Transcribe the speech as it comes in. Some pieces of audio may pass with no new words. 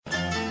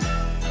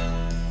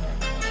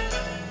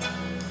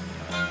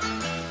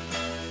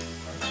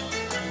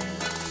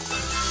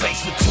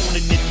Thanks for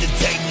tuning in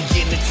today.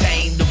 We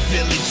entertain the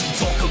village and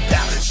talk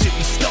about shit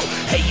we stole.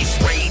 Hey, it's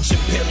rage and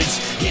pillage.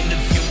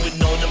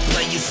 Interviewing all the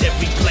players,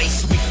 every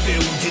place we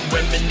filled and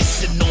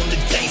reminiscing on the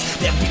days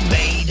that we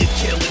made a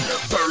killing.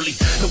 Burley,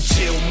 no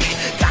chill, man.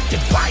 Got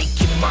the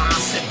Viking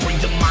mindset. Bring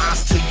the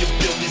minds to your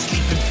buildings,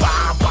 leaving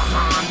fire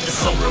behind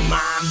us. So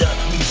reminder,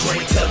 we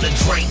drink till the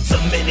drink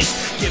diminish.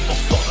 Give a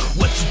fuck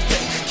what you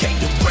think. Came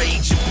to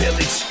rage and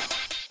pillage.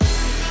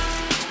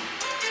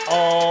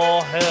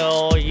 Oh,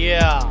 hell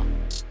yeah.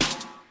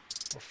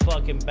 We're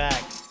fucking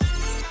back.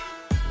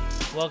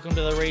 Welcome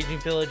to the Raging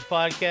Pillage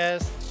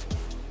podcast.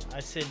 I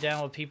sit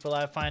down with people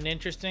I find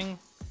interesting,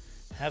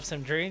 have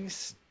some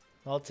drinks.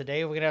 Well,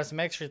 today we're going to have some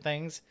extra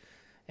things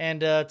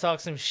and talk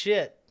some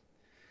shit.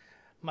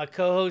 My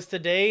co-host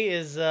today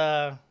is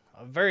a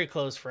very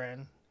close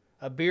friend,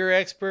 a beer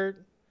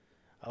expert,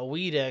 a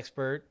weed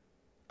expert,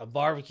 a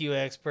barbecue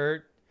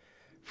expert,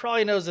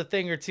 probably knows a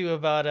thing or two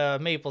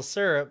about maple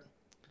syrup.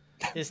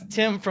 It's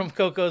Tim from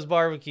Koko's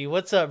Barbecue.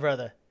 What's up,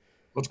 brother?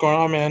 What's going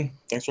on, man?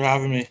 Thanks for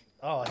having me.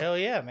 Oh, hell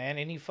yeah, man.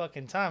 Any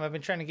fucking time. I've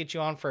been trying to get you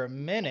on for a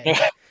minute.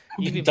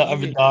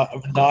 I've been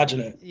dodging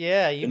it.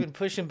 Yeah, you've been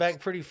pushing back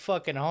pretty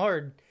fucking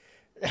hard.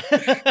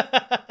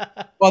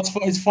 Well,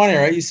 it's funny,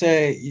 right? You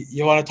say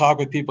you want to talk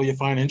with people you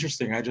find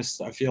interesting. I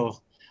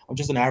feel I'm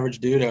just an average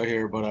dude out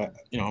here, but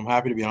I'm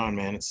happy to be on,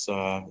 man. It's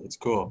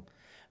cool.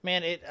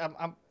 Man,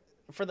 I'm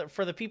for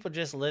the people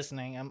just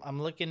listening.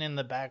 I'm looking in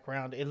the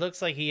background. It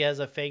looks like he has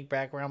a fake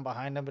background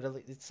behind him, but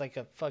it's like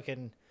a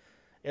fucking.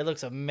 It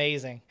looks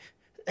amazing.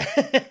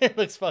 It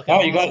looks fucking. Oh,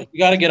 awesome. you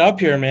got to get up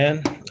here,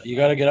 man. You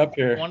got to get up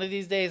here. One of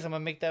these days, I'm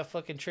gonna make that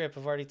fucking trip.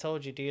 I've already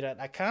told you, dude.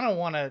 I kind of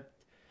want to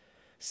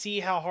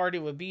see how hard it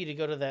would be to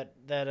go to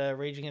that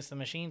Rage Against the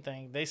Machine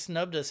thing. They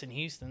snubbed us in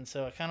Houston,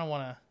 so I kind of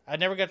want to. I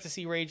never got to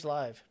see Rage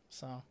live,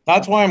 so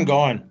that's why I'm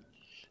going.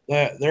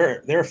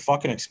 They're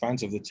fucking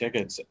expensive, the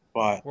tickets,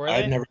 but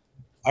I've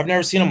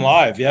never seen them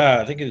live.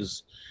 Yeah, I think it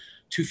was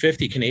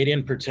 $250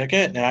 Canadian per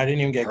ticket, and I didn't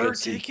even get per good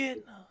ticket.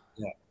 Seats.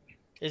 Yeah.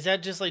 Is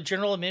that just like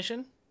general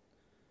admission?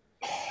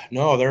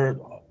 No, they're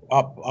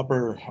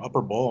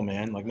upper bowl,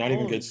 man. Like not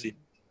even good seats.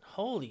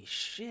 Holy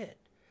shit!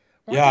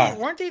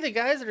 Weren't they the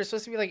guys that are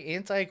supposed to be like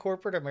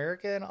anti-corporate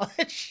America and all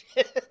that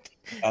shit?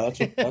 Yeah, that's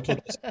what they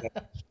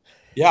said.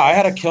 Yeah, I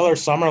had a killer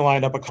summer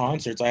lined up of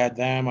concerts. I had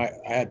them. I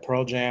had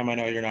Pearl Jam. I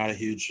know you're not a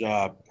huge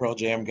Pearl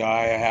Jam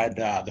guy. I had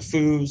the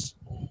Foos.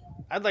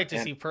 I'd like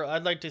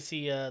to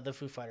see the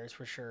Foo Fighters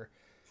for sure.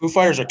 Foo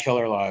Fighters are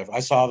killer live. I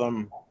saw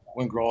them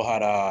when Grohl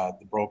had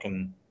the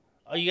broken.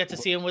 Oh, you got to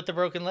see him with the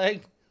broken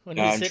leg when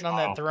he was sitting on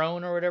that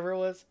throne or whatever it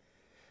was.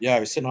 Yeah,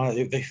 he was sitting on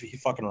it. He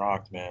fucking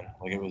rocked, man.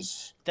 Like it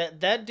was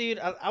that dude.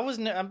 I was,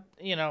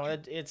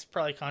 it's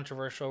probably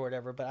controversial or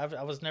whatever, but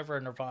I was never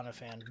a Nirvana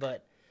fan.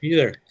 But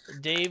either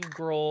Dave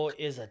Grohl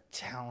is a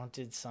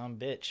talented son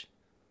bitch.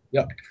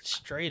 Yep,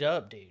 straight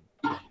up, dude.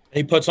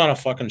 He puts on a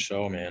fucking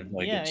show, man.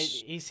 Like yeah,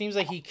 he seems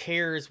like he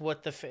cares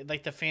what the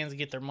fans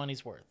get their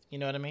money's worth. You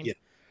know what I mean? Yeah,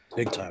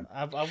 big time.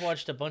 I've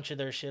watched a bunch of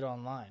their shit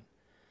online.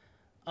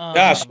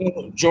 Yeah,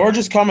 so George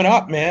is coming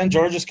up, man.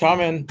 George is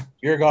coming.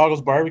 Beer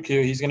Goggles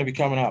Barbecue. He's going to be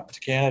coming up to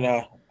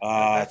Canada.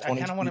 I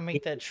kind of want to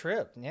make that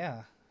trip.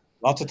 Yeah.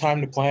 Lots of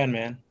time to plan,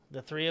 man.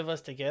 The three of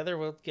us together,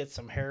 we'll get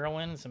some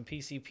heroin, some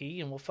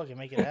PCP, and we'll fucking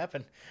make it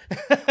happen.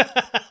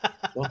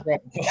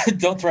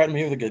 Don't threaten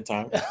me with a good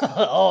time.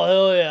 Oh,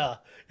 hell yeah.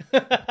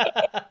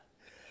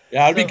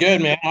 Yeah, it'd be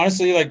good, man.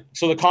 Honestly,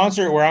 so the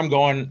concert where I'm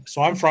going,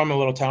 so I'm from a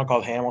little town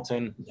called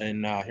Hamilton here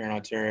in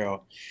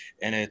Ontario,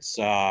 and it's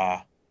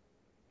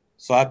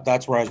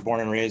that's where I was born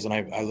and raised, and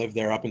I lived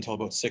there up until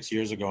about 6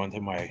 years ago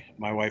until my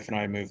wife and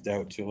I moved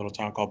out to a little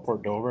town called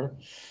Port Dover.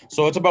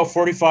 So it's about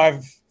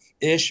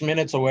 45-ish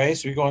minutes away.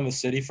 So we go in the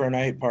city for a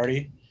night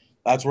party.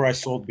 That's where I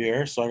sold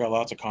beer, so I got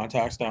lots of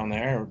contacts down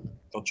there.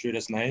 They'll treat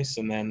us nice,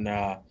 and then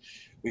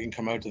we can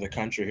come out to the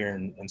country here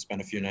and spend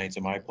a few nights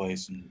at my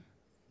place and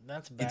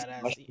that's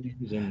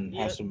badass. And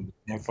have some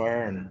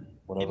campfire and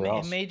whatever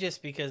else. It may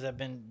just because I've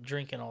been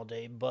drinking all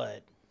day,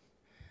 but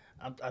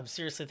I'm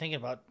seriously thinking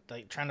about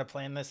trying to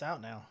plan this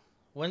out now.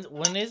 When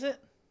is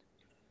it?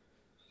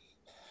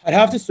 I'd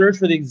have to search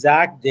for the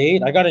exact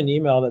date. I got an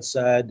email that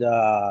said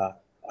I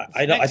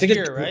think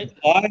it's right?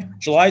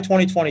 July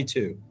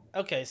 2022.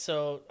 Okay,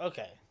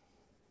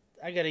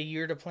 I got a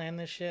year to plan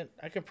this shit.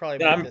 I could probably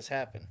make this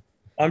happen.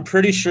 I'm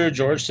pretty sure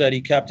George said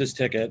he kept his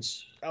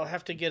tickets. I'll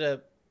have to get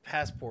a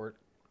passport.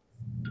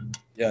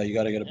 Yeah, you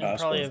got to get a passport.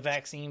 Probably a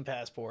vaccine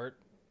passport.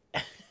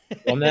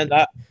 Well, then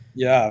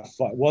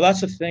well,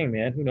 that's the thing,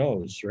 man. Who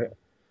knows, right?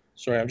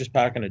 Sorry, I'm just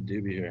packing a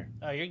doobie here.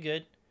 Oh, you're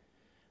good.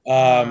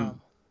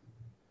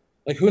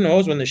 Like who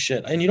knows when this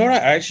shit? And you know what?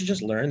 I actually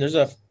just learned there's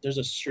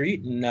a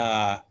street in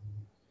I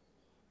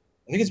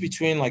think it's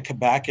between like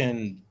Quebec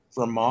and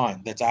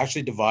Vermont that's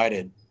actually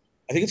divided.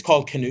 I think it's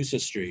called Canusa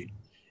Street,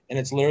 and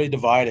it's literally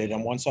divided.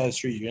 On one side of the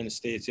street, you're in the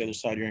States. The other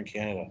side, you're in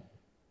Canada.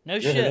 No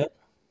shit.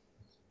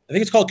 I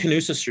think it's called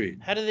Canusa Street.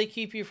 How do they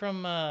keep you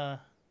from?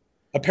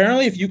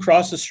 Apparently, if you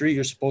cross the street,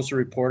 you're supposed to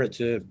report it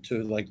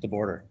to like the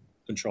border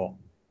control.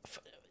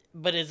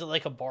 But is it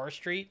like a bar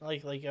street?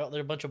 Like there are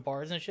a bunch of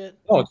bars and shit?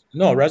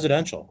 No,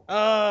 residential.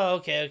 Oh,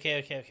 okay.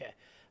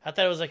 I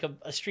thought it was like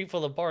a street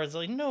full of bars.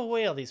 Like, no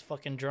way all these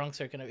fucking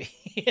drunks are gonna be,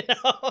 you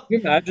know? Can you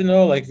imagine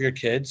though, like if your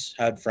kids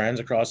had friends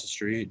across the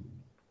street,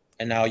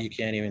 and now they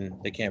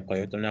can't play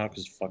with them now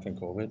because of fucking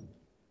COVID.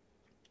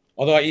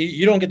 Although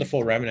you don't get the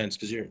full remnants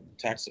because you're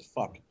taxed as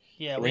fuck.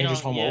 Yeah, The we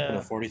Rangers don't. home open to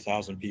Yeah,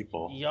 40,000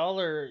 people. y'all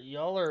are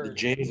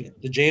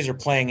The Jays are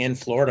playing in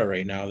Florida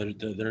right now.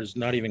 There's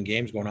not even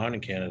games going on in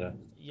Canada.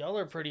 y'all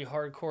are pretty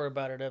hardcore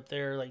about it up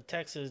there. Like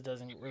Texas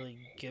doesn't really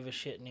give a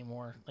shit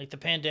anymore. Like the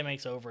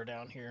pandemic's over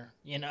down here,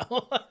 you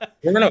know.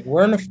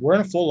 We're in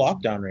a full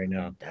lockdown right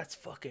now. That's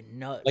fucking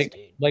nuts, Like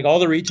dude. like all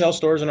the retail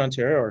stores in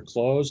Ontario are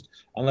closed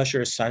unless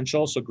you're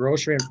essential. So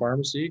grocery and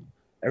pharmacy,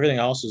 everything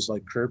else is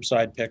like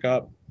curbside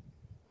pickup.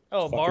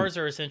 Oh, Fucking bars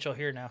are essential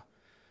here now.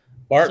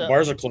 So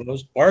bars are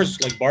closed.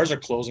 Bars are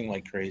closing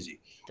like crazy.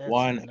 that's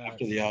One nuts.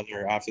 after the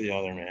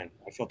other, man.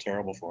 I feel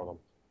terrible for them.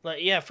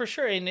 Like yeah, for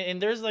sure.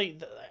 And there's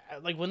like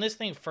when this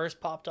thing first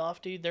popped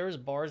off, dude. There was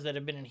bars that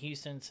have been in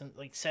Houston since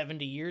like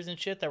 70 years and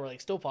shit that were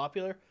like still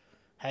popular.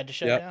 Had to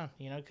shut Yep. down.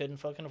 You know, couldn't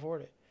fucking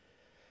afford it.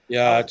 I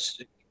Yeah, was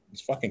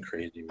it's fucking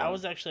crazy, I man.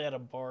 was actually at a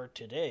bar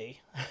today,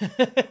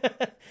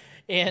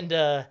 and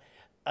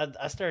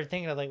I started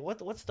thinking of like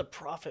what's the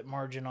profit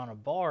margin on a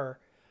bar?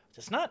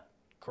 It's not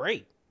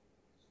great.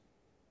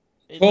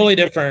 It, Totally like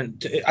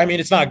different. I mean,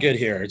 it's not good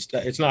here.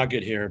 It's not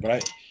good here,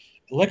 but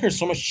liquor is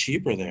so much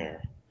cheaper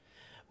there.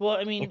 well, I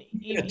Like mean,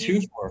 you get a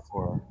two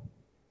for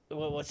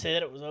what say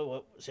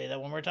that say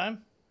that one more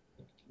time.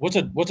 what's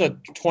a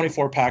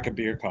 24 pack of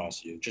beer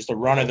cost you? Just a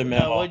run of the No,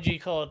 mill what'd you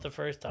call it the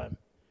first time?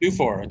 a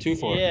two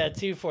for. Yeah,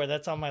 2-4.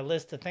 That's on my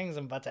list of things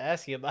I'm about to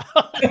ask you about.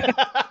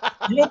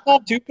 You don't call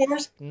two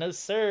fours? No,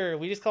 sir.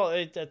 We just call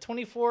it a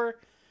 24,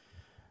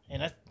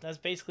 and that's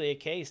basically a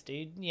case,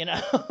 dude. You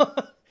know.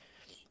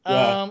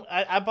 Yeah.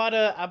 I bought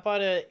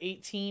a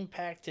 18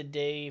 pack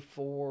today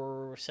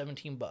for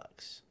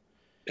 $17.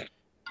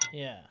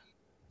 Yeah.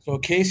 So a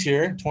case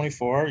here,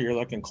 24, you're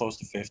looking close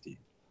to 50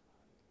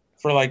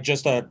 for like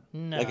just a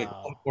like a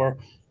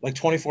No.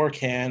 24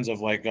 cans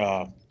of like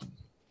a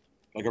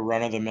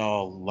run of the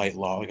mill light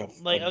law, like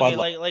Like a Bud okay,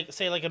 Light, like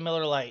say like a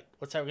Miller Lite.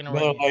 What's that gonna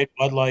run Miller you? Light,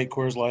 Bud Light,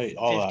 Coors Light,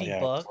 all that. 50 Yeah,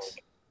 bucks.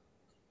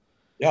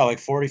 yeah, like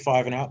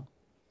 45 and up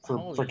for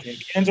Holy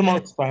cans are more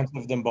shit.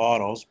 expensive than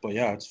bottles, but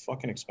yeah, it's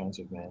fucking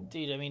expensive, man.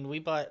 Dude, I mean,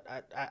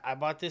 I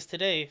bought this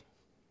today,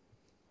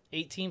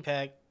 18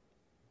 pack,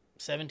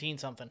 17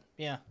 something.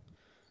 Yeah.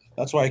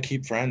 That's why I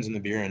keep friends in the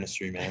beer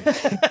industry, man.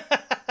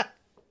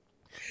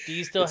 Do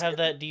you still It's have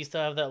that? Do you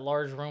still have that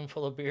large room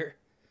full of beer?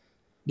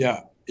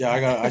 yeah, yeah.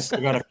 I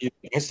still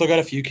got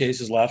a few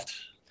cases left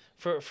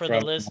For the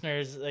from.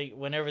 listeners, like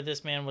whenever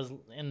this man was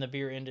in the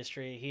beer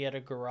industry, he had a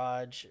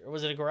garage. Or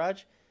was it a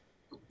garage?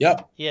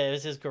 Yep. Yeah, it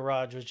was his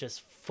garage was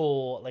just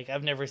full. Like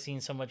I've never seen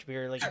so much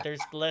beer. Like there's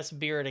less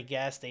beer at a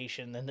gas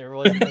station than there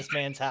was in this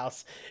man's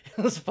house.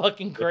 It was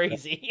fucking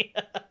crazy.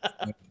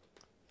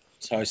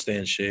 That's how I stay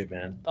in shape,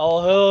 man.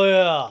 Oh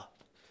hell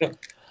yeah.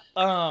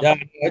 Yeah,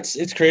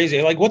 it's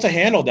crazy. Like, what's a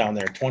handle down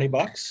there?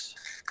 $20?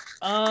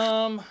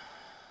 Um,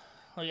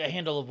 like a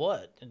handle of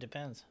what? It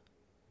depends.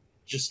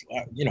 Just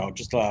like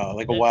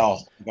a It,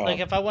 well. like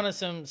if I wanted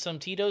some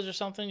Tito's or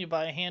something, you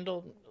buy a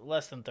handle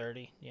less than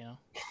 30. You know.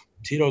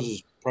 Tito's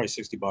is probably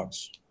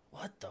 $60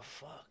 What the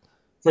fuck?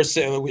 that's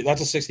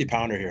a 60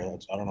 pounder here.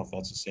 I don't know if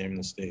that's the same in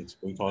the States,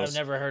 but we call I've it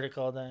never heard it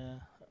called that.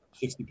 Yeah.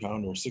 60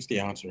 pounder, 60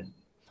 ouncer.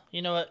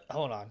 You know what?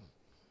 Hold on.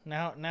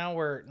 Now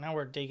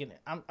we're digging it.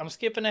 I'm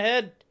skipping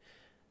ahead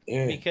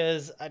Yeah.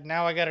 because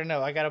now I gotta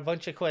know. I got a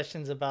bunch of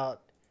questions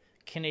about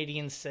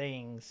Canadian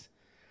sayings.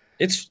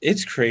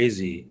 It's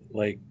crazy.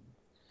 Like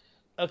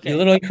you Okay.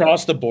 literally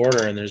cross the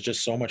border and there's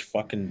just so much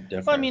fucking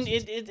difference. Well, I mean,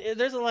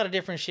 there's a lot of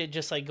different shit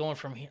just like going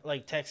from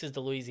like Texas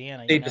to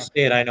Louisiana. You State to know?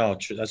 state, I know.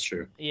 That's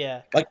true.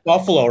 Yeah. Like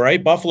Buffalo,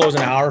 right? Buffalo's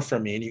an hour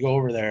from me, and you go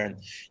over there and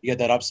you get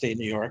that upstate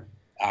New York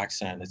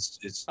accent.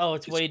 Oh,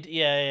 it's way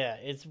yeah.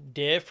 It's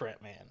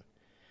different, man.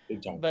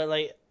 big time. But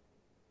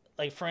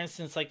like for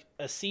instance, like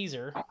a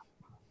Caesar,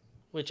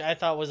 which I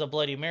thought was a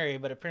Bloody Mary,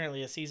 but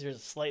apparently a Caesar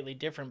is slightly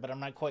different. But I'm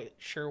not quite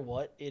sure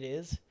what it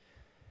is.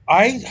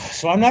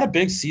 I'm not a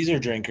big Caesar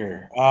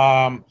drinker.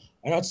 I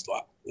know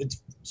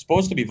it's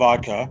supposed to be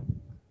vodka,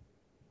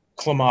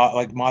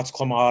 like Mott's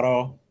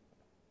Clamato.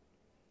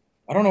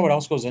 I don't know what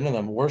else goes into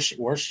them.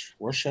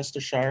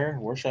 Worcestershire,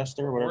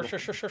 whatever.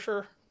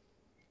 Sure.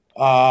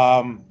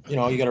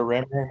 You got a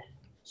rimmer,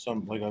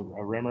 some like a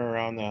rimmer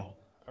around the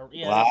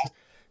Yeah, glass.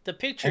 the I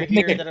picture think they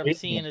here get that I'm crazy.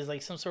 seeing is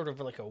like some sort of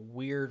like a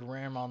weird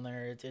rim on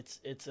there.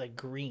 It's like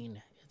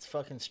green. It's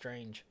fucking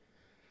strange.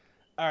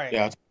 All right.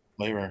 Yeah, it's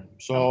flavor.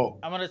 So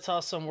I'm gonna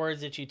toss some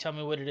words at you. Tell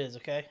me what it is,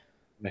 okay?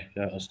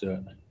 yeah, let's do it.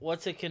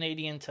 What's a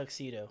Canadian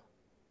tuxedo?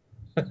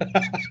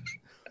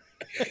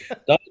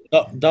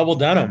 Double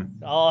denim.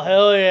 Oh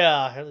hell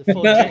yeah!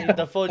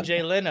 The full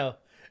Jay Leno.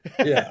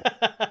 Yeah,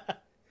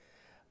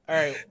 All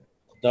right.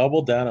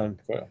 double denim.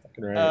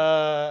 Fucking right.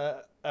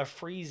 A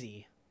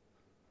freezy.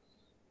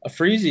 A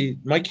freezy.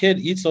 My kid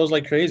eats those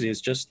like crazy.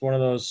 It's just one of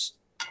those.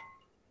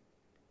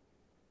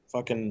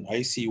 fucking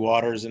icy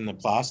waters in the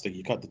plastic.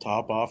 You cut the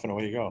top off and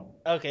away you go.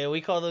 Okay,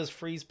 we call those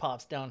freeze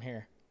pops down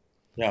here.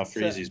 Yeah, So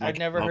freezies. My I'd kids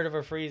never love heard of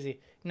a freezy.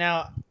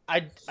 Now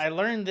I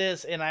learned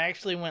this, and I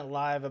actually went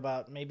live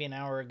about maybe an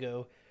hour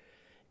ago,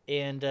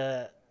 and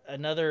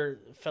another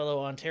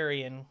fellow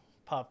Ontarian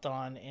popped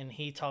on, and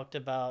he talked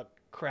about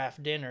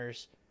craft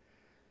dinners.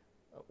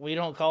 We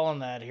don't call them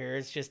that here.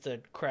 It's just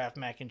a craft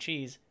mac and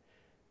cheese.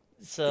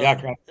 Yeah, So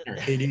crap.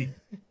 KD.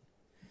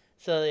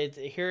 so it's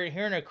here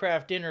in a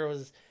craft dinner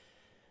was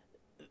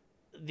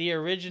the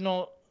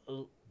original.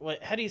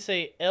 What? How do you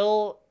say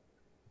L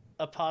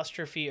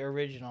apostrophe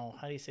original?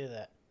 How do you say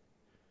that?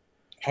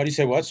 How do you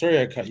say what? Sorry,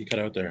 you cut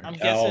out there.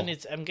 L.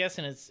 I'm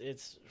guessing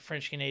it's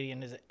French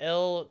Canadian. Is it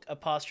L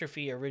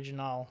apostrophe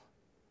original?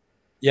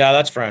 Yeah,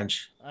 that's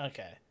French.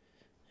 Okay.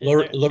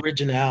 There-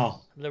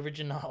 L'original.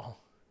 L'original.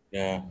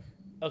 Yeah.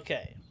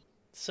 Okay.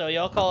 So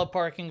y'all call a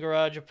parking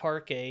garage a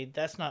parkade.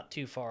 That's not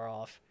too far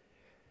off.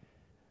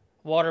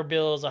 Water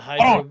bill is a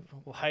hydro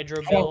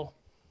bill.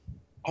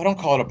 I don't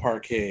call it a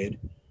parkade.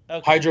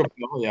 Okay. Hydro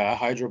bill, yeah,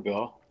 hydro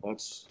bill.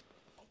 That's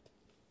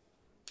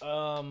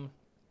Um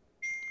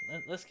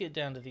let's get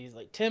down to these.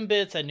 Like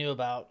Timbits I knew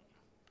about.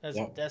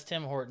 Yep. That's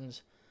Tim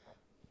Hortons.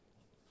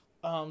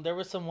 There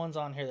were some ones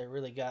on here that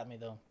really got me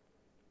though.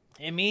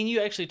 And me and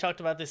you actually talked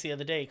about this the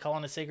other day,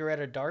 calling a cigarette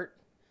a dart.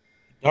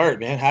 dart,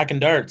 man. Hacking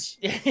darts.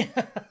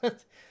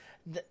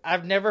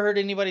 I've never heard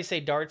anybody say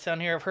darts down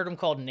here. I've heard them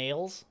called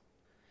nails.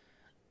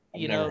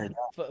 I've never heard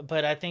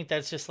But I think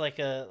that's just like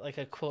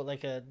a quote,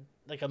 like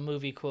a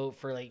movie quote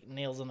for like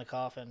nails in the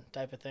coffin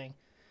type of thing.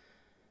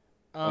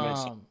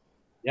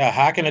 Yeah,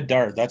 hacking a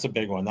dart. That's a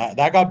big one.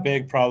 That got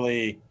big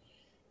probably.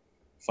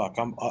 Fuck,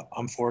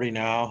 I'm 40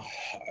 now.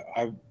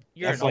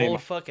 You're an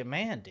old fucking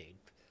man, dude.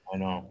 I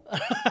know.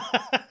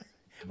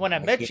 When I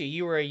met you,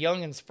 you were a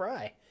young and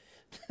spry.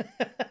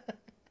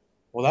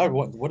 Well,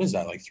 what is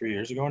that? Like 3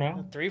 years ago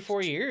now?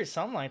 3-4 years,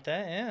 something like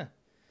that. Yeah.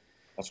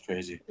 That's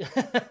crazy.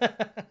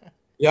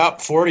 Yeah,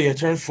 40. I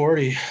turned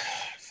 40.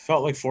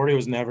 Felt like 40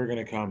 was never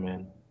gonna come,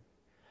 man.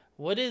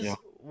 What is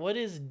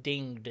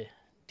dinged?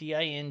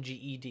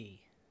 Dinged.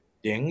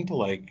 Dinged,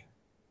 like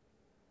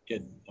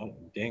get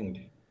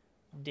dinged.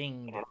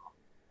 Dinged. Get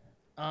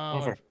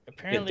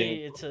Apparently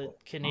dinged. it's a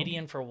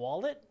Canadian for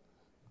wallet.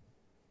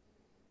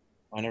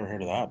 I never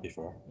heard of that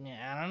before.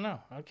 Yeah, I don't know.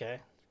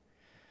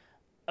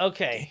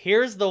 Okay,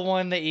 here's the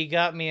one that you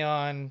got me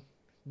on,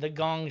 the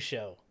Gong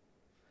Show.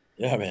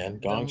 Yeah, man,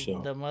 Gong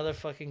Show. The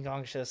motherfucking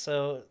Gong Show.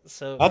 So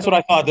that's what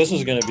I thought this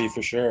was gonna be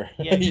for sure.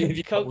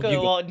 Yeah,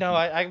 Koko. Well, no,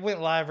 I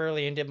went live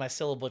early and did my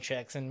syllable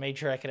checks and made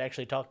sure I could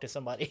actually talk to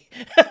somebody.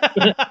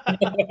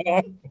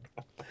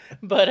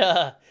 But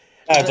yeah,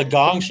 it's a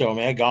Gong Show,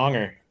 man,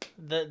 gonger.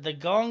 The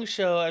Gong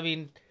Show. I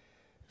mean,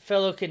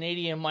 fellow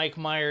Canadian Mike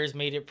Myers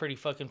made it pretty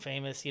fucking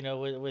famous,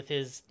 with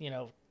his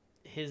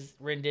his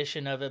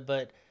rendition of it.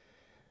 But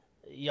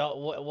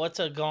y'all, what's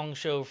a Gong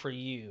Show for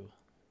you?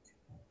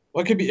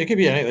 Well, it could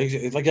be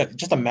anything. It's like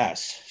just a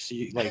mess.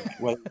 See, like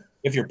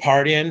if you're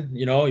partying,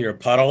 you're a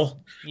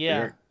puddle.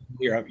 Yeah.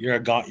 You're a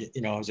gong.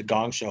 It was a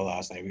Gong Show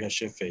last night. We got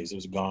shit faced. It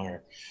was a gonger,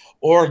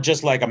 or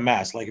just like a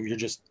mess. Like if you're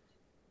just,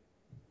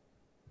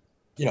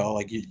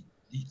 like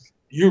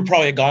you were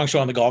probably a Gong Show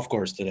on the golf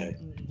course today.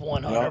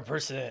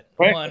 100%.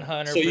 Right?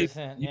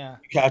 100%. Yeah.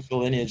 You catch the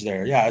lineage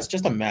there. Yeah, it's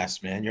just a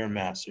mess, man. You're a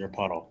mess. You're a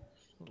puddle.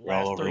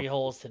 Last 3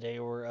 holes today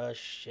were a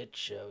shit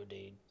show,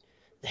 dude.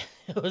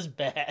 It was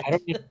bad. I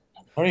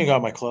don't even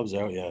got my clubs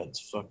out yet. It's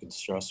fucking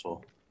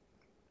stressful.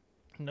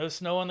 No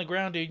snow on the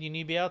ground, dude. You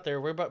need to be out there.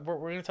 We're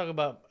gonna talk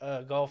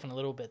about golf in a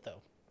little bit,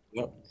 though.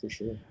 Yep, for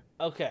sure.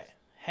 Okay,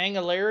 hang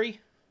a Larry.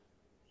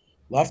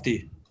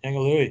 Lefty, hang a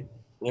Louie,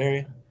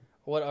 Larry.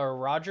 What or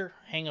Roger?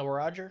 Hang a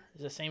Roger?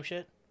 Is the same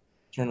shit?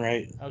 Turn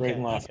right, right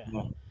and left.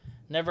 Okay.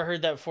 Never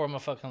heard that before in my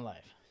fucking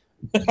life.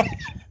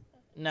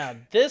 Now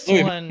this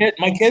Louis, one,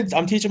 my kids.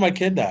 I'm teaching my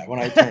kid that when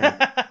I turn.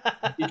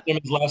 I'm teaching him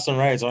his lefts and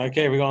rights. I'm like,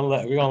 okay, we're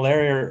going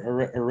Larry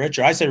or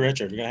Richard. I say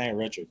Richard. We're gonna hang a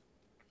Richard.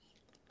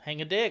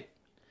 Hang a dick.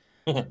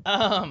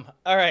 All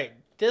right.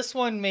 This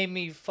one made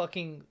me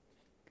fucking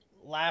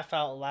laugh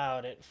out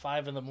loud at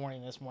 5 a.m.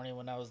 this morning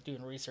when I was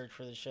doing research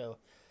for the show.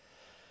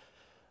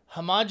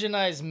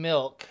 Homogenized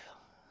milk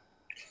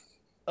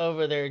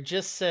over there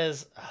just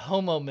says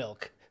homo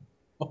milk.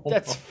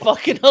 That's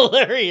fucking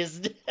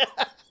hilarious.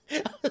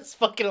 That's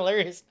fucking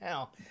hilarious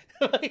now.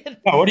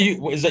 What do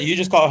you? Is that you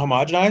just call it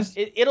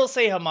homogenized? It'll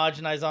say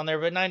homogenized on there,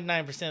 but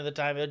 99% of the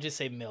time it'll just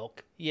say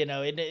milk.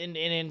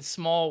 In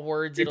small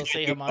words it'll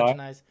say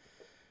homogenized.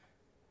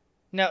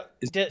 Now,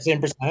 is it the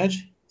same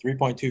percentage?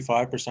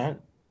 3.25%.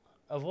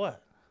 Of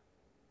what?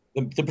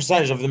 The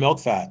percentage of the milk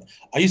fat.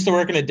 I used to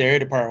work in a dairy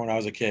department when I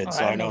was a kid,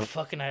 so I know.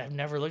 I've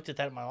never looked at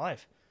that in my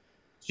life.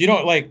 You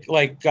don't like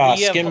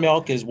skim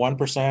milk is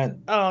 1%.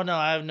 Oh no,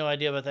 I have no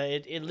idea about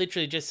that. It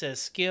literally just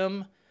says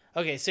skim.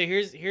 Okay, so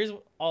here's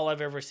all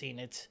I've ever seen.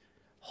 It's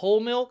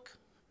whole milk,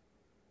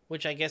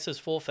 which I guess is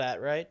full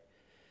fat, right?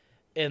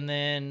 And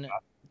then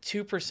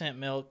 2%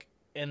 milk,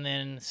 and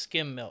then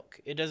skim milk.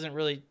 It doesn't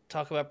really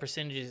talk about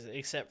percentages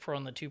except for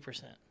on the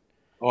 2%.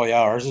 Oh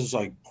yeah, ours is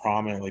like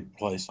prominently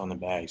placed on the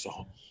bag.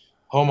 So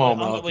homo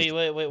milk. Wait.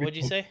 What'd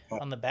you say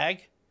on the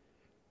bag?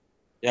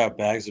 Yeah,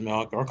 bags of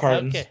milk or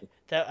cartons. Okay,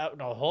 that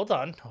no, hold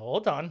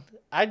on.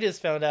 I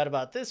just found out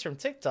about this from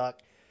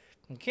TikTok.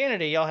 In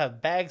Canada, y'all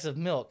have bags of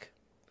milk.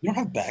 You don't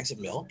have bags of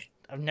milk?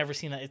 I've never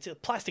seen that. It's a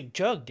plastic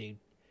jug, dude.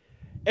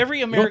 Every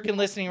You don't American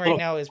listening right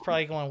now is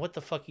probably going, "What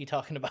the fuck are you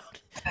talking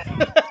about?"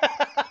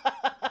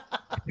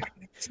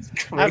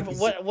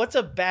 What's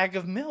a bag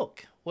of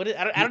milk? I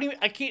don't even.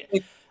 I can't.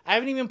 I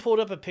haven't even pulled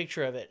up a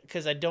picture of it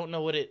because I don't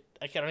know what it.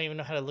 I don't even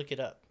know how to look it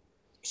up.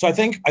 So I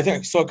think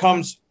so. It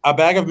comes a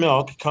bag of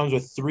milk comes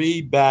with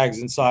 3 bags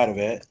inside of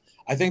it.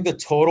 I think the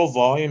total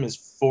volume is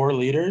 4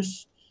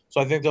 liters. So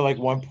I think they're like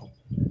one.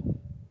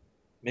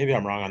 Maybe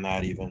I'm wrong on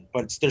that even,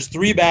 but there's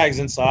 3 bags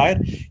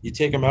inside. You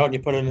take them out and you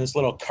put it in this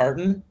little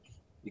carton.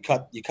 You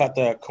cut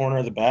the corner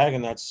of the bag,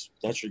 and that's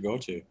your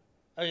go-to.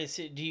 Okay,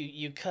 so do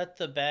you cut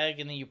the bag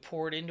and then you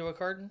pour it into a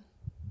carton?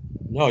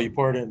 No, you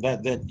pour it in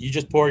that you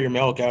just pour your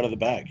milk out of the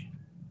bag.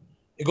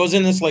 It goes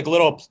in this like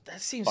little.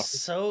 That seems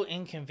so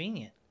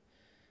inconvenient.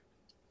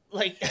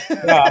 Like,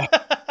 Yeah,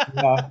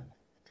 yeah.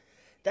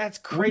 That's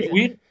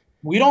crazy.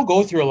 We don't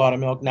go through a lot of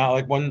milk now.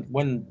 Like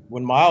when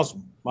Miles,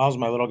 my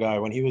little guy,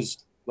 when he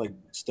was like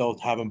still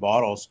having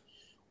bottles,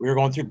 we were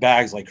going through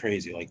bags like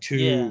crazy, like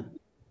two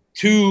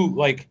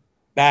like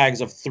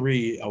bags of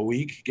 3 a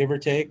week, give or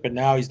take. But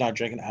now he's not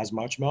drinking as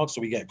much milk,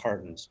 so we get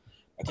cartons.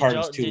 A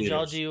carton's 2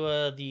 liters. Did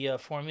y'all do the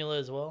formula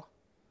as well?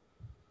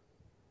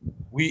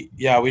 We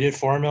did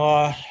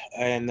formula,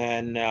 and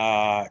then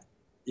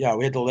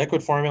we had the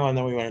liquid formula, and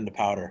then we went into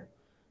powder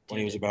when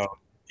he was about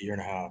a year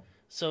and a half.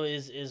 So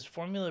is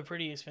formula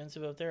pretty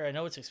expensive up there? I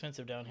know it's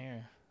expensive down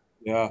here.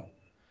 Yeah.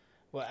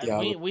 Well,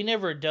 yeah. We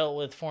never dealt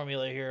with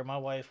formula here. My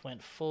wife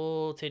went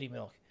full titty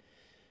milk.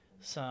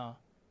 So,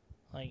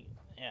 like,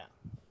 yeah.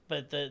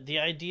 But the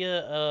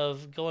idea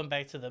of going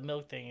back to the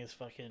milk thing is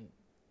fucking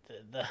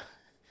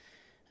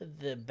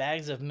the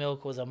bags of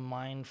milk was a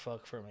mind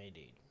fuck for me,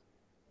 dude.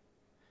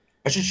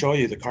 I should show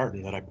you the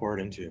carton that I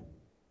poured into.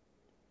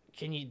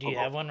 Do you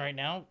have one right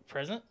now,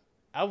 present?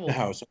 I will.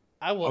 No,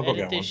 I will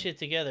edit this shit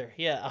together.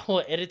 Yeah, I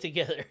will edit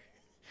together.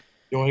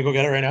 You want me to go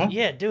get it right now?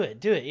 Yeah, do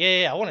it.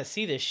 Yeah. I want to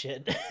see this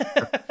shit.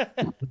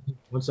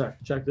 One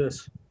sec. Check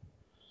this.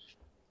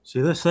 See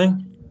this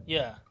thing?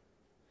 Yeah.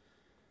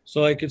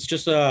 So like it's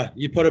just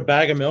you put a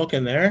bag of milk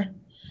in there,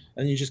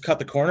 and you just cut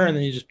the corner, and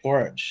then you just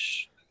pour it.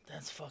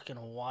 That's fucking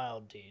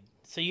wild, dude.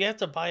 So you have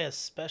to buy a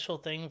special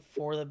thing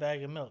for the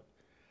bag of milk.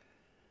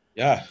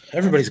 Yeah,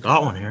 everybody's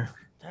got one here.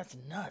 That's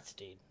nuts,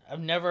 dude. I've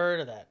never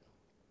heard of that.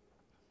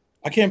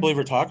 I can't believe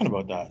we're talking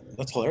about that.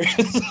 That's hilarious.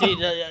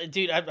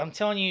 Dude, I'm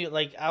telling you,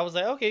 like, I was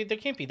like, okay, there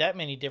can't be that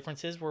many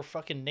differences. We're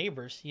fucking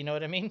neighbors. You know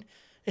what I mean?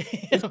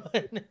 It's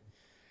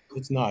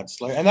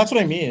nuts. Like, and that's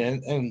what I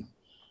mean. And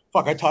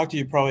fuck, I talk to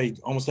you probably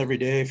almost every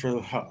day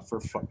for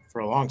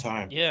a long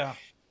time. Yeah.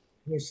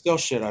 There's still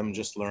shit I'm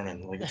just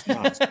learning. Like, it's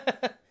nuts.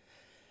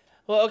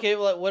 Well, okay.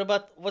 Well,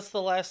 what's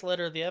the last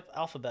letter of the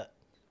alphabet?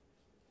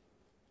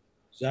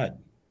 Z.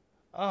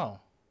 Oh.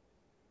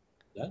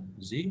 That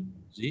Z?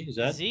 Z?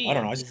 Z. I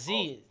don't know.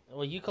 Z.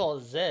 Well, you call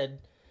it Z.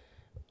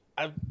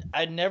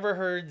 I'd never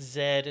heard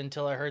Z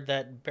until I heard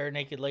that Bare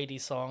Naked Lady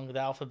song, the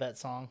alphabet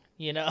song.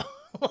 You know,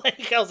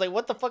 like I was like,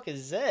 what the fuck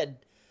is Z?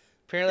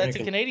 Apparently, that's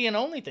a Canadian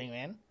only thing,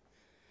 man.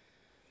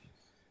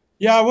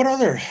 Yeah. What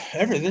other?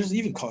 There's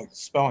even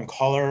spelling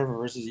color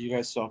versus you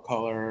guys spell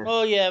color.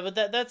 Oh yeah, but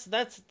that's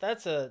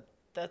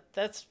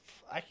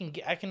I can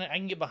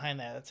get behind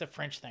that. That's a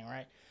French thing,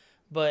 right?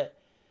 But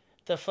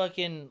the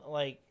fucking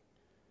like,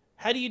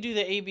 how do you do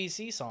the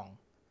ABC song?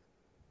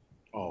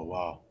 Oh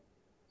wow.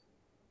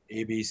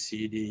 A B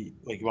C D.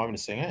 Like, you want me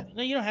to sing it?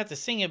 No, you don't have to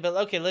sing it. But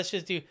okay, let's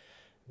just do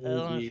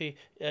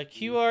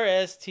Q R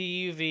S T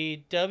U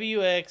V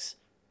W X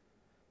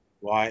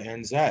Y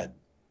and Z.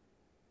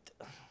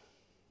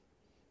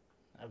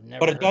 I've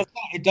never. But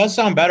it does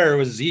sound better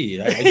with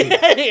Z.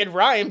 It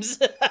rhymes.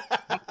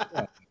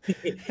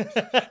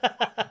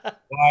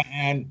 Y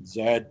and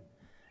Z.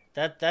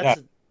 That's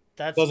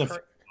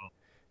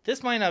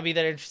this might not be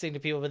that interesting to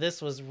people, but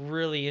this was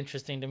really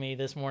interesting to me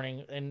this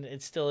morning, and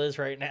it still is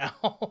right now.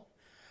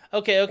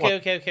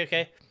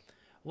 Okay.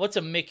 What's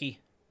a Mickey?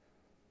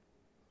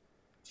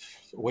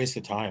 It's a waste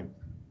of time.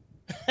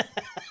 I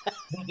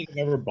don't think I've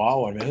ever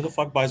bought one. Man, who the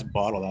fuck buys a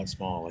bottle that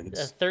small? Like,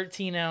 it's a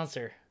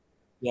 13-ouncer.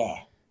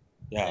 Yeah.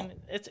 And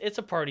it's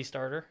a party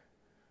starter.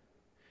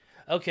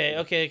 Okay.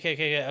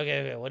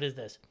 What is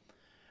this?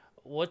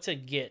 What's a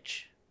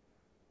gitch?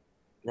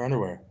 Your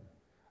underwear.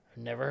 I've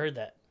never heard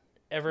that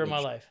ever in my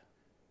life.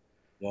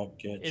 Yeah,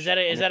 gitch. Is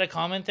that a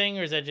common thing,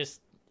 or is that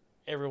just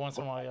every once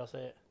in a while y'all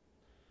say it?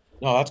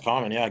 No, that's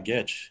common. Yeah,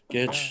 gitch.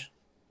 Yeah.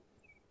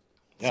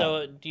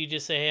 So do you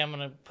just say, hey, I'm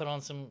gonna put on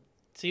some?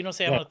 So you don't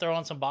say I'm gonna throw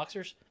on some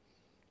boxers?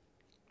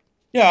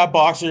 Yeah,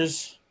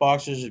 boxers are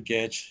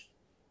gitch.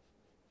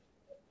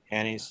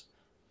 Panties,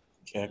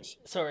 checks.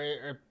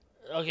 Sorry.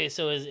 Okay,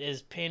 so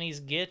is panties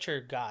gitch or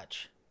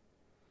gotch?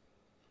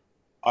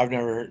 I've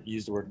never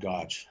used the word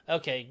gotch.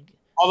 Okay.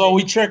 Although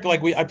we trick,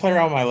 like I play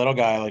around with my little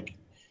guy, like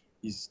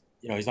he's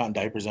he's not in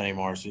diapers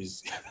anymore, so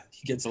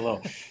he gets a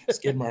little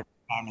skid mark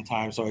from time to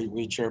time. So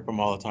we chirp him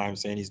all the time,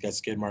 saying he's got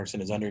skid marks in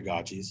his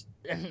undergotchies.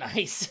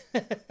 Nice.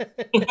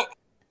 But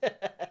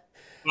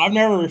I've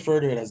never referred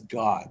to it as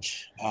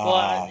gotch.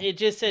 Well, it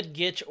just said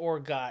gitch or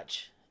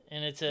gotch,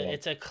 and Yeah.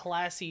 it's a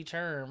classy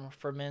term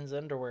for men's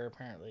underwear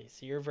apparently.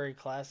 So you're very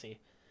classy.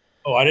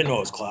 Oh, I didn't know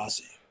it was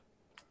classy.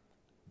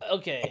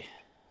 Okay,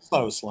 I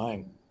thought it was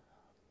slang.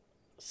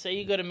 say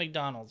you go to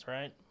McDonald's,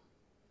 right?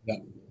 Yeah.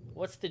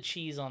 What's the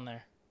cheese on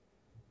there?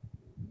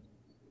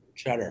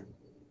 Cheddar.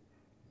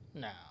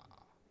 No.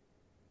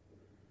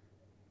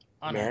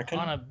 American?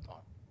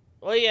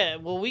 Well, yeah.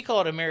 Well, we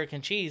call it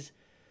American cheese.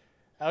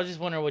 I was just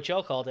wondering what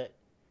y'all called it.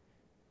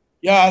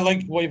 Yeah,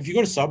 well, if you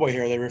go to Subway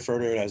here, they refer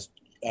to it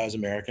as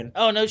American.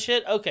 Oh no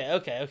shit.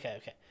 Okay.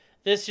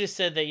 This just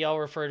said that y'all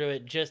refer to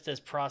it just as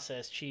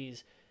processed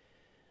cheese.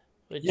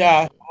 Which,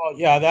 Yeah, well,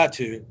 yeah, that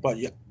too. But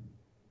yeah,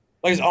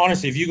 like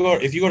honestly, if you go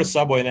to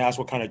Subway and they ask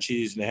what kind of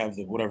cheese and they have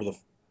whatever the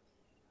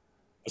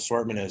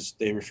assortment is,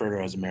 they refer to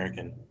it as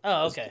American.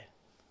 Oh, okay.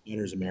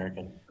 Cheddar's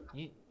American.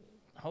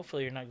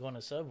 Hopefully you're not going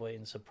to Subway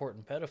and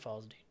supporting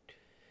pedophiles, dude.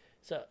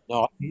 So.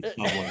 No, I hate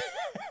Subway.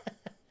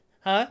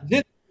 Huh?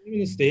 In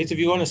the States, if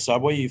you go in a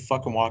Subway, you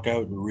fucking walk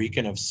out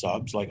reeking of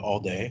subs like all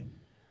day.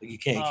 Like you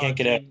can't get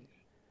dude, it.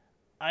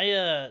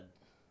 I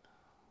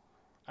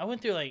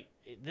went through like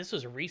this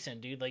was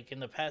recent, dude. Like in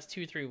the past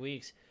 2-3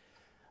 weeks,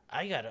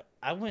 I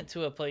went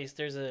to a place.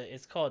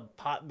 It's called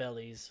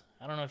Potbellies.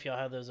 I don't know if y'all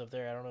have those up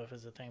there. I don't know if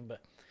it's a thing,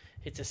 but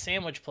it's a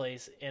sandwich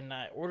place, and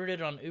I ordered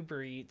it on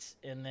Uber Eats,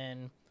 and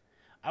then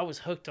I was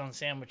hooked on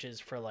sandwiches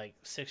for like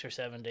 6 or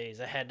 7 days.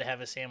 I had to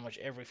have a sandwich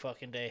every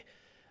fucking day.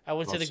 I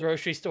went to the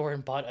grocery store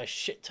and bought a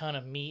shit ton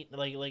of meat,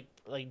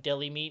 like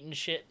deli meat and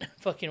shit.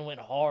 Fucking went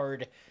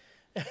hard.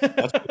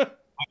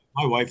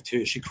 My wife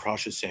too. She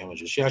crushes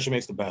sandwiches. She actually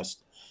makes the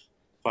best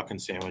fucking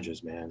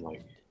sandwiches, man.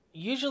 Like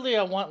Usually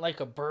I want like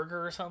a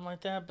burger or something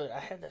like that, but I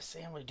had that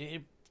sandwich, dude.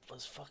 It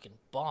was fucking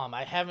bomb.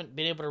 I haven't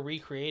been able to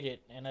recreate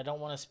it, and I don't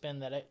want to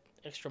spend that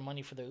extra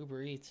money for the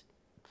Uber Eats.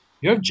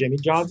 you have Jimmy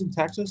John's in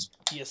Texas.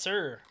 Yes,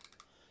 sir.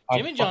 I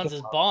Jimmy John's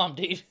is bomb,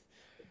 dude.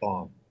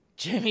 bomb.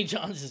 Jimmy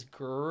John's is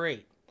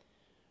great.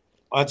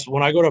 That's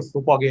when I go to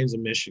football games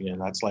in Michigan.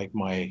 That's like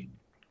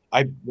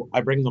I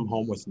bring them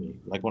home with me.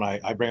 Like when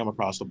I bring them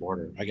across the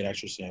border, I get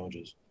extra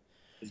sandwiches.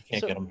 You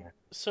can't get them here.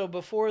 So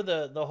before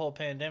the whole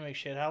pandemic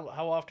shit, how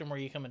often were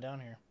you coming down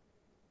here?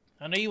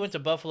 I know you went to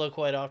Buffalo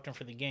quite often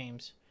for the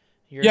games.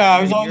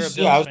 I was always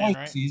fan,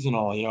 right?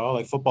 seasonal.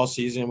 Like football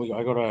season.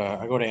 I go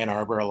to Ann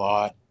Arbor a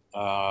lot.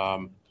 Or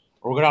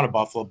we go down to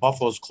Buffalo.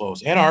 Buffalo's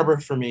close. Ann Arbor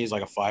for me is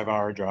like a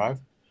 5-hour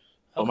drive.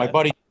 But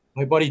Okay.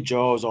 my buddy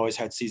Joe has always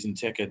had season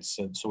tickets,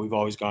 and so we've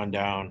always gone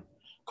down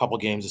a couple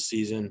games a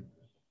season.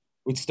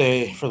 We'd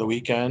stay for the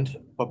weekend,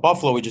 but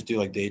Buffalo we just do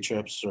like day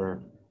trips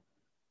or.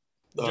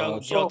 Joe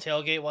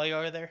tailgate while you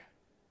were there?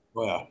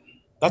 Well, yeah,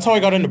 that's how I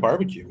got into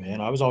barbecue, man.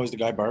 I was always the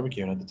guy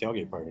barbecuing at the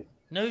tailgate party.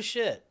 No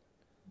shit.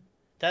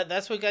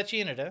 That's what got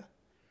you in it, huh?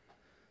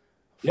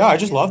 Yeah, I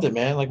just loved it,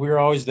 man. Like we were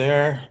always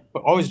there,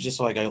 but always just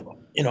like a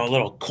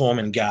little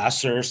Coleman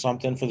gasser or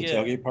something for the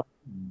tailgate party.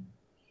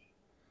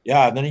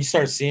 Yeah, and then you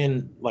start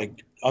seeing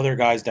like other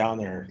guys down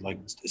there, like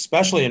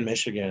especially in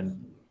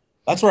Michigan.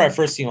 That's where I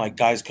first seen like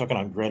guys cooking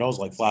on griddles,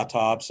 like flat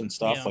tops and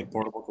stuff, like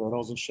portable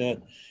griddles and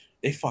shit.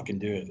 They fucking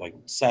do it. Like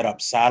set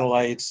up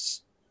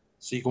satellites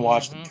so you can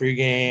watch the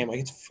pregame.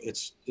 Like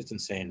it's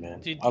insane,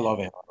 man. Dude, I love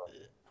it.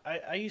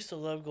 I used to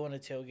love going to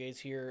tailgates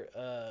here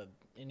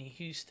in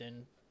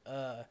Houston.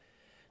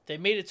 They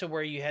made it to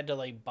where you had to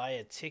like buy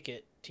a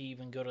ticket to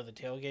even go to the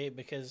tailgate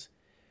because.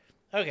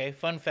 Okay,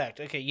 fun fact.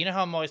 Okay, you know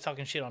how I'm always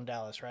talking shit on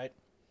Dallas, right?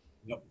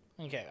 Yep.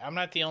 Okay, I'm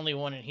not the only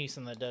one in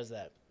Houston that does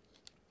that.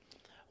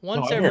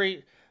 Once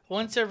every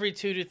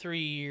 2 to 3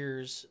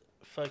 years,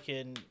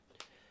 fucking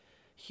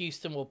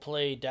Houston will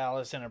play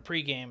Dallas in a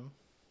pregame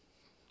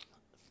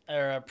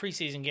or a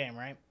preseason game,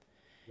 right?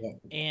 Yeah.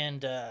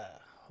 And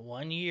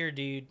 1 year,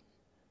 dude,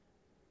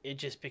 it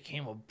just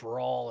became a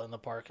brawl in the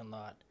parking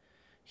lot.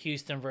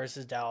 Houston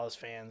versus Dallas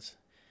fans.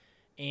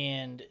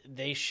 And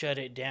they shut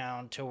it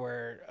down to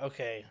where,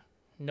 okay,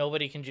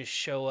 nobody can just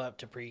show up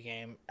to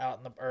pregame out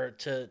in the or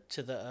to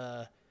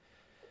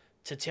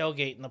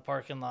tailgate in the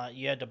parking lot.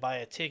 You had to buy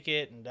a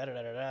ticket and da da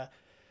da da.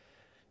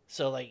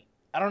 So like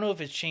I don't know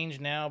if it's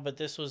changed now, but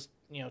this was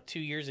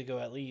 2 years ago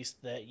at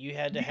least that you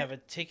had to have a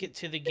ticket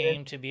to the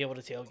game to be able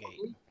to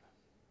tailgate.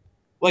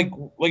 Like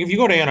if you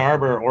go to Ann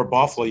Arbor or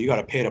Buffalo, you got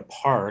to pay to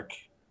park.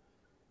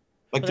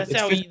 Like that's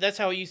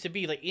how it used to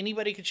be. Like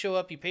anybody could show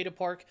up, you pay to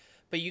park,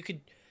 but you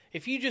could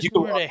if you just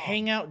wanted to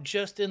hang out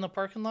just in the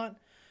parking lot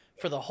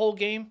for the whole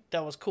game,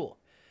 that was cool.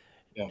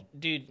 Yeah.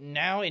 Dude,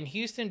 now in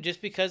Houston,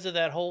 just because of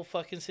that whole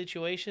fucking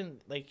situation,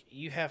 like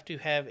you have to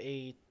have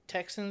a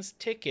Texans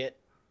ticket,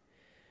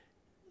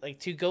 like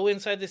to go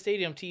inside the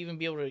stadium to even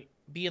be able to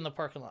be in the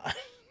parking lot.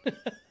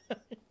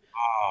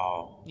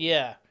 Wow.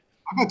 Yeah.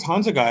 I got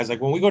tons of guys.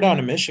 Like when we go down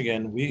to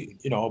Michigan,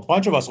 a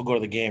bunch of us will go to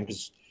the game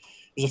because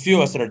there's a few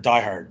of us that are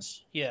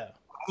diehards. Yeah.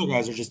 other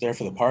guys are just there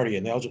for the party,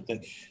 and they'll just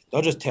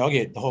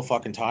tailgate the whole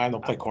fucking time.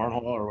 They'll play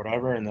cornhole or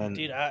whatever, and then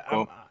Dude,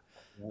 go.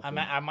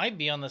 I might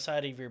be on the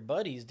side of your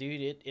buddies,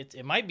 dude.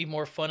 It might be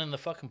more fun in the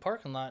fucking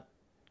parking lot.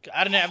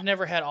 I don't know. I've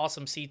never had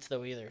awesome seats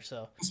though either.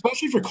 So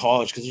Especially for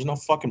college, because there's no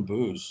fucking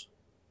booze.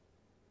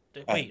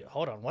 wait,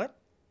 hold on, what?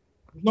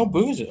 No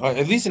booze,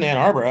 at least in Ann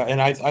Arbor,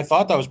 and I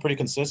thought that was pretty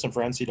consistent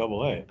for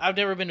NCAA. I've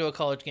never been to a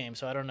college game,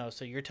 so I don't know.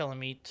 So you're telling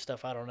me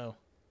stuff I don't know.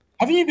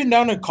 Haven't you been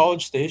down to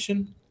College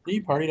Station? Did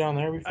you party down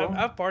there before?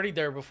 I've partied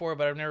there before,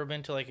 but I've never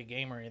been to like a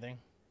game or anything.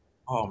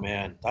 Oh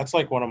man, that's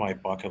like one of my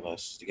bucket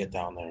lists to get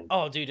down there.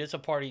 Oh, dude, it's a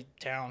party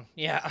town.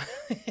 Yeah.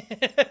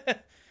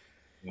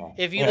 Yeah.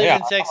 If you Yeah, live yeah,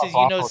 in Texas,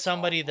 you know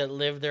somebody that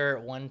lived there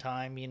at one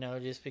time, you know,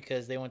 just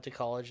because they went to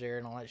college there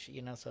and all that shit,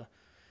 you know, so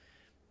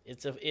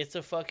it's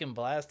a fucking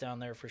blast down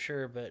there for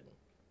sure. But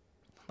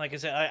like I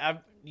said, I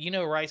you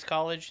know Rice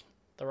College,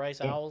 the Rice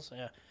Owls,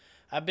 yeah.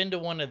 I've been to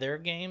one of their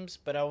games,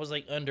 but I was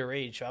like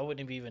underage, so I wouldn't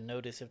have even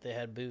noticed if they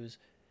had booze.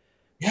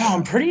 Yeah,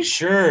 I'm pretty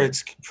sure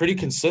it's pretty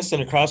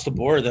consistent across the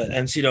board that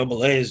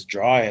NCAA is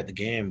dry at the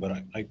game,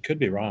 but I could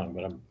be wrong,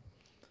 but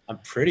I'm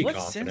pretty What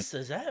confident. sense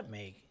does that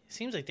make? It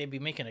seems like they'd be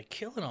making a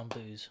killing on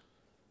booze.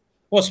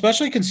 Well,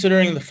 especially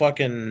considering the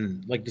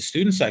fucking like the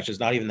student section is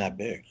not even that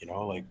big, you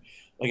know, like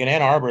in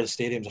Ann Arbor, the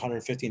stadium's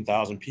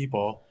 115,000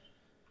 people,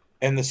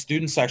 and the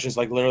student section is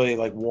like literally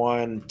like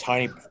one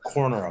tiny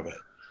corner of it.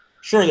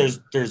 Sure, there's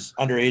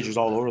underagers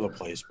all over the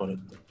place, but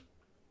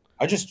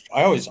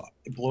I always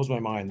it blows my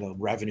mind the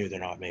revenue they're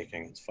not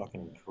making. It's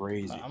fucking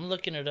crazy. I'm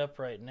looking it up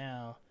right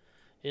now.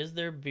 Is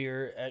there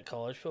beer at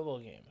college football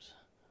games?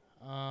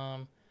 I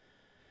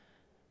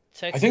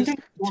think Texas they're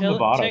from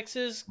Nevada.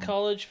 Texas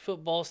college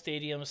football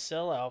stadiums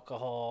sell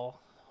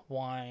alcohol,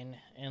 wine,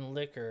 and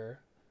liquor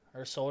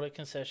are sold at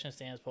concession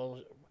stands.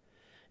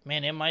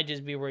 Man, it might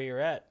just be where you're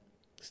at.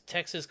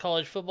 Texas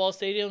college football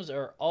stadiums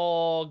are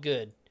all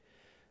good.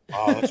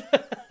 Oh, that's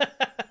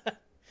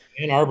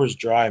Ann Arbor's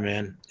dry,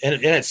 man, and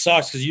it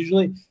sucks because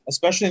usually,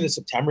 especially in the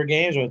September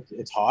games, when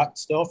it's hot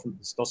still,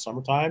 it's still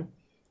summertime,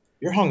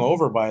 you're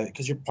hungover by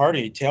because you're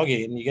party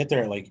tailgate and you get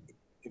there like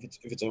if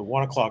it's a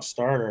 1 o'clock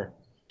starter.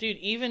 Dude,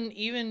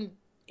 even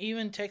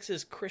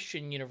Texas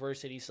Christian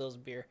University sells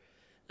beer.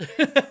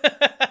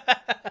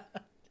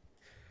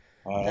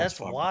 That's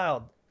Fucking,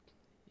 wild.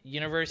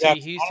 University of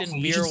Houston,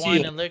 honestly, beer,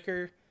 wine, and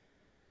liquor.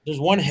 there's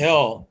one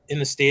hill in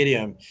the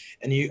stadium,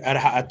 and you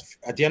at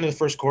the end of the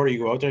first quarter, you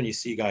go out there and you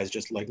see guys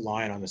just like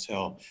lying on this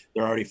hill.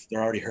 They're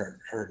already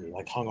hurting,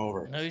 like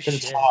hungover. No Because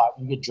shit. it's hot,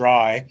 you get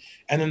dry,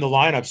 and then the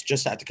lineups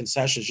just at the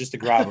concessions just to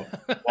grab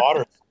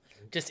water.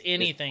 Just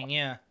anything,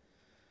 yeah.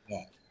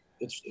 Yeah,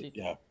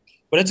 yeah,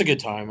 but it's a good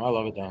time. I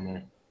love it down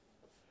there.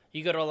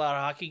 You go to a lot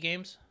of hockey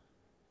games?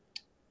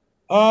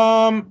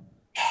 Um,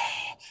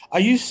 I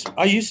used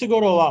to go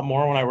to a lot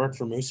more when I worked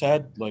for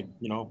Moosehead, like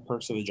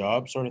perks of the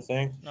job sort of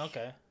thing.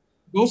 Okay.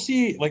 Go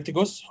see like to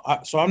go.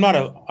 So I'm not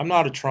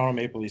a Toronto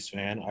Maple Leafs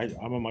fan.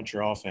 I'm a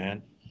Montreal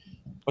fan,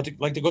 but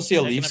to go see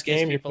a Leafs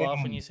game, you're people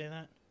off when you say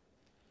that?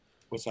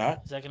 What's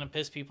that? Is that gonna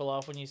piss people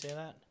off when you say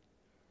that?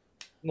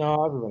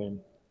 No, everybody.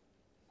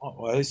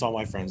 Well, at least all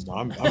my friends know.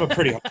 I'm a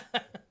pretty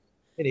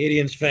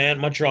Canadians fan,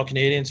 Montreal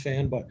Canadiens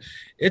fan, but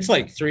it's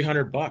like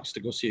 $300 to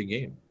go see a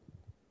game.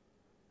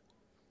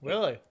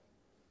 Really?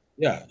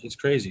 Yeah, it's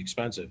crazy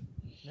expensive.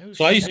 No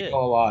So I used to shit.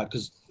 go a lot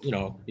because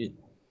he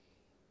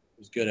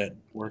was good at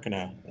working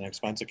an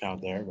expense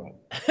account there.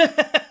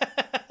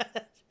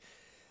 But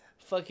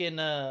Fucking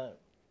I've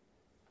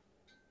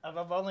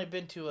only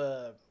been to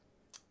a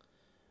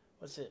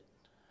what's it?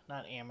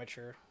 Not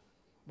amateur.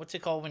 What's it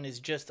called when it's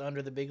just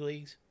under the big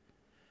leagues?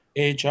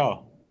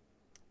 AHL.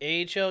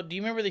 AHL. Do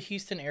you remember the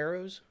Houston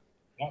Aeros?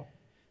 Yeah.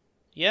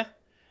 Yeah?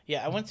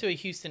 Yeah, I went to a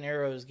Houston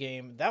Aeros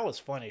game. That was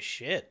fun as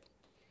shit.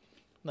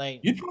 Like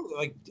You'd probably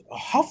like.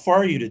 How far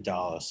are you to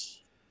Dallas?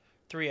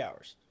 3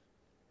 hours.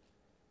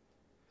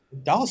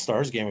 Dallas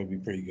Stars game would be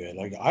pretty good.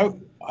 Like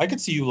I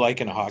could see you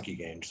liking a hockey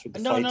game just with the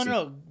fights.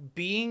 No.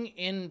 Being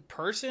in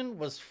person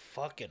was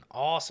fucking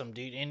awesome,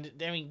 dude. And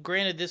I mean,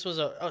 granted, this was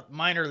a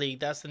minor league.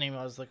 That's the name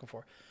I was looking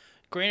for.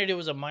 Granted, it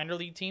was a minor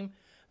league team,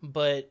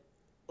 but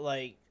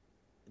like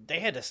they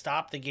had to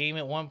stop the game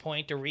at one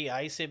point to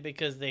re-ice it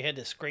because they had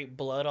to scrape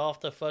blood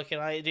off the fucking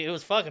ice. It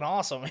was fucking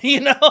awesome,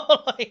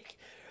 Like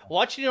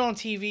watching it on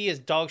TV is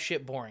dog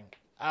shit boring.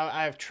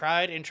 I've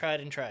tried and tried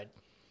and tried.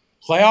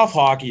 Playoff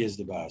hockey is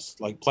the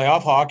best. Like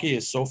playoff hockey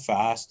is so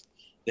fast.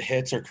 The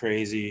hits are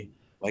crazy.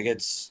 Like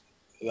it's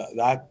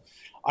that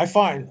I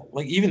find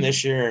like even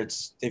this year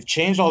they've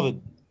changed all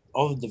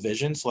the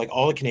divisions. So, like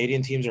all the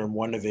Canadian teams are in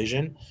one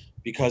division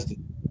because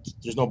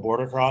there's no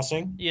border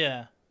crossing.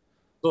 Yeah.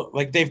 So,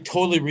 like they've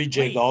totally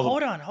rejigged all.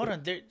 Hold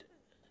on. Dude,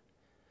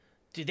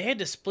 they had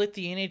to split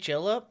the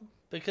NHL up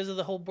because of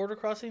the whole border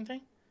crossing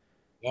thing?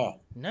 Yeah.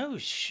 No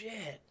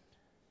shit.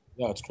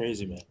 Yeah, it's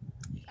crazy, man.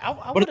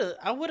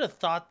 I would have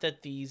thought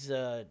that these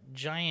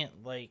giant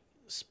like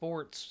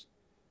sports,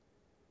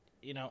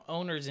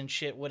 owners and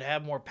shit would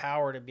have more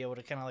power to be able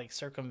to kind of like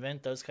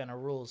circumvent those kind of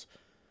rules.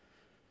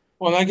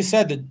 Well, like I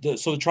said,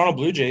 so the Toronto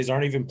Blue Jays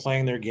aren't even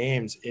playing their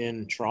games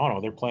in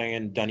Toronto. They're playing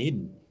in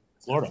Dunedin,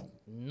 Florida.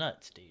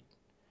 Nuts, dude.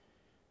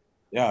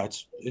 Yeah,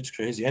 it's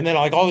crazy. And then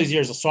like all these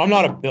years, so I'm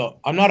not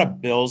a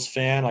Bills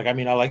fan. Like I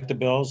mean, I like the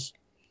Bills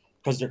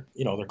because they're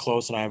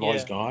close and I've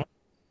always gone.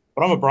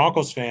 But I'm a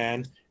Broncos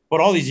fan.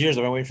 But all these years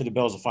I've been waiting for the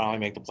Bills to finally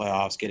make the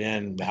playoffs, get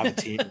in, have a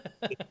team.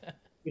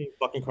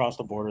 Fucking cross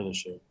the border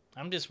this year.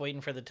 I'm just waiting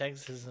for the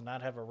Texans to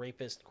not have a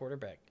rapist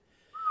quarterback.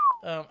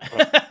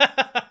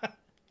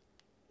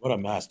 What a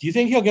mess. Do you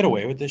think he'll get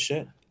away with this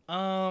shit?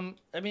 I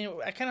mean,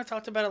 I kind of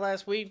talked about it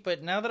last week,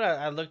 but now that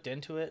I looked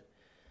into it,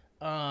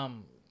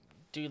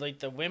 dude, like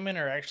the women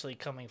are actually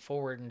coming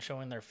forward and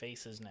showing their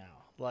faces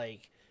now.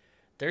 Like,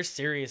 they're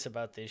serious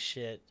about this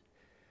shit.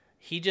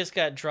 He just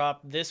got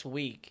dropped this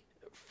week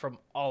from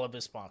all of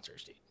his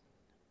sponsors, dude.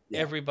 Yeah.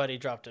 Everybody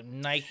dropped him.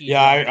 Nike.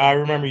 Yeah, I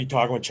remember you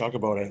talking with Chuck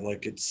about it.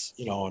 Like it's,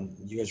 and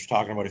you guys were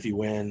talking about if he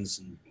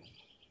wins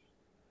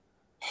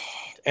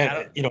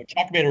and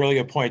Chuck made a really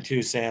good point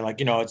too, saying like,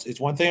 it's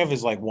one thing if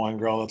it's like one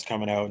girl that's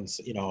coming out and,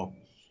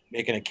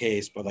 making a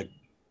case, but like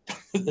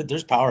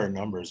there's power in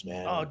numbers,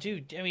 man. Oh,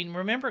 dude. I mean,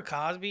 remember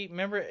Cosby?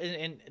 Remember,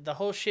 and the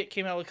whole shit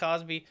came out with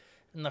Cosby,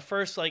 and the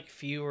first like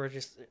few were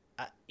just,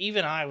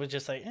 even I was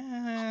just like,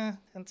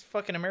 that's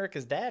fucking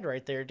America's dad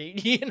right there,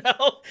 dude.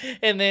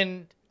 And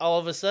then all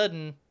of a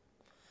sudden,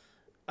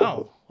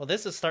 oh, well,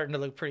 this is starting to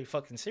look pretty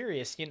fucking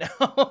serious,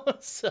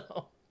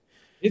 So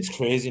it's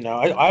crazy now.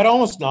 I'd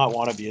almost not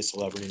want to be a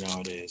celebrity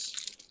nowadays.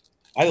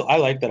 I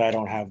like that I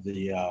don't have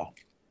the.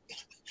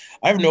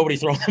 I have nobody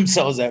throwing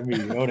themselves at me.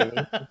 You know what I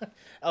mean?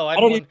 I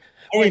don't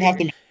even have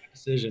to make a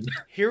decision.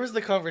 Here was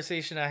the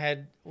conversation I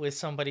had with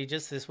somebody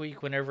just this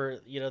week. Whenever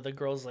the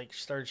girls like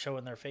started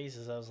showing their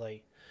faces, I was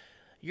like,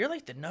 "You're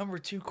like the number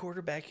 2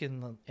 quarterback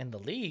in the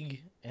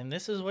league, and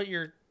this is what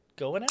you're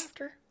going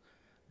after."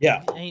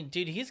 Yeah, I mean,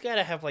 dude, he's got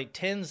to have like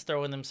 10s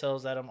throwing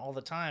themselves at him all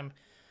the time,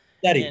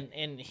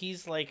 and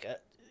he's like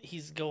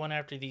he's going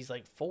after these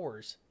like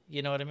 4s.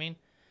 You know what I mean?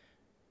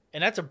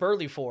 And that's a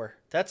Burley 4.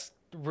 That's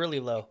really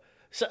low.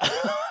 So.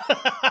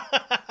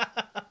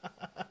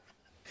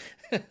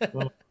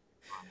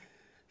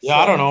 Yeah,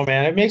 I don't know,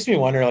 man. It makes me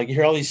wonder. Like, you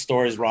hear all these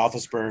stories,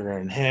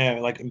 Roethlisberger and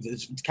him. Like,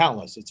 it's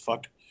countless. It's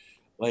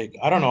like,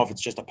 I don't know if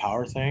it's just a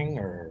power thing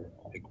or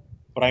like,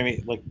 but I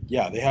mean, like,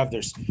 yeah, they have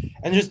their.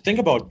 And just think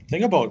about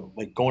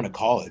like going to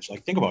college.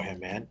 Like, think about him,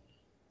 man.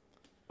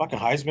 Fucking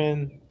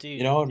Heisman,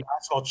 dude.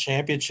 National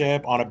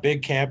championship on a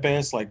big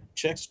campus. Like,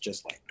 chicks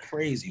just like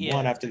crazy,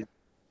 one after.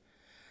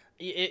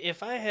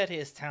 If I had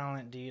his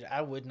talent, dude,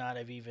 I would not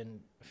have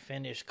even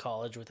finished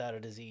college without a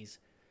disease.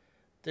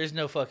 There's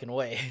no fucking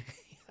way.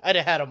 I'd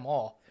have had them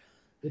all.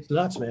 It's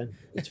nuts, man.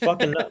 It's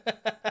fucking nuts.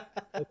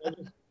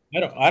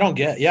 I don't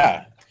get.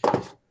 Yeah,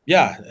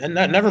 and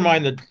never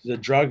mind the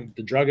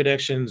drug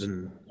addictions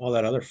and all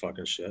that other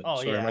fucking shit.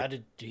 Oh yeah,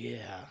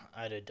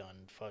 I'd have done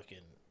fucking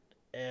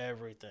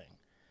everything.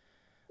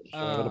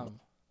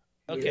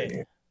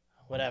 Okay,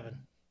 what happened?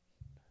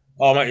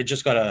 Oh my! It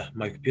just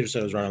my computer said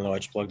it was running low. I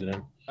just plugged it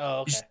in.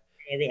 Oh,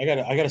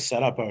 okay. I got a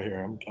setup out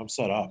here. I'm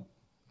set up.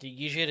 Dude,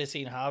 you should have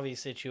seen Javi's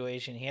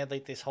situation. He had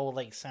like this whole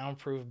like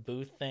soundproof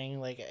booth thing.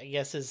 Like I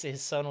guess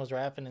his son was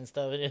rapping and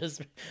stuff.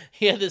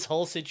 He had this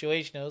whole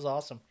situation. It was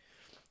awesome.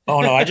 Oh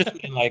no, I just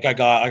mean like I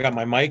got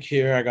my mic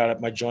here. I got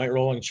my joint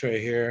rolling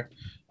tray here.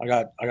 I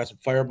got some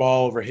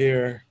Fireball over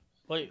here.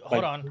 Wait,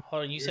 hold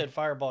on. You said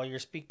Fireball. You're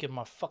speaking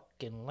my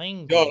fucking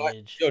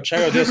language. Yo,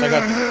 check out this. I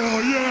got.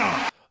 Hell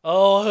yeah!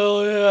 Oh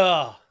hell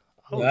yeah!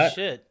 Oh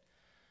shit!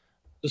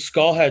 The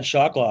Skullhead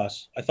shot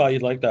glass. I thought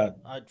you'd like that.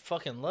 I'd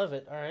fucking love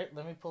it. All right,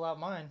 let me pull out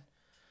mine.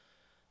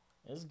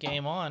 It's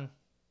game on.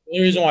 The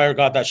only reason why I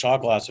got that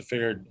shot glass, I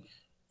figured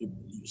you're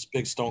a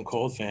big Stone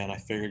Cold fan. I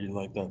figured you'd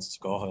like that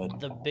Skullhead.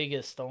 The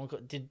biggest Stone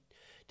Cold. Did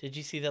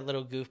you see that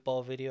little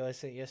goofball video I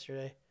sent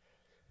yesterday?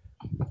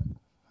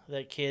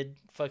 That kid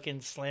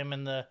fucking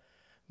slamming the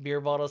beer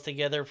bottles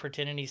together,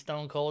 pretending he's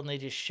Stone Cold, and they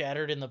just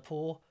shattered in the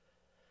pool.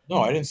 No,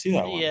 I didn't see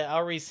that one. Yeah,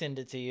 I'll resend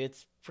it to you.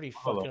 It's pretty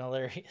fucking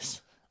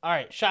hilarious. All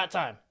right, shot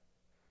time.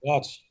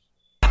 Lots.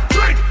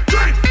 Drink.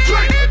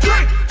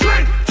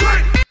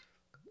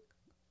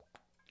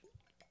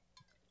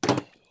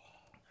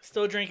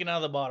 Still drinking out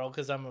of the bottle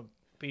because I'm a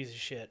piece of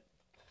shit.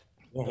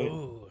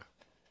 Ooh.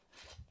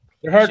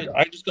 They're hard.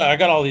 I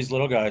got all these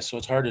little guys, so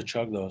it's hard to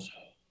chug those.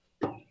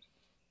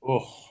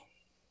 Oh.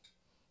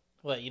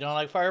 What, you don't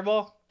like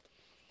Fireball?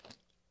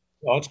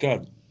 Oh, it's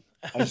good.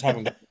 I just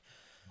haven't.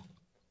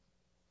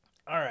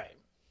 All right.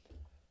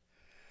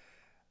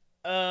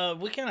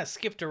 We kind of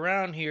skipped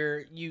around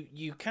here.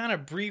 You kind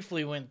of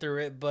briefly went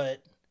through it,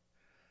 but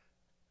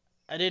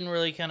I didn't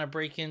really kind of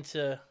break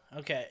into.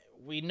 Okay,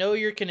 we know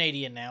you're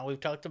Canadian now. We've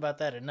talked about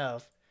that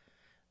enough.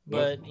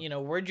 But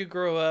where'd you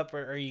grow up,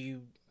 or are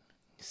you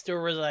still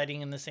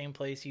residing in the same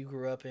place you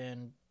grew up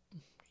in?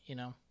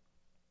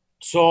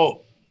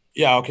 So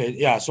yeah, okay,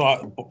 yeah.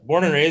 So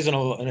born and raised in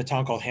a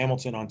town called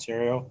Hamilton,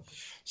 Ontario.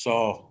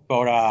 So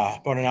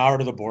about an hour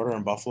to the border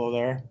in Buffalo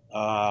there.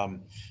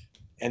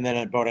 And then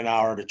about an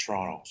hour to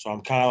Toronto. So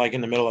I'm kind of like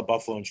in the middle of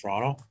Buffalo and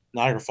Toronto,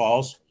 Niagara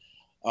Falls.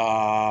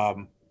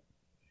 Um,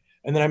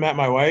 and then I met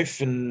my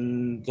wife,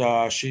 and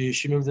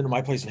she moved into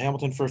my place in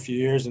Hamilton for a few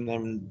years, and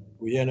then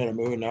we ended up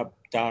moving up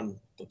down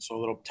to a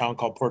little town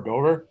called Port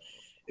Dover.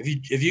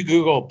 If you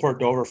Google Port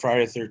Dover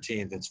Friday the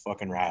 13th, it's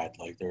fucking rad.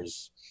 Like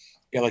there's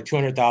like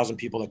 200,000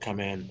 people that come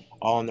in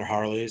all on their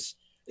Harleys.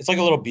 It's like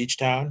a little beach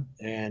town,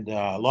 and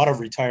a lot of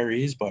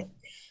retirees, but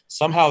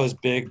somehow this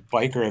big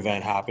biker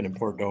event happened in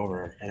Port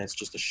Dover, and it's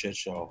just a shit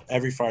show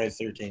every Friday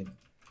the 13th.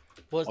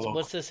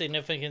 What's the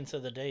significance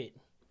of the date?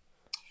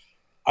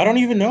 I don't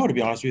even know, to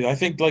be honest with you. I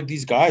think like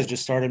these guys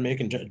just started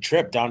making a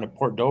trip down to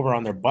Port Dover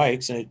on their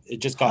bikes, and it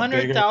just got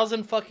Hundred bigger.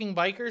 thousand fucking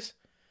bikers.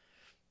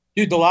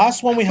 Dude, the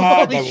last one we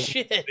had Holy that was a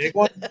shit! big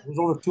one, it was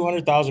over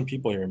 200,000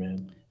 people here,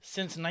 man.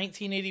 Since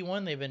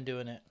 1981, they've been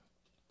doing it.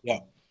 Yeah.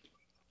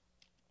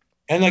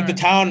 And like All the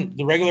right. town,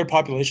 the regular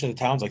population of the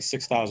town's like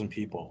 6,000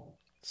 people.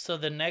 So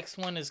the next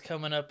one is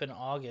coming up in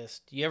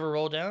August. You ever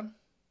roll down?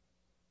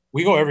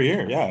 We go every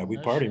year. Yeah, we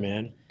No party, shit.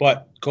 man.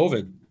 But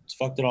COVID, it's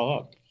fucked it all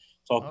up.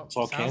 Oh, It's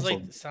all sounds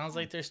canceled.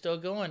 like they're still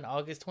going.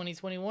 August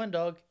 2021,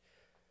 dog.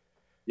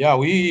 Yeah,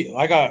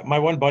 I got my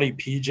one buddy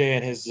PJ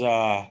and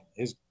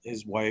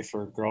his wife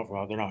or girlfriend.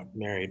 Well, they're not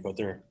married, but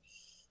they're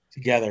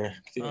together.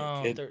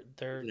 Oh, It,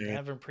 they're yeah,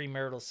 having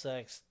premarital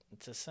sex.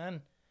 It's a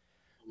sin.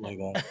 something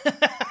like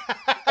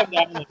that. Come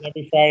down like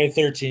every Friday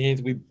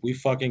 13th. We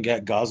fucking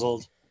get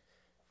guzzled.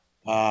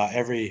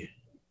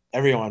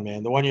 Everyone,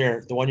 man. The one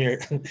year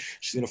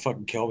she's gonna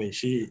fucking kill me.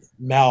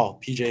 Mel,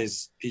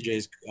 PJ's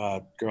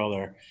girl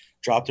there,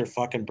 dropped her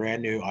fucking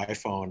brand new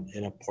iPhone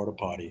in a porta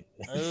potty.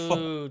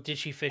 Oh, did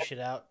she fish it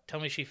out? Tell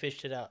me she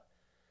fished it out.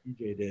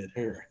 PJ did.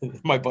 Her,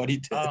 my buddy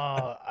did.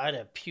 Oh, I'd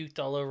have puked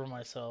all over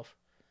myself.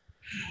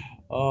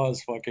 Oh,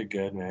 it's fucking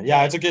good, man.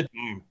 Yeah, it's a good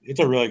time. It's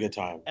a really good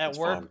time. At It's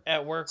work, fun.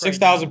 at work right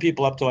 6,000 now.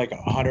 people up to like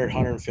 100,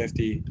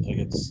 150. Like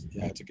it's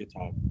a good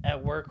time.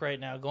 At work right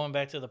now, going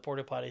back to the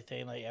porta potty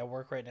thing, like at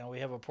work right now, we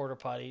have a porta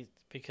potty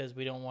because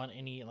we don't want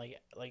any like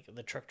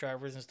the truck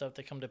drivers and stuff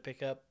that come to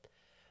pick up.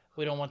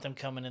 We don't want them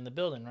coming in the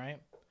building, right?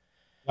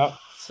 Yep.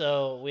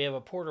 So we have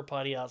a porta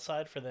potty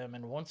outside for them,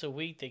 and once a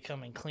week they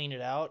come and clean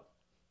it out.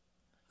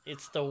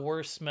 It's the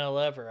worst smell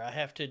ever. I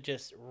have to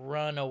just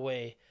run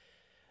away.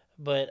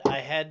 But I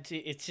had to.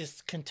 It's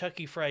just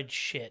Kentucky Fried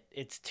shit.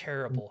 It's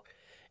terrible,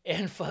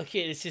 and fuck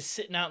it. It's just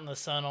sitting out in the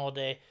sun all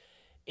day,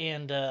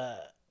 and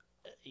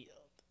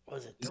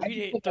was it Is that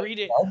just 3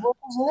 day? yard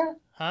workers there? Is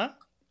Huh?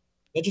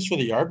 that just for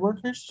the yard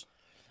workers?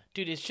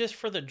 Dude, it's just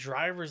for the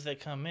drivers that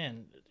come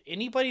in.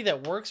 Anybody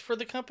that works for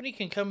the company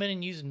can come in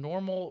and use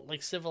normal,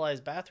 like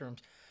civilized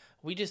bathrooms.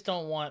 We just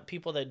don't want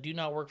people that do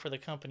not work for the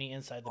company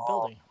inside the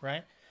building,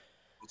 right?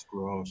 That's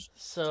gross.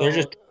 So they're So,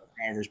 just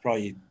drivers,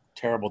 probably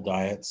terrible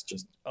diets.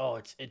 Just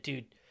oh,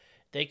 dude,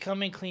 they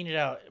come and clean it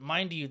out.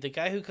 Mind you, the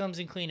guy who comes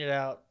and clean it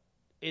out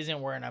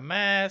isn't wearing a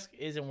mask,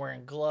 isn't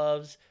wearing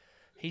gloves.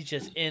 He's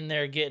just in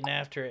there getting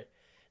after it.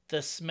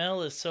 The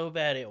smell is so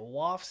bad it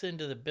wafts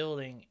into the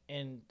building.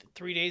 And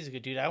 3 days ago,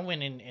 dude, I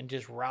went in and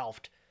just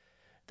ralphed.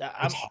 That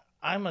it's hot.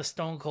 I'm a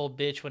stone cold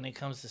bitch when it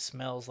comes to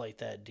smells like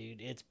that,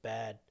 dude. It's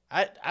bad.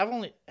 I've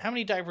only how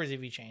many diapers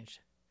have you changed?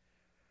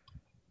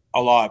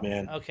 A lot,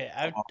 man. Okay,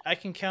 I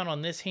can count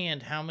on this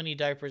hand how many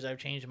diapers I've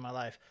changed in my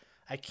life.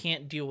 I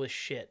can't deal with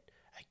shit.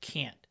 I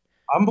can't.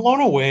 I'm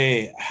blown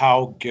away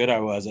how good I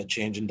was at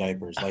changing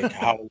diapers. Like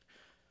how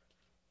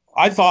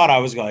I thought I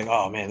was like,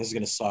 oh man, this is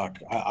gonna suck.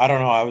 I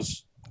don't know.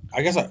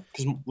 I guess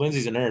because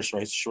Lindsay's a nurse,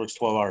 right? So she works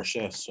 12-hour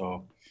shifts.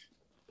 So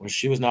when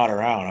she was not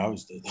around, I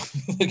was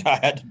the guy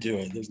had to do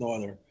it. There's no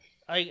other.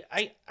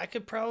 I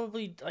could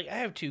probably like I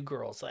have two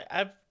girls. Like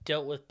I've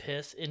dealt with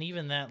piss, and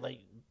even that like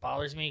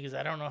bothers me because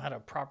I don't know how to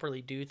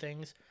properly do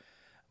things.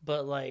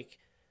 But like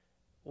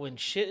when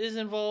shit is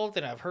involved,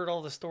 and I've heard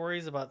all the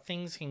stories about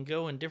things can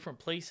go in different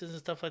places and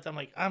stuff like that, I'm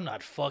like I'm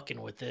not fucking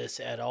with this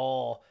at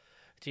all.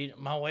 Dude,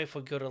 my wife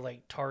would go to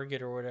like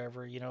Target or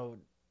whatever,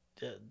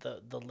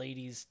 the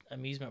ladies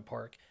amusement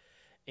park,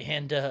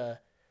 and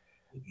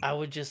I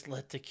would just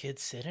let the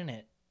kids sit in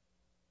it.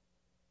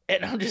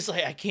 And I'm just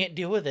like, I can't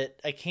deal with it.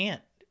 I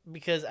can't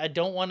because I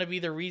don't want to be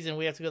the reason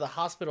we have to go to the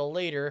hospital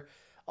later.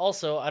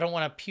 Also, I don't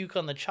want to puke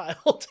on the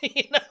child,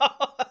 you know?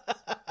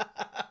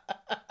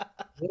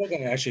 Little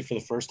guy actually for the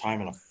first time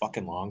in a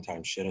fucking long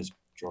time shit his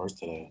drawers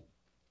today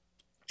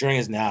during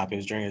his nap. It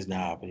was during his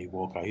nap, and he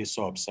woke up. He was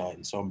so upset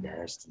and so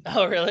embarrassed.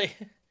 Oh, really?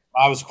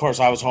 Of course,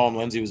 I was home.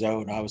 Lindsay was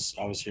out, and I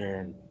was here,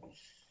 and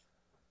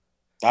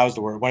that was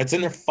the worst. When it's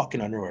in their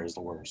fucking underwear is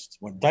the worst.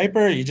 When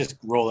diaper, you just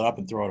roll it up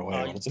and throw it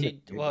away. When it's in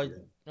Dude, well,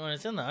 diaper, when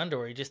it's in the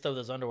underwear, you just throw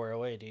those underwear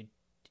away, dude.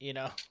 You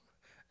know?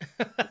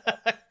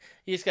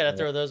 You just got to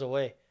throw those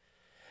away.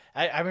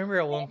 I remember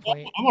at one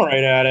point, I'm all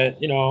right at it.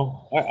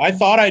 I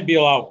thought I'd be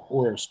a lot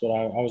worse, but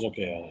I was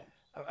okay at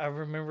it. I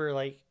remember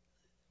like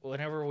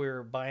whenever we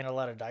were buying a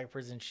lot of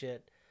diapers and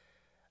shit,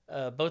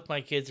 both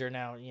my kids are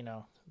now,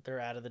 they're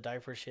out of the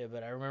diaper shit.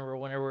 But I remember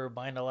whenever we were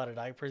buying a lot of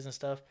diapers and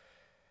stuff,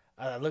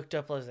 I looked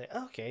up, I was like,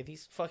 okay,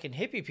 these fucking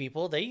hippie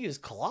people, they use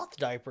cloth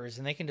diapers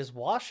and they can just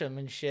wash them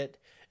and shit.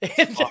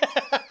 And,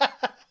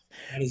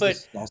 That is but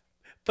disgusting.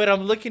 But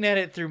I'm looking at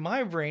it through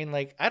my brain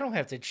like I don't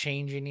have to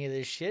change any of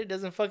this shit. It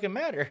doesn't fucking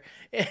matter.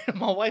 And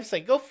my wife's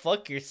like, "Go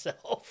fuck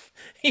yourself,"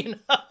 you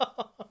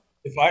know.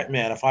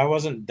 If I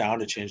wasn't down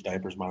to change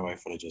diapers, my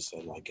wife would have just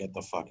said like, "Get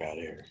the fuck out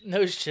of here."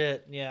 No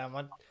shit. Yeah,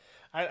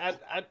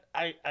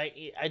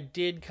 I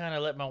did kind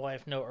of let my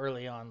wife know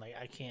early on, like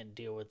I can't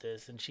deal with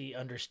this, and she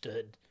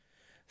understood.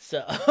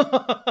 So,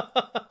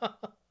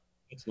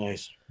 It's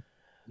nice.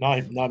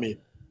 Not me.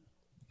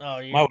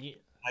 oh, My wife's the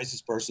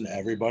nicest person to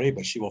everybody,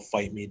 but she will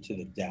fight me to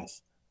the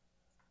death.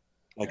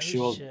 Like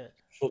no shit.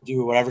 she'll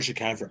do whatever she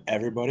can for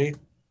everybody,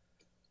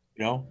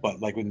 But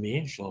like with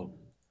me, she'll.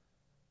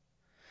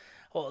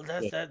 Well,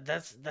 Yeah.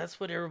 that's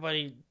what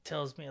everybody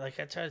tells me. Like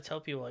I try to tell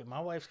people, like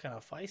my wife's kind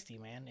of feisty,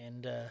 man,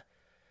 and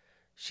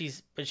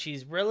she's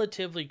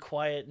relatively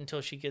quiet until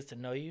she gets to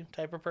know you,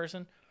 type of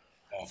person.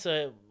 Yeah.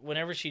 So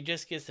whenever she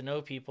just gets to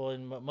know people,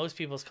 and most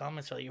people's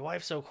comments are like, "Your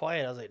wife's so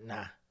quiet," I was like,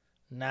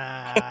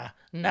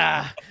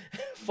 nah,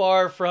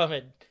 far from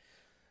it.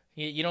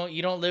 You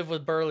don't live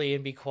with Burley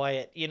and be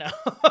quiet, you know.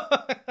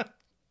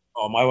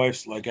 Oh, my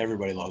wife's like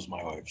everybody loves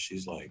my wife.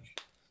 She's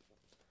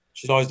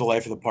always the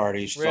life of the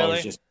party. She's always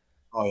Really? just,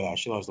 oh yeah,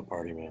 she loves the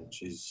party, man.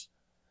 She's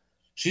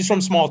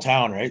from small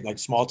town, right? Like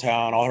small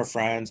town. All her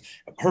friends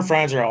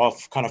are all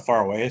kind of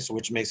far away, so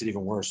which makes it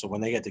even worse. So when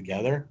they get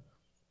together,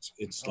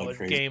 it's Oh, like it's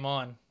crazy. game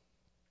on.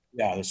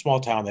 Yeah, the small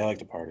town, they like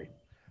to party.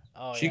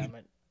 Oh She yeah, could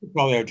man.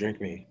 probably outdrink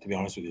me, to be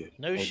honest with you.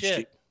 No Like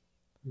shit.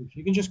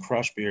 she can just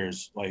crush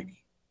beers. Like,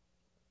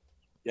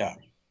 yeah.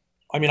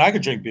 I mean, I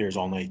could drink beers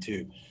all night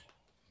too.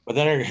 But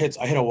then I hit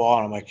a wall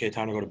and I'm like, okay,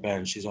 time to go to bed.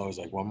 And she's always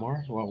like, one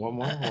more, one more,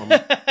 one more.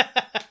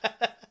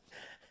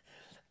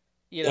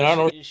 You And know, I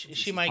don't know.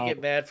 she might get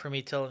mad for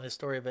me telling this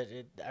story, but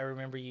I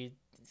remember you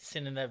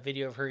sending that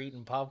video of her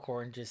eating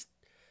popcorn just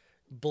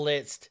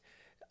blitzed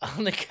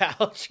on the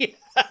couch.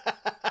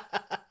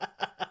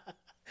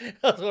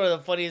 That was one of the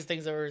funniest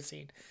things I've ever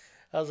seen.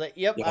 I was like,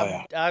 "Yep,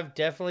 Yeah, yeah, I've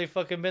definitely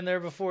fucking been there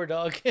before,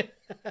 dog."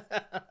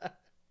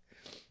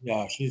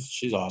 yeah.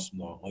 She's awesome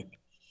though. Like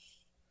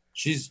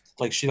she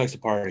likes to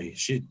party.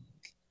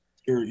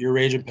 Your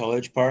rage and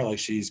pillage part, like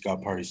she's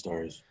got party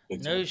stories.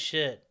 Big No time.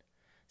 shit.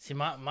 See,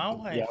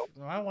 Yeah,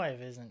 my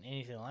wife isn't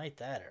anything like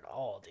that at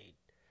all, dude.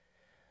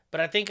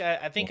 But I think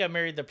I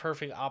married the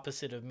perfect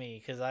opposite of me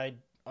because I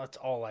that's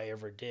all I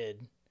ever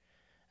did.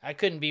 I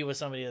couldn't be with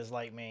somebody that's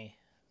like me.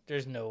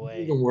 There's no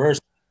way. even worse.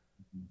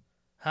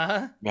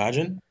 Huh?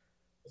 Imagine.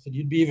 I said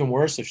you'd be even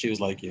worse if she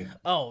was like you.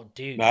 Oh,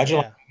 dude, Imagine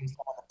like yeah.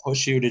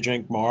 push you to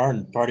drink more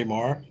and party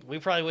more. We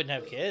probably wouldn't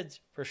have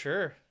kids for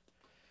sure.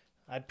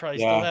 I'd probably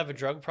still Yeah, have a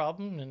drug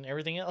problem and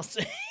everything else.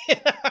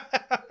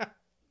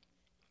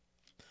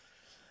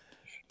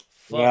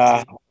 Fuck,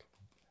 yeah. dude.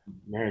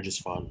 Marriage is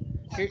fun.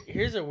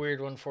 Here's a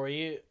weird one for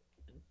you.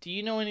 Do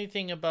you know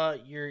anything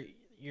about your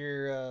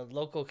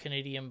local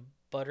Canadian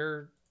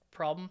butter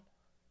problem?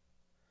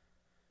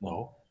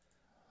 No,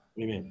 what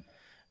do you mean?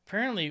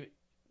 Apparently,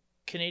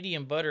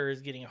 Canadian butter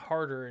is getting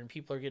harder and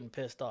people are getting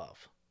pissed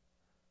off.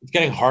 It's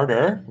getting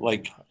harder.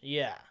 Like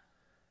Yeah.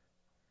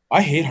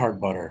 I hate hard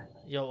butter.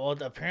 Well,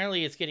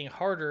 apparently it's getting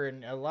harder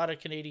and a lot of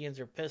Canadians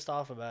are pissed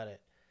off about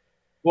it.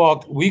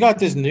 Well, we got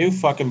this new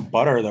fucking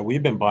butter that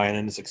we've been buying,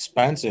 and it's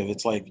expensive.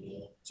 It's like,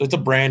 so it's a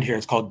brand here.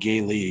 It's called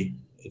Gay Lee.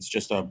 It's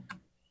just a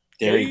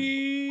dairy,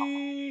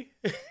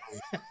 Gay.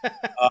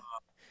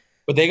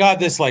 but they got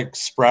this like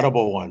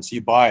spreadable one. So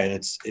you buy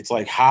it. It's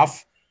like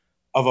half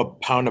of a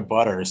pound of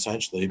butter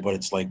essentially, but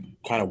it's like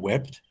kind of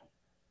whipped.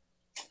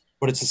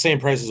 But it's the same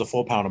price as a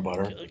full pound of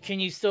butter. Can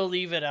you still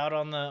leave it out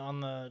on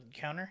the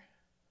counter?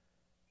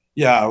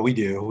 Yeah, we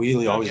do.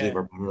 We always leave Okay.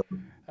 our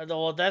butter.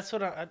 Well, that's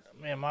what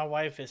man, my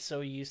wife is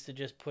so used to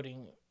just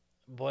putting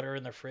butter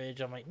in the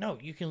fridge. I'm like, no,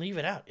 you can leave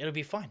it out. It'll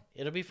be fine.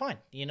 It'll be fine.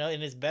 You know,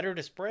 and it's better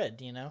to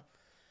spread. You know,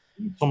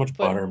 So much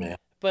but butter, man.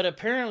 but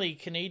apparently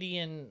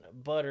Canadian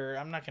butter.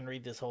 I'm not gonna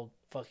read this whole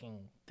fucking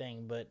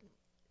thing, but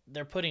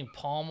they're putting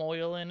palm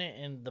oil in it,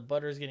 and the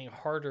butter is getting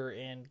harder,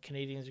 and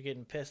Canadians are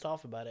getting pissed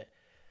off about it.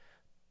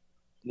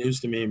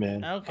 News to me,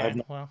 man. Okay,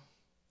 well,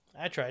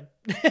 I tried.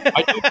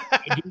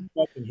 I do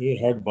fucking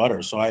hate hard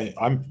butter, so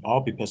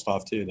I'll be pissed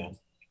off too then.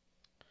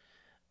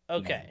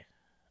 Okay,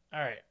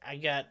 all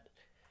right.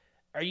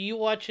 Are you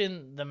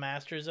watching the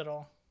Masters at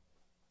all?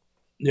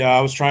 Yeah, I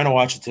was trying to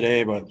watch it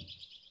today, but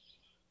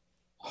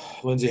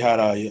Lindsay had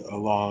a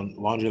long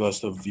laundry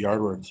list of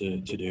yard work to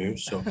do.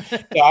 So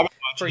yeah, I've been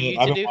For watching it. you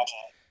I've to been do? watching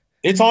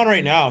it. It's on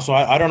right now, so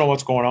I don't know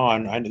what's going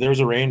on. There's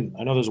a rain.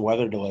 I know there's a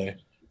weather delay,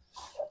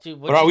 Dude,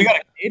 but what we you? got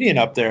a Canadian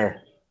up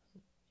there.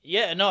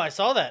 Yeah, no, I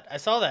saw that. I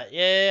saw that.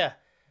 Yeah.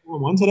 Hole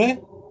in one today?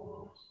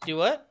 Do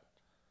what?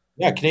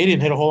 Yeah, Canadian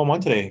hit a hole in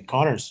one today.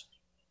 Connors.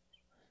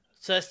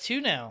 So that's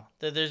two now.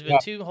 There's been Yeah,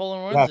 two hole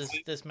in yeah. ones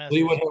this Fleetwood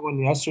Masters. hit one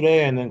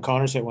yesterday, and then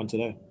Connors hit one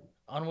today.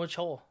 On which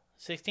hole?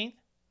 16th?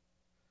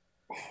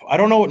 I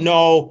don't know.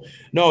 No,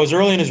 it was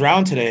early in his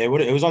round today. It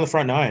was on the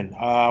front nine.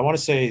 I want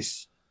to say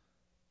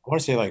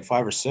like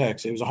 5 or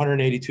 6. It was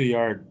 182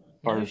 yard.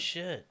 No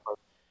shit.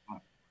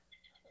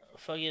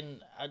 Fucking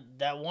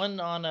that one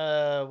on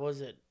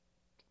was it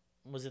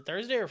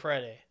Thursday or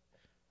Friday?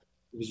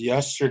 It was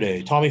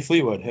yesterday. Tommy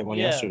Fleetwood hit one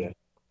Yeah, yesterday.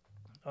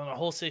 on a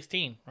hole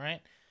 16,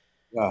 right?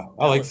 Yeah, I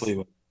That like was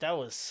Fleetwood. that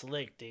was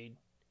slick, dude.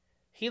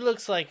 He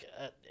looks like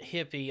a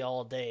hippie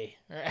all day,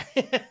 right?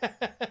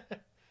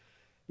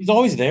 He's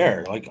always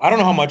there. Like I don't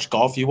know how much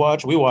golf you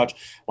watch. We watch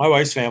my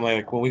wife's family.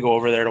 Like when we go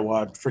over there to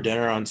watch for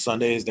dinner on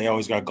Sundays, they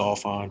always got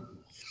golf on.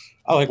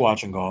 I like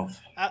watching golf.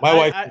 I, My I,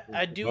 wife.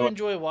 I do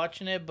enjoy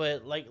watching it,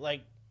 but like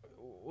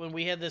when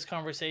we had this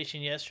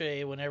conversation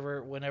yesterday,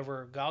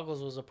 whenever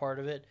Goggles was a part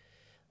of it,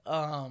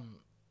 um,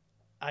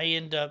 I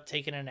end up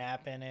taking a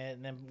nap in it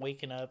and then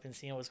waking up and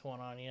seeing what's going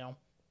on.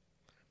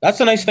 That's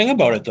the nice thing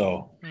about it,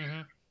 though.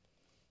 Mm-hmm.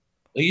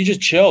 Like you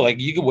just chill. Like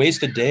you could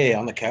waste a day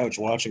on the couch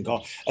watching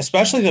golf,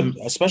 especially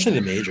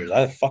the majors.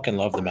 I fucking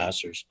love the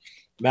Masters.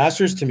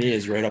 Masters to me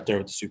is right up there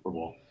with the Super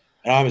Bowl,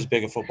 and I'm as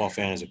big a football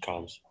fan as it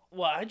comes.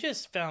 Well, I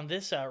just found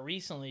this out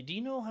recently. Do you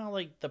know how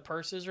like the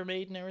purses are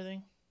made and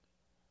everything?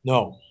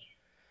 No,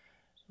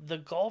 The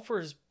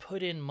golfers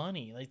put in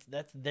money. Like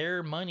that's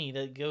their money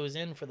that goes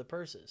in for the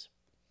purses.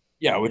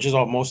 yeah, which is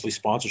all mostly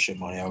sponsorship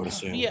money, I would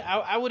assume. Yeah,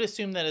 I would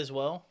assume that as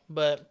well,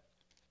 but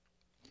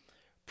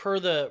per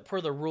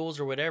the rules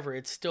or whatever,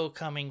 it's still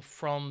coming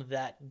from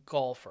that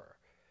golfer,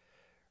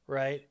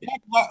 right?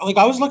 Yeah, like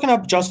I was looking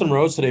up Justin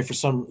Rose today for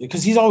some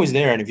because he's always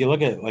there, and if you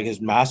look at like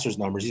his Masters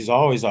numbers, he's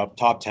always up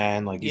top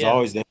 10. Like he's Yeah.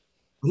 always there.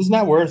 His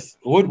net worth.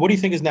 What do you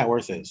think his net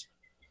worth is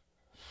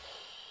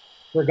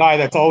for a guy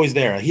that's always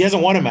there? He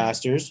hasn't won a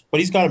Masters, but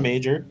he's got a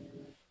major.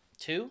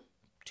 2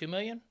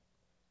 million?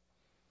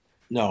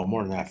 No,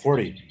 more than that,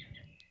 40.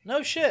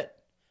 No shit.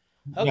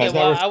 Yeah, Okay, his net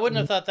well, worth. I wouldn't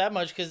have thought that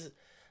much because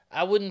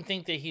I wouldn't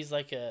think that he's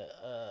like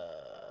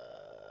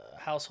a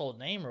household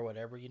name or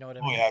whatever. You know what I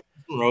Oh mean? yeah,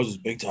 Justin Rose is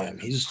big time.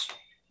 He's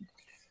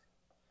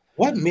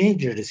what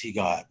major does he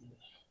got?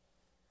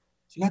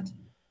 He got.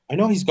 I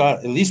know he's got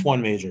at least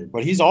one major,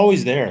 but he's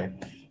always there.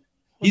 It's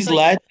He's like,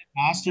 led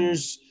the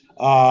Masters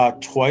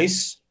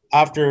twice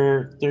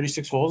after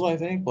 36 holes, I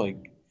think. Like,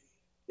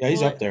 yeah,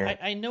 he's well, up there.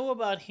 I know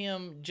about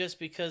him just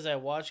because I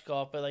watch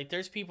golf, but like,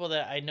 there's people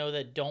that I know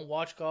that don't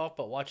watch golf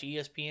but watch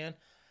ESPN,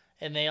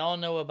 and they all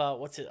know about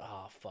what's it?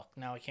 Oh fuck!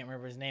 Now I can't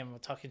remember his name. I'm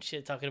talking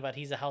shit, talking about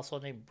he's a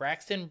household name.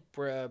 Bryson.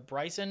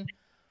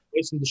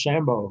 Jason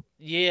DeChambeau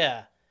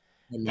Yeah,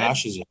 and that.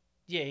 mashes it.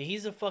 Yeah,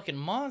 he's a fucking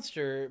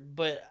monster.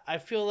 But I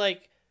feel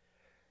like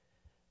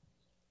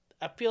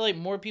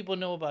more people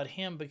know about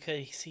him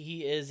because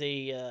he is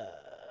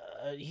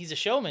he's a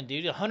showman,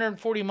 dude.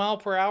 140 mile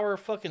per hour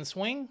fucking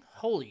swing.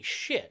 Holy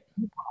shit!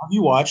 Have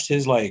you watched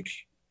his like?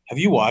 Have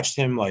you watched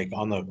him like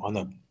on the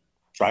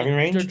driving The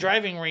range?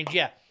 driving range,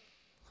 yeah.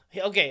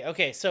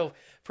 Okay. So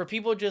for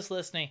people just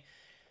listening,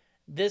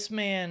 this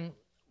man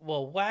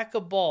will whack a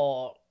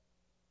ball.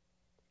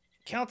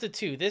 Count to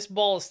two. This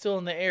ball is still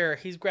in the air.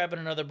 He's grabbing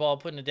another ball,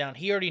 putting it down.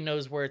 He already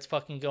knows where it's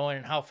fucking going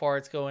and how far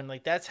it's going.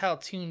 Like that's how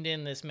tuned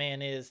in this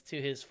man is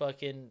to his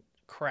fucking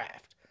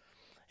craft.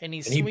 And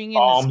And he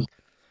bombs.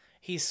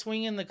 he's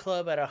swinging the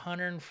club at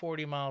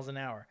 140 miles an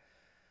hour.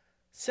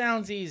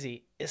 Sounds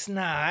easy. It's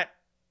not.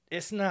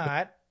 It's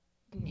not.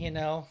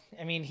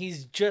 I mean,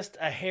 he's just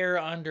a hair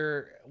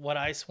under what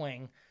I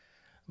swing.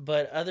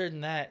 But other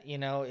than that,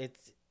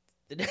 it's.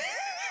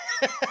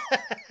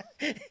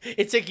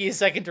 It took you a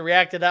second to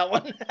react to that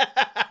one.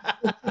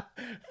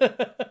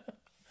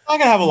 Not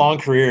gonna have a long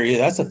career. Yeah,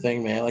 that's the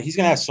thing, man. Like he's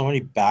gonna have so many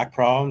back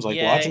problems. Like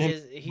Yeah, watching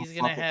him. he's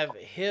gonna have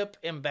hip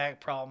and back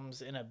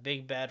problems in a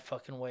big bad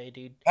fucking way,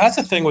 dude. That's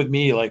the thing with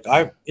me. Like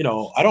I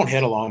don't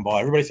hit a long ball.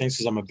 Everybody thinks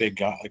because I'm a big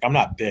guy. Like I'm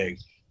not big,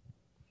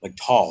 like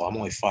tall. I'm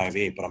only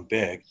 5'8", but I'm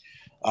big.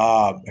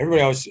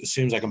 Everybody always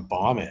assumes I can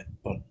bomb it,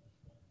 but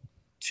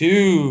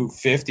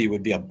 250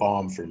 would be a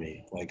bomb for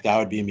me. Like that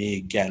would be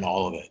me getting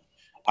all of it.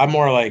 I'm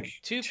more like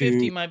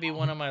 250 might be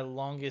one of my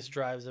longest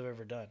drives I've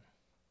ever done.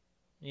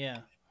 Yeah.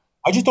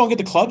 I just don't get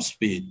the club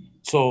speed.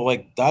 So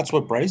like that's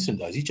what Bryson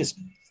does. He just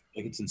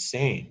like it's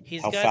insane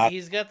how fast.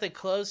 He's got the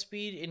close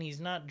speed and he's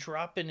not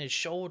dropping his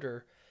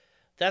shoulder.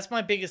 That's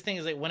my biggest thing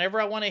is like whenever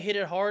I want to hit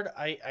it hard,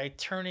 I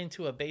turn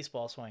into a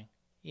baseball swing.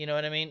 You know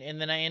what I mean? And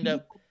then I end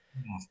up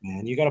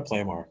Man, you got to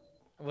play more.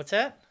 what's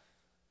that?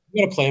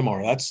 You got to play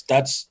more.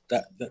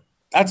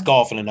 That's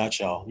golf in a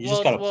nutshell. You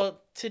just got to.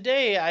 Well,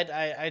 today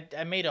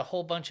I made a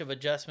whole bunch of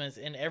adjustments,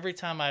 and every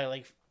time I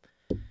like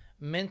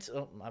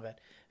my bad,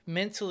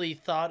 mentally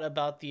thought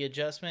about the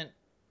adjustment,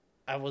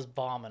 I was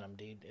bombing them,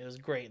 dude. It was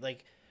great.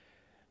 Like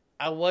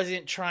I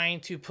wasn't trying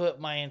to put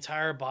my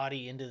entire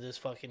body into this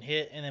fucking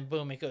hit, and then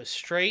boom, it goes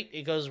straight.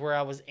 It goes where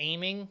I was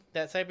aiming,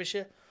 that type of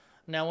shit.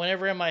 Now,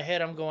 whenever in my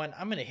head I'm going,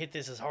 I'm gonna hit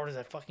this as hard as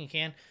I fucking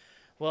can.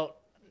 Well,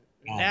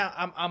 now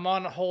I'm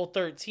on hole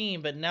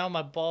 13, but now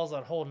my ball's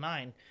on hole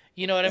 9.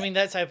 You know what I mean?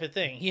 That type of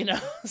thing.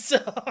 So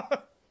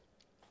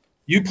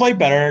You play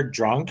better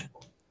drunk.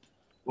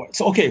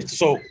 So okay,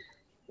 so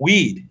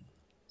weed.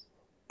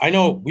 I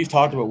know we've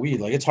talked about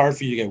weed. Like it's hard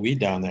for you to get weed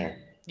down there.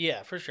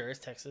 yeah, for sure, it's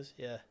Texas.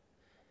 Yeah,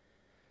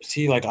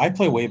 See, like I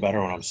play way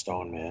better when I'm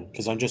stoned, man,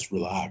 because I'm just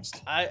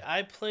relaxed.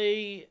 I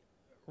play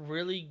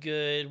really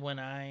good when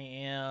I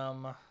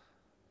am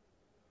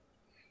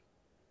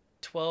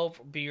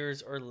 12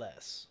 beers or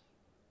less.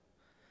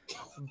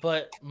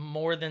 but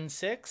more than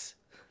 6.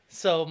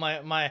 So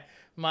my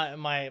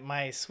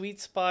sweet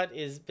spot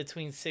is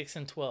between 6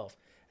 and 12.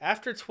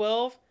 After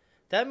 12,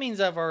 that means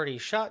I've already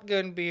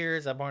shotgun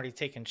beers, I'm already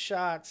taken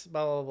shots,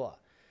 blah blah blah.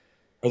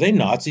 Are they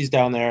Nazis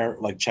down there,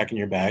 like checking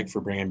your bag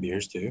for bringing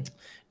beers too?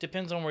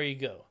 Depends on where you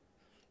go.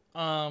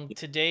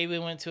 Today we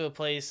went to a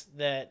place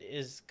that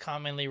is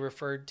commonly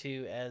referred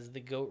to as the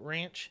Goat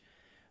Ranch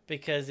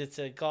because it's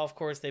a golf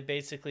course they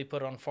basically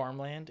put on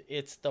farmland.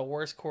 It's the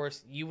worst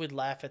course. You would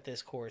laugh at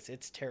this course.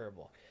 It's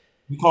terrible.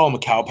 We call them a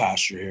cow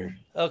pasture here.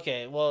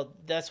 Okay, well,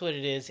 that's what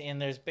it is.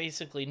 And there's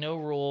basically no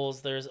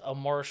rules. There's a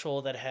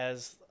marshal that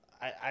has.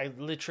 I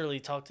literally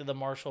talked to the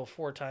marshal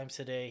 4 times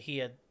today. He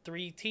had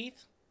 3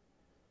 teeth.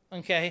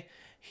 Okay.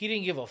 He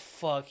didn't give a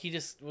fuck. He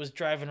just was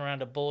driving around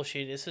to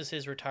bullshit. This is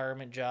his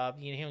retirement job.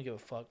 He don't give a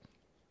fuck.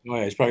 Oh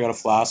yeah, he's probably got a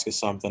flask of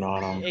something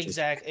on him.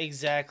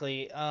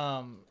 Exactly.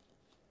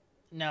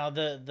 Now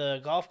the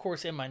golf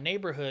course in my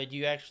neighborhood,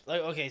 you actually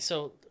okay.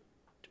 So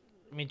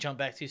let me jump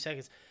back 2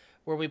 seconds.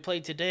 Where we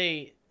played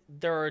today,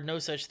 there are no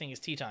such thing as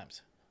tee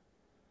times.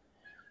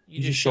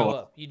 You just show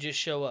up. You just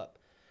show up.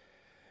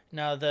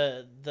 Now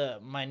the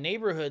my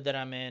neighborhood that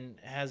I'm in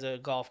has a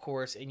golf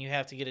course, and you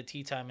have to get a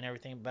tee time and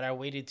everything. But I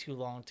waited too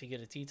long to get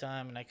a tee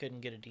time, and I couldn't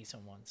get a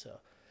decent one. So,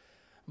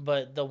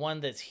 but the one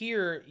that's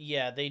here,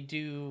 yeah, they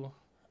do.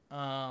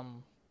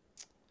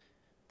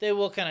 They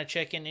will kind of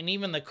check in, and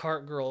even the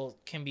cart girl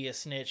can be a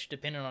snitch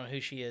depending on who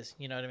she is.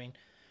 You know what I mean?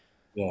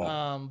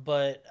 Yeah.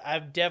 But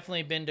I've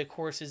definitely been to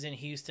courses in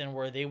Houston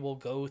where they will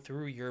go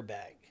through your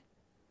bag.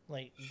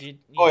 Like,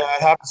 Oh yeah,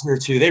 it happens here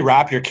too. They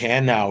wrap your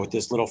can now with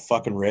this little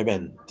fucking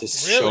ribbon to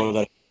show really?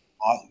 that it's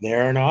not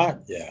there or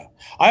not. Yeah.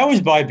 I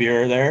always buy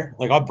beer there.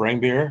 Like I'll bring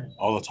beer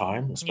all the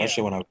time,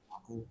 especially Yeah. when I'm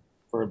working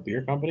for a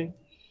beer company.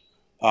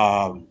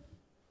 Um,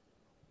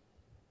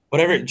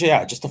 whatever.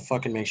 Yeah, just to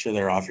fucking make sure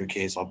they're off your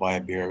case, I'll buy a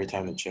beer every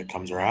time the chick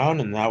comes around,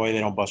 and that way they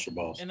don't bust your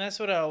balls. And that's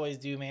what I always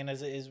do, man.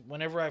 Is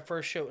whenever I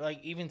first show,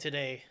 like even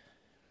today,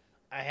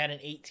 I had an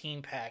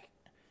 18 pack.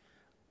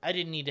 I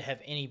didn't need to have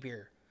any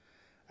beer.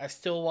 I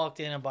still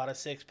walked in and bought a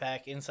 6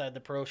 pack inside the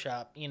pro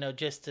shop.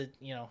 Just to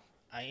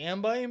I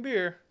am buying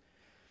beer.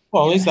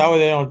 Well, at You know, least that way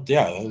they don't.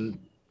 Yeah, then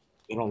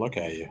they don't look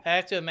at you. I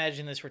have to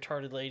imagine this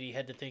retarded lady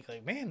had to think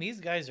like, man, these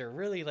guys are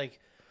really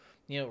like,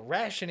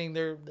 rationing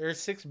their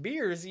 6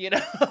 beers.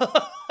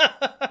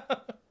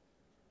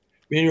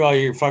 Meanwhile,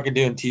 you're fucking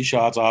doing tee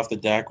shots off the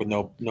deck with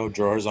no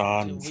drawers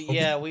on. Dude,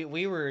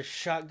 we were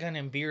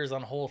shotgunning beers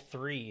on hole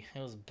 3. It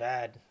was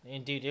bad,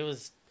 and dude, it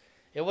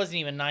wasn't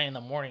even 9 in the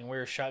morning. We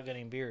were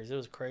shotgunning beers. It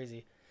was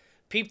crazy.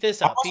 Peep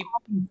this I'm out. also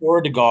looking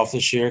forward to golf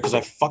this year because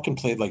I fucking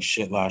played like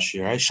shit last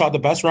year. I shot the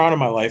best round of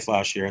my life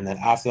last year, and then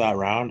after that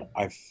round,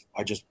 I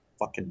just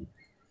fucking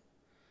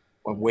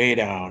went way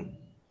down.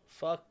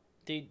 Fuck,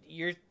 dude,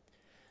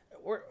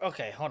 we're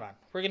okay. Hold on.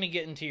 We're gonna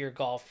get into your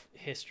golf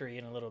history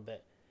in a little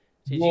bit.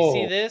 Did you see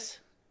Whoa, this?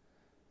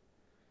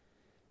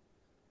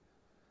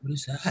 what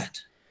is that?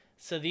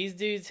 So these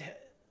dudes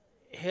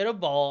hit a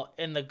ball,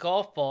 and the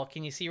golf ball.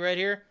 Can you see right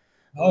here?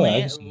 Oh, yeah, I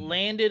can see it.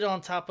 Landed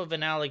on top of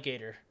an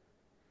alligator.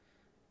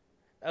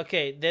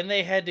 Okay, then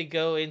they had to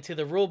go into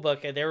the rule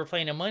book, and they were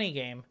playing a money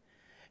game,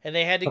 and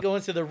they had to go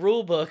into the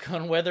rule book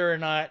on whether or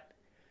not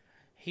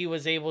he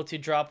was able to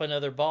drop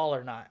another ball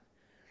or not.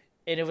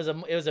 And it was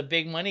a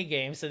big money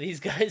game, so these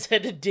guys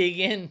had to dig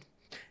in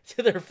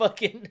to their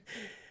fucking.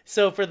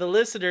 So for the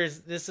listeners,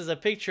 this is a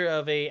picture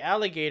of a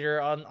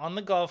alligator on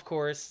the golf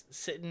course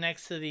sitting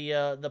next to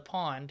the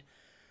pond,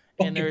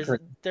 and Fucking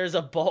crazy. there's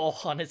a ball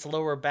on its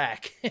lower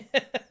back.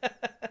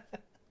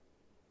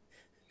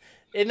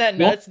 Isn't that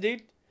nuts,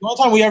 dude? The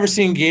only time we ever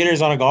seen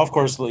gators on a golf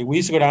course, like, we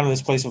used to go down to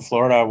this place in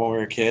Florida when we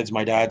were kids.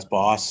 My dad's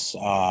boss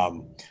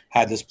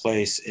had this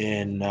place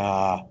in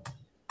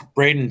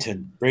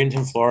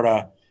Bradenton,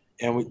 Florida,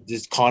 and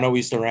this condo we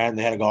used to rent. And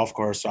they had a golf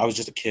course. So I was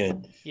just a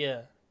kid,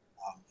 Yeah.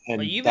 But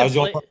and you've that been was the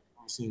only play, time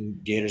I've seen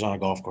gators on a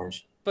golf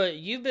course. but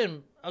you've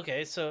been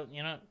okay. So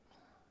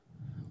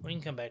we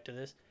can come back to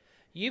this.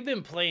 You've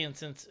been playing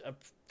since a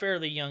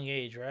fairly young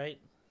age, right?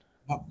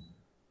 Oh,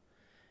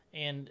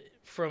 And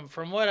from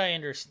what I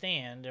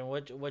understand and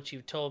what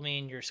you've told me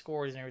and your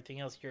scores and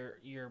everything else,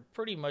 you're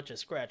pretty much a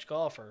scratch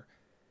golfer.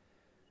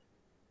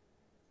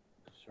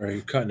 sorry,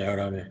 you're cutting out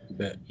on me a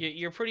bit.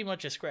 You're pretty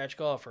much a scratch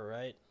golfer,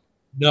 right?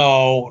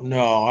 No,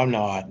 I'm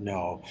not.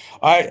 No,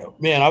 I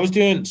was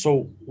doing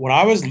so when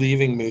I was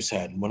leaving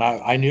Moosehead. When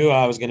I knew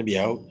I was going to be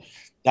out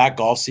that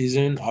golf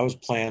season, I was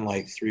playing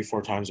like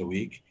 3-4 times a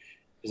week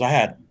because I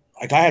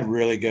had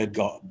really good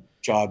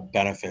job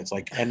benefits,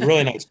 like, and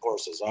really nice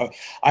courses.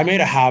 I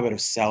made a habit of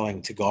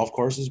selling to golf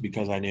courses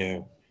because I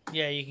knew.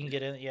 Yeah, you can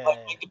get in. Yeah, Like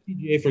yeah, the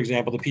PGA, for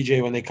example, the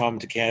PGA when they come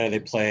to Canada, they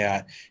play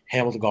at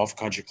Hamilton Golf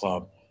Country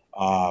Club.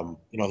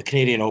 The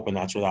Canadian Open,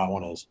 that's where that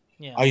one is.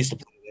 yeah. I used to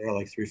play there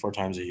like 3-4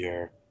 times a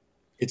year.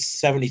 It's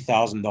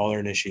 $70,000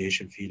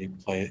 initiation fee to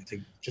play to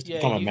Yeah,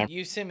 become a you member.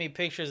 you sent me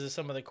pictures of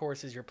some of the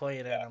courses you're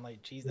playing at. I'm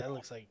like, geez, that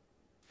looks like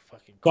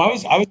fucking So I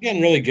was crazy. I was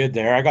getting really good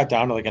there. I got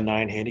down to like a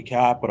 9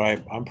 handicap, but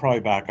I'm probably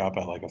back up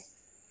at like a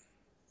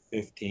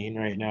 15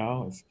 right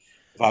now.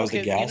 if I was the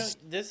Okay, guest.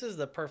 this is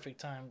the perfect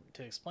time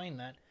to explain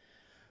that.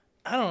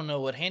 I don't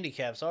know what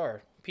handicaps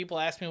are. People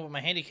ask me what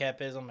my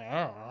handicap is. I'm like,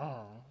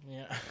 oh,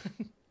 yeah.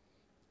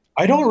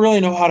 I don't really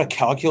know how to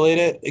calculate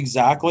it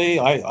exactly.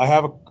 I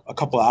have a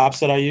couple of apps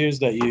that I use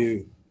that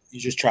you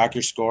just track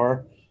your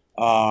score.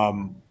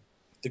 Um,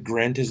 the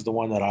Grint is the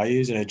one that I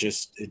use, and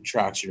it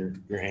tracks your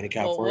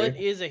handicap Well, for what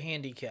you. is a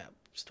handicap?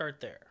 Start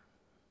there.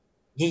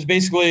 Just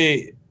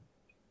basically,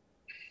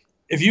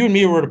 if you and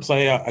me were to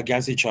play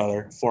against each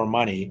other for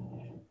money,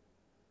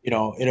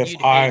 and if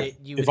You'd hate I it.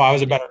 You if would I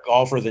was a hate better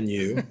golfer than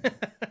you, it.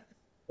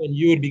 then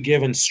you would be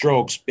given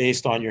strokes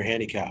based on your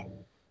handicap.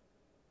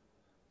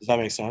 Does that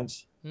make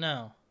sense?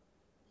 No.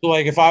 So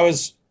like if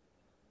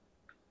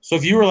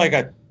you were like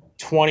a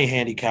 20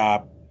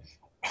 handicap,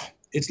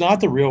 it's not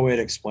the real way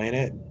to explain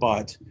it,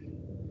 but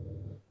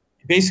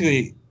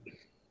basically,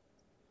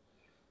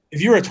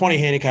 if you're a 20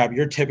 handicap,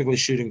 you're typically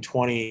shooting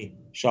 20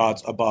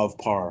 shots above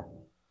par.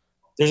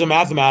 There's a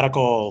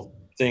mathematical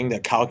thing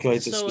that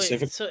calculates it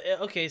specifically.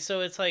 Okay,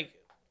 so it's like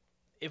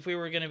if we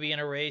were going to be in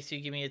a race, you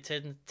give me a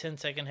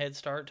 10-second head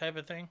start type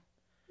of thing.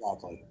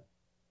 Exactly.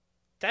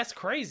 That's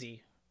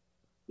crazy.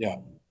 Yeah.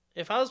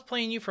 If I was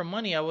playing you for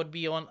money, I would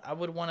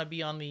want to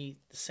be on the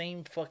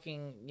same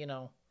fucking.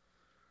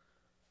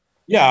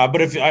 Yeah,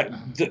 but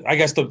I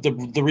guess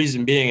the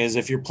reason being is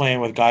if you're playing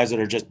with guys that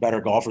are just better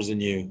golfers than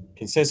you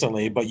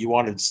consistently, but you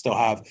want to still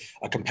have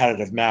a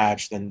competitive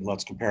match, then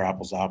let's compare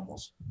apples to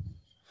apples,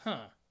 Huh.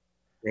 Are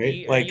right?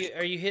 you are Like, you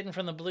are you hitting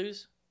from the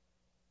blues?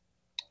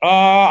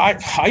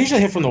 I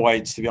usually hit from the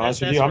whites. To be That's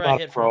honest with you, that's I'm where I not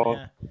a hit from. pro.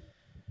 Yeah,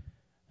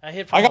 I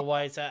hit I from the got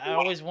whites. I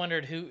always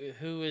wondered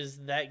who is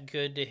that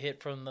good to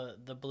hit from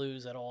the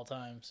blues at all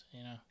times.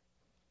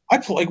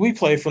 like we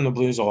play from the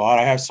blues a lot.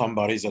 I have some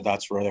buddies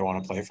that's where they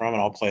want to play from,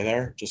 and I'll play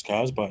there just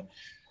cause. But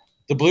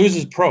the blues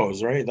is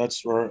pros, right?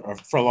 That's where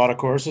for a lot of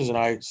courses, and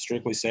I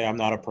strictly say I'm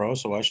not a pro,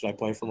 so why should I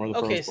play from where the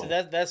pros Okay, so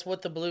play? that's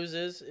what the blues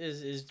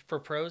is for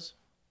pros.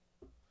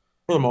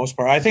 For the most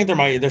part, I think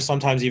there's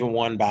sometimes even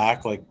one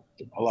back. Like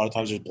a lot of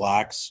times there's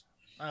blacks,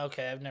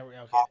 Okay, I've never.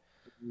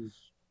 Okay,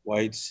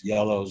 whites,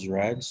 yellows,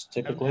 reds, I've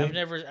typically.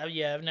 never.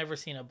 Yeah, I've never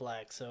seen a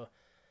black. So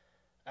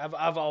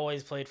I've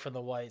always played for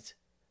the whites.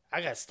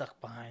 I got stuck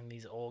behind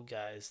these old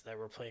guys that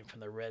were playing from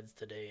the Reds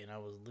today, and I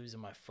was losing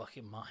my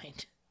fucking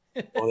mind.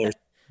 Well, there's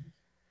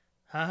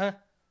Huh?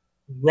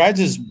 reds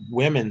is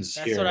women's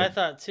That's what I here,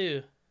 thought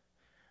too.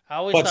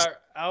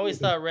 but I always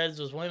thought Reds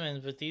was women's,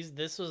 but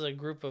this was a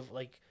group of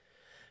like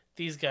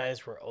these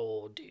guys were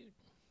old, dude.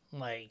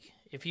 Like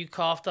if you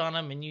coughed on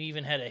them and you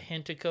even had a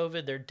hint of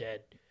COVID, they're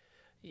dead.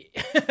 yeah,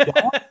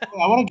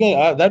 I want to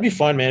get that'd be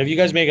fun, man. If you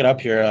guys make it up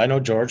here, I know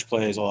George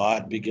plays a lot.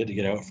 It'd be good to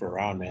get out for a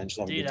round, man. Just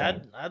have a Dude, good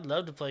time. I'd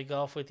love to play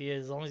golf with you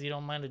as long as you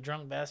don't mind a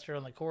drunk bastard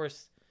on the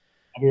course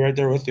I'll be right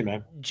there with you,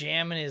 man.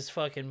 jamming his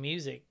fucking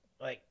music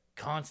like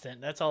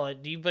constant. That's all.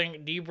 Do you bring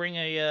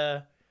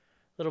a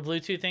little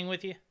Bluetooth thing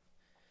with you?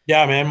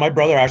 Yeah, man. My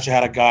brother actually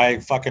had a guy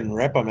fucking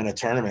rip him in a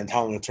tournament,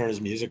 tell him to turn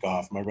his music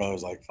off. My brother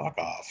was like, "Fuck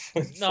off,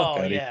 fuck No,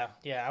 out of here."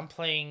 yeah. I'm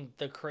playing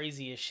the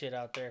craziest shit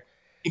out there.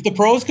 If the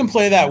pros can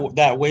play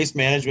that waste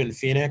management in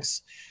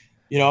Phoenix,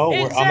 we're on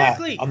that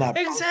Exactly, on that.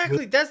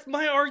 exactly. That's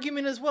my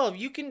argument as well. If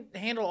you can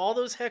handle all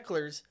those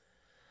hecklers,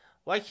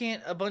 why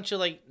can't a bunch of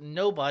like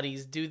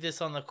nobodies do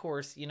this on the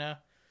course?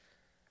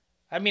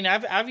 I mean,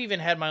 I've even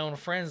had my own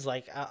friends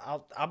like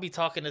I'll be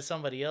talking to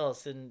somebody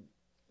else and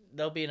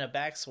they'll be in a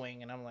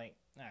backswing and I'm like,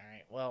 all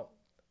right, well,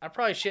 I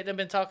probably shouldn't have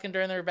been talking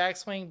during their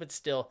backswing, but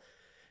still,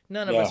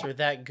 none of us Yeah, are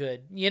that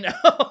good.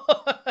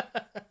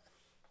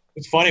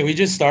 it's funny. We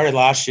just started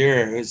last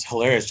year. It was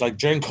hilarious. Like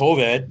during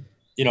COVID,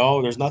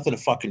 there's nothing to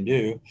fucking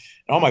do,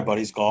 and all my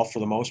buddies golf for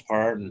the most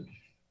part, and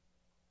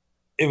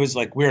it was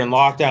like we were in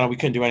lockdown and we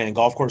couldn't do anything.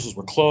 Golf courses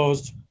were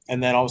closed,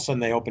 and then all of a sudden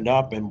they opened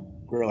up, and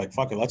we were like,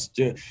 "Fuck it, let's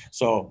do it."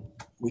 So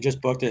we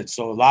just booked it.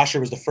 So last year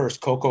was the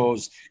first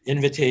Coco's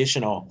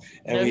Invitational,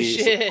 and No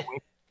shit.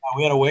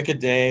 we had a wicked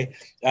day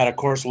at a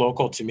course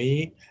local to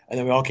me, and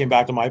then we all came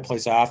back to my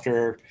place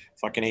after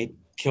fucking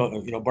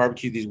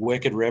barbecued these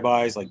wicked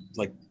ribeyes,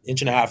 like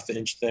inch and a half to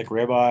inch thick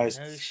ribeyes,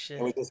 No and we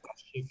shit. just got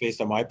faced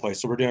at my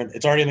place. So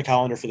it's already in the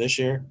calendar for this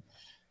year.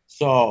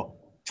 So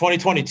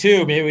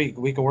 2022, maybe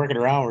we can work it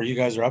around where you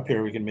guys are up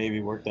here. We can maybe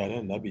work that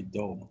in. That'd be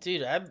dope.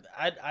 Dude,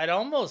 I'd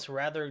almost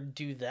rather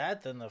do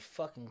that than the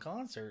fucking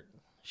concert.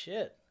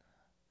 Shit.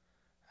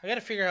 I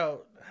gotta figure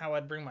out how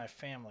I'd bring my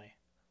family.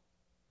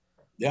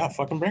 Yeah,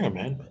 fucking bring them,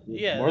 man.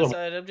 Yeah, More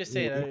than I'm just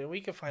saying.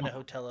 We could find a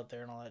hotel up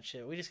there and all that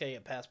shit. We just gotta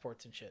get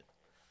passports and shit.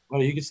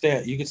 well, you could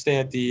stay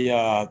at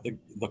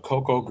the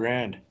Coco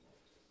Grand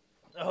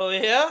Oh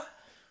yeah.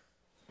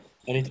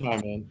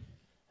 anytime, man.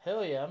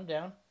 Hell yeah, I'm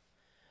down.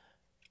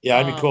 Yeah,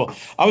 that'd be Um, cool.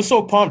 I was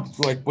so pumped,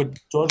 like when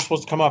George was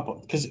supposed to come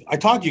up, because I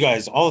talk to you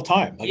guys all the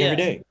time, like every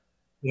yeah. day.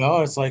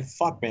 It's like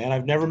fuck, man.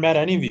 I've never met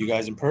any of you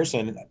guys in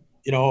person.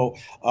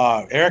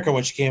 Erica,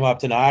 when she came up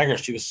to Niagara,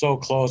 she was so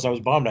close. I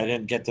was bummed I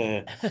didn't get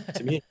to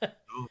meet her.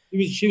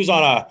 She was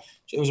on a.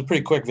 It was a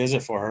pretty quick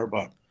visit for her,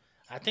 but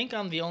I think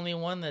I'm the only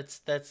one that's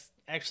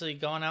actually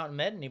gone out and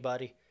met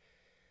anybody.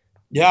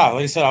 Yeah,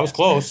 like I said, I was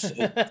close.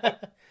 COVID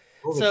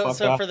fucked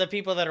So up. for the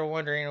people that are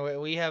wondering,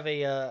 we have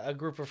a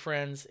group of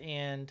friends,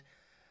 and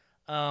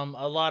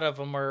a lot of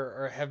them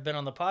are have been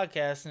on the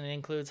podcast, and it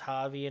includes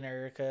Javi and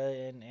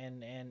Erica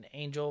and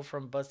Angel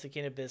from Busted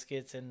Can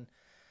Biscuits and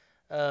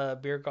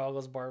Beer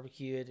Goggles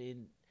Barbecue.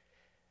 And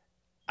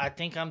I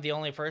think I'm the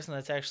only person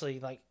that's actually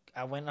like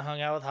I went and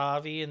hung out with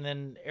Javi, and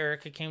then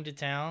Erica came to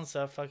town,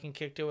 so I fucking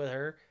kicked it with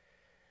her.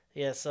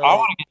 Yeah, so I like,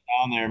 want to get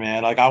down there,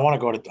 man. Like I want to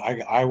go to.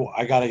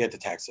 I gotta get to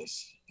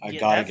Texas. I yeah,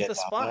 gotta that's get the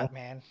down there. spot,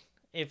 man.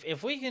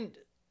 If we can,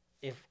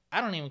 if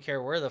I don't even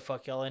care where the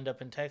fuck y'all end up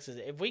in Texas,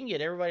 if we can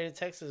get everybody to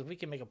Texas, we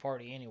can make a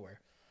party anywhere.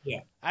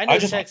 Yeah, I I know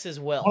just Texas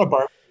want well. to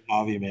barbecue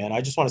Javi, man.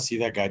 I just want to see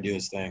that guy do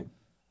his thing.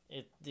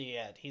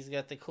 Yeah, he's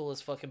got the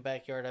coolest fucking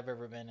backyard I've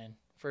ever been in,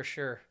 for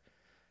sure.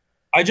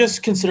 I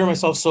just consider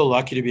myself so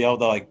lucky to be able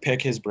to like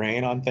pick his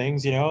brain on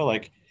things.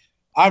 Like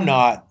I'm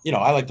not.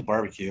 I like the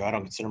barbecue. I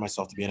don't consider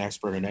myself to be an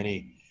expert in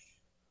any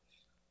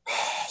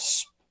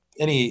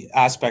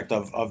aspect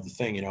of the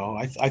thing.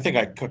 I think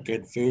I cook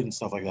good food and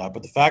stuff like that.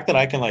 But the fact that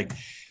I can like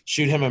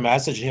shoot him a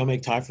message and he'll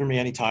make time for me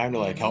anytime to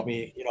like Mm-hmm. help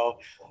me.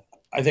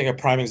 I think a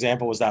prime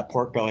example was that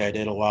pork belly I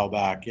did a while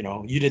back.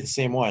 You did the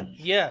same one.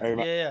 Yeah, I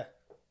remember, yeah, yeah.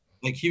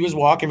 like he was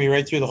walking me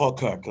right through the whole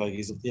cook. Like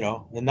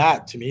and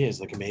that to me is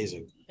like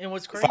amazing. And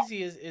what's The fact,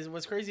 crazy is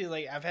what's crazy is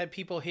like I've had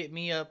people hit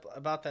me up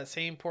about that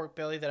same pork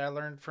belly that I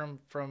learned from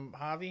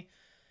Javi,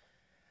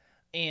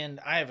 and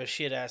I have a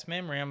shit ass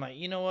memory. I'm like,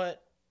 you know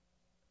what?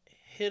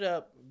 Hit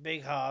up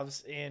Big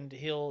Hobbs and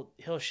he'll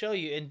show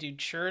you. And dude,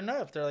 sure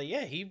enough, they're like,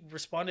 yeah, he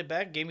responded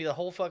back, gave me the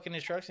whole fucking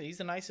instruction. He's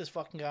the nicest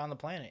fucking guy on the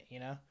planet,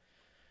 man,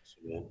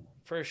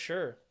 for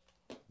sure.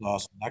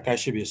 awesome. That guy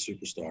should be a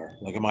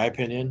superstar. Like in my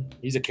opinion,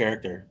 he's a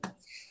character.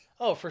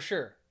 Oh, for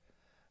sure.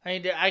 I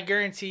mean, I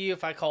guarantee you,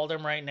 if I called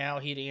him right now,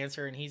 he'd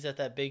answer, and he's at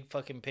that big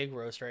fucking pig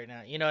roast right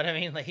now. You know what I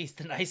mean? Like he's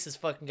the nicest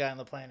fucking guy on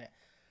the planet.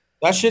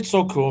 That shit's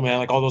so cool, man.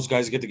 Like all those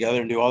guys get together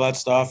and do all that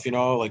stuff,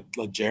 like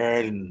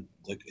Jared and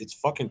like it's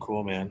fucking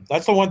cool, man.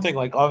 That's the one thing.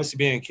 Like obviously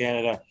being in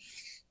Canada,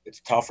 it's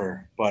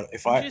tougher. But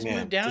if You I just move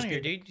man, down just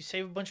here, being, dude. You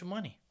save a bunch of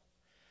money.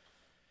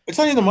 it's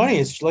not even the money.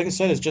 It's like I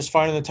said, it's just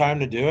finding the time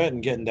to do it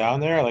and getting down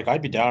there. Like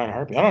I'd be down in a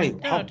heartbeat. I don't even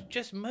No, how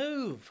just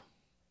move.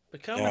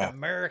 Become an yeah.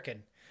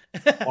 American.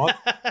 Well,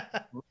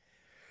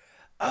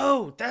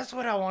 Oh, that's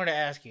what I wanted to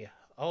ask you.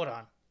 Hold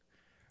on.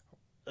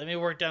 Let me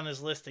work down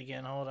this list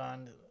again. Hold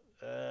on.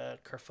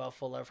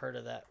 Kerfuffle. I've heard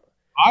of that.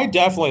 I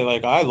definitely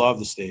like I love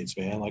the States,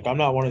 man. Like I'm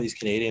not one of these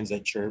Canadians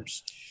that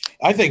chirps.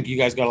 I think you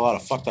guys got a lot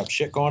of fucked up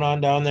shit going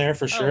on down there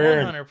for Oh, sure.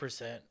 And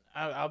 100%.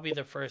 I'll be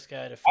the first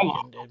guy to I love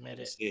fucking admit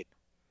the it. state.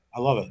 I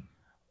love it.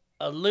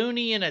 A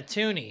loony and a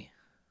toonie.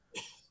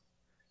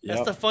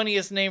 That's the Yep.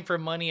 funniest name for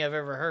money I've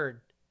ever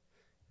heard.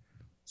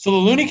 So the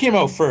loonie came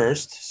out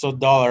first. So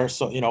dollar.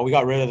 So we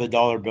got rid of the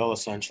dollar bill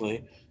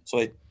essentially.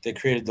 So they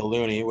created the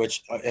loonie,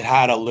 which it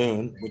had a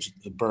loon, which is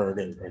the bird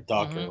or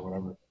duck Mm-hmm.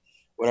 or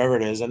whatever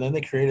it is, and then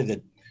they created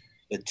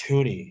the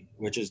toonie,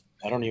 which is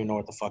I don't even know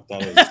what the fuck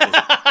that is. It's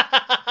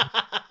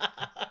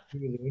just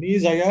two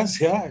loonies, I guess.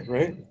 Yeah,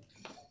 right.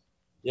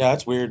 Yeah,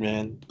 that's weird,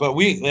 man. But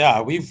we've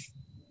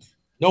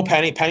no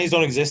pennies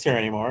don't exist here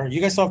anymore.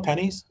 You guys still have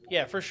pennies?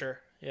 Yeah, for sure.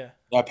 Yeah.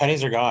 Yeah,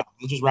 pennies are gone.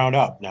 They just round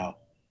up now.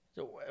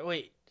 So,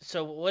 wait.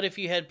 So what if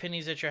you had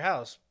pennies at your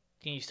house?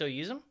 Can you still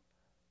use them?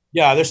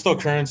 Yeah, they're still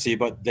currency,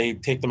 but they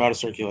take them out of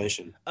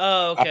circulation.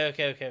 Oh, After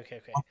okay.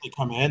 they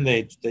come in,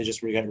 they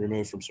just get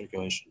removed from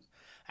circulation.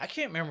 I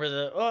can't remember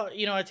the. Well,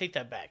 I take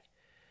that back.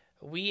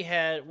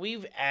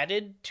 We've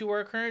added to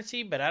our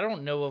currency, but I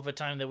don't know of a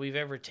time that we've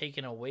ever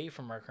taken away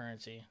from our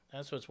currency.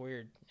 That's what's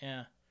weird.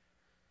 Yeah.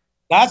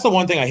 That's the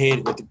one thing I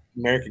hate with the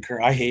American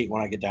currency. I hate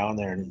when I get down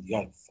there and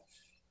you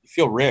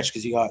feel rich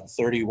because you got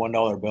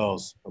 $31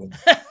 bills.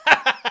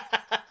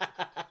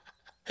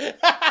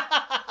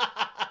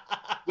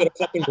 You got a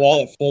fucking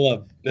wallet full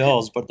of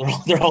bills, but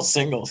they're all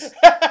singles.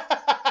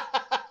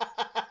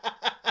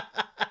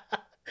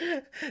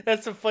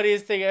 That's the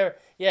funniest thing ever.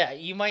 Yeah,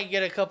 you might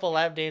get a couple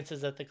lap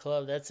dances at the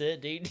club. That's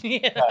it, dude.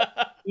 Yeah.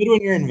 Good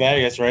when you're in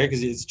Vegas, right?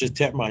 Because it's just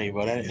tip money,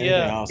 but anything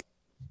Yeah. else,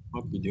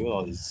 what do you do with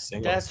all these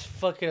singles? That's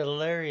fucking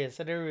hilarious.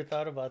 I never even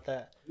thought about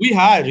that. We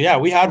had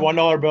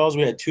 $1 bills,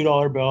 we had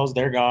 $2 bills,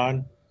 they're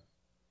gone.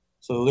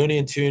 So the loony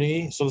and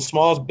toonie. So the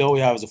smallest bill we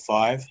have is a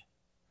 5.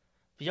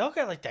 But y'all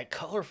got like that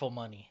colorful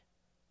money.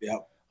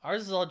 Yep.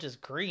 Ours is all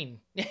just green.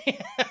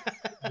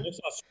 It's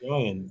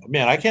Australian.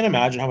 Man, I can't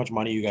imagine how much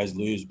money you guys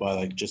lose by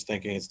like just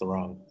thinking it's the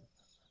wrong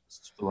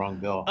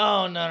bill.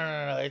 Oh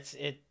no.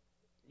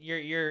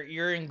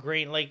 You're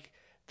ingrained, like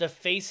the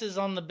faces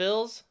on the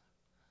bills.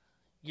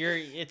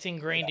 It's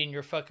ingrained in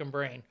your fucking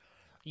brain.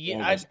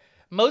 Yeah,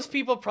 Most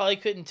people probably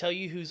couldn't tell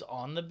you who's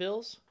on the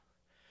bills,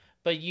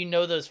 but you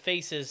know those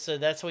faces, so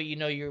that's what you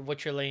know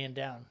what you're laying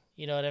down.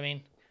 You know what I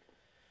mean?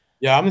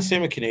 Yeah, I'm the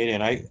same with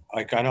Canadian. I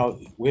know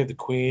we have the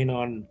Queen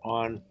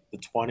on the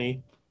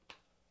 20.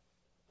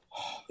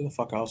 Who the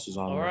fuck else is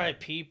on there?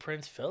 R.I.P.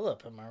 Prince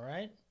Philip. Am I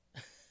right?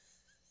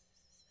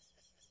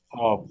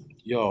 Oh,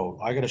 yo,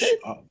 I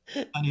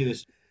need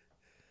this.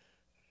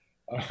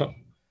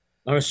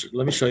 Let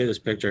me show you this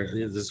picture.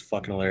 This is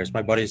fucking hilarious.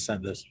 My buddy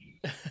sent this.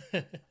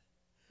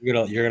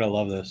 You're gonna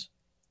love this.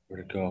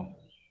 Where'd it go?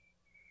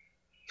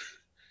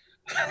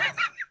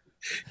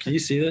 Can you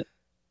see that?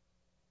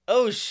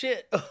 Oh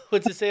shit!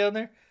 What's it say on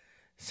there?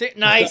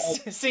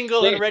 Nice,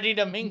 single and ready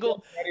to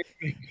mingle.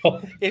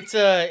 It's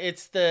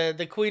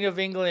the Queen of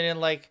England, and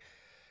like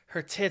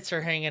her tits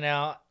are hanging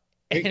out,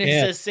 and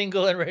it says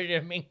single and ready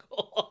to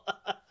mingle.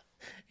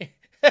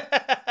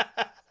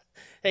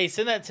 Hey,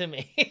 send that to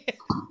me.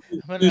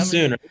 I'm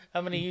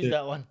gonna use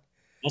that one.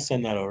 I'll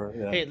send that over.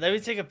 Yeah. Hey, let me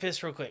take a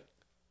piss real quick.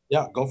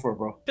 Yeah, go for it,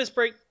 bro. Piss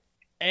break.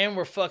 And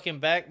we're fucking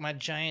back. My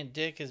giant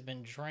dick has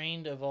been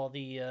drained of all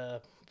the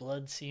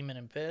blood, semen,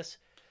 and piss.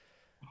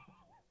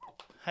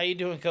 How you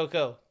doing,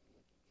 Koko?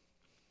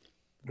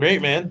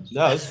 Great, man.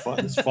 No, it's fun.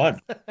 It's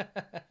fun.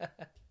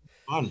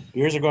 Fun.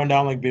 Beers are going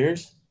down like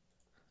beers.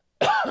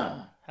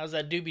 How's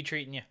that doobie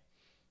treating you?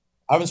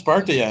 I haven't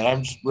sparked it yet.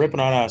 I'm just ripping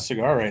on a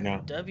cigar right now.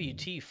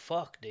 WT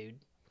fuck, dude.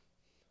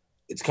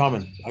 It's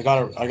coming. I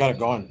got it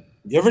going.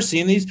 You ever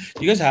seen these?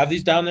 Do you guys have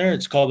these down there?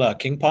 It's called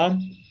king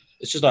palm.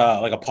 It's just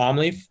like a palm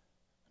leaf.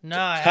 No,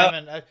 I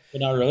haven't.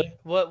 Not really.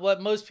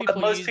 What most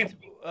people use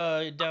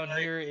down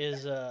here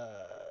is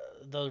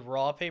the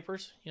raw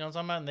papers. You know what I'm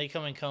talking about? And they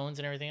come in cones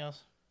and everything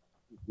else.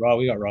 Raw,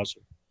 we got raw.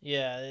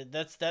 Yeah,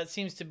 that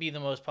seems to be the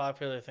most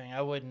popular thing.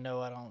 I wouldn't know.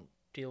 I don't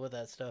deal with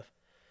that stuff.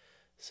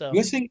 So you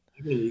guys think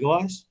ever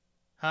legalize?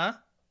 Huh?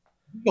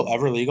 You'll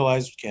ever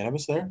legalize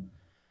cannabis there?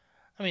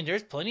 I mean,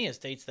 there's plenty of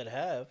states that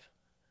have.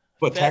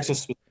 But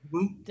Texas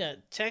specifically? Yeah,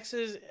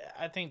 Texas.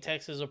 I think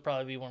Texas will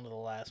probably be one of the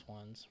last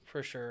ones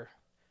for sure.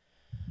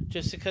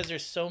 Just because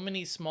there's so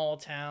many small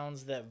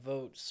towns that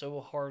vote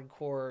so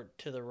hardcore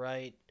to the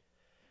right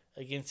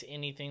against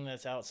anything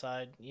that's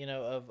outside, you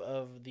know,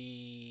 of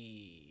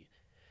the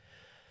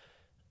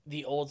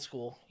old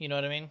school. You know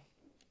what I mean?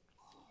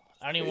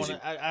 I don't even want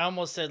to. I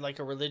almost said like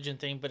a religion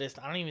thing, but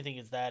I don't even think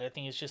it's that. I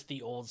think it's just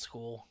the old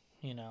school.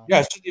 You know? Yeah,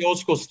 it's just the old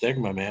school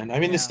stigma, man. I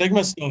mean, the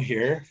stigma's still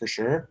here for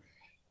sure,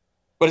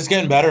 but it's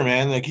getting better,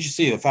 man. Like you should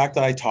see the fact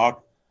that I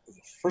talk.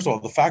 First of all,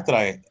 the fact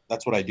that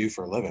that's what I do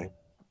for a living.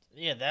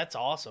 Yeah, that's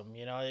awesome.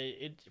 You know,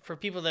 it for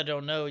people that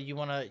don't know, you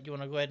wanna go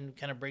ahead and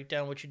kind of break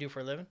down what you do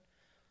for a living.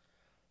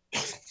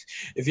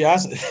 If you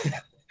ask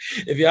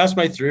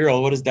my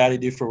 3-year-old what does Daddy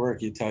do for work,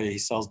 he'd tell you he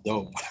sells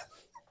dope.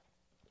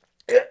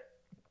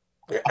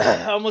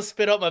 I almost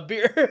spit out my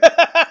beer.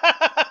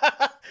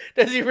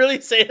 Does he really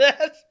say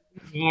that?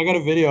 I got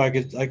a video.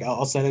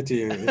 I'll send it to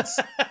you. It's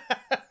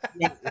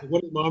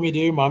what does Mommy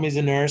do? Mommy's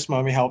a nurse.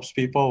 Mommy helps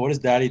people. What does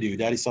Daddy do?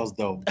 Daddy sells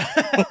dope.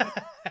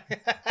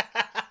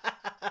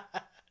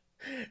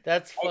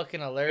 That's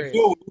fucking hilarious.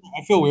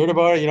 I feel weird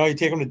about it. You know, you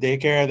take them to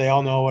daycare. They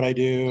all know what I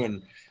do,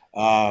 and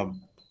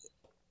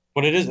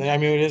but it is. I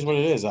mean, it is what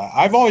it is.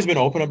 I've always been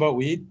open about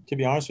weed. To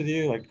be honest with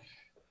you, like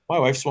my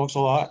wife smokes a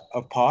lot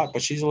of pot,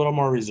 but she's a little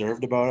more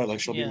reserved about it. Like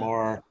she'll be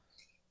more,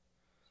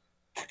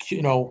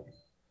 you know,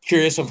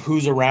 curious of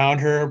who's around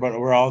her. But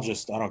we're all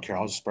just. I don't care.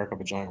 I'll just spark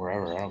up a joint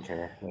wherever. I don't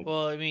care. Like,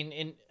 well, I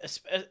mean,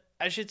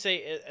 I should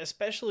say,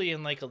 especially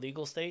in like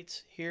illegal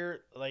states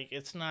here, like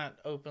it's not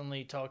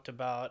openly talked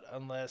about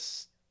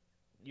unless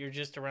you're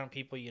just around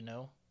people you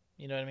know.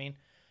 You know what I mean?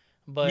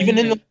 But even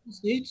in the legal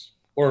states,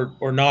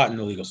 or not in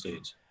the legal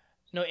states.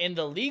 No, in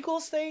the legal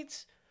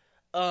states,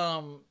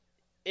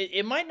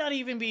 it might not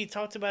even be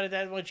talked about it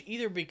that much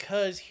either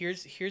because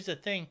here's the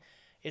thing,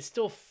 it's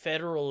still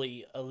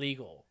federally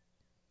illegal.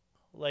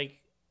 Like,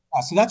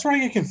 so that's where I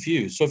get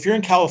confused. So if you're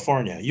in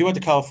California, you went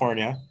to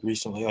California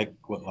recently, like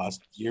what,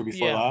 last year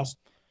before last?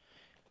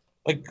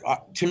 Like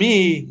to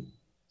me,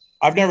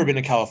 I've never been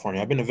to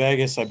California. I've been to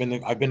Vegas. I've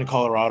been to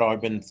Colorado. I've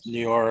been to New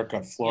York,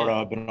 Florida.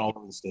 I've been all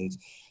over the states.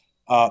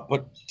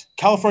 But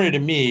California to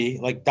me,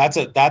 like that's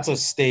a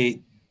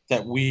state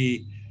that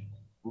we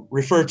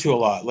refer to a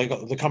lot. Like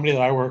the company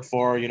that I work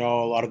for, you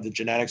know, a lot of the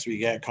genetics we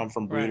get come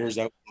from breeders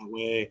out that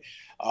way.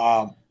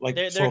 Like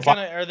they're kind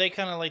of, are they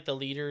kind of like the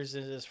leaders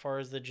as far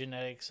as the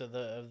genetics of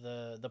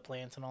the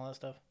plants and all that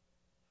stuff?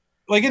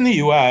 Like in the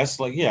U.S.,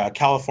 like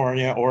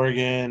California,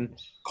 Oregon,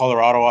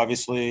 Colorado,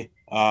 obviously.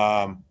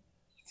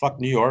 Fuck,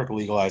 New York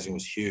legalizing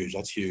was huge.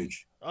 That's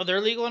huge. Oh,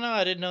 they're legal now?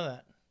 I didn't know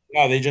that.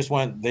 Yeah, they just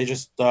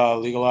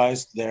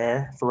legalized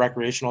there for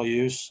recreational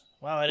use.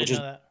 Wow, I didn't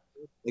know that.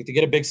 Like to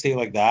get a big state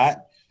like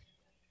that,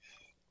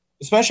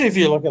 especially if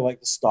you look at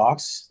like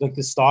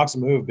the stocks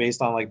move based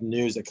on like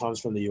news that comes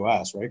from the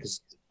U.S., right?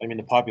 Because I mean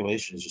the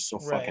population is just so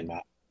fucking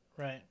mad.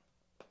 Right.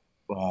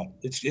 But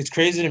it's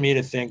crazy to me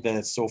to think that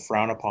it's so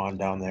frowned upon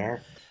down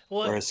there.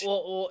 Well,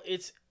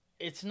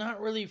 it's not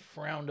really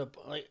frowned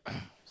upon. Like,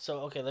 so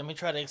okay, let me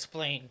try to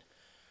explain.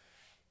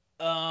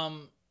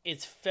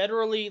 It's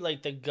federally,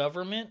 like the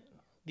government,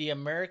 the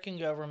American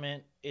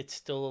government, it's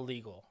still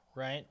illegal,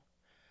 right?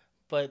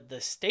 But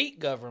the state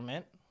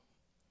government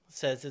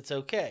says it's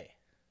okay.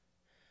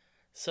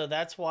 So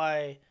that's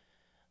why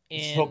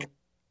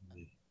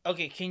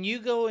okay, can you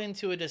go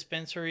into a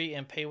dispensary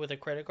and pay with a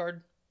credit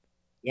card?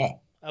 Yeah.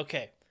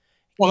 Okay.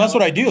 Well, that's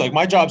what I do. Like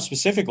my job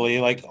specifically,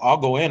 like I'll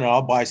go in and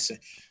I'll buy.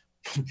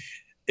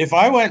 if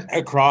I went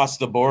across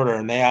the border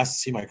and they asked to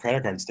see my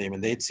credit card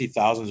statement, they'd see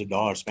thousands of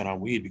dollars spent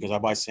on weed because I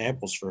buy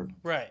samples for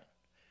Right.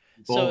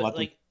 people and So let them.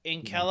 like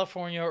in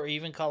California or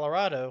even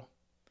Colorado,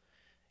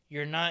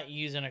 you're not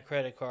using a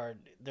credit card.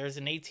 There's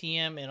an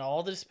ATM in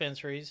all the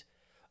dispensaries,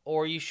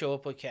 or you show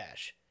up with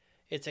cash.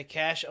 It's a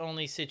cash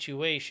only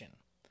situation.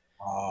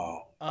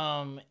 Oh,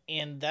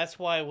 And that's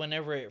why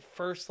whenever it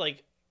first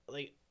like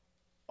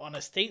on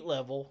a state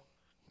level,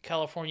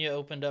 California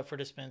opened up for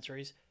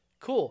dispensaries.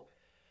 Cool.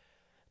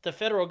 The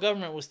federal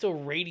government was still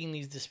raiding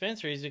these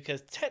dispensaries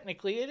because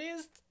technically it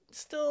is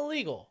still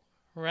illegal,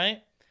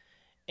 right?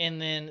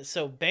 And then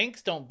so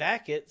banks don't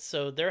back it,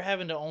 so they're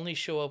having to only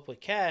show up with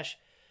cash,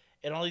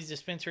 and all these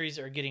dispensaries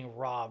are getting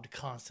robbed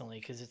constantly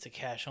because it's a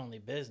cash only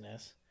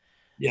business.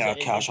 So yeah,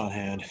 cash on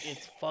hand.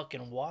 it's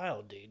fucking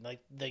wild, dude.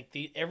 Like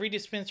the every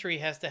dispensary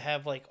has to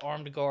have like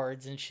armed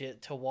guards and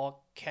shit to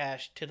walk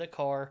cash to the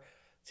car,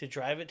 to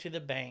drive it to the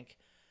bank.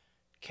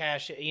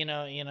 Cash,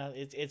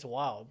 it's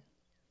wild.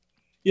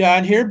 Yeah,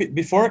 and here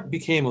before it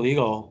became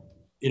legal,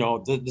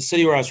 the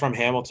city where I was from,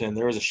 Hamilton,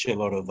 there was a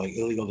shitload of like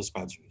illegal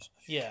dispensaries.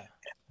 Yeah,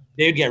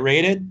 They'd get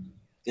raided,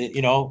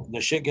 the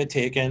shit get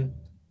taken,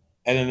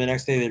 and then the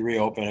next day they'd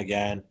reopen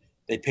again.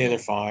 They'd pay their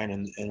fine,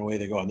 and away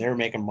they go. And they were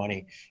making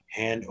money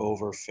hand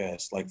over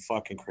fist, like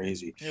fucking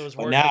crazy. it was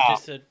But worth it now,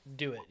 just to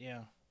do it.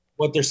 Yeah,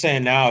 what they're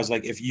saying now is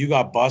like if you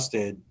got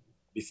busted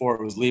before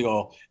it was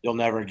legal, you'll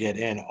never get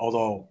in.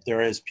 Although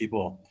there is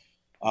people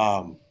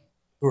who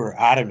are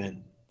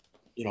adamant,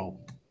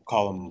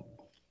 call them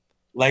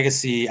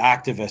legacy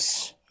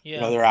activists.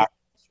 yeah. They're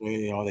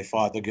activists. They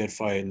fought the good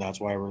fight, and that's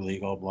why we're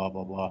legal. Blah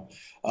blah blah.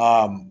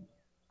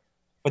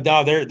 But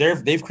now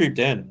they've creeped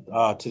in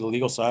to the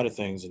legal side of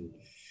things, and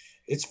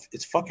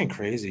it's fucking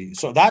crazy.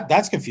 So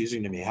that's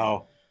confusing to me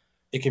how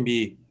it can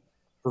be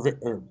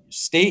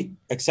state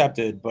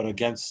accepted but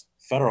against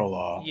federal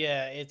law.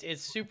 Yeah,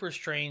 it's super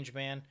strange,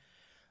 man.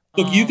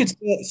 Look, Um, you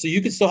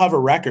could still have a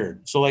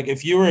record. So like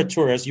if you were a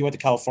tourist, you went to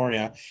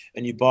California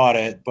and you bought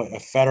it, but a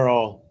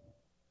federal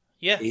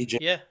yeah,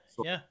 agent, yeah,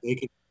 so yeah. they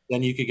could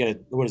then you could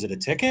get what is it, a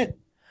ticket?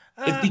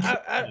 It's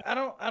Detroit.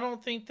 I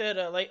don't think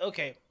that like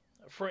okay,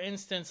 for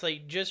instance,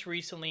 like just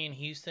recently in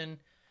Houston,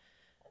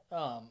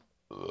 um,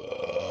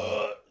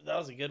 that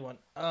was a good one.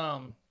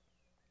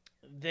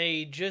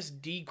 They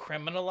just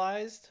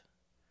decriminalized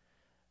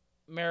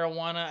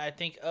marijuana. I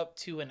think up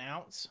to an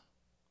ounce.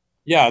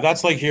 Yeah,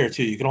 that's like here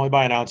too. You can only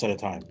buy an ounce at a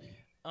time.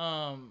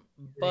 Um,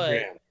 30 but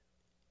grams.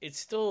 it's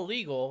still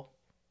illegal.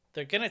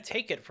 They're gonna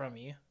take it from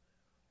you.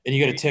 And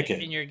you get a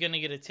ticket. And you're gonna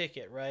get a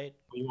ticket, right?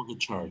 You won't get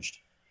charged.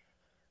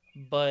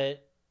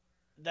 But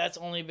that's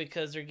only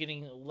because they're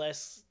getting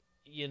less,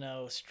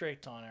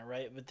 strict on it,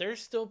 right? But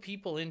there's still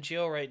people in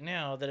jail right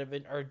now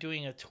that are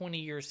doing a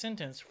 20-year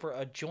sentence for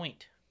a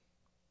joint.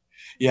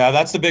 Yeah,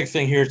 that's the big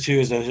thing here too.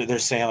 Is that they're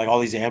saying like all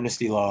these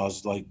amnesty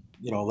laws, like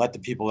let the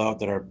people out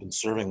that have been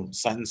serving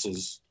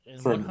sentences And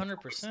for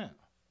 100%.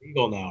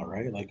 legal now,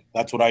 right? Like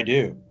that's what I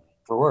do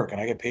for work, and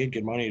I get paid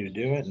good money to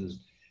do it. And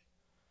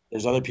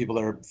there's other people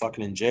that are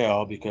fucking in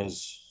jail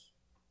because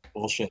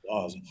bullshit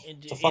laws. And,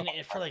 It's a and, fucking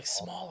and for like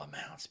small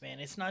amounts, man.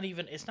 It's not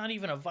even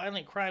a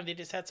violent crime. They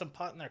just had some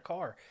pot in their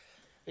car.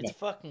 It's yeah,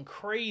 fucking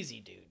crazy,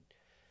 dude.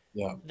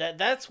 yeah.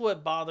 That's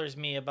what bothers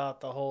me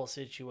about the whole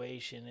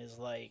situation is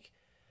like,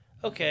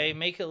 okay,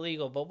 make it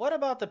legal, but what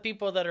about the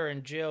people that are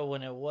in jail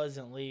when it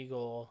wasn't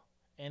legal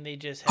and they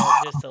just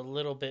had just a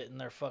little bit in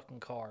their fucking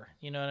car?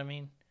 You know what I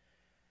mean?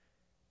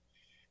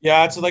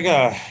 Yeah, it's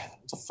a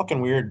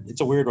fucking weird.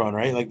 It's a weird one,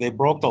 right? Like they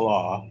broke the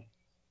law,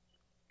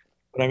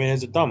 but I mean,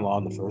 it's a dumb law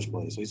in the first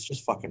place. It's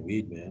just fucking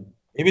weed, man.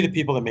 Maybe the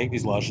people that make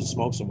these laws should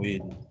smoke some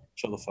weed and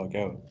chill the fuck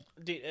out.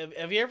 Dude,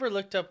 have you ever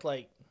looked up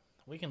like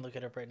we can look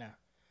it up right now.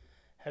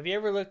 Have you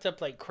ever looked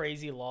up like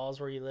crazy laws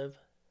where you live?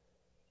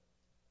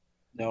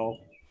 No.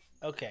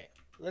 Okay,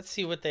 let's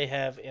see what they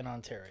have in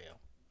Ontario.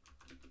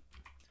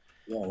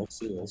 Yeah, let's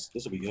see this.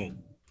 This will be good.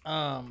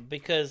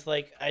 Because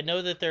like I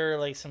know that there are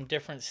like some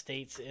different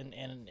states in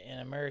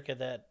America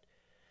that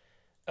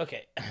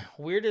okay,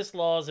 weirdest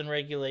laws and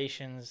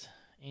regulations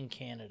in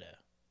Canada.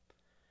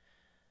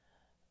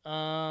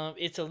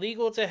 It's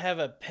illegal to have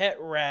a pet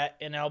rat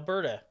in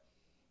Alberta.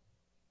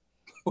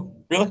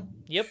 Really?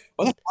 Yep.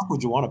 Why the fuck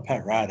would you want a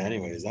pet rat,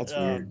 anyways? That's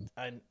weird.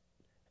 I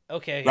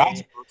okay. Rats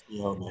Okay. gross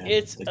me out, man.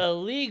 It's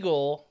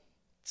illegal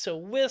to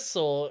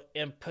whistle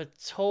in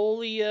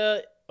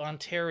Petrolia,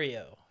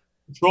 Ontario.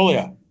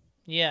 Petrolia.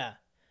 Yeah,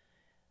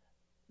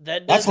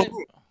 that That's doesn't.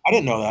 hilarious. I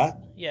didn't know that.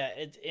 Yeah,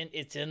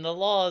 it's in the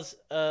laws.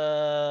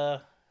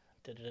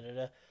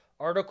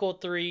 Article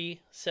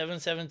 3,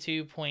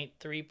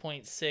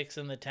 772.3.6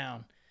 in the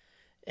town.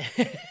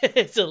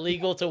 It's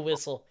illegal to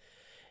whistle,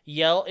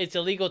 yell. It's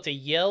illegal to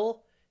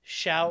yell,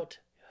 shout,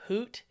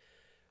 hoot,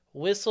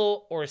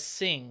 whistle, or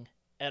sing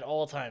at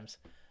all times.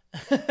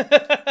 Who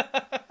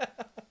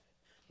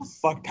the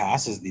fuck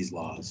passes these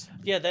laws?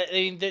 Yeah,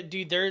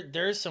 dude,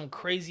 there's some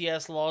crazy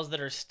ass laws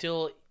that are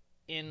still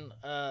in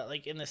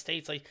like in the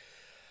states. Like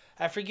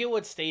I forget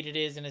what state it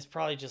is, and it's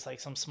probably just like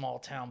some small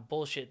town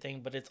bullshit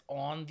thing, but it's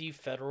on the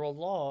federal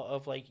law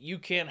of like you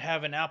can't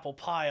have an apple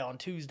pie on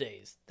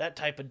Tuesdays. That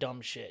type of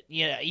dumb shit.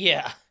 Yeah,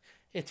 yeah.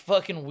 It's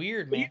fucking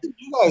weird, But man.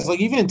 you guys, like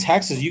even in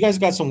Texas, you guys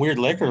got some weird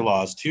liquor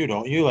laws too,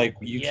 don't you? Like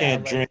you Yeah,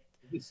 can't like drink.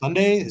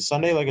 Sunday? Is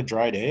Sunday like a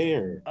dry day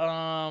or?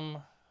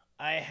 um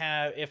I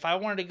have if I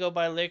wanted to go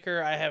buy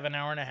liquor, I have an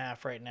hour and a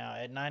half right now.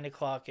 At 9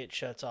 o'clock it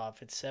shuts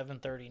off. It's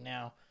 7:30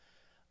 now.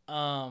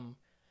 Um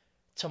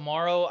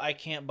Tomorrow I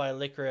can't buy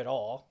liquor at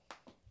all.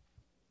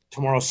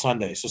 Tomorrow's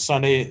Sunday, so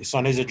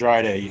Sunday's a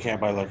dry day. You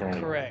can't buy liquor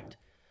anymore. Correct.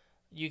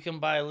 You can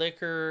buy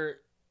liquor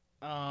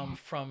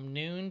from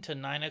noon to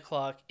 9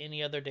 o'clock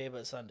any other day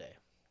but Sunday.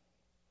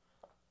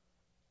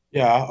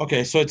 Yeah.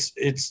 Okay. So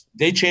it's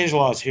they changed the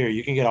laws here.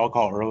 You can get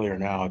alcohol earlier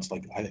now. It's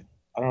like I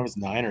don't know if it's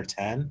 9 or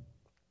 10.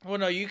 Well,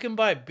 no, you can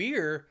buy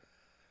beer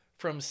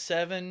from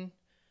 7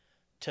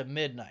 to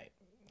midnight.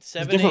 It's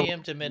 7 different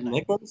a.m. to midnight.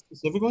 liquor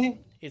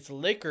specifically. It's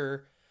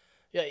liquor.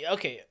 Yeah,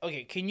 okay,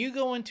 okay. Can you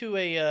go into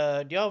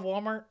a, do y'all have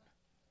Walmart?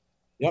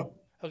 Yep.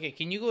 Okay,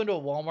 can you go into a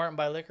Walmart and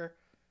buy liquor?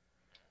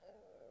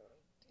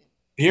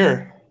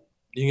 Beer.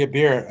 You can get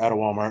beer at a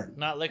Walmart.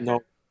 Not liquor? No.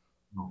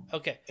 No.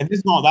 Okay. And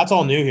this no, that's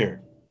all new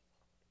here.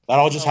 That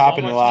all just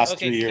happened in the last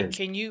Okay, 3 years.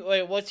 can you,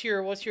 wait, what's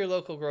your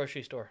local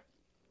grocery store?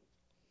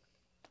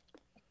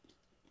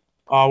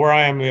 Where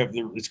I am,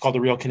 it's called the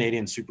Real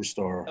Canadian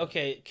Superstore.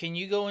 Okay, can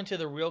you go into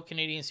the Real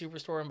Canadian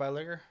Superstore and buy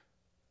liquor?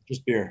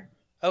 Just beer.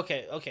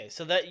 Okay, okay.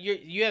 So that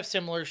you have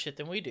similar shit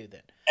than we do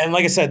then. And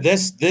like I said,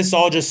 this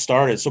all just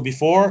started. So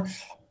before,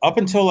 up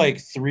until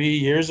like 3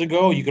 years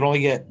ago, you could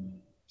only get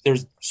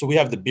so we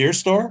have the beer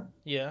store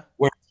Yeah.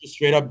 where it's just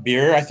straight up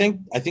beer. I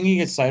think you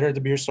get cider at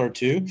the beer store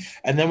too.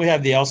 And then we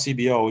have the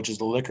LCBO, which is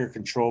the Liquor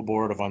Control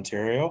Board of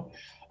Ontario.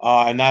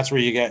 And that's where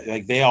you get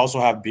like they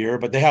also have beer,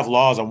 but they have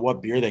laws on what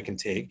beer they can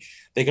take.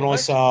 They can only What?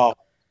 sell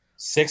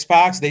 6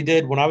 packs. They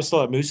did when I was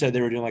still at Moosehead,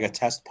 they were doing like a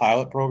test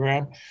pilot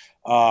program.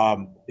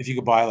 If you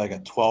could buy like a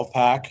 12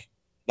 pack,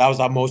 that was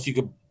the most you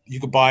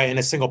could buy in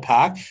a single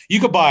pack.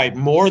 You could buy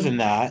more than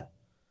that,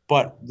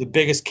 but the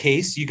biggest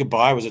case you could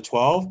buy was a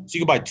 12. So you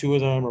could buy 2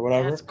 of them or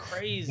whatever. That's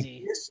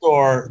crazy.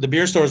 The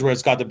beer store is where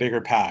it's got the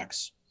bigger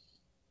packs.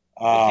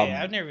 Okay,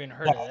 I've never even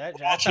heard of that. I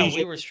thought changed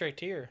we it. were strict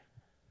here.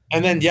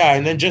 And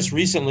then just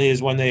recently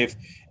is when they've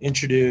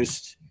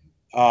introduced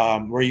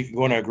where you can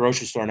go into a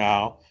grocery store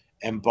now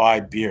and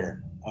buy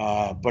beer.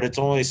 But it's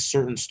only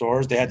certain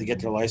stores. They had to get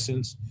their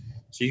license.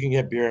 So you can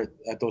get beer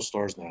at those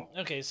stores now.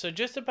 Okay, so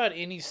just about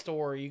any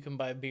store you can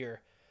buy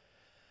beer.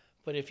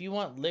 But if you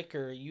want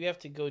liquor, you have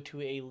to go to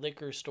a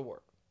liquor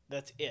store.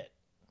 That's it.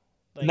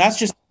 And that's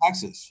just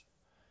Texas.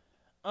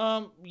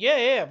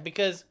 Yeah,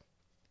 because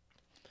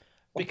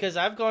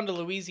I've gone to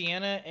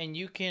Louisiana and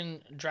you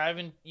can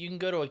you can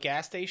go to a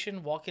gas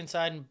station, walk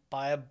inside and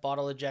buy a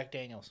bottle of Jack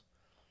Daniels.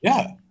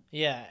 Yeah.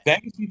 Yeah.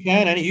 Vegas you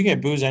can. You can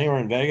get booze anywhere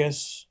in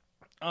Vegas.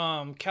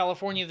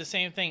 California, the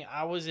same thing.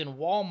 I was in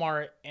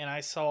Walmart and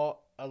I saw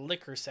a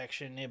liquor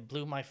section. It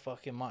blew my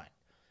fucking mind.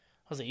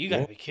 I was like, you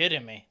gotta be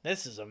kidding me.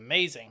 This is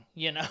amazing.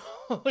 You know,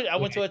 I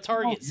went to a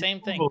Target, same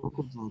thing. You're a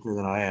little drinker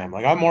than I am.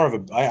 Like I'm more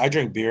of I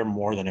drink beer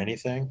more than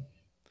anything.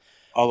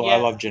 Although I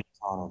love gin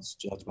and tonics.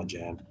 That's my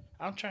jam.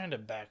 I'm trying to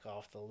back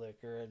off the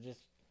liquor.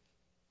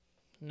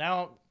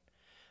 Now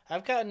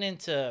I've gotten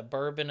into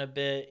bourbon a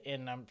bit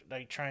and I'm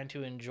like trying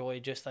to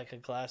enjoy just like a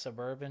glass of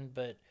bourbon,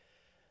 but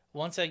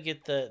once I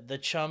get the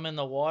chum in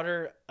the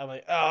water, I'm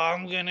like, oh,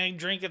 I'm gonna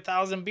drink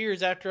 1,000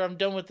 beers after I'm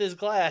done with this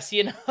glass,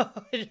 you know.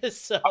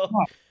 Just so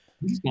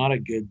I'm just not a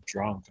good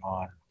drunk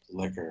on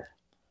liquor.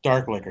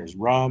 Dark liquors,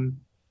 rum.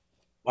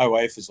 My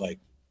wife is like,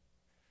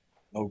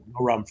 no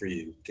rum for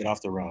you. Get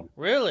off the rum.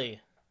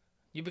 really,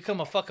 you become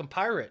a fucking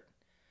pirate.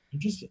 I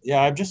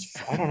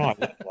don't know. I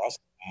get lost,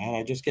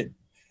 man.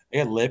 I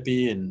get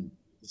lippy and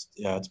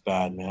it's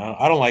bad, man.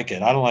 I don't like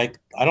it. I don't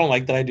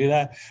like that I do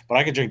that. But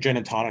I could drink gin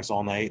and tonics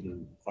all night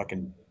and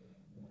fucking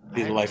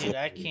be the life. Dude,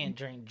 I can't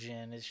drink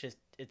gin. It's just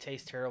it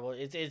tastes terrible.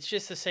 It's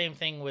just the same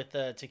thing with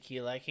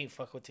tequila. I can't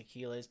fuck with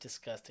tequila. It's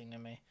disgusting to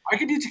me. I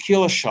could do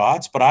tequila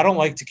shots, but I don't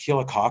like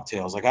tequila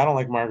cocktails. Like I don't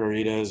like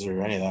margaritas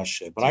or any of that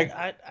shit. But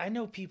Dude, I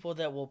know people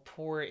that will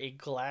pour a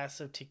glass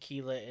of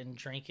tequila and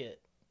drink it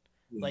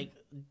like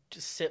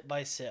just sip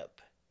by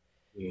sip.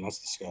 Yeah, that's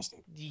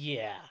disgusting.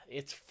 Yeah,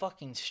 it's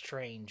fucking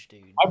strange,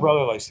 dude. My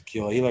brother likes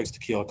tequila. He likes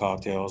tequila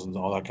cocktails and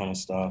all that kind of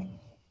stuff.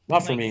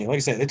 Not for me. Like I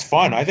said, it's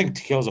fun. I think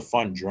tequila's a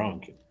fun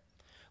drunk.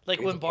 Like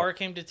when Bar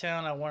came to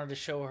town, I wanted to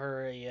show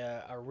her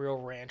a real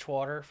ranch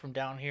water from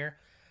down here,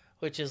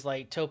 which is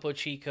like Topo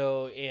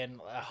Chico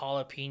and a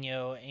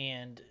jalapeno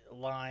and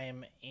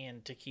lime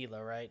and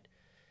tequila, right?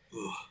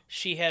 Ugh.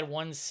 She had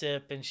one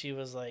sip and she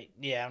was like,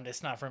 "Yeah,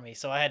 it's not for me."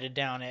 So I had to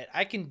down it.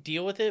 I can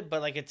deal with it,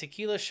 but like a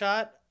tequila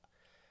shot,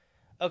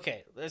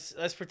 okay,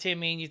 let's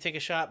pretend me and you take a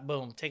shot.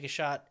 Boom, take a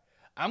shot.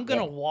 I'm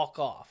gonna walk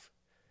off,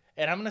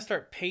 and I'm gonna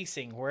start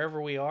pacing wherever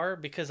we are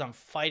because I'm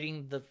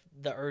fighting the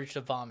urge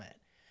to vomit.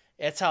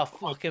 That's how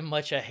fucking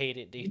much I hate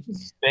it, dude.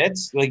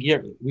 Spits, like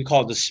we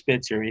call it the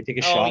spits here. When you take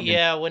a shot. Oh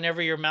yeah,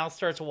 whenever your mouth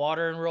starts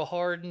watering real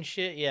hard and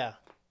shit, yeah.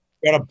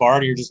 You're at a bar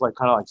and you're just like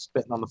kind of like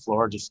spitting on the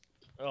floor, just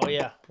Oh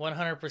yeah,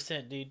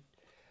 100%, dude.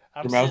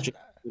 I'm your mouth sitting.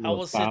 just I with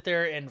will sit found.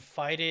 there and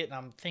fight it, and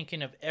I'm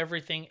thinking of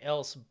everything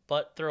else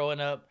but throwing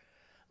up.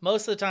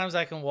 Most of the times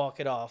I can walk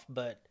it off,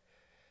 but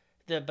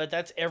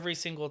that's every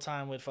single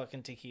time with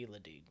fucking tequila,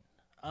 dude.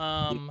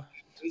 Um,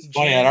 It's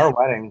funny at gin. our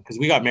wedding because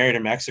we got married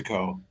in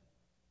Mexico,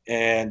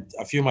 and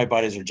a few of my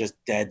buddies are just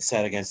dead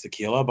set against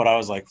tequila. But I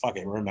was like, "Fuck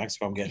it, we're in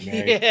Mexico. I'm getting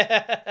married."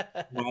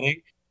 Yeah.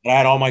 Wedding, and I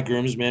had all my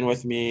groomsmen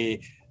with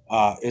me.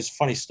 It's a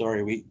funny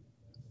story.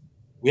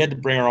 We had to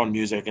bring our own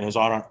music, and it was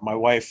on my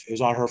wife. It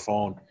was on her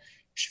phone.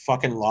 She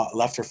fucking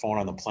left her phone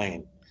on the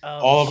plane. Oh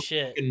All of her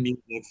shit. fucking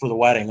music for the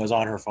wedding was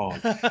on her phone.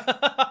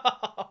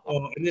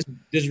 Well, in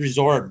this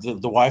resort, the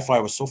Wi-Fi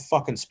was so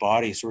fucking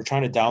spotty. So we're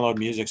trying to download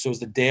music. So it was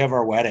the day of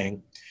our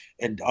wedding,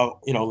 and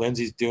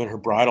Lindsay's doing her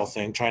bridal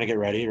thing, trying to get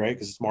ready, right?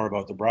 Because it's more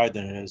about the bride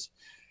than it is.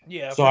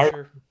 Yeah, So for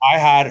sure. I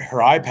had her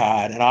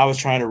iPad, and I was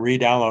trying to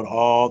re-download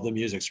all the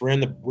music. So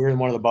we're in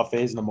one of the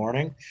buffets in the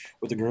morning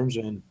with the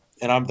groomsmen,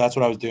 and that's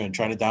what I was doing,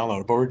 trying to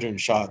download. But we're doing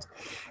shots.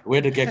 We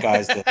had to get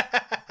guys to.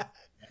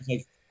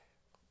 Like,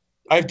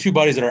 I have two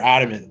buddies that are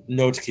adamant,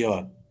 no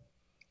tequila.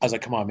 I was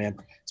like, come on, man.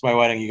 It's my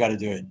wedding. You got to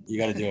do it. You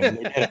got to do it. And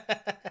they did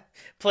it.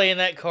 Playing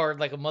that card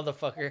like a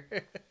motherfucker.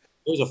 It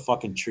was a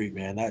fucking treat,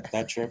 man.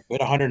 That trip. We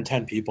had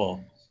 110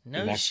 people in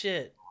No Mexico.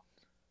 shit.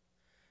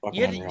 Fucking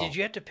Did unreal.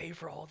 you have to pay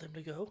for all of them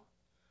to go?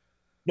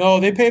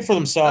 No, they paid for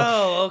themselves.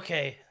 Oh,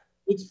 okay.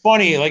 It's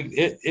funny. Like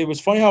it was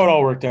funny how it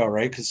all worked out,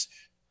 right? Because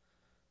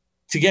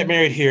to get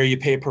married here, you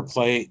pay per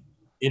plate,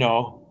 you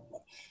know.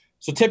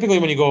 So typically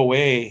when you go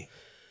away,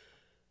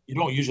 you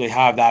don't usually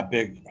have that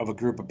big of a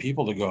group of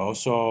people to go.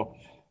 So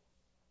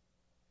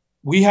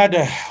we had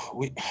to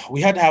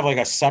we had to have like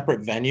a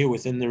separate venue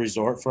within the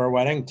resort for our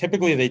wedding.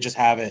 Typically they just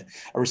have it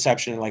a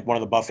reception in like one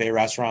of the buffet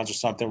restaurants or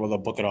something where they'll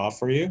book it off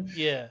for you.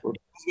 Yeah.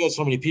 Because we had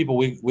so many people,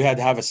 we had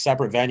to have a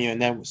separate venue,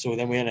 and then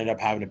we ended up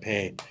having to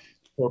pay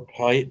per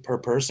plate per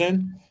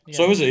person.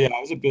 So Yeah.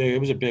 it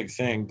was a big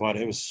thing, but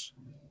I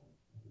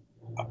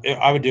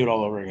would do it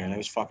all over again. It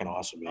was fucking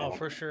awesome, man. Oh,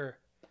 for sure.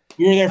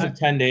 We were there for I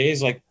 10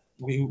 days. Like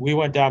we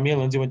went down, me and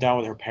Lindsay went down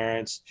with her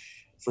parents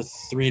for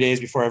 3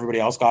 days before everybody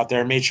else got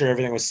there, made sure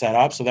everything was set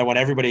up. So that when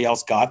everybody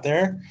else got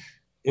there,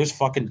 it was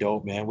fucking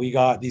dope, man. We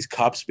got these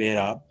cups made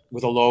up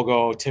with a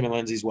logo, Tim and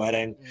Lindsay's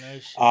wedding. no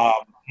shit.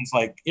 It's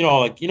like,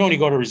 when you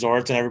go to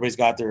resorts and everybody's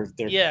got their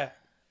Yeah.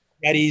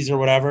 Yetis or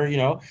whatever, you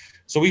know.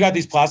 So we got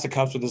these plastic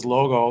cups with this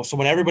logo. So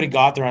when everybody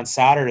got there on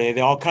Saturday,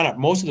 they all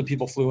most of the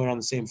people flew in on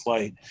the same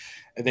flight,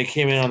 and they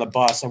came in on the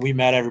bus, and we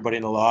met everybody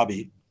in the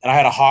lobby. And I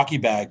had a hockey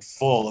bag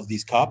full of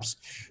these cups.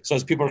 So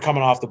as people are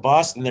coming off the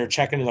bus and they're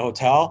checking into the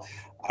hotel,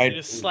 You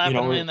just slapping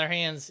them in their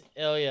hands.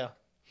 Hell yeah.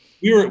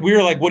 we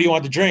were like, what do you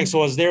want to drink?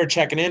 So as they were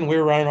checking in, we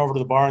were running over to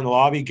the bar in the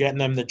lobby, getting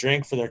them the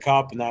drink for their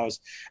cup. And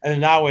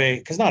then that way,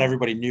 because not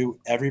everybody knew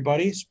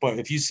everybody, but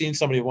if you've seen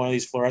somebody with one of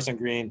these fluorescent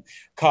green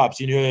cups,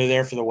 you knew they were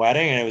there for the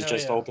wedding, and it was Hell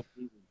just yeah. open.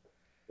 It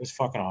was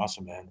fucking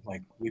awesome, man.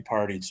 Like we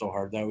partied so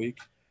hard that week.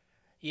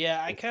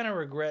 Yeah, I kind of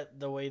regret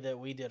the way that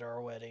we did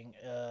our wedding.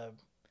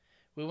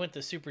 We went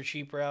the super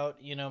cheap route.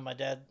 You know, my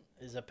dad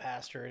is a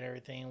pastor and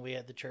everything. We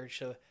had the church,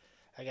 so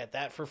I got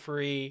that for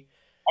free.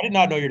 I did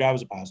not know your dad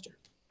was a pastor.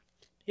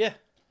 Yeah.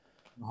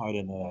 No, I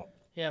didn't know that.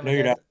 Yeah, I know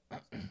your dad.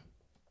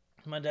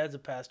 my dad's a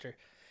pastor.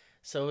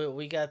 So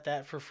we got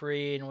that for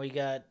free, and we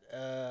got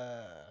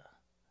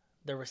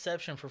the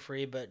reception for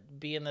free. But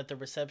being that the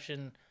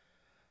reception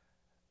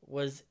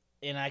was,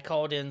 and I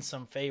called in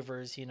some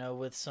favors, you know,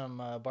 with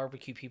some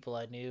barbecue people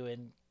I knew,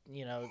 and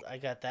you know, I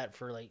got that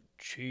for like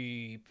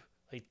cheap,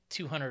 like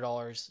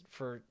 $200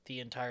 for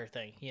the entire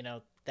thing. You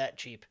know, that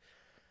cheap.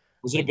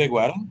 Was it a big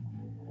wedding?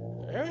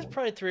 There was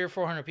probably 300 or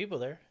 400 people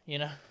there. You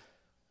know,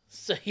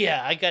 so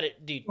yeah, I got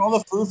it, dude. All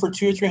the food for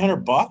 $200 or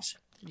 $300?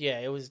 Yeah,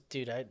 it was,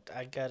 dude.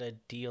 I got a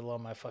deal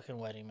on my fucking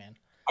wedding, man.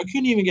 I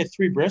couldn't even get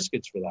 3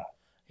 briskets for that.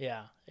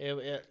 Yeah,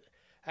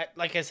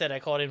 like I said, I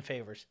called in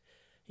favors.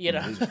 You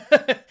know,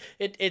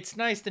 it's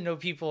nice to know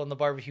people in the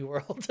barbecue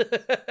world.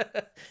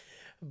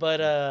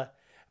 but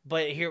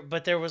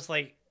there was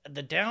like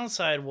the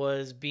downside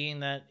was being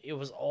that it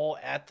was all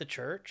at the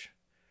church.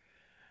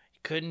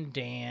 Couldn't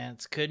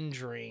dance, couldn't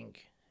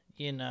drink,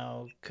 you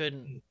know,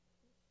 couldn't.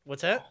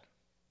 What's that?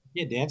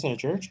 You can't dance in a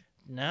church?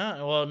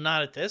 No, well,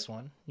 not at this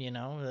one. You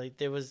know, like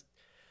they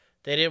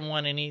didn't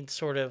want any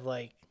sort of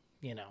like,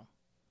 you know,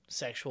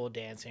 sexual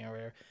dancing or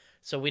whatever.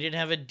 So we didn't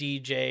have a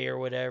DJ or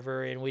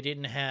whatever, and we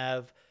didn't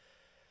have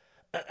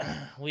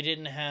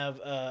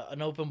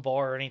an open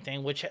bar or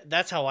anything. Which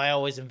that's how I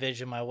always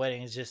envisioned my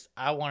wedding. Is just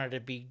I wanted to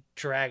be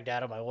dragged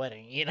out of my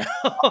wedding, you know.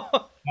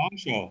 A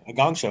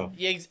gong show.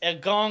 Yeah, a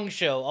gong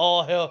show.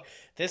 Oh hell,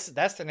 that's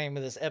the name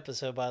of this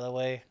episode, by the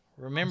way.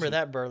 Remember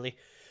that, Burley.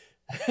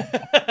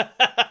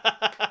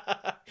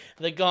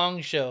 The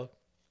Gong Show.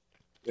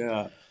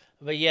 Yeah.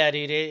 But yeah,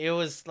 dude, it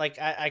was like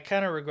I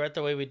kind of regret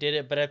the way we did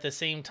it, but at the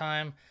same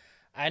time,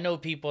 I know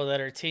people that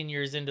are 10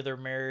 years into their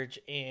marriage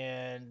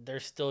and they're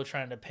still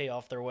trying to pay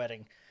off their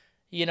wedding.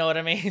 You know what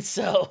I mean?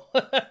 So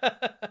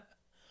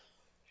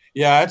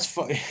Yeah,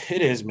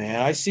 it is,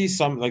 man. I see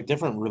some like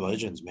different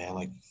religions, man.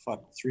 Like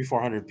fuck,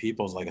 300-400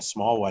 people is like a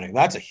small wedding.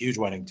 That's a huge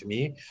wedding to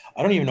me.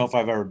 I don't even know if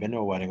I've ever been to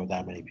a wedding with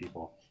that many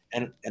people.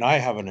 And I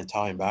have an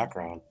Italian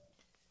background.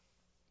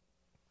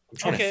 I'm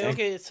trying to Okay, think.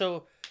 okay.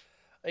 So,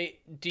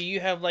 do you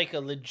have like a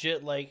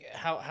legit like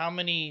how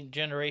many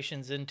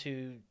generations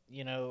into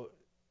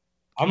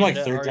I'm like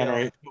Canada third are y'all?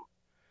 generation.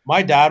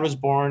 My dad was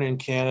born in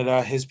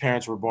Canada. His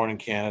parents were born in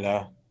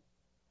Canada.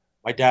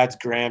 My dad's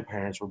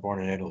grandparents were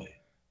born in Italy.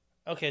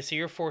 Okay, so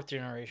you're fourth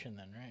generation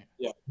then, right?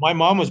 Yeah, my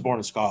mom was born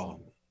in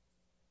Scotland.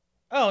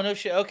 Oh no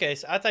shit. Okay,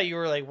 so I thought you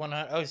were like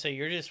 100. Oh, so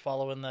you're just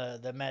following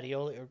the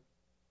Mattioli, or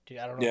dude,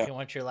 I don't know if Yeah, you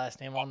want your last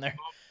name on there.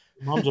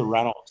 mom's a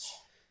Reynolds.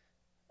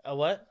 A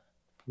what?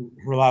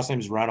 Her last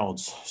name's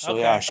Reynolds. So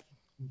yeah, Okay.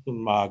 she's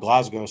from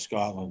Glasgow,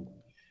 Scotland.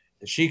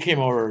 And she came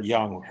over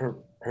young.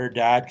 Her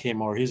dad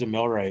came over. He's a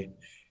millwright.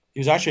 He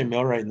was actually a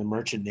millwright in the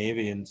Merchant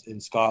Navy in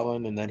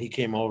Scotland, and then he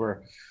came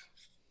over.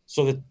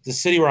 So the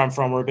city where I'm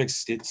from, we're a big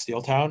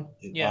steel town,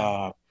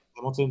 Yeah.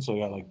 Hamilton. So we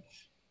got like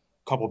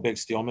a couple big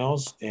steel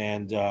mills,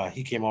 and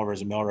he came over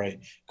as a millwright,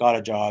 got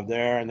a job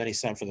there, and then he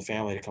sent for the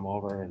family to come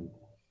over, and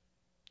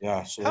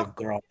yeah, so How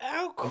they're all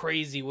how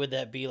crazy would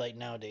that be like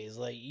nowadays?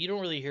 Like you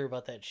don't really hear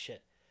about that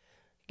shit.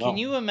 Can no.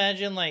 you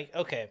imagine like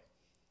okay,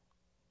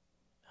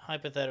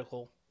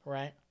 hypothetical,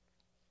 right?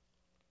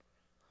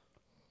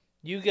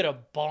 You get a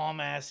bomb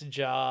ass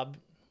job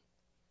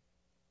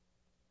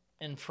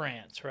in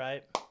France,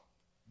 right?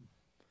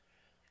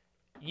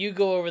 You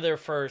go over there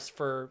first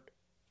for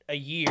a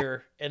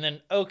year and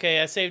then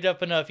okay, I saved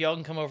up enough, y'all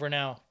can come over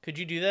now. Could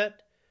you do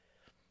that?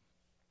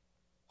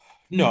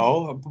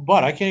 No,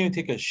 but I can't even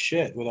take a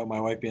shit without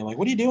my wife being like,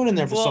 "What are you doing in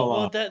there for so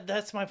Well, long?"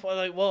 that's my point.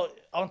 Like, well,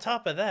 on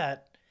top of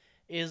that,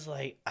 is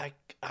like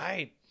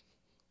I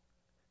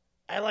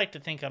I like to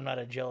think I'm not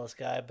a jealous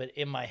guy, but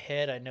in my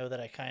head, I know that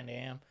I kind of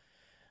am.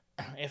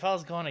 If I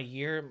was gone a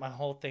year, my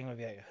whole thing would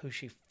be like, "Who's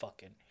she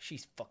fucking?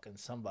 She's fucking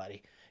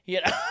somebody."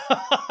 You know?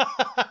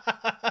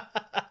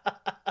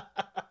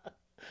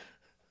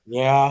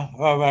 Yeah,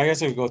 I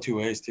guess it would go two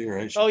ways too,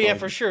 right? Oh She'd yeah, probably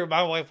for be, sure.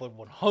 My wife would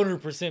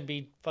 100%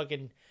 be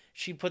fucking.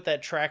 She put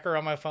that tracker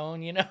on my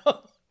phone. You know?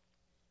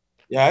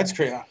 yeah, it's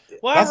crazy.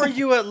 Why That's were the thing.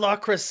 you at La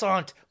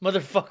Croissant,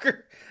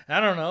 motherfucker? I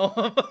don't know.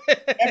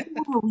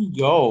 Everywhere we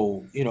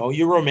go, you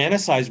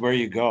romanticize where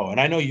you go, and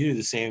I know you do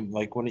the same.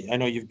 Like when I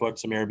know you've booked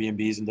some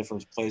Airbnbs in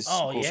different places,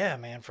 Oh coast. yeah,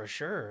 man, for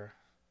sure.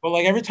 But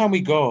like every time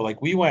we go,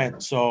 like we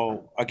went.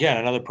 So again,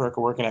 another perk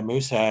of working at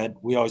Moosehead,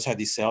 we always had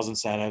these sales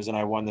incentives, and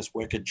I won this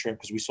wicked trip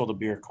because we sold a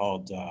beer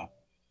called.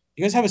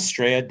 You guys have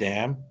Estrella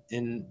Dam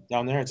in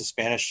down there? It's a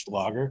Spanish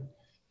lager.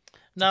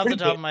 It's a Not off the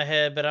pretty top big. of my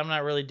head, but I'm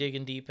not really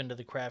digging deep into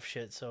the craft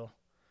shit. So,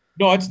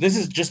 No, it's this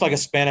is just like a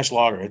Spanish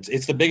lager.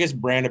 It's the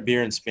biggest brand of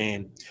beer in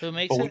Spain. who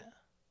makes But it?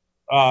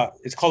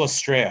 it's called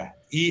Estrella,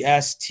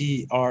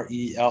 Estrella.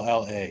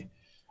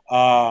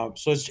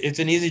 So it's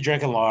an easy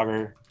drinking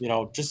lager,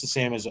 just the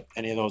same as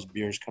any of those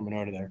beers coming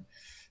out of there.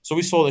 So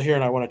we sold it here,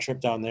 and I won a trip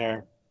down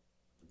there,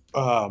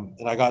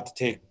 and I got to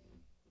take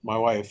my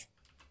wife,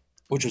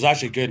 which was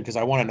actually good because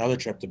I won another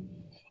trip to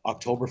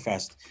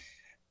Oktoberfest,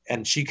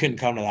 and she couldn't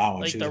come to that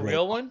one. Like She was the really,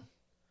 real one?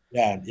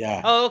 yeah,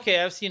 yeah, Oh, okay.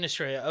 I've seen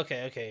Australia.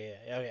 Okay, okay,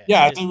 yeah, okay.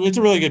 yeah. I It's a, just it's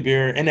a really good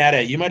beer. And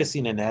Edit, you might have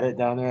seen an Edit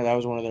down there. That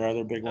was one of their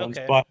other big ones.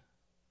 okay. But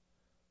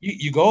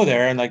you go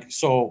there and like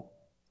so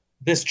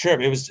this trip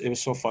it was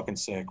so fucking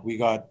sick. We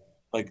got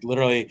like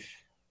literally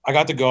I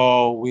got to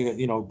go.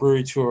 We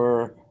brewery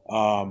tour.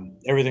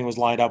 Everything was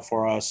lined up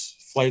for us.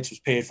 Flights was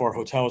paid for.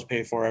 Hotel was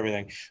paid for.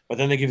 Everything. But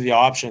then they give you the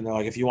option. They're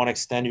like, if you want to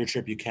extend your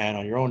trip, you can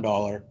on your own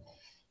dollar.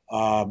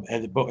 And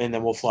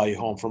then we'll fly you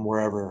home from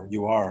wherever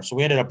you are. So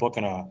we ended up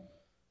booking a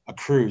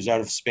cruise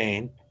out of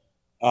Spain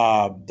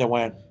that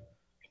went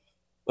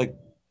like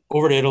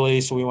over to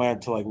Italy. So we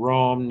went to like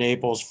Rome,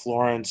 Naples,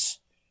 Florence.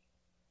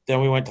 Then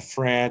we went to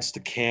France, to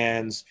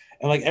Cannes,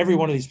 and like every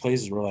one of these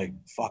places, we're like,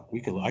 "Fuck,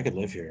 I could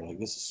live here. Like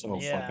this is so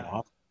fucking Yeah.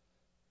 awesome."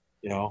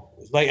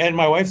 Like, and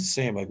my wife's the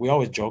same. Like we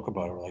always joke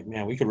about it. We're like,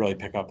 "Man, we could really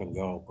pick up and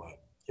go," but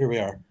here we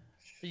are.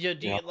 Yeah,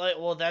 do You know, you like?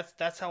 Well,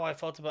 that's how I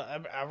felt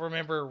about. I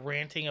remember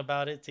ranting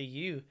about it to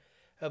you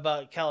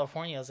about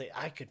California. I was like,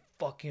 I could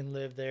fucking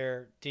live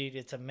there, dude.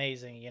 It's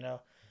amazing, you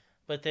know.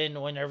 But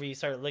then whenever you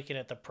start looking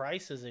at the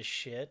prices of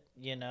shit,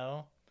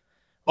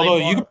 like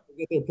although you can bar,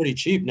 get there pretty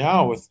cheap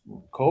now with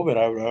COVID,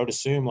 I would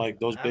assume like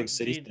those I, big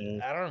cities.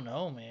 dude, I don't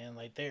know, man.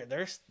 Like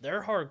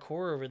they're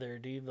hardcore over there,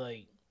 dude.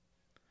 Like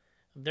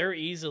they're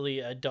easily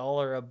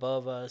 $1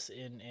 above us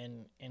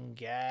in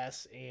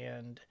gas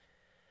and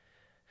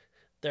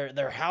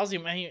their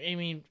housing. I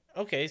mean,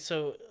 okay,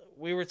 so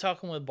we were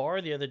talking with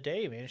Bar the other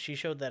day, man. She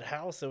showed that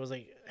house that was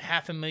like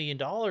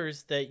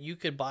 $500,000 that you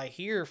could buy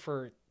here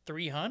for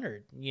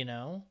 300. You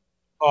know,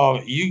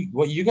 Oh,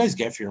 what you guys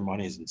get for your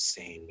money is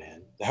insane,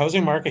 man. The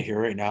housing market here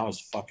right now is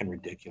fucking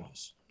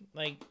ridiculous.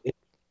 like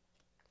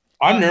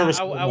I'm nervous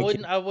I, about I my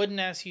wouldn't kids. I wouldn't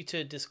ask you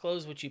to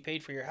disclose what you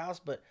paid for your house,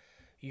 but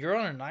you're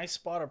on a nice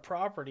spot of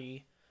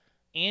property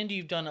and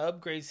you've done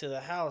upgrades to the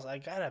house, I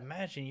gotta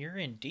imagine you're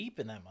in deep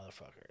in that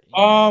motherfucker. You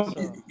know,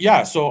 so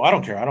Yeah. So I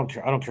don't care. I don't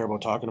care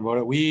about talking about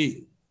it.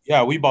 We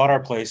bought our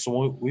place.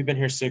 So we've been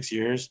here 6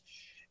 years.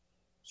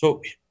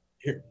 So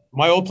here,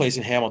 my old place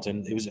in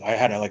Hamilton, I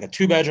had like a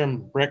 2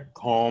 bedroom brick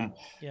home,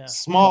 yeah,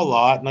 small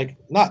lot, like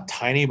not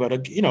tiny, but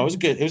it was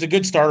a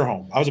good starter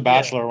home. I was a yeah,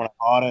 bachelor when I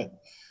bought it.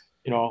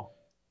 You know,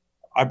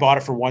 I bought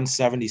it for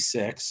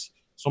 176.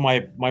 So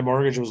my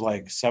mortgage was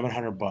like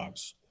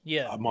 $700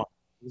 yeah, a month.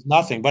 It was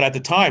nothing, but at the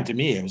time, to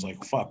me, it was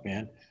like, fuck,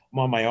 man, I'm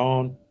on my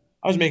own.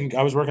 I was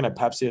working at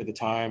Pepsi at the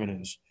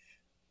time,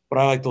 but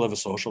I like to live a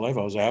social life.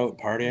 I was out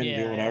partying, doing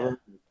yeah, yeah.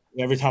 whatever.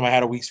 Every time I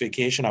had a week's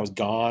vacation, I was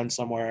gone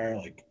somewhere.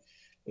 Like,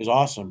 it was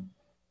awesome.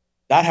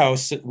 That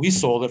house, we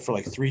sold it for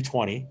like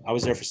 320. I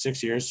was there for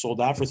 6 years, sold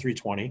that for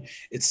 320.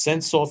 It's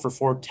since sold for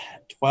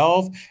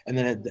 412, and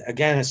then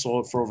it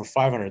sold for over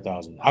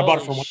 500,000. I bought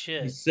it Holy for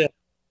shit. 126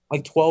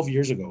 like 12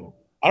 years ago.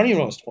 I don't even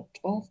know it was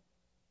 12.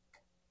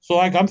 So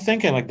like I'm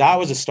thinking like that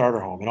was a starter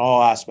home in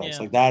all aspects.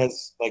 Yeah, Like that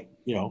is like,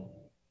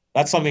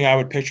 that's something I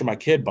would picture my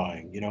kid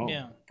buying,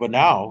 yeah. But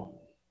now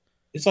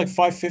it's like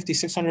 550,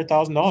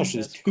 $600,000 for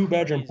this That's 2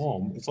 bedroom crazy.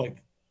 home. It's like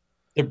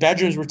their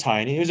bedrooms were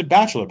tiny. It was a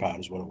bachelor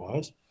pad, is what it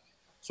was.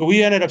 So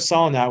we ended up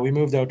selling that. We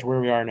moved out to where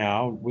we are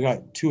now. We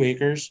got 2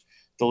 acres.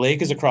 The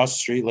lake is across the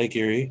street, Lake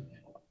Erie.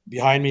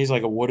 Behind me is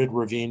like a wooded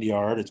ravine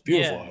yard. It's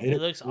beautiful. Yeah,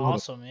 it looks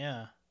awesome.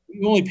 Yeah.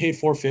 We only paid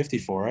 450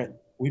 for it.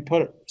 We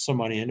put some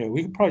money into it.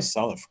 We could probably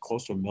sell it for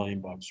close to $1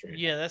 million right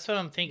Yeah, now. that's what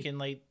I'm thinking.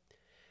 Like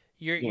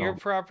You your know,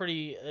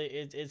 property,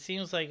 it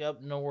seems like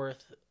up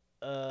north,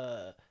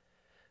 uh,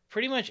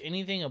 pretty much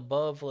anything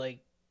above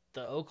like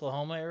the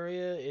Oklahoma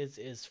area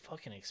is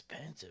fucking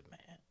expensive,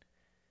 man.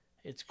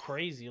 It's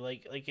crazy.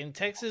 Like in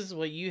Texas,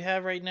 what you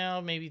have right now,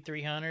 maybe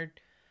 300.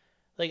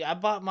 Like I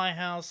bought my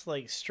house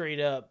like straight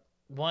up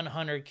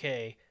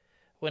 100K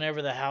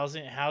whenever the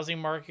housing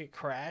market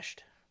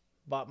crashed.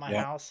 Bought my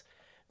yeah. house.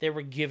 They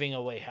were giving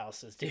away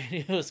houses, dude.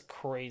 It was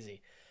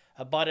crazy.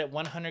 I bought it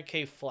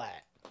 100K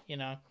flat, you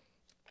know.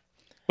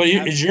 But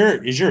I is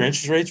your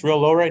interest rates real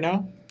low right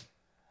now?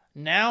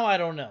 Now I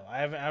don't know. I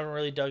haven't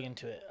really dug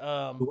into it.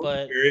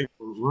 But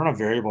We're on a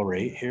variable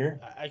rate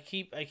here. I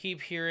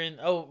keep hearing.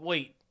 Oh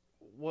wait,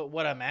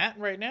 what I'm at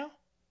right now?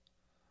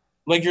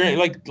 Like you're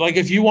like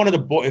if you wanted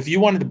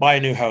to buy a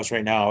new house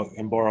right now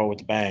and borrow with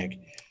the bank,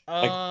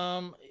 like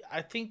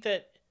I think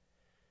that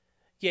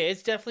yeah,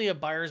 it's definitely a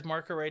buyer's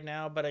market right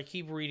now. But I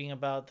keep reading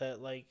about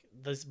that like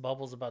this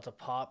bubble's about to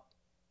pop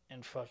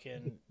and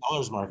fucking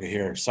sellers market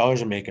here,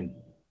 sellers are making.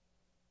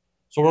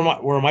 So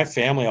where my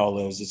family all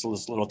lives, it's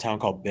this little town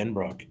called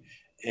Binbrook,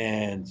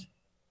 and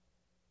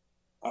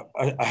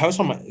a house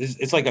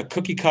it's like a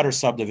cookie cutter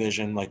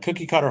subdivision, like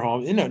cookie cutter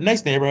home in a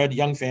nice neighborhood,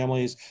 young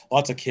families,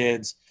 lots of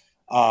kids.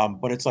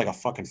 But it's like a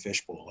fucking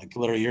fishbowl. Like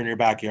literally, you're in your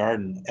backyard,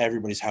 and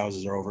everybody's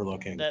houses are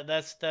overlooking.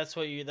 that's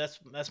what you that's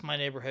my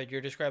neighborhood. You're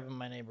describing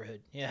my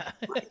neighborhood. Yeah.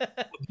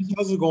 These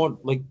houses are going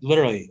like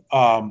literally.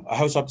 A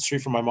house up the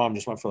street from my mom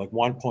just went for like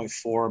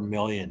 1.4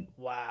 million.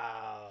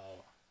 Wow.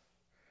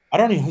 I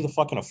don't even know who the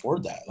fuck can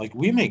afford that. Like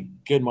we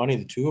make good money,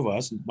 the two of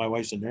us. My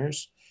wife's a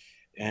nurse,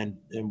 and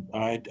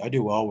I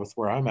do well with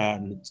where I'm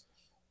at, and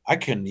I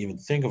couldn't even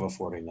think of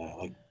affording that.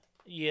 Like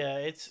Yeah,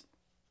 it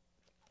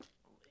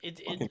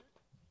fucking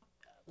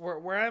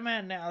where I'm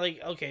at now,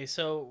 like okay,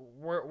 so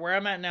where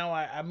I'm at now,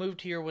 I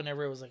moved here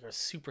whenever it was like a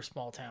super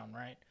small town,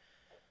 right?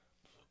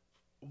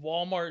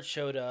 Walmart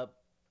showed up,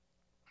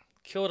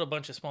 killed a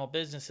bunch of small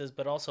businesses,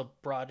 but also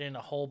brought in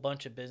a whole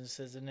bunch of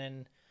businesses, and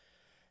then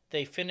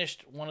they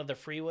finished one of the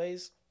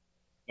freeways.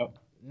 yep,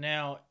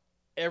 Now,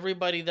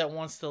 everybody that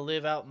wants to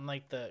live out in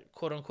like the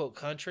quote unquote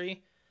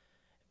country,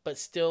 but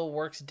still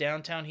works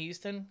downtown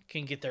Houston,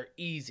 can get there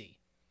easy.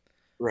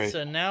 right.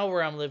 So now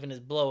where I'm living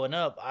is blowing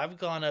up. I've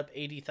gone up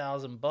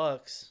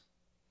 $80,000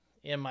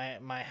 in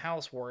my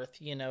house worth.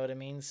 You know what I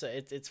mean? So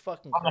it's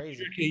fucking How much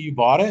crazy, you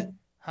bought it?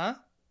 huh?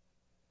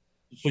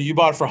 So you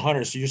bought it for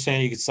 100. So you're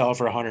saying you could sell it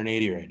for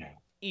 180 right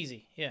now?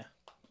 Easy, yeah.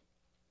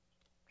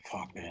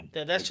 Fuck, man.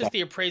 That's Like just that.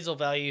 the appraisal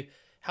value.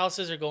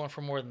 Houses are going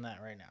for more than that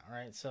right now,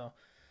 right? So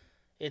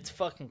it's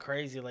fucking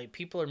crazy. Like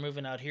people are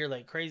moving out here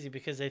like crazy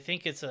because they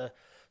think it's a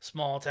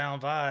small town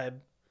vibe,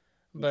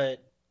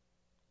 but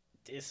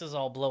this is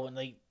all blowing.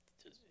 Like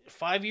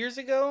 5 years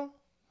ago,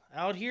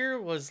 out here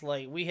was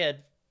like we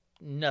had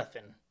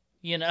nothing,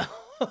 you know.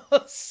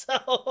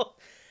 So,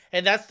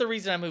 and that's the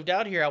reason I moved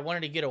out here. I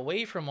wanted to get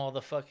away from all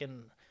the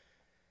fucking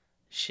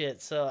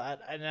shit. So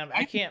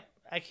I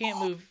can't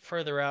move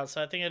further out.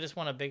 So I think I just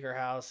want a bigger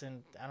house,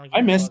 and I don't I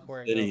give a miss fuck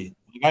where I the go. city.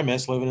 Like, I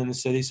miss living in the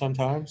city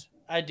sometimes.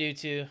 I do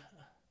too.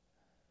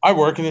 I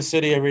work in the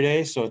city every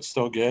day, so it's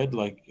still good.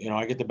 Like,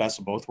 I get the best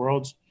of both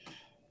worlds.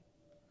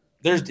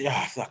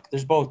 Fuck,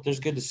 there's both. There's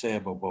good to say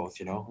about both.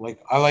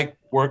 Like I like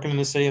working in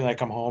the city, and I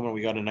come home and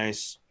we got a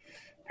nice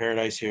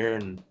paradise here,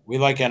 and we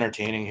like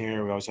entertaining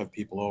here. We always have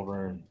people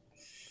over, and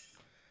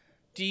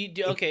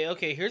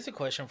Okay? Here's a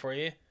question for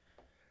you.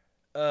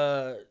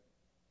 Uh,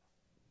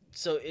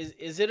 so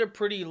is it a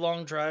pretty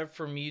long drive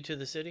from you to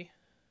the city?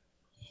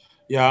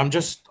 yeah, I'm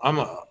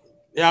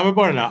Yeah, I'm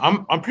about an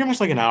hour. I'm pretty much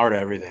like an hour to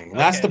everything, and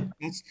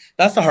Okay.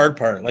 that's the hard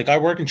part. Like I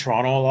work in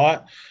Toronto a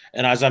lot,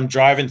 and as I'm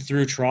driving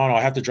through Toronto,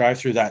 I have to drive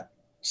through that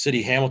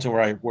city, Hamilton,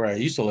 where I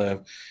used to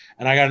live,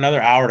 and I got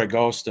another hour to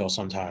go still.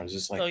 Sometimes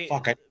it's like Okay.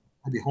 fuck,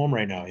 I'd be home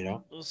right now, you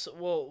know?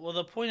 Well,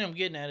 the point I'm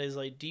getting at is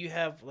like, do you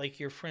have like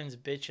your friends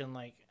bitching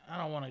like, I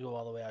don't want to go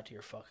all the way out to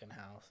your fucking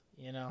house,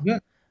 you know? Yeah,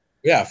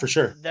 yeah, for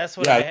sure.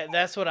 Yeah,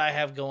 That's what I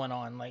have going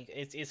on. Like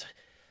it's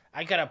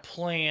I got a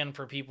plan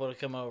for people to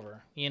come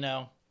over, you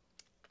know,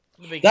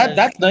 because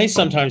that's nice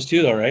sometimes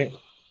too, though, right?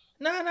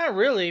 no, not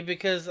really,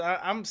 because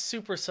I'm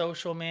super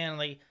social, man.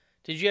 Like,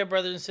 did you have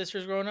brothers and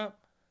sisters growing up?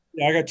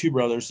 Yeah, I got two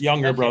brothers,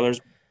 younger Okay,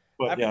 brothers,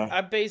 but yeah. I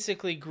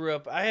basically grew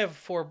up. I have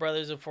four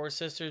brothers and four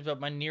sisters, but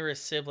my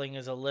nearest sibling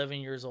is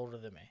 11 years older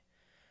than me.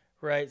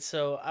 Right,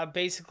 so I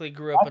basically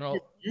grew up in a.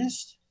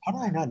 How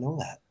did I not know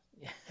that?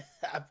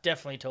 I've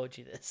definitely told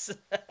you this,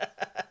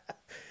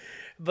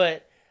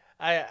 but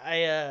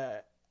I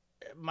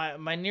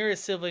my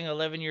nearest sibling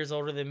 11 years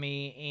older than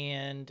me,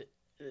 and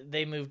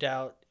they moved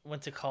out,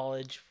 went to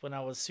college when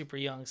I was super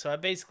young. So I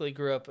basically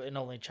grew up an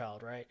only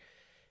child, right?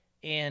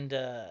 And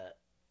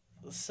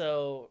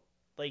so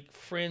like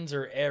friends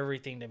are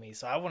everything to me.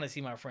 So I want to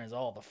see my friends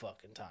all the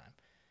fucking time,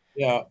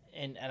 Yeah,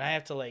 and I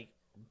have to like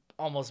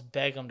almost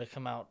beg them to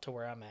come out to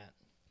where I'm at.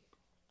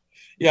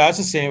 yeah, it's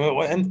the same.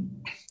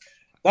 And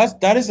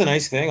that is a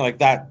nice thing. Like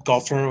that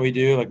golf tournament we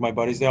do, like my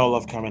buddies, they all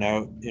love coming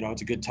out. You know,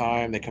 it's a good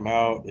time. They come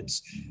out.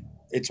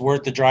 It's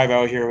worth the drive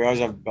out here. We always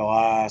have a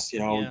blast. You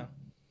know, Yeah,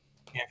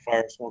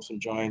 campfire, smoke some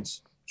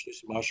joints, shoot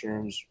some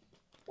mushrooms,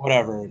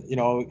 whatever. You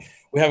know,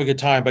 we have a good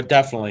time. But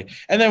definitely,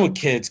 and then with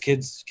kids,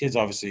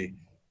 obviously,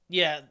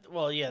 yeah.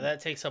 Well, yeah, that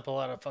takes up a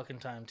lot of fucking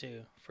time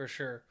too, for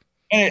sure.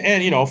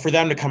 and you know, for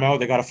them to come out,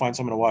 they got to find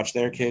someone to watch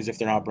their kids if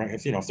they're not bring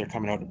if you know if they're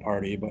coming out to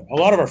party. But a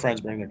lot of our friends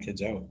bring their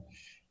kids out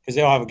because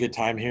they all have a good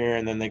time here,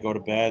 and then they go to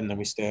bed, and then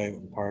we stay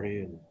and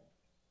party. And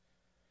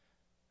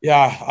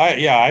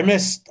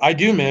I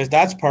do miss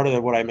that's part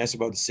of what I miss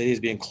about the city is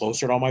being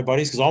closer to all my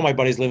buddies because all my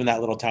buddies live in that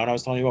little town I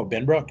was telling you about,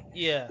 Binbrook.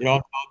 Yeah. You know,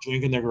 all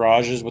drinking in their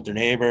garages with their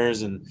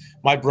neighbors, and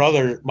my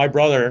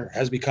brother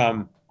has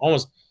become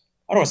almost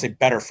I don't want to say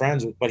better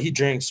friends, but he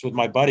drinks with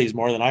my buddies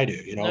more than I do.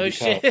 You know, No because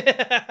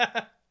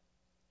shit.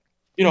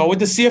 you know, with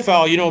the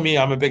CFL, you know me,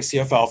 I'm a big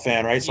CFL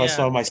fan, right? So I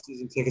still Yeah. have my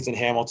season tickets in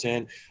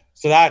Hamilton.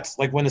 So that's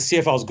like when the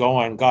CFL is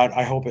going, God,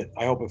 I hope it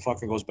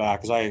fucking goes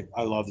back because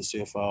I love the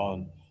CFL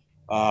and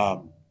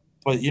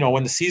but you know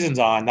when the season's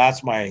on,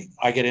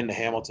 I get into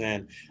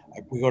Hamilton,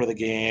 we go to the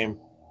game,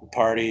 we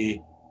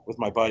party with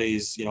my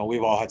buddies. You know,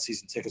 we've all had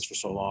season tickets for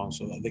so long,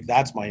 so like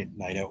that's my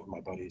night out with my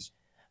buddies.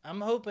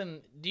 I'm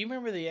hoping. Do you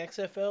remember the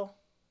XFL?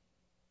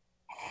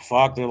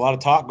 Fuck, there's a lot of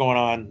talk going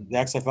on the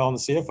XFL and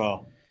the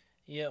CFL.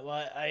 Yeah. Well,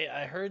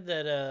 I heard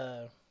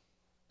that.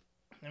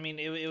 I mean,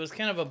 it was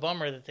kind of a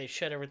bummer that they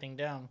shut everything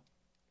down.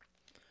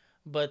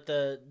 But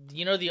the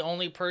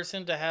only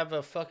person to have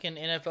a fucking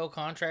NFL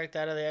contract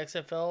out of the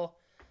XFL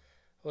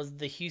was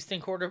the Houston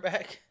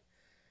quarterback.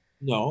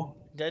 No,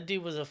 That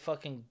dude was a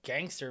fucking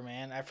gangster,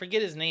 man. I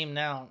forget his name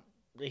now.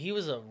 He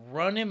was a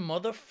running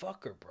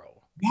motherfucker,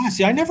 bro. yeah,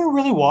 see, I never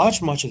really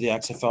watched much of the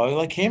XFL. It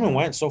like came and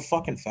went so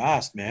fucking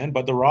fast, man.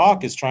 But The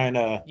Rock is trying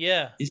to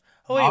Yeah. he's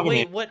Oh wait,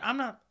 amalgamate. what? I'm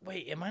not.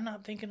 Wait, am I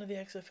not thinking of the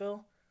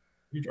XFL?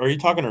 Are you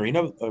talking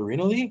arena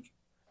league?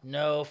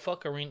 No,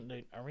 fuck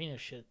arena. Arena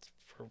shit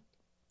for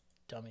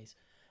dummies.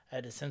 I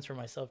had to censor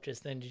myself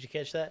just then. Did you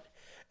catch that?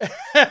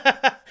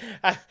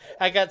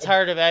 I got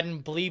tired of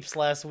adding bleeps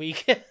last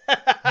week.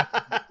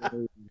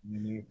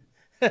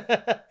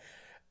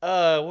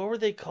 What were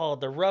they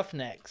called? The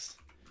Roughnecks.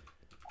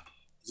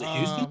 Is it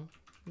Houston? Um,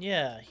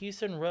 yeah,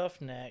 Houston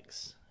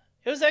Roughnecks.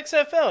 It was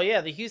XFL.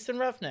 Yeah, the Houston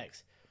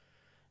Roughnecks.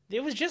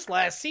 It was just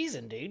last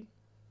season, dude.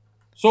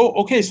 So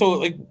okay, so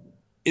like,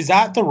 is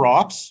that the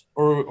Rocks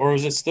or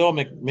is it still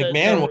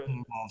McMahon wasn't The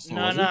involved still,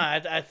 no was no.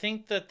 he? I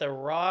think that The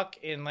Rock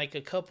and like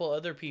a couple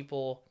other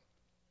people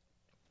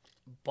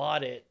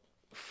bought it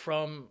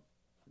from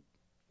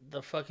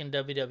the fucking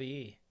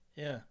WWE.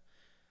 Yeah.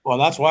 Well,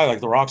 that's why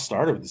like the Rock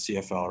started with the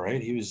CFL,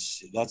 right?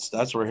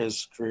 That's where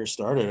his career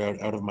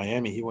started out of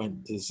Miami. He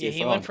went to the Yeah,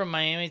 he CFL went and from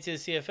Miami to the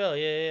CFL.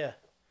 Yeah, yeah, yeah.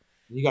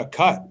 he got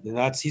cut.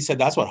 And he said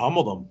that's what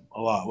humbled him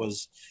a lot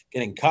was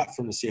getting cut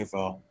from the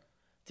CFL.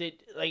 Did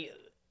like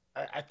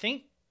I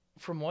think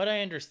from what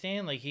I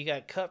understand, like he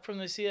got cut from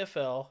the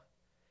CFL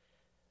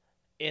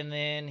and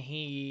then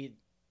he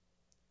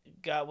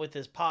got with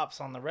his pops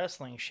on the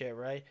wrestling shit,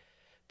 right?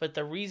 But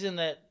the reason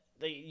that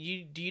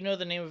you do you know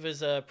the name of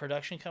his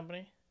production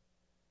company?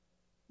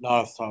 Not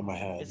off the top of my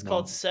head, It's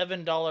called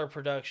no. $7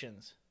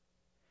 Productions.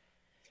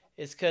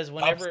 It's because That's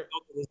whenever still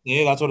to this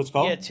day, that's what it's yeah,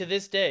 called. to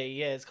this day,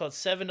 yeah, it's called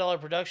 $7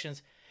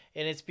 Productions,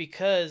 and it's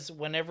because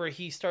whenever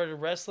he started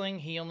wrestling,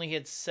 he only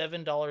had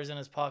 $7 in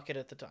his pocket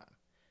at the time.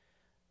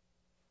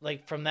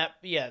 Like from that,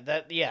 yeah, the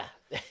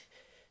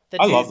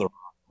I love dude, the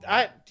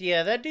Rock,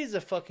 man. that dude's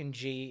a fucking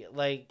G.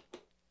 Like,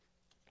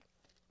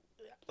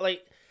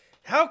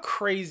 how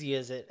crazy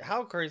is it?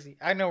 How crazy?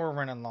 I know we're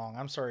running long.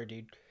 I'm sorry,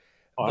 dude,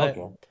 Oh, but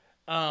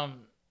okay.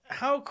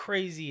 how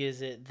crazy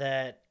is it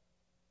that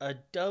a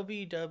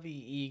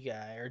WWE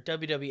guy or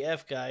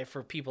WWF guy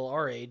for people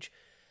our age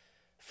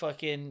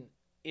fucking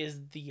is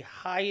the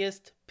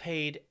highest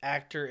paid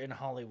actor in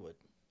Hollywood.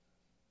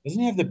 Doesn't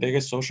he have the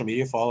biggest social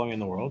media following in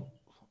the world?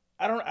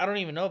 I don't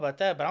even know about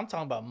that, but I'm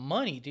talking about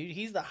money, dude.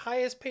 He's the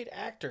highest paid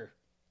actor.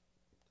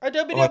 A Oh,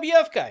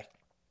 WWF guy.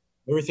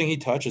 everything he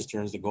touches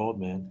turns to gold,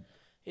 man.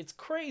 It's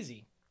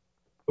crazy.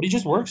 But he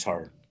just works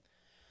hard.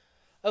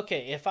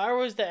 Okay, if I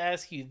was to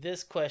ask you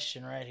this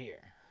question right here.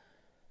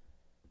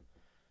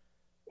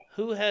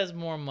 Who has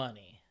more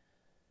money?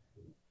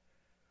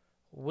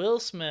 Will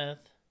Smith,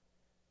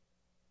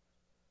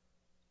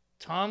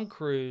 Tom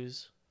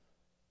Cruise,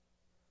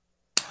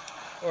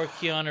 or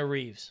Keanu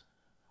Reeves?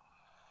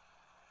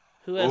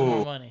 Who has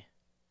more money?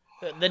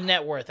 The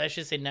net worth. I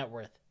should say net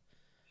worth.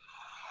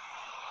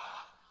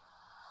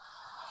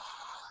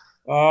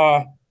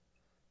 I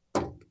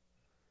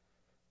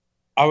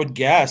would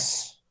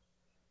guess.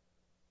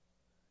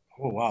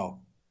 Oh wow,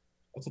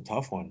 that's a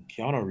tough one.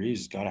 Keanu Reeves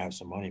has got to have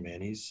some money,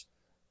 man. He's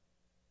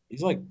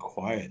like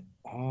quiet.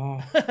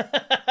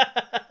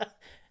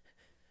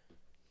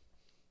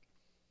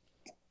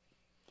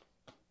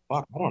 Fuck,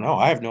 I don't know.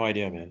 I have no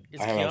idea, man.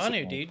 It's I have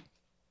Keanu, dude.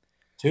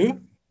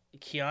 Two?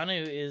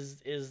 Keanu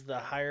is the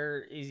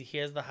higher. He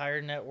has the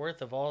higher net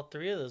worth of all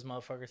three of those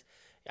motherfuckers.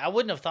 I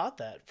wouldn't have thought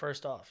that.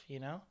 First off, you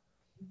know.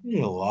 You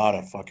need a lot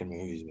of fucking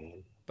movies,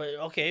 man. But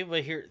okay,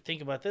 but here,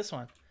 think about this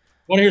one.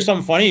 Want to hear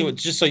something funny?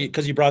 Just so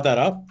because you brought that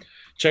up,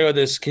 check out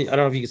this. I don't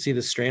know if you can see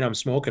this strain I'm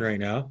smoking right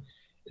now.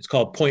 It's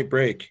called Point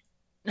Break.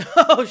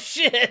 Oh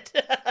shit!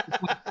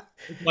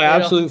 It's my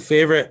absolute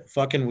favorite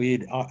fucking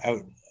weed out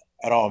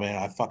at all,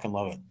 man. I fucking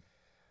love it.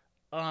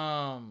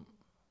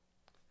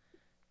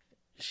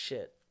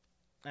 Shit.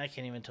 I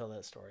can't even tell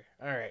that story.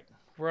 All right,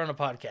 we're on a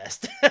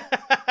podcast.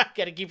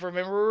 Got to keep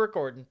remember we're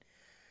recording.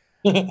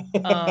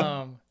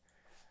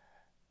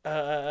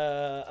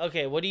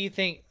 Okay, what do you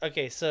think?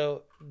 Okay,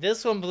 so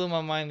this one blew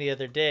my mind the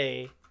other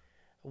day.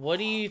 What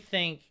do you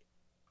think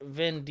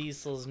Vin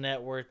Diesel's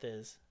net worth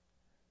is?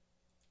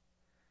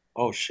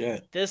 Oh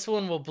shit. This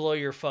one will blow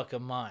your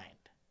fucking mind.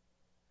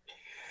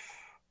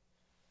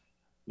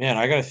 Man,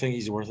 I gotta think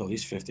he's worth at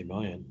least 50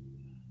 million.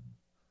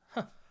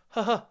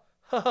 What?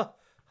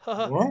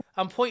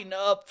 I'm pointing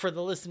up for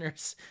the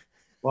listeners.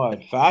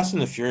 But Fast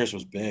and the Furious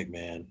was big,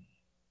 man.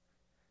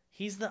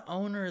 He's the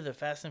owner of the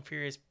Fast and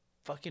Furious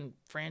fucking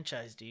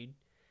franchise, dude.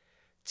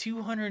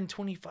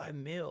 225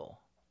 mil.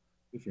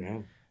 Good for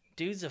him.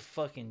 Dude's a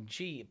fucking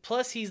G.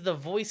 Plus, he's the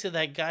voice of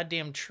that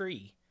goddamn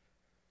tree.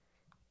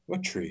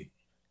 What tree?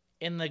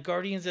 In the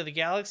Guardians of the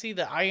Galaxy,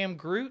 the I Am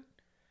Groot.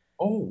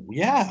 Oh,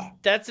 yeah.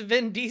 That's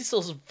Vin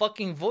Diesel's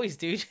fucking voice,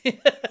 dude.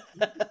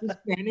 I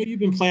know you've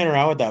been playing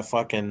around with that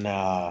fucking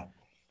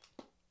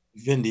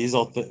Vin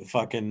Diesel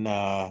fucking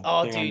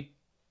oh, dude.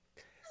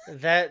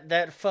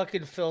 That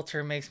fucking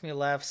filter makes me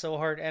laugh so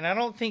hard. And I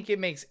don't think it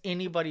makes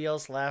anybody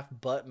else laugh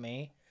but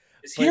me.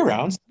 Is he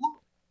around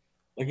still?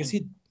 Like, is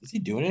he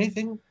doing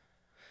anything?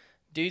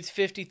 Dude's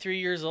 53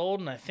 years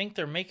old, and I think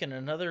they're making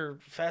another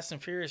Fast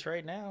and Furious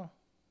right now.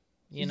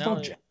 You know?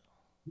 He's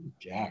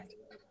jacked.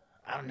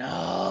 I don't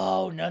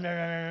know.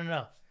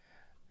 No.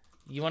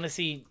 You want to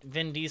see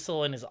Vin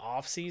Diesel in his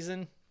off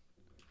season?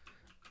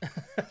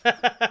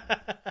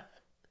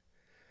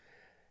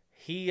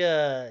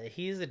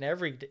 He's in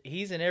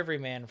every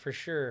man for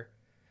sure.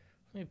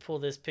 Let me pull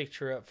this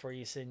picture up for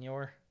you,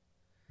 senor.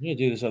 I'm gonna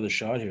do this other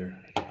shot here.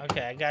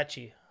 Okay, I got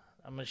you.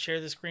 I'm gonna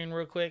share the screen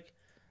real quick.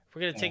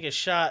 We're gonna take a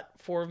shot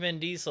for Vin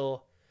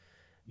Diesel.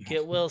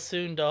 Get well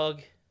soon,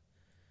 dog.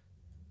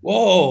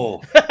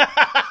 Whoa.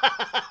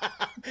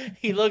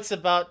 He looks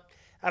about,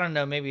 I don't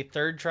know, maybe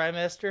third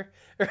trimester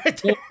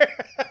right there.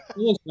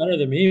 He looks better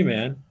than me,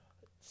 man.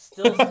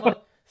 Still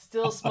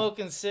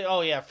smoking.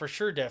 Oh yeah, for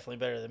sure, definitely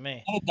better than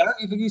me. A dart?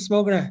 You think he's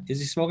smoking is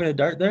he smoking a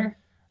dart there?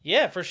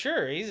 Yeah, for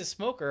sure. He's a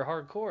smoker,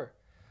 hardcore.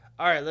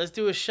 All right, let's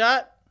do a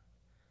shot.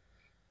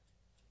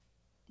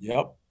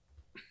 Yep.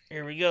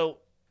 Here we go.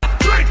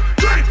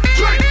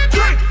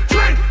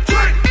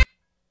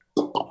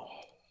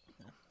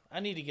 I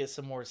need to get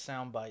some more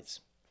sound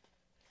bites.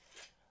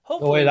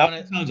 Hopefully,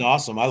 that sounds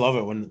awesome. I love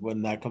it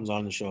when that comes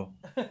on the show.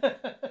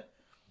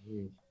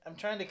 I'm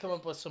trying to come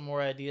up with some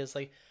more ideas.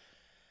 Like,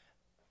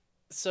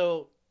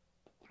 so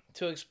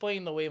to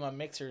explain the way my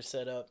mixer is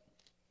set up,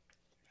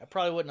 I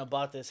probably wouldn't have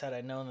bought this had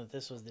I known that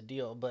this was the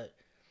deal. But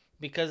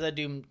because I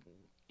do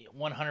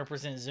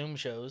 100% Zoom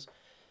shows,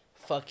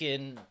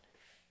 I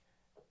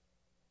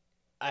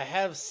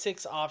have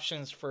 6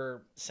 options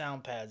for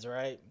sound pads,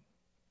 right?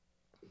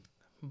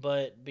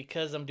 But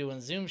because I'm doing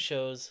Zoom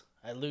shows,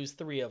 I lose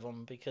 3 of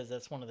them because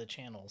that's one of the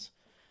channels.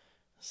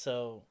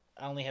 So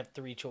I only have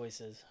 3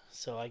 choices.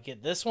 So I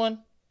get this one.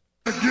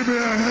 Give me a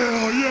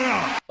hell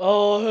yeah!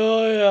 Oh,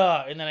 hell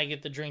yeah! And then I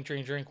get the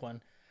drink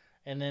one.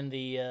 And then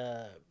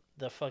the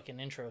fucking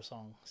intro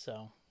song.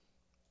 So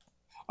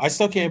I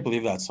still can't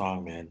believe that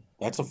song, man.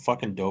 That's a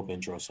fucking dope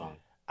intro song.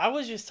 I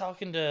was just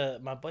talking to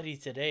my buddy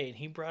today, and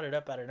he brought it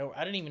up out of nowhere.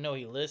 I didn't even know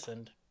he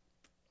listened.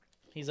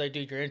 He's like,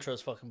 dude, your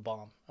intro's fucking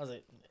bomb. I was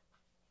like,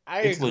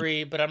 I It's like,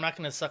 agree, but I'm not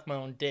gonna suck my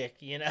own dick,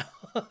 you know.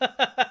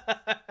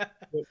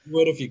 you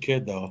would if you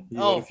could, though. You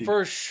would Oh, if you.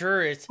 for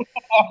sure. It's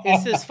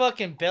this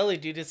fucking belly,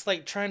 dude. It's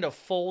like trying to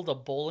fold a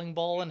bowling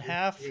ball in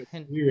half.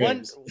 And one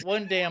Ribs.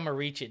 one day I'm gonna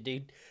reach it,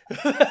 dude.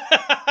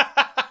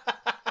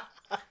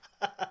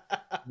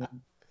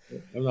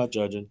 I'm not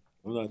judging.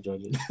 I'm not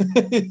judging.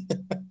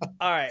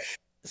 All right.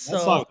 That song.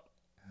 So,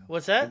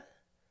 what's that?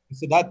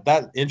 So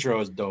that intro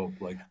is dope.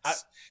 Like, I I I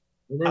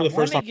remember the want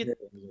first to time I get heard it.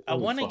 I was like, I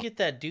holy want to fuck. get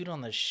that dude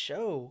on the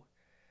show.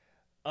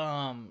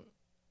 Um,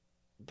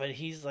 but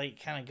he's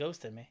like kind of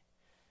ghosted me.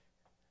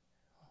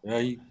 Yeah,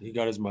 he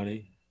got his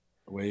money.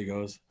 Away he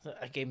goes.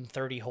 I gave him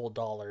 $30 whole,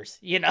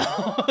 you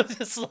know,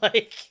 just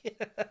like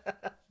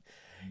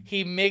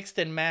he mixed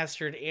and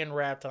mastered and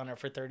rapped on it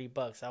for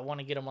 $30. I want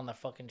to get him on the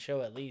fucking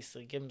show at least.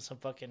 Like, give him some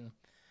fucking.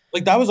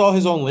 Like that was all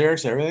his own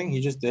lyrics, everything.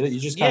 He just did it. You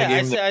just kind of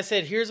Yeah, gave him I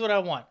said, here's what I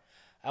want.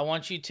 I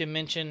want you to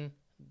mention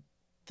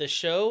the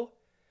show.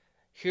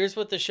 Here's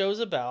what the show's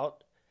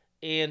about,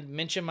 and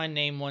mention my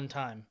name one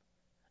time,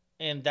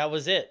 and that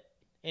was it.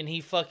 And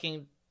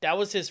that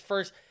was his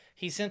first.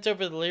 He sent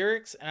over the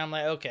lyrics, and I'm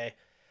like, okay.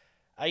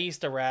 I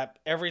used to rap.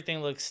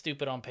 Everything looks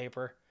stupid on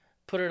paper.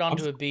 Put it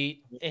onto a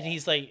beat, and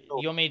he's like,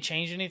 "You want me to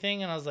change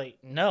anything?" And I was like,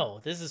 "No,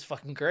 this is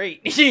fucking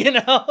great," you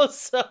know.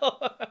 So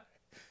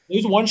it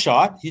was one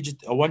shot. He just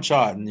a one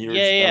shot, and you're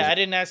just, yeah. I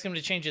didn't ask him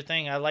to change a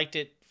thing. I liked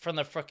it from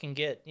the fucking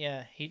get.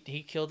 Yeah,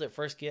 he killed it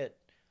first get.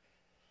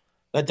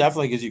 that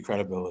definitely gives you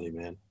credibility,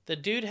 man. The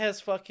dude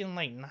has fucking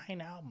like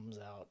 9 albums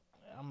out.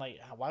 I'm like,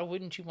 why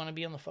wouldn't you want to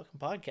be on the fucking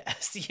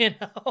podcast? You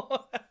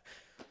know.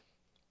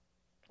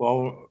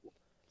 Well,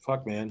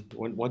 fuck, man.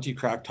 Once you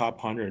crack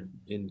top 100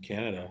 in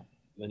Canada,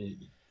 then you.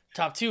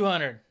 Top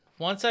 200.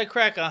 Once I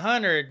crack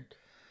 100,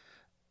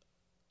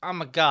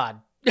 I'm a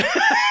god.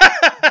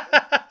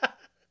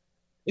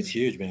 It's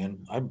huge,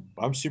 man.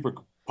 I'm super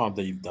pumped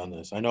that you've done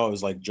this. I know it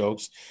was like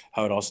jokes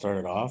how it all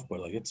started off, but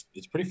like it's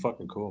pretty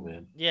fucking cool,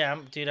 man. Yeah,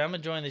 dude, I'm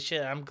enjoying the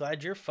shit. I'm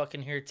glad you're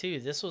fucking here too.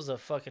 This was a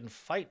fucking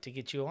fight to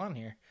get you on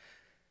here.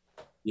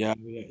 Yeah.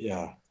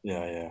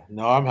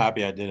 No, I'm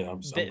happy I did it. I'm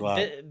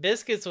glad.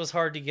 Biscuits was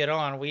hard to get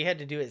on. We had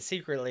to do it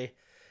secretly.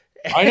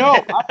 I know.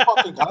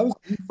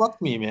 You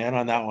fucked me, man,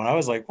 on that one. I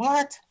was like,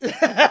 what?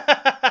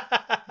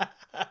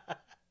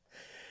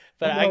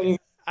 But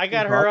I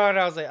got her on.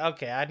 I was like,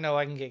 okay, I know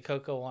I can get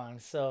Koko on.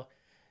 So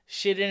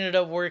shit ended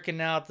up working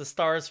out. The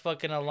stars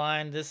fucking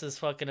aligned. This is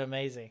fucking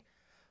amazing.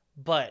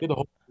 But Get the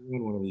whole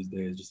thing one of these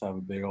days. Just have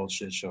a big old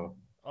shit show.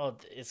 oh,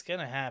 it's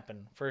gonna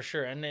happen for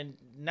sure. And then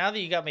now that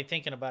you got me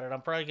thinking about it,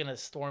 I'm probably gonna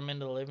storm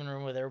into the living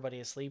room with everybody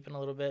asleep in a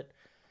little bit.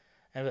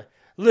 And be like,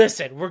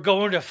 listen, we're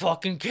going to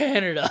fucking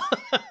Canada.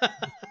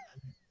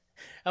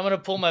 I'm gonna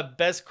pull my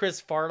best Chris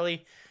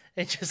Farley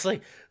and just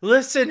like,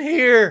 listen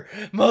here,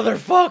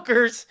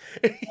 motherfuckers.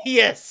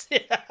 Yes.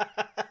 It's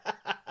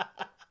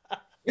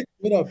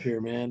good up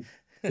here, man.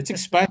 It's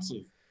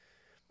expensive,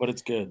 but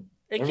it's good.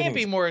 It can't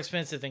be more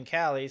expensive than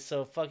Cali,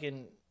 so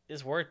fucking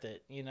it's worth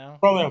it, you know?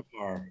 Probably on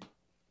par.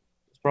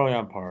 It's probably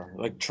on par.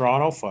 Like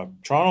Toronto,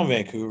 Toronto,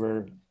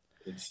 Vancouver.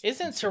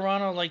 Isn't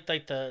Toronto like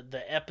the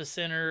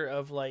epicenter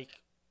of like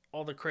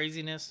all the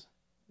craziness?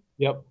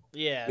 Yep.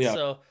 Yeah. Yeah.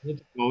 So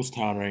It's a ghost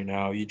town right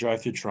now. You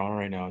drive through Toronto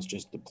right now, it's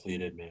just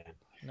depleted, man.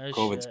 no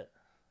COVID's shit.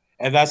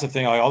 And that's the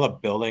thing, like all the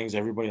buildings,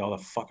 everybody, all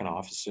the fucking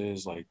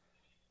offices, like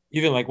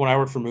even like when I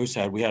worked for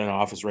Moosehead, we had an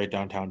office right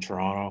downtown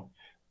Toronto.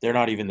 They're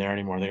not even there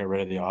anymore. They got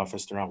rid of the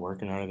office. They're not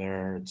working out of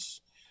there.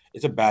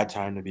 It's a bad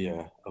time to be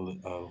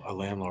a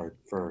landlord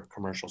for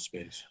commercial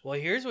space. Well,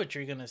 here's what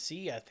you're gonna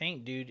see. I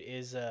think, dude,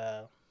 is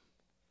you're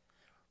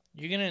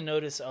gonna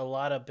notice a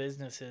lot of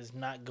businesses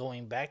not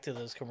going back to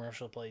those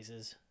commercial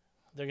places.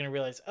 They're gonna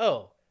realize,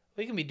 oh,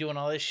 we can be doing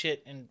all this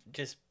shit and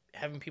just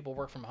having people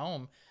work from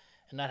home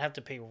and not have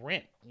to pay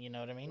rent. You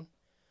know what I mean?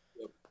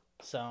 Yep.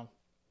 So.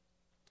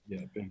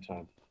 Yeah, big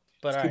time.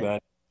 But It's too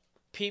bad.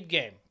 Peep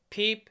game.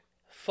 Peep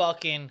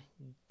fucking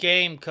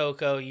game,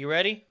 Koko. You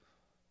ready?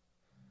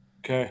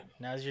 Okay.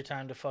 Now's your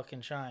time to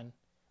fucking shine.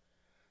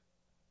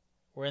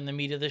 We're in the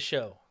meat of the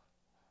show.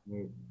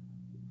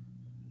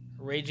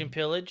 Rage and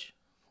pillage.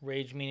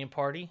 Rage meaning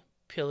party.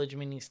 Pillage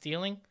meaning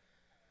stealing.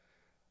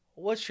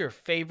 What's your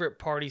favorite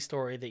party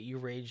story that you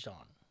raged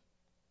on?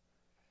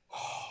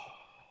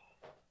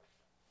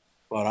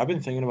 But I've been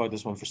thinking about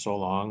this one for so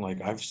long.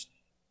 Like I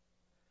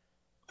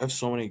have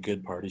so many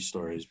good party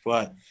stories,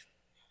 but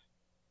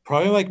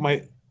probably like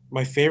my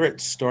favorite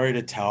story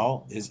to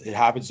tell is it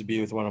happens to be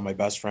with one of my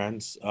best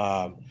friends.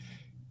 So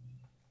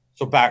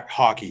back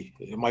hockey.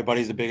 My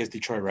buddy's the biggest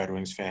Detroit Red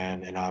Wings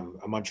fan, and I'm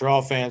a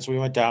Montreal fan. So we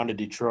went down to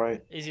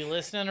Detroit. Is he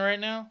listening right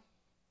now?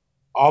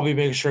 I'll be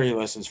making sure he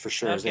listens for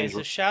sure. Okay,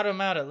 so shout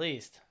him out at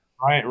least.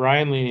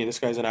 Ryan Leaney. This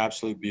guy's an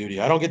absolute beauty.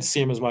 I don't get to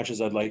see him as much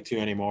as I'd like to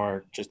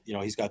anymore. Just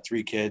he's got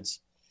 3 kids.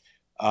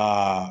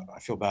 I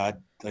feel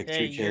bad. Like hey,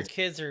 3 kids. Your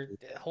kids are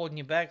holding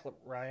you back,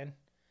 Ryan.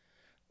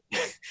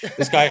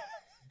 This guy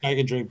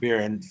can drink beer,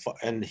 and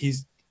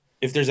he's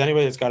if there's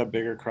anybody that's got a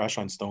bigger crush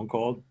on Stone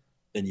Cold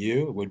than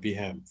you, it would be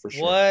him for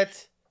sure.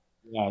 What?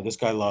 Yeah, this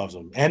guy loves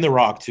him, and The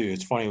Rock too.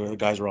 It's funny what the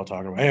guys were all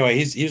talking about.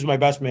 Anyway, he was my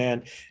best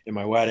man in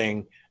my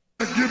wedding.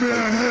 Give me a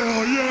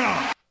hell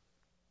yeah!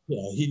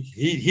 Yeah,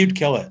 he'd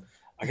kill it.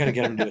 I gotta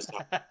get him to do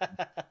stuff.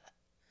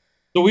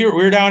 So we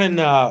were down in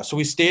so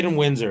we stayed in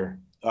Windsor,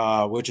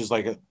 which is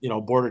like a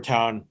border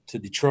town to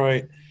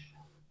Detroit.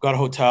 Got a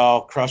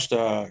hotel, crushed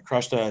a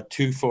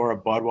 2-4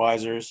 of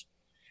Budweisers,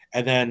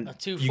 and then A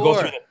two you go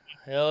through four.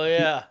 Hell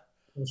yeah.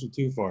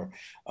 the 2-4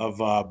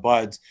 of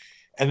Buds,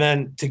 and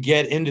then to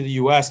get into the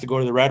U.S. to go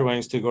to the Red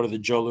Wings to go to the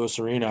Joe Louis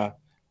Arena,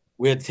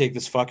 we had to take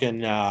this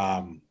fucking.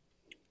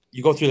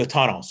 You go through the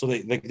tunnel, so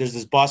there's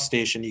this bus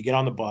station. You get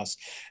on the bus,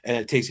 and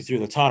it takes you through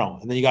the tunnel,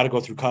 and then you got to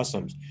go through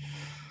customs.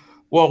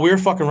 Well, we were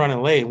fucking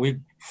running late. We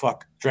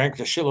drank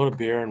a shitload of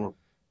beer, and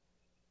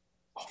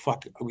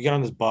we get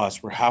on this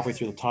bus. We're halfway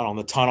through the tunnel, and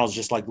the tunnel's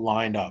just like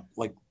lined up,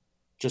 like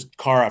just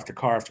car after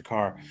car after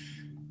car.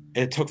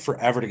 And it took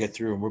forever to get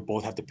through, and we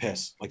both have to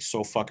piss, like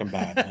so fucking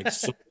bad. Like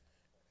so,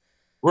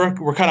 we're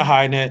kind of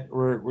hiding it.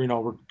 We're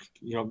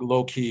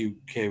low key.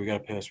 Okay, we gotta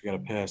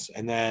piss,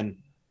 and then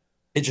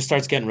it just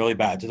starts getting really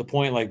bad to the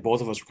point like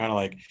both of us were kind of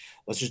like,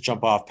 let's just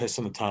jump off, piss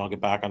in the tunnel,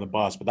 get back on the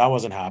bus. But that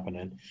wasn't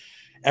happening.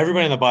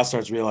 Everybody in the bus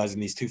starts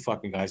realizing these two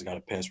fucking guys got to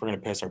piss. We're gonna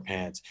piss our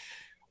pants.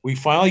 We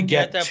finally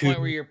get at that to point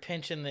where you're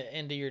pinching the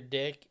end of your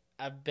dick.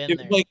 I've been it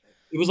there.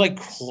 was like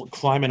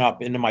climbing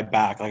up into my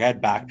back. Like I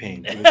had back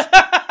pain.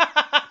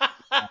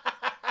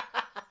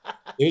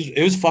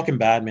 It was fucking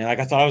bad, man. Like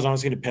I thought I was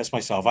honestly gonna piss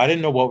myself. I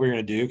didn't know what we were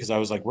gonna do because I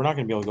was like, we're not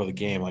gonna be able to go to the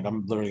game. Like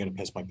I'm literally gonna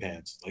piss my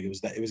pants. Like it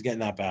was getting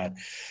that bad.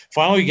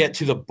 Finally, we get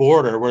to the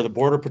border where the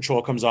border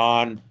patrol comes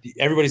on.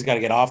 Everybody's got to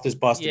get off this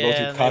bus to go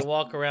through customs. They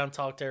walk around,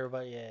 talk to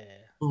everybody.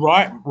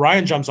 Yeah.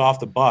 Ryan jumps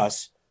off the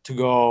bus to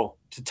go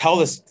to tell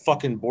this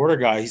fucking border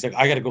guy. He's like,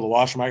 I got to go to the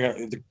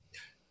washroom.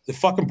 The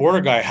fucking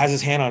border guy has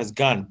his hand on his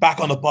gun. Back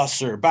on the bus,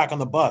 sir. Back on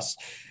the bus.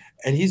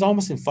 And he's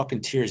almost in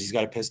fucking tears. He's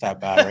got to piss that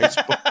bad, right?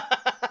 So,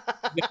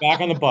 get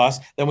back on the bus.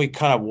 Then we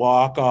kind of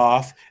walk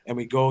off and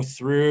we go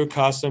through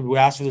customs. We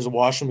ask if there's a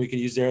washroom we can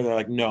use there. They're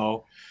like,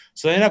 no.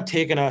 So they end up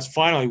taking us.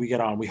 Finally, we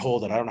get on. We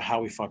hold it. I don't know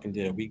how we fucking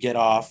did it. We get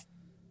off,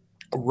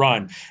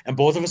 run, and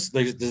both of us,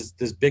 there's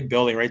this big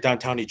building right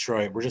downtown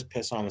Detroit. We're just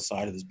pissing on the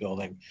side of this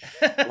building.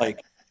 Like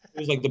it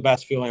was like the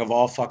best feeling of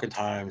all fucking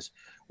times.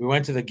 We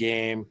went to the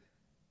game.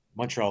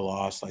 Montreal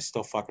lost. I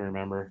still fucking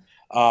remember.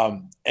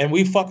 And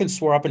we fucking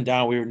swore up and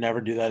down we would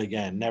never do that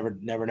again.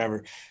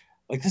 Never.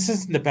 Like this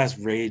isn't the best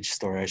rage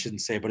story, I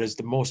shouldn't say, but it's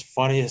the most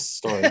funniest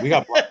story. We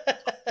got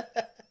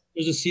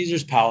there's a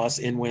Caesar's Palace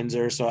in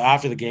Windsor, so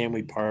after the game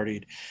we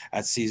partied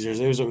at Caesar's.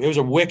 It was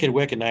a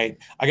wicked night.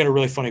 I got a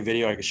really funny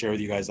video I could share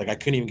with you guys. Like I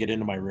couldn't even get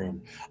into my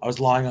room. I was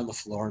lying on the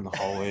floor in the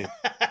hallway.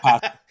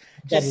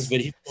 Just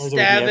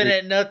stabbing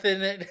at nothing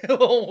that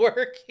won't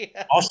work.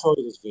 Yeah. I'll show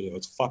you this video.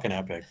 It's fucking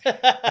epic.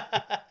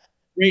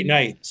 Great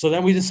night. So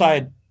then we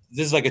decide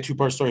this is like a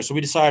 2-part story. So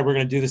we decide we're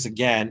gonna do this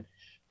again.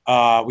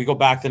 We go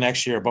back the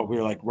next year, but we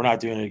were like, we're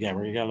not doing it again.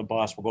 We're gonna get on the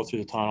bus. We'll go through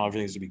the tunnel.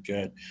 Everything's gonna be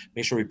good.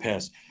 Make sure we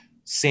piss.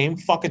 Same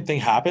fucking thing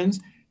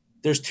happens.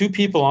 There's 2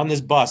 people on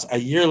this bus a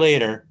year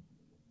later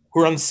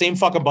who are on the same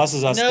fucking bus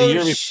as us. No the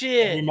year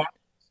shit.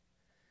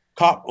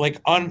 Like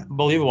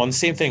unbelievable. And the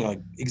same thing, like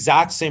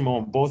exact same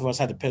moment. Both of us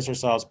had to piss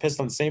ourselves, pissed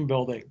on the same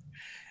building.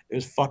 It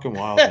was fucking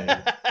wild. The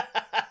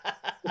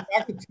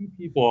fact that 2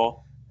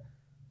 people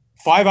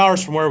 5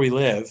 hours from where we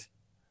live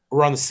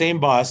were on the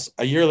same bus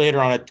a year later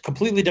on a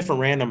completely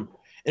different random,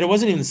 and it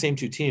wasn't even the same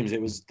 2 teams.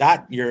 It was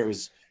that year. It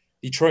was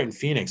Detroit and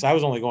Phoenix. I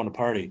was only going to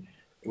party.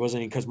 It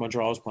wasn't even because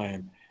Montreal was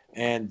playing.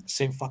 And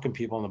same fucking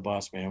people on the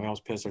bus, man. We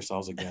almost pissed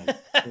ourselves again.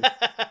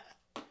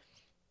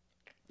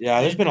 Yeah,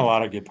 there's been a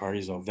lot of good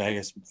parties though.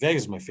 Vegas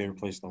is my favorite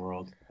place in the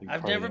world.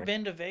 I've never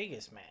been to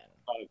Vegas, man.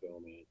 Gotta go,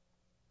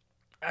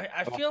 man.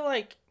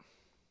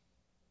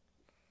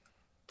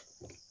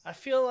 I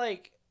feel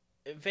like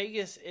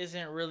Vegas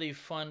isn't really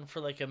fun for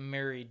like a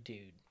married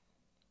dude.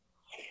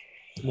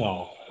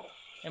 No.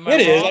 Am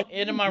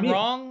I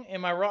wrong?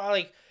 Am I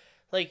wrong?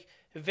 Like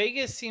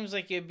Vegas seems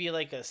like it'd be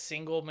like a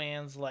single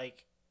man's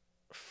like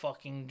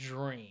fucking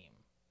dream.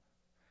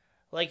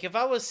 Like if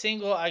I was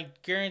single, I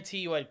guarantee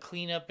you I'd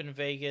clean up in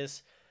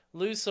Vegas,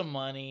 lose some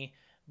money,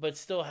 but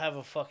still have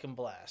a fucking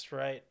blast,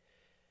 right?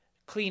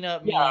 Clean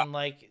up meaning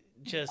like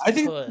just I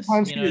think puss,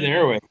 sometimes you're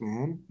there with,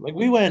 man. Like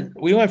we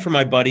went for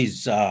my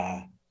buddy's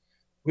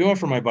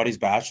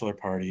bachelor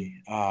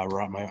party.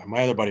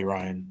 My other buddy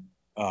Ryan.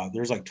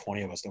 There's like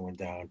 20 of us that went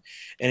down,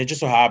 and it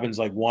just so happens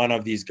like one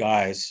of these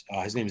guys,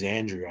 his name's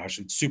Andrew,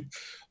 actually,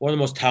 one of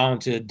the most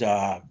talented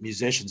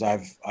musicians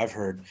I've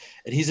heard,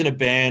 and he's in a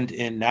band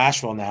in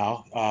Nashville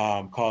now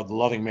called the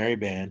Loving Mary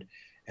Band,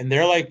 and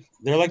they're like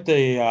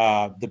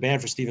the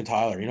band for Steven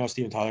Tyler. You know,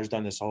 Steven Tyler's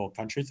done this whole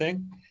country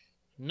thing.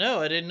 No,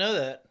 I didn't know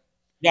that.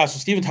 Yeah, so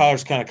Steven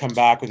Tyler's kind of come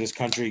back with his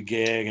country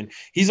gig, and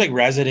he's like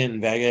resident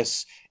in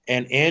Vegas,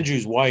 and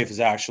Andrew's wife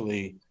is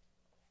actually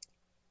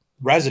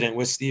resident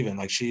with Steven.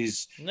 Like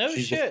she's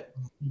shit.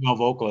 Female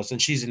vocalist,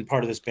 and she's in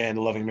part of this band,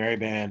 the Loving Mary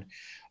Band.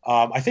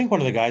 I think one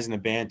of the guys in the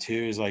band too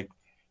is like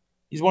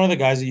he's one of the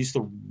guys that used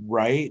to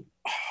write.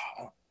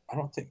 I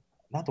don't think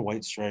not the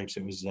White Stripes.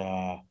 It was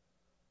I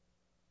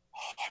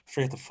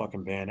forget the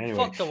fucking band. Anyway,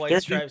 Fuck the White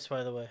they're Stripes,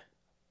 by the way.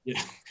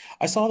 yeah,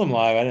 I saw them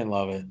live. I didn't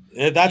love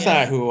it. That's Yeah.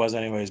 not who it was,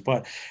 anyways.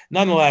 But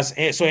nonetheless,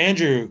 so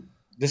Andrew,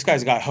 this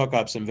guy's got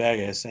hookups in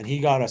Vegas, and he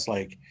got us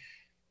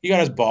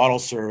bottle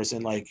service,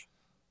 and like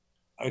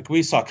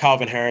we saw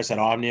Calvin Harris at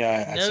Omnia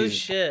at No Caesar's.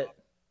 shit.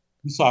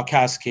 We saw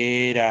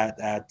Cascade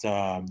at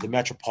the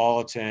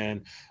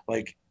Metropolitan.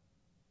 Like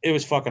it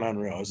was fucking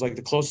unreal. It was like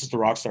the closest to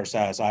rockstar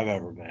status I've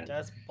ever been.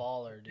 That's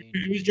baller, dude.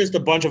 It was just a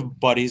bunch of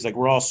buddies. Like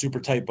we're all super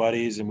tight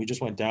buddies, and we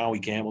just went down. We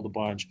gambled a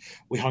bunch.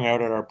 We hung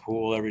out at our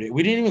pool every day.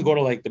 We didn't even go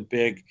to like the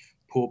big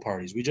pool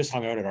parties. We just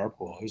hung out at our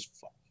pool. It was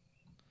fun.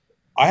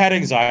 I had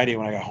anxiety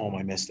when I got home.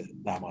 I missed it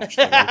that much.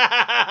 Like,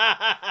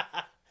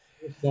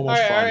 it was so much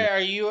All fun.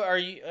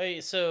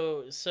 right.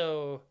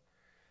 So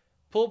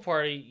pool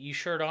party? You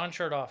shirt on,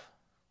 shirt off?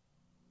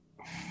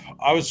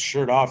 I was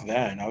shirt off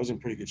then. I was in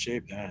pretty good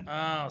shape then.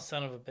 Oh,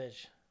 son of a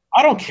bitch.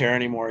 I don't care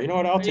anymore. You know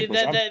what? I'll Hey, take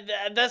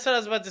that's what I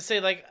was about to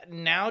say. Like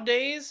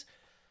nowadays,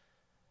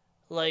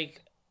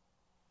 like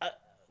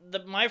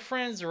my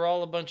friends are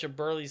all a bunch of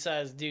burly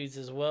sized dudes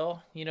as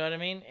well. You know what I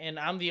mean? And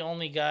I'm the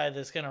only guy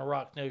that's gonna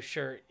rock no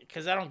shirt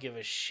because I don't give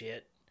a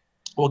shit.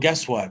 Well,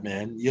 guess what,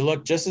 man? You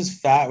look just as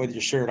fat with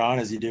your shirt on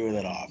as you do with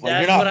it off. Like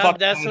That's you're what not fucking.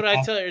 that's what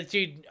I tell her,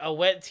 dude. A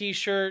wet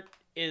t-shirt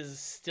is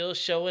still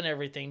showing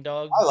everything,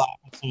 dog. I laugh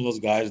at some of those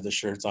guys with the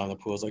shirts on the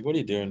pool. It's like, what are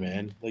you doing,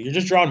 man? Like you're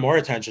just drawing more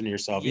attention to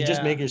yourself. You just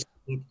Yeah. make yourself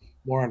look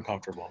more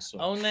uncomfortable. So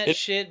Own that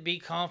shit. Be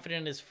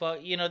confident as fuck.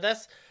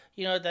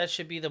 That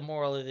should be the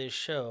moral of this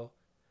show.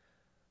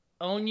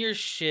 Own your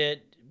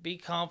shit. Be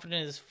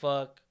confident as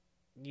fuck.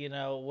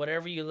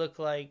 Whatever you look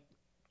like.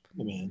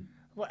 man.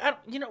 Well,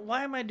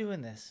 why am I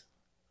doing this?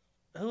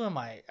 Who am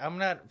I? I'm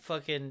not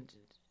fucking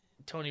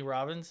Tony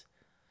Robbins.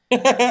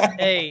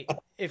 Hey,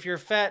 if you're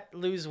fat,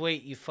 lose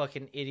weight, you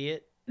fucking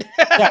idiot. But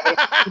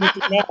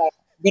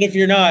if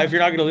you're not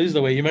gonna lose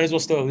the weight, you might as well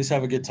still at least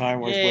have a good time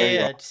where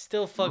you are.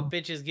 Still fuck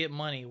bitches, get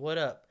money. What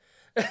up?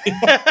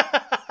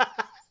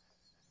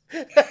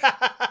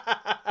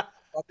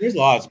 There's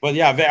lots, but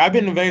yeah, I've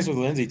been in Vegas with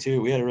Lindsay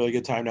too. We had a really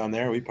good time down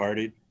there. We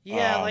partied.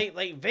 Yeah,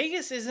 like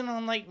Vegas isn't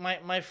on like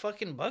my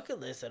fucking bucket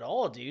list at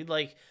all, dude.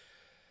 Like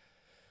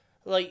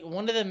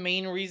one of the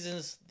main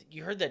reasons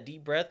you heard that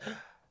deep breath.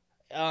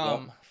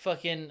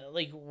 Fucking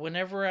like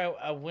whenever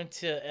I went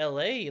to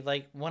LA,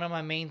 like one of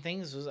my main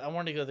things was I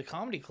wanted to go to the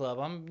comedy club.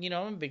 I'm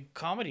a big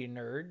comedy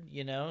nerd,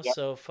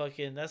 so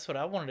fucking that's what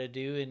I wanted to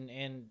do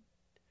and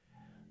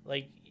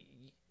like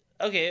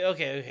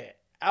okay.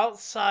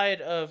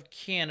 Outside of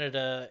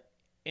Canada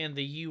and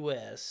the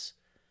US,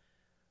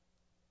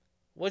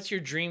 what's your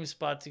dream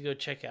spot to go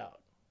check out?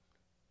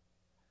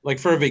 Like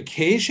for a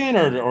vacation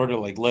or to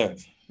like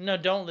live? No,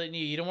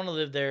 you don't want to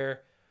live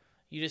there.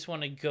 You just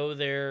want to go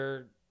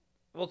there.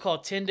 We'll call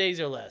it 10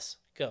 days or less.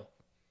 Go.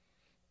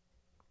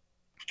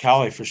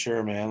 Cali for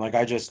sure, man. Like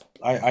I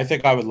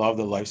think I would love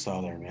the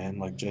lifestyle there, man.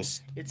 Like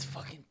just It's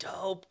fucking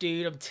dope,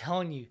 dude. I'm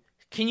telling you.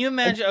 Can you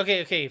imagine?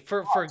 Okay.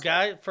 For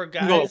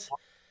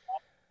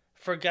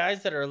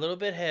guys that are a little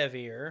bit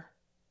heavier,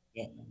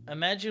 yeah.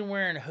 Imagine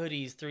wearing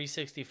hoodies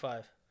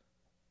 365.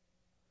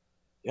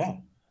 Yeah.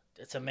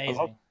 It's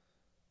amazing.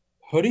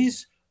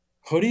 Hoodies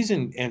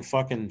and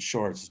fucking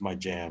shorts is my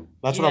jam.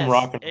 That's what I'm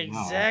rocking right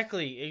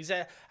exactly.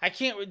 I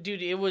can't,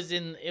 dude. It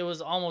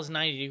was almost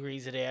 90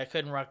 degrees today. I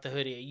couldn't rock the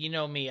hoodie. You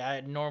know me.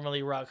 I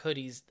normally rock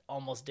hoodies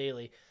almost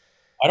daily.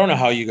 I don't know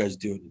how you guys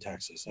do it in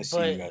Texas. I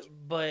see you guys.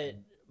 But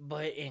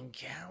in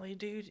Cali,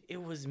 dude, it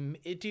was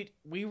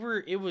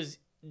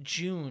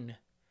June.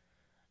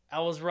 I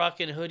was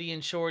rocking hoodie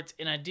and shorts,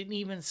 and I didn't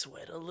even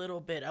sweat a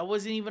little bit. I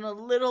wasn't even a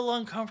little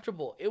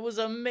uncomfortable. It was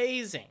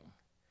amazing.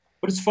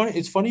 But it's funny.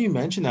 It's funny you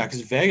mentioned that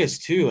because Vegas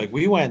too. Like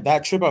we went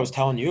that trip I was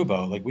telling you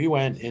about. Like we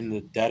went in the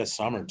dead of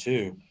summer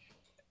too.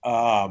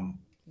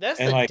 That's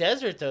the like,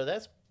 desert though.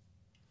 That's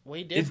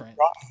way different. It's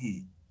dry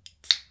heat.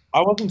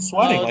 I wasn't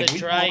sweating. Oh, like the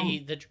dry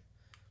heat.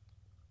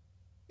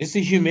 It's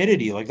the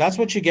humidity. Like that's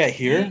what you get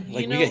here.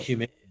 We get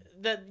humidity.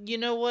 You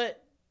know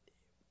what?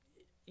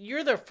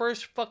 You're the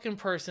first fucking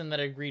person that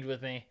agreed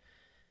with me.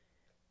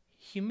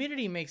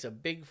 Humidity makes a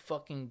big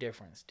fucking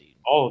difference, dude.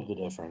 All of the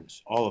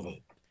difference. All of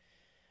it.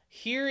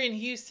 Here in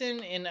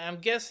Houston, and I'm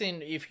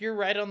guessing if you're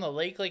right on the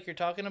lake like you're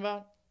talking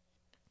about,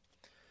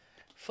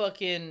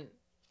 fucking,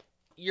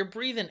 you're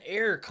breathing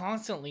air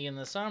constantly in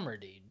the summer,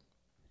 dude.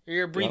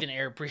 You're breathing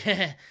air,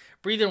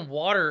 breathing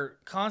water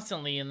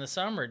constantly in the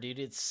summer, dude.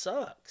 It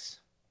sucks.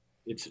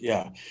 It's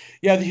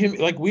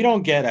like we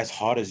don't get as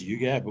hot as you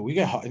get, but we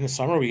get hot in the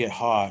summer. We get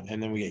hot,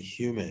 and then we get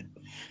humid,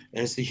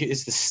 and it's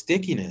the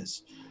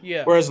stickiness.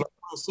 Yeah. Whereas I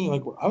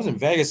was in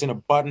Vegas in a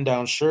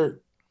button-down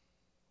shirt.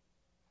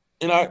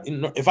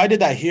 If I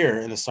did that here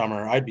in the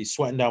summer, I'd be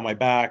sweating down my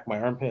back, my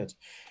armpits.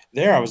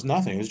 There, I was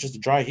nothing. It was just a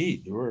dry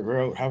heat.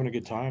 We're out having a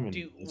good time. And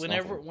dude,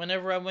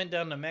 whenever I went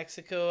down to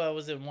Mexico, I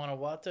was in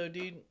Guanajuato,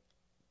 dude.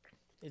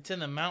 It's in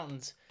the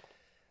mountains.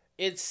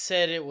 It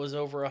said it was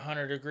over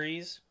 100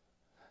 degrees.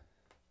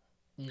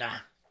 Nah,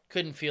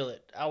 couldn't feel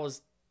it.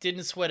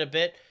 Didn't sweat a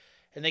bit.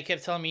 And they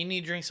kept telling me, you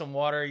need to drink some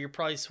water. You're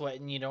probably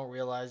sweating. You don't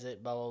realize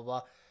it, blah, blah,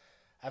 blah.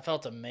 I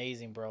felt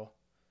amazing, bro.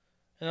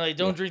 And they're like,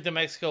 don't drink the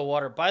Mexico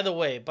water. By the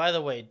way,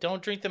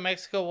 don't drink the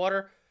Mexico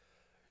water.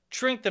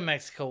 Drink the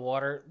Mexico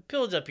water.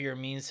 Builds up your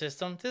immune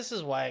system. This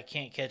is why I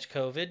can't catch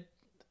COVID.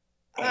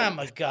 I'm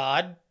a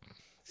god.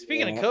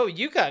 Speaking of COVID,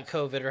 you got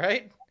COVID,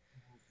 right?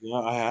 Yeah,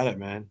 I had it,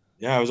 man.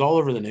 Yeah, it was all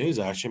over the news,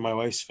 actually. My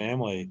wife's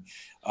family,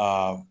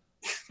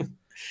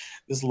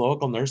 this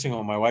local nursing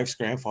home, my wife's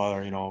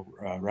grandfather,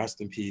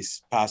 rest in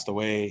peace, passed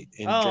away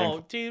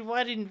dude,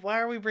 why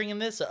are we bringing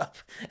this up?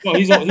 No,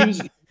 he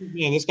was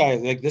man, this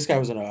guy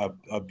was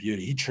a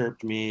beauty. He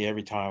chirped me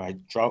every time. I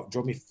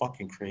drove me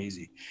fucking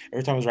crazy.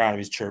 Every time I was around him,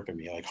 he's chirping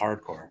me like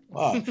hardcore.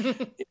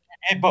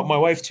 But my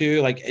wife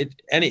too, like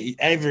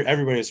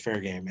everybody was fair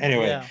game.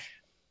 Anyway,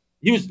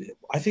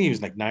 I think he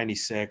was like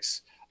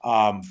 96.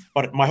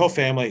 But my whole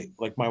family,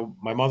 like my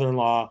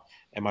mother-in-law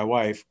and my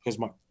wife, because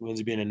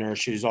Lindsay being a nurse,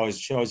 she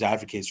always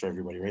advocates for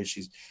everybody, right?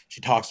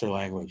 She talks their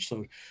language.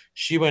 So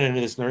she went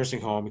into this nursing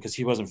home because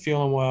he wasn't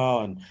feeling well,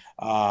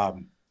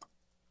 and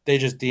they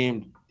just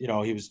deemed, he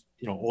was,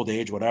 old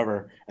age,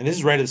 whatever. And this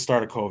is right at the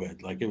start of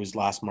COVID, like it was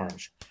last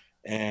March.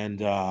 And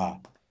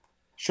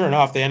sure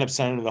enough, they ended up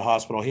sending him to the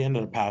hospital. He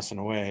ended up passing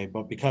away.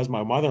 But because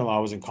my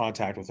mother-in-law was in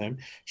contact with him,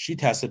 she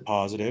tested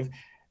positive.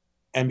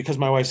 And because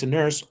my wife's a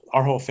nurse,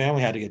 our whole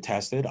family had to get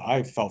tested.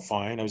 I felt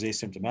fine. I was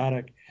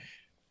asymptomatic.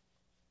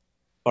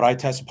 But I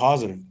tested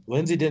positive.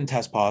 Lindsay didn't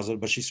test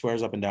positive, but she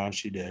swears up and down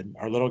she did.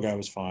 Our little guy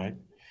was fine.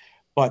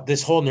 But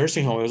this whole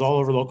nursing home, it was all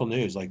over local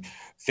news. Like,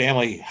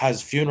 family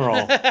has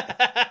funeral.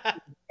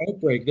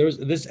 Outbreak. There was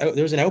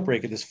an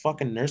outbreak at this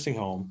fucking nursing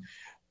home.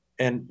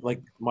 And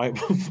like my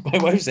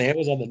wife's aunt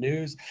was on the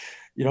news,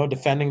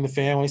 defending the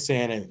family,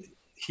 saying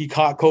he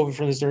caught COVID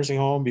from this nursing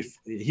home.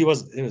 It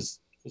was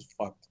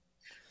fucked.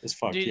 It's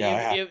fucked. Dude,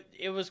 yeah.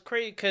 It was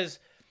crazy because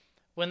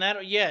when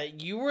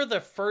you were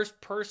the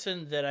first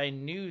person that I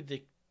knew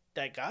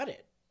that got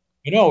it.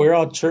 I know, we were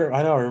all church.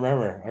 I know, I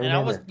remember. And I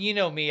was,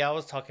 me, I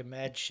was talking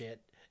mad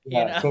shit.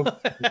 Yeah, I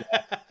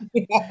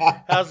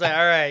was like,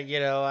 all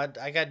right,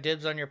 I got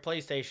dibs on your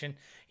PlayStation,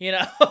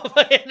 I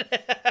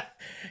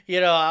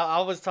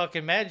was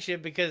talking mad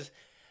shit because,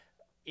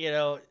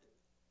 I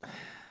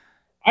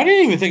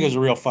didn't even think it was a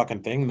real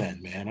fucking thing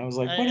then, man. I was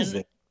like, what is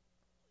it?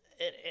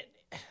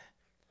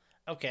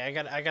 Okay,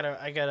 I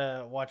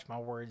gotta watch my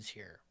words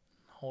here.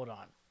 Hold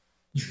on.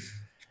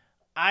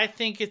 I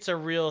think it's a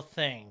real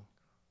thing.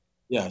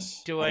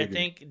 Yes. Do I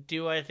think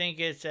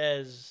it's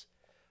as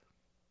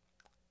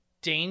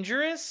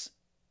dangerous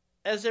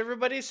as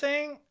everybody's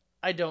saying?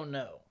 I don't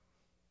know.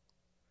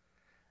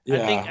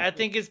 Yeah. I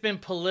think it's been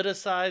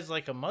politicized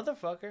like a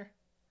motherfucker.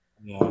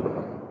 Yeah.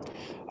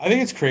 I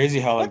think it's crazy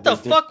how what the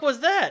fuck was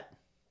that?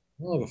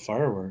 Like a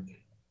firework.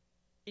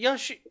 Yo,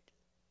 there's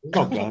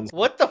no guns.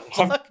 What the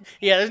fuck?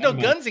 Yeah, there's no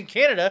guns in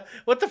Canada.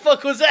 What the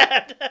fuck was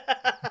that?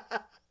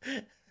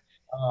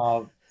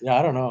 Yeah,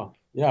 I don't know.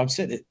 Yeah, I'm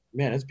sitting.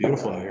 Man, it's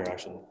beautiful out here,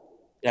 actually.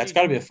 Yeah, it's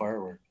got to be a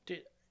firework.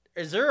 Dude,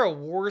 is there a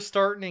war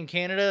starting in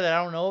Canada that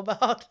I don't know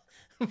about?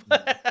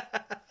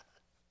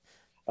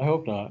 I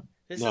hope not.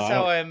 This is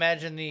how I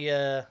imagine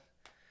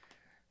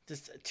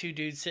just two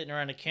dudes sitting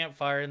around a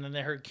campfire, and then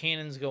they heard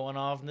cannons going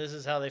off, and this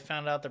is how they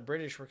found out the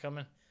British were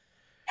coming.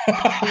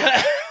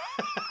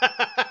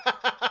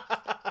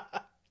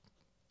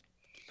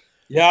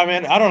 Yeah,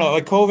 man, I don't know.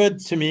 Like,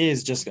 COVID to me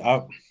is just,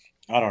 I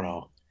don't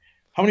know.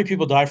 How many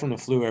people die from the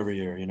flu every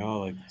year,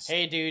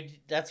 Hey, dude,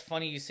 that's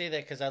funny you say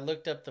that because I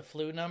looked up the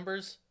flu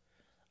numbers.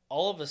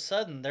 All of a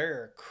sudden,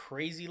 they're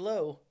crazy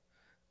low.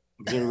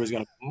 Because everybody's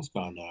got a mask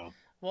on now.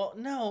 Well,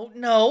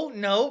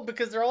 no,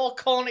 because they're all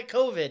calling it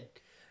COVID.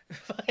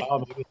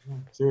 Oh, maybe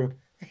true.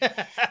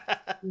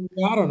 I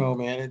don't know,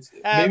 man. It's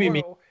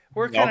maybe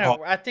we're kind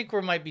of. I think we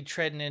might be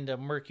treading into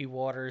murky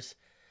waters.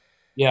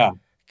 Yeah.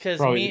 Because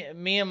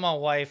me and my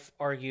wife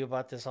argue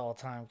about this all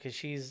the time because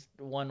she's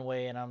one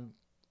way and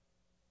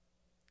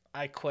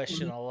I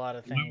question a lot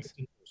of things.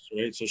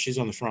 Right, so she's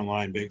on the front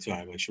line big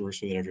time. Like, she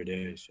works with it every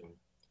day. So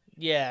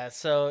yeah,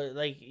 so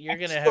like you're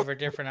gonna have a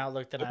different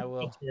outlook than I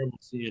will. It's terrible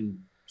seeing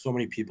so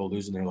many people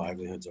losing their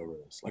livelihoods over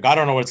this. Like, I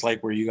don't know what it's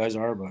like where you guys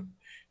are, but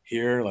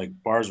here, like,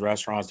 bars,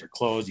 restaurants, they're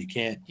closed. You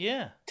can't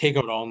take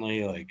out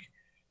only. Like,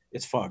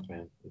 it's fucked,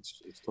 man.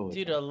 It's totally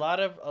dude. fucked.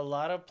 A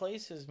lot of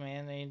places,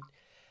 man.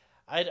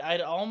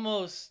 I'd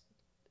almost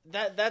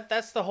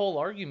that's the whole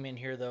argument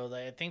here, though.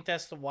 I think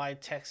that's why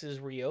Texas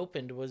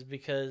reopened was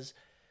because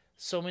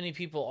so many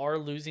people are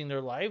losing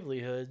their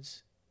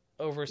livelihoods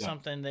over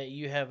something that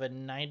you have a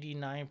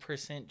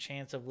 99%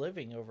 chance of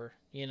living over.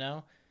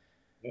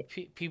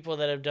 People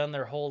that have done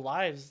their whole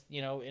lives,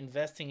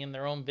 investing in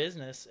their own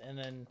business, and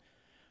then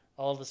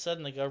all of a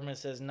sudden the government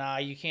says, "Nah,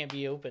 you can't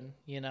be open."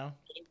 It's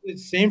the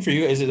same for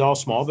you. Is it all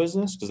small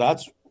business? Because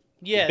that's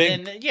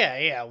big...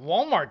 yeah.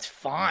 Walmart's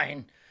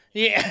fine.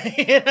 Yeah,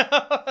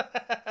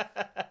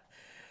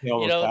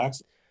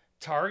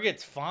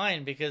 Target's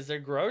fine because they're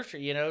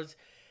grocery.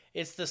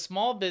 It's the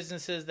small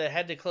businesses that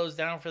had to close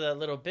down for that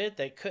little bit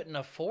that couldn't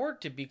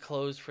afford to be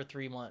closed for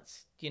 3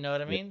 months. You know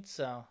what I mean?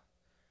 So,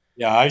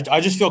 Yeah, I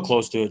just feel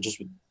close to it, just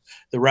with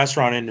the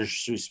restaurant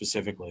industry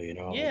specifically.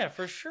 Like Yeah,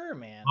 for sure, a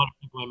man. lot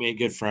of people I made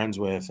good friends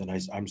with, and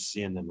I'm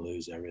seeing them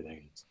lose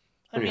everything. It's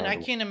I pretty mean, hard I to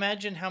watch. can't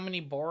imagine how many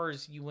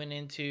bars you went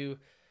into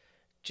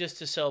just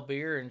to sell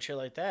beer and shit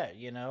like that.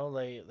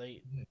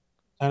 Like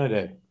 10 a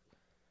day,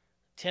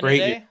 10 a great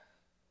year. day.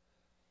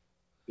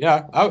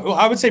 Yeah,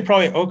 I would say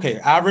probably okay.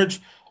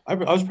 Average, I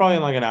was probably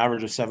in like an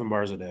average of 7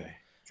 bars a day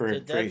for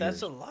That's a 8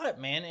 years. lot,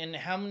 man. And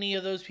how many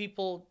of those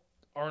people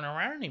aren't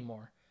around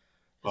anymore?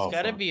 It's Oh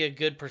got to fuck. be a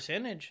good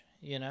percentage.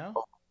 Yeah,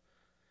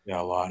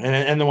 a lot.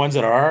 And the ones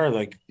that are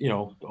like, a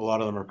lot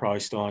of them are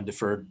probably still on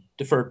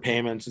deferred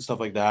payments and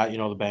stuff like that.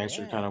 The banks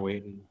are kind Yeah, of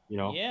waiting.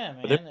 yeah,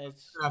 But they're man.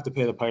 It's gonna have to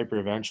pay the piper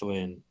eventually,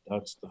 and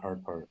that's the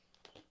hard part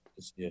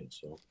to see it.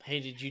 So Hey,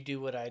 did you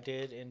do what I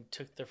did and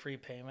took the free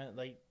payment,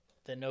 like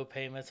the no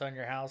payments on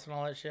your house and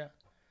all that shit?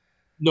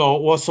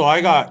 no, well,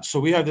 so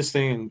we have this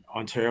thing in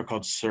Ontario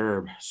called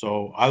CERB.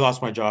 So I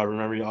lost my job.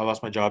 Remember, I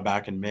lost my job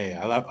back in May.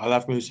 I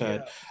left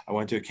Moosehead. Yeah. I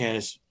went to a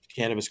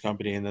cannabis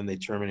company, and then they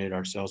terminated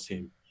our sales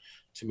team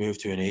to move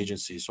to an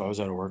agency. So I was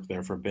out of work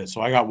there for a bit. So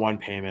I got one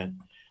payment.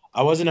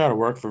 I wasn't out of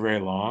work for very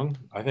long.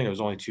 I think it was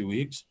only 2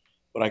 weeks,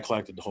 but I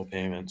collected the whole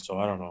payment. So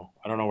I don't know.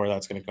 I don't know where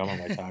that's going to come on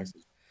my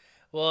taxes.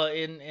 Well,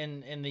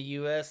 in the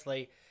U.S.,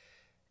 like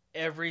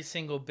every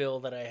single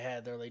bill that I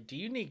had, they're like, "Do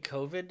you need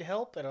COVID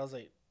help?" And I was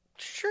like,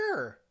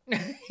 "Sure,"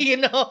 you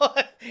know,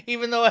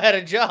 even though I had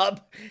a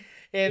job,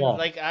 and Yeah.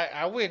 like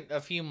I went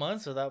a few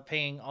months without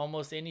paying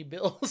almost any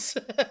bills.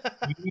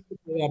 You need to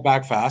pay that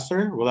back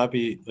faster. Will that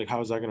be like,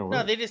 how is that going to No,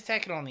 work? they just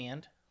tack it on the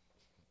end.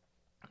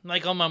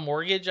 Like on my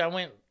mortgage, I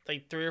went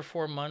like 3 or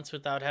 4 months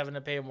without having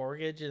to pay a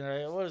mortgage, and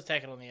I was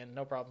tacking on the end,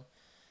 no problem.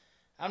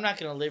 I'm not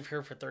gonna live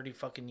here for 30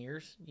 fucking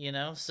years.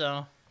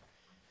 So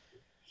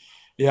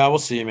Yeah, we'll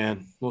see,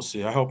 man. We'll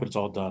see. I hope it's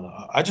all done.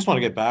 I just want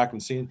to get back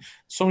and see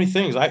so many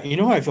things. How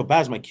I feel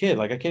bad as my kid.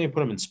 Like I can't even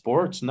put him in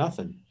sports,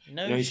 nothing.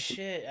 no He's,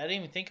 shit, I didn't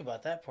even think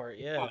about that part.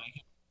 Yeah,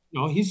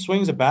 he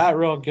swings a bat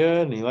real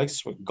good, and he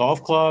likes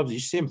golf clubs. You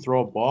see him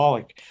throw a ball.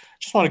 Like,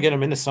 just want to get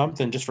him into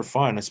something just for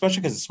fun, especially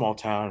because it's a small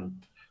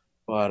town.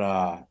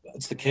 But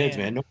it's the kids,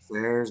 man, man. No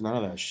fairs, none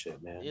of that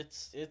shit, man.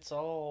 it's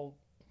all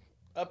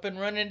up and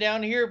running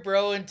down here,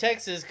 bro. In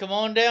Texas, come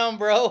on down,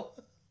 bro.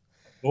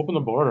 Open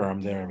the border,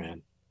 I'm there,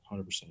 man.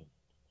 100%.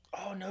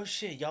 Oh no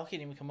shit, y'all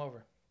can't even come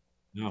over.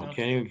 No, can't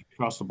Okay, even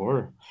cross the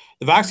border.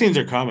 The vaccines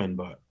are coming,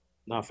 but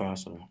not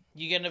fast enough.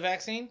 you getting a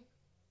vaccine?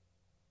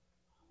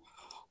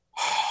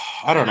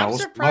 I don't Man, I'm know.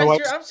 My surprised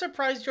wife's I'm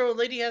surprised your old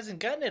lady hasn't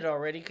gotten it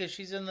already because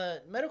she's in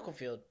the medical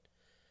field.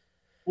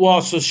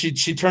 Well, so she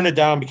turned it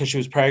down because she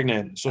was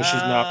pregnant. So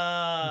she's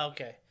Ah,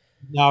 okay.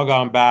 now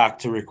gone back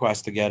to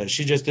request to get it.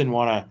 She just didn't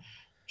want to.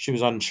 She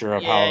was unsure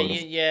of how Yeah, it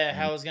would yeah. affect.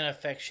 How it's gonna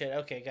affect shit?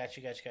 Okay, got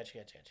you. Yeah,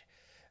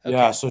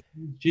 Okay, so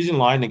she's in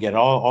line to get it.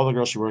 All the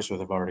girls she works with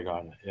have already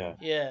gotten it. Yeah.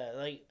 yeah.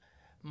 Like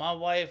my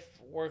wife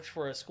works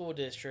for a school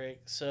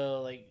district,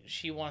 so like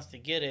she wants to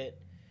get it,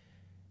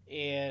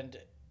 and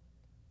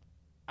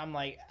I'm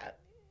like,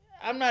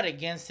 I'm not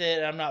against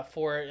it. I'm not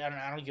for it.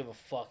 I don't give a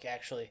fuck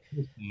actually.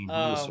 I'm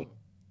the same. Um,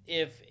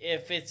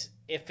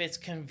 if it's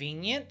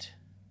convenient,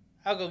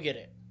 I'll go get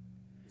it.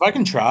 If I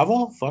can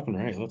travel, fucking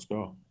right, let's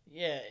go.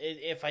 Yeah,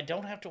 if I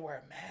don't have to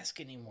wear a mask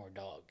anymore,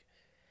 dog.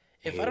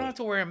 I If I hate don't have it.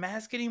 to wear a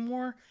mask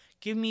anymore,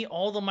 give me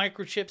all the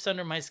microchips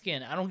under my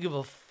skin. I don't give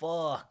a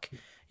fuck.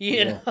 You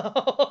Yeah.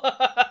 know?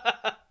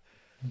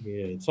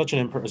 Yeah, it's such an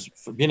impressive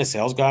for being a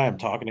sales guy. I'm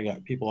talking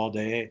to people all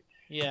day,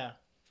 Yeah.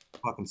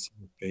 fucking see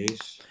their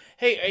face.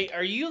 Hey,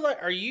 are you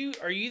like are you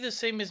the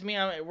same as me?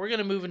 We're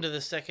gonna move into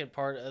the second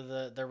part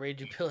of the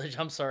rage and pillage.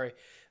 I'm sorry,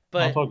 No,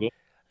 it's but all good.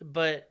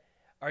 but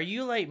are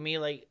you like me?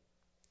 Like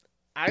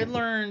I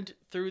learned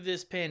through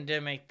this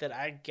pandemic that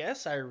I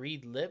guess I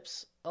read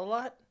lips a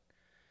lot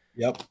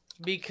Yep.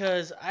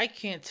 because I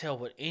can't tell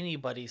what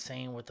anybody's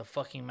saying with the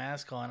fucking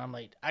mask on. I'm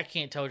like, I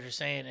can't tell what you're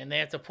saying, and they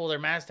have to pull their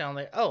mask down.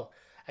 Like, oh,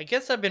 I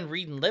guess I've been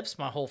reading lips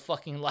my whole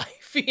fucking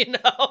life, you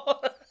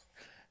know?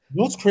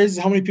 What's crazy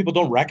is how many people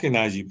don't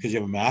recognize you because you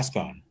have a mask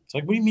on. It's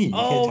like, what do you mean? You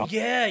can't Oh tell.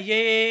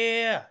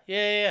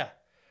 yeah.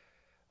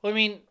 Well, I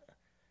mean,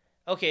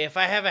 okay, if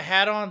I have a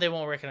hat on, they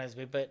won't recognize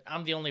me, but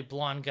I'm the only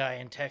blonde guy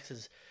in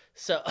Texas,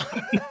 so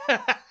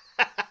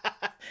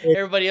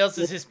everybody else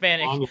is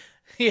Hispanic.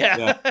 Yeah.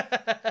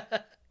 Yeah.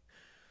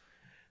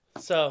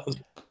 So,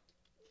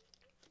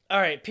 all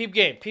right, peep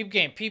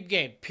Okay.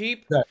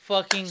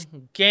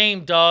 fucking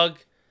game, dog.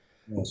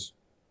 Yes.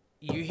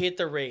 You hit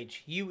the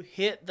rage. You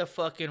hit the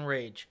fucking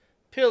rage.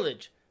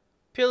 Pillage.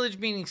 Pillage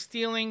meaning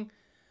stealing.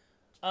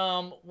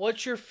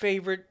 What's your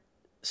favorite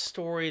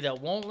story that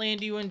won't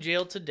land you in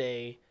jail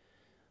today?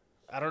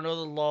 I don't know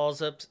the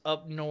laws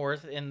up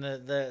north in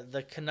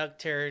the Canuck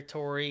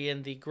territory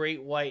in the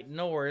Great White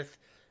North,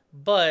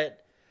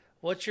 but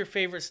what's your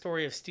favorite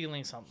story of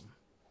stealing something?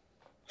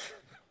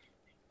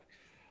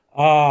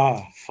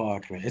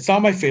 Fuck, man. It's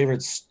not my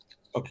favorites.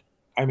 Okay.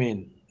 I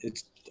mean,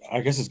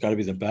 I guess it's got to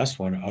be the best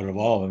one out of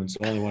all of them. It's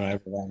the only one I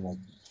ever done. Like,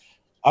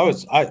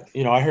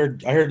 I heard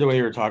the way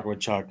you were talking with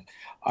Chuck.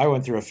 I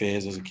went through a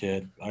phase as a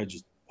kid. I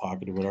just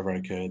pocketed whatever I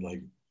could.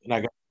 Like, and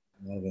I got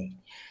Love it.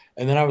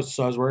 And then I was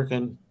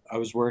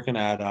working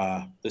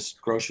at this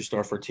grocery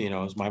store for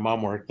Tino's. My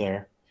mom worked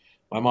there.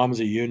 My mom's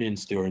a union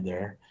steward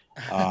there.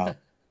 Uh,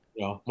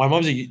 my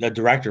mom's a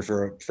director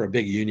for a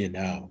big union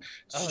now.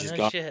 So Oh she's no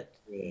gone. shit.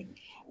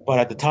 But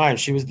at the time,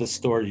 she was the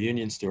store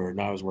union steward,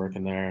 and I was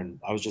working there, and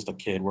I was just a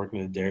kid working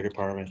in the dairy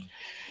department,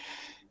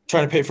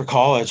 trying to pay for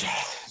college.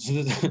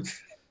 So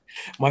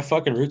my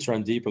fucking roots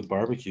run deep with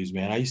barbecues,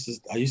 man. I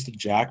used to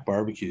jack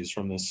barbecues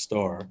from this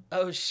store.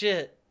 Oh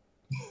shit.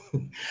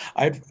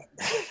 I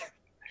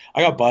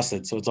I got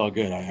busted, so it's all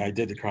good. I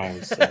did the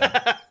crimes.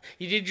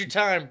 You did your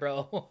time,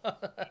 bro.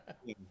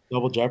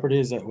 Double jeopardy,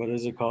 is that what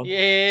is it called? So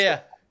Yeah.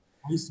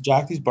 I used to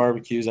jack these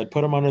barbecues. I'd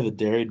put them under the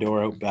dairy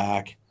door out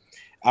back.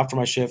 After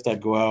my shift,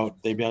 I'd go out.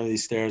 They'd be under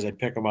these stairs. I'd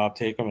pick them up,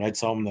 take them, and I'd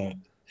sell them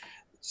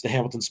the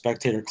Hamilton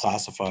Spectator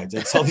classifieds.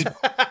 I'd sell these.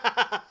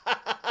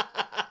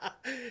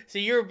 So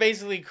you were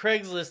basically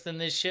Craigslist in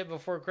this shit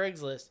before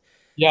Craigslist.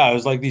 Yeah, it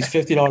was like these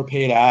 $50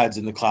 paid ads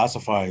in the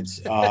classifieds.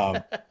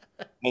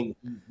 And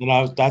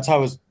that's how I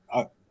was.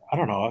 I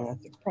don't know. I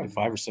think probably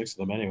five or six of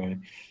them anyway.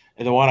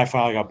 And the one I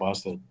finally got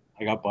busted.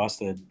 I got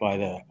busted by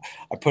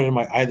I put in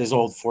I had this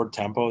old Ford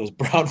Tempo, this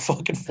brown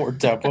fucking Ford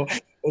Tempo.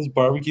 This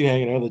barbecue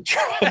hanging out of the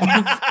truck.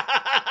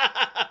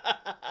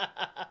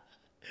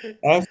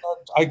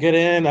 I get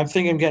in. I'm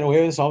thinking I'm getting away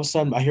with this. All of a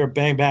sudden, I hear a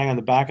bang bang on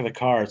the back of the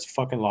car. It's a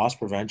fucking loss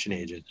prevention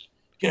agent.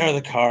 Get out of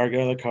the car.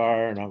 Get out of the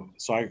car. And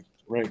I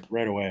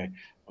right away. I'm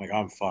like,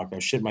 I'm fucked. I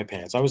shit my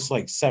pants. I was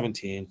like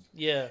 17,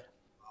 Yeah.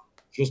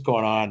 just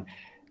going on,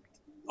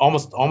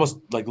 almost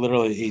like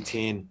literally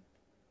 18,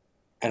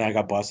 and I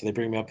got busted. They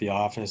bring me up to the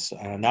office,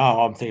 and now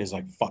all I'm thinking is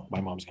like, fuck, my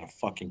mom's gonna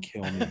fucking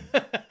kill me.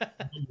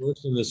 She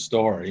works in this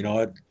store, it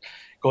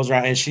goes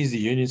around, and she's the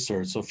union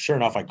steward. So sure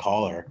enough, I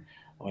call her,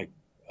 like,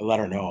 I let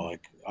her know,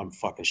 like, I'm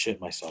fucking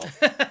shit myself.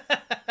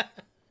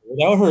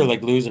 Without her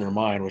like losing her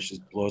mind, which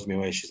just blows me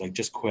away. She's like,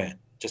 just quit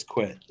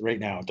right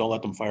now. Don't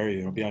let them fire you.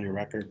 It'll be on your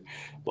record.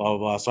 Blah blah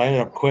blah. So I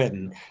ended up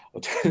quitting.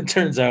 It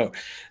turns out,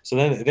 so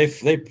then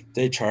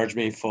they charged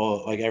me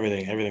full, like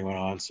everything went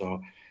on.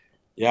 So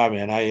yeah,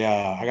 man,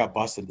 I got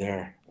busted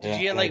there. Did you Yeah,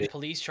 get and I like did.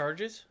 police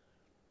charges?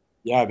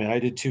 Yeah, man, I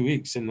did 2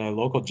 weeks in the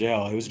local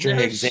jail. It was during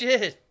No exam.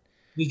 shit. It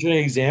was during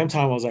exam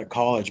time. I was at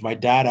college. My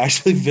dad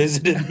actually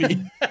visited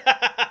me,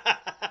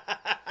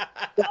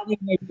 got me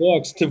my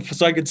books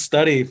so I could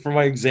study for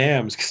my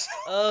exams.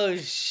 Oh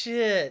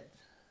shit.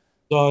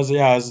 So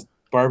I was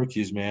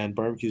barbecues, man.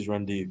 Barbecues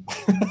run deep.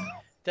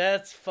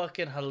 That's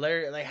fucking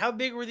hilarious. Like, how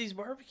big were these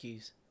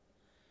barbecues?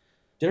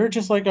 They're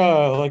just like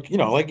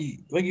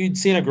you'd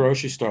see in a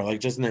grocery store, like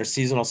just in their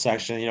seasonal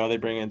section. They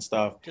bring in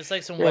stuff. Just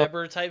like some They're like,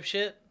 Weber type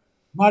shit?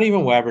 not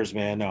even Weber's,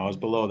 man. No, it was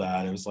below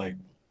that. It was like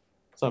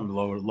some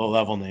low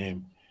level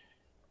name.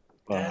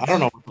 But I don't That's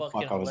know what the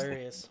fucking fuck I was thinking.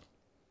 hilarious.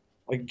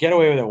 Like, get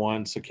away with it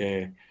once,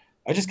 okay.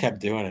 I just kept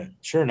doing it.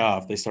 Sure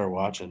enough, they started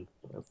watching.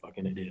 What a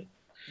fucking idiot.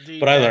 But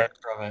Dude, I that learned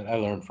from it. I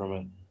learned from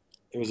it.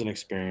 It was an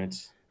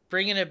experience.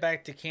 bringing it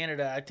back to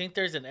Canada, I think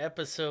there's an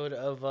episode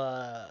of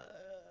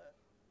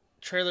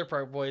Trailer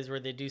Park Boys where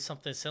they do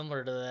something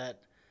similar to that.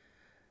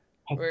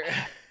 I, Where,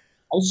 I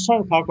was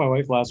trying to talk my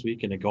wife last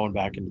week into going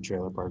back into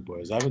Trailer Park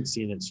Boys. I haven't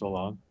seen it in so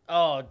long.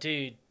 oh,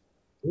 dude,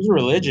 There's a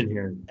religion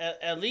here.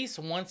 at least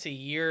once a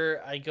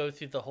year I go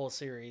through the whole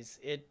series.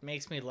 It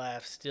makes me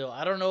laugh still.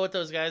 I don't know what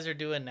those guys are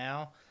doing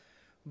now,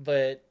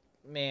 but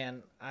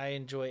man, I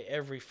enjoy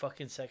every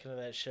fucking second of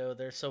that show.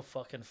 They're so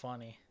fucking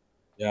funny.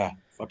 Yeah,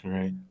 fucking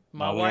right.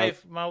 My No, they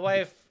are.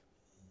 wife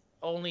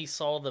only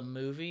saw the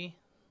movie,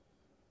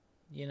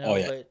 Oh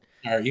yeah. but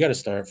All right, you got to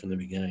start from the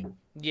beginning.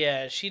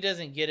 yeah, she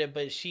doesn't get it,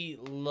 but she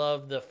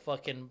loves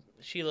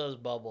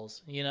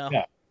Bubbles. Yeah.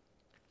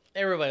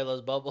 Everybody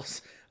loves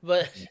Bubbles.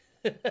 But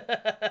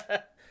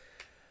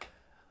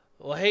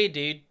well, hey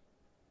dude,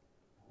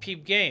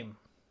 peep game.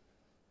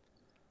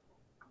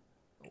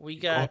 We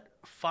got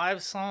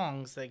 5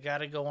 songs that got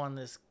to go on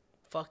this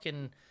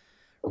fucking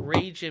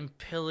Rage and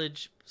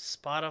Pillage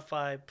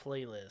Spotify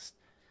playlist.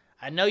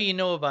 I know you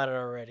know about it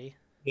already.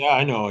 Yeah,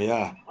 I know.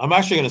 Yeah, I'm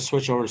actually gonna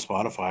switch over to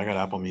Spotify. I got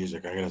Apple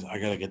Music. I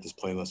gotta get this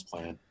playlist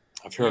playing.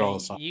 I've heard Yeah, all the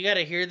songs. you got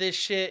to hear this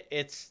shit.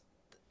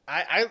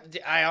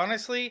 I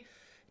honestly,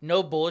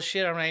 no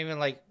bullshit. I'm not even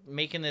like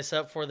making this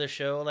up for the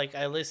show. Like,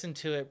 I listen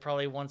to it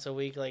probably once a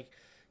week. Like,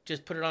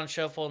 just put it on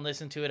shuffle and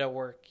listen to it at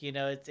work.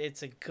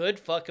 It's a good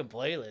fucking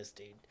playlist,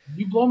 dude.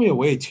 You blow me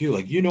away too.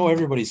 Like,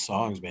 everybody's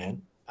songs,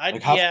 man.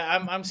 Like, how?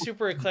 I'm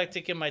super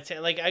eclectic in my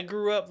like I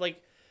grew up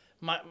like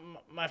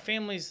my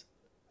family's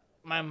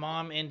my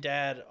mom and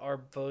dad are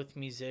both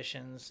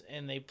musicians,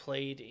 and they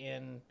played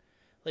in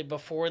like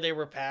before they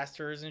were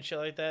pastors and shit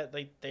like that.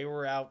 Like, they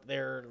were out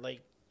there like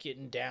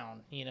getting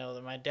down.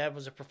 My dad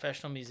was a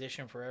professional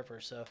musician forever,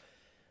 so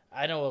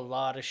I know a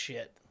lot of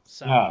shit.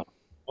 So Yeah,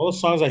 all the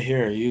songs I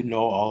hear,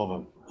 all of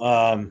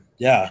them.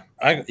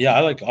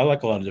 I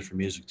like a lot of different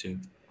music too.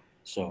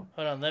 So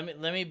hold on,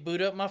 let me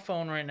boot up my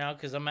phone right now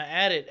because I'm gonna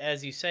add it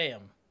as you say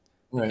them.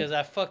 right. Because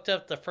I fucked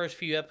up the first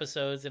few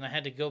episodes and I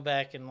had to go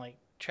back and like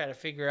try to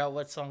figure out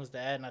what songs to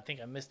add, and I think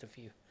I missed a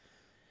few.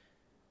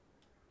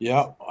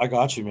 Yeah, I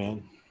got you,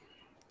 man.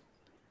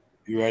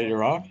 You ready to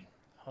rock?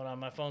 Hold on,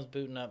 my phone's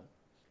booting up.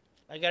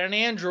 I got an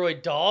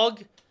Android,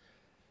 dog.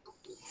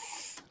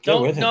 Get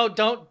with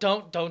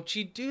it. Don't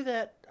you do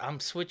that. I'm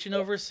switching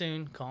over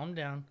soon. Calm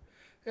down.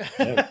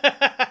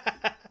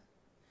 Yeah.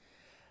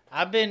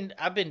 I've been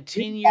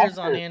 10 years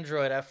on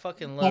Android. I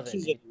fucking love Text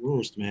is it. the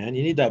worst, man.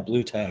 You need that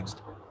blue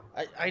text.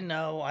 I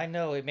know.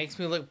 It makes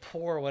me look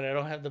poor when I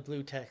don't have the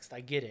blue text.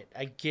 I get it.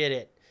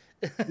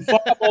 You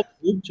fuck up all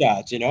the group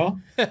chats, you know?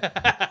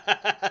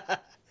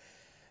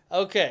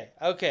 Okay.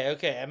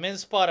 I'm in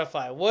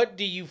Spotify. What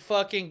do you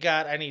fucking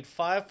got? I need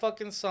 5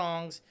 fucking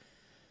songs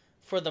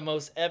for the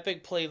most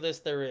epic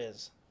playlist there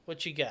is.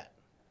 What you got?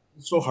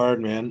 It's so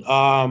hard, man.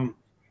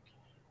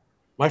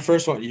 My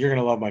first one, you're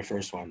gonna love my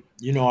first one.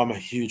 You know I'm a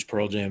huge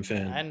Pearl Jam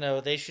fan. I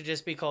know they should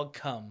just be called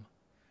Come.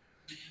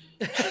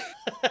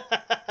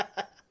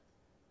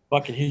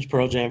 Fucking huge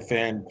Pearl Jam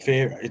fan.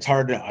 It's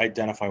hard to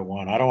identify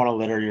one. I don't want to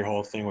litter your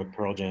whole thing with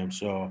Pearl Jam.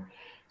 So,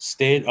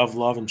 "State of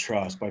Love and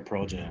Trust" by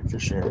Pearl Jam for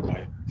sure.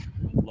 I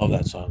love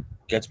that song.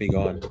 Gets me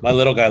going. My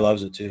little guy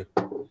loves it too,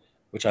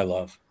 which I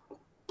love.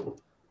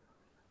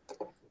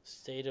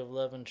 State of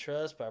Love and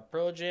Trust by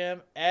Pearl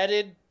Jam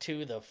added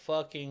to the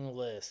fucking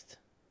list.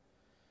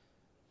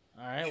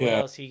 All right, what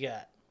else you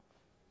got?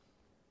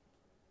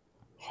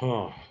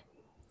 Huh.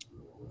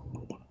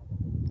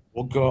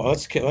 We'll go.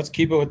 Let's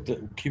keep it with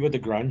the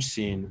grunge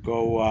scene.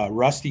 Go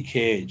Rusty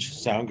Cage,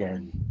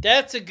 Soundgarden.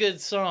 That's a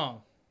good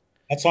song.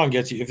 That song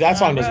gets you. If that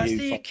song doesn't get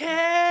you, Rusty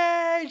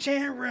Cage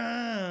and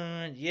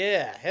run.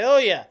 Yeah,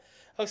 hell yeah.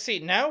 Oh, see,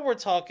 now we're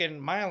talking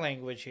my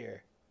language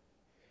here.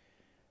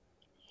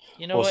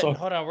 You know what?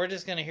 Hold on, we're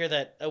just gonna hear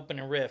that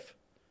opening riff.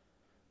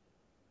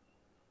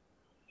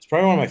 It's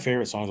probably one of my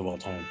favorite songs of all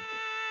time.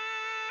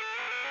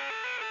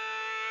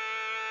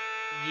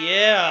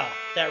 Yeah,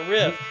 that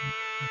riff.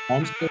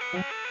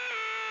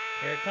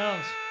 Here it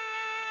comes.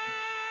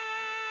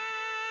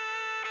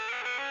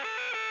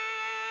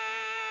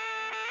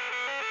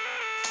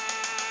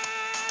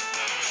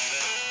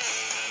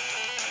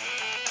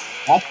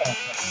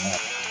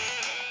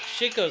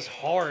 Shit goes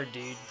hard,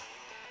 dude.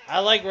 I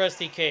like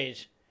Rusty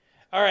Cage.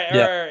 All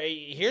right.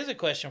 Here's a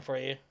question for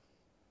you.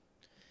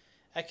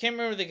 I can't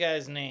remember the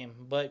guy's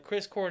name, but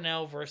Chris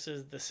Cornell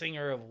versus the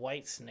singer of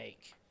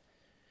Whitesnake.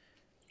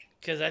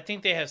 Because I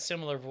think they have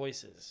similar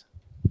voices.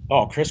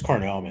 Oh, Chris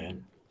Cornell,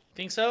 man.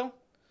 Think so?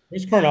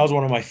 Chris Cornell is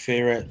one of my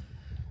favorite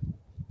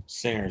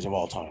singers of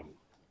all time.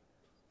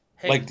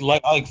 Hey, like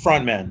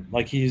frontman.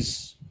 Like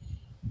he's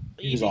awesome.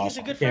 He's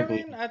a good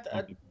frontman?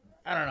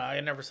 I don't know. I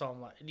never saw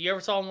him live. Do you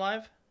ever saw him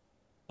live?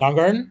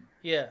 Soundgarden?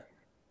 Yeah.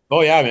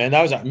 Oh yeah, man.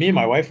 That was me and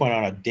my wife went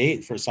on a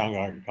date for a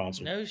Soundgarden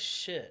concert. No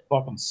shit.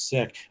 Fucking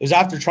sick. It was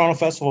after Toronto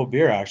Festival of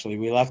Beer. Actually,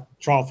 we left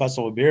Toronto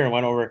Festival of Beer and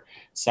went over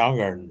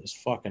Soundgarden. It was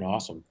fucking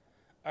awesome.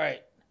 All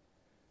right.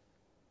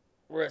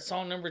 We're at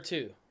song number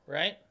 2,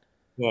 right?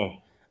 Yeah.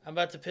 I'm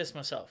about to piss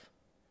myself.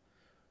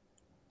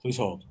 Please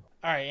hold.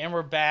 All right, and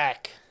we're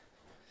back.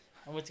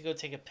 I went to go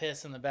take a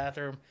piss in the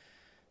bathroom,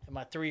 and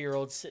my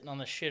 3-year-old's sitting on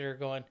the shitter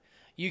going,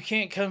 "You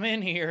can't come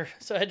in here."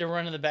 So I had to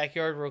run in the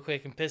backyard real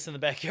quick and piss in the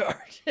backyard.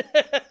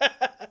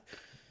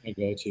 I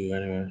go to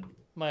anyway.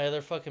 My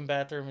other fucking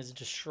bathroom is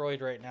destroyed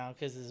right now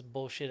because of this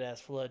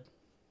bullshit-ass flood.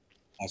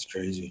 That's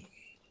crazy.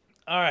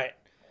 All right.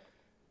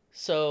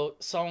 So,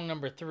 song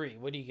number 3.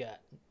 What do you got?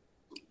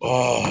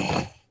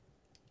 Oh.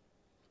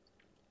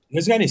 You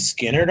guys got any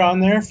Skinner on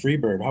there?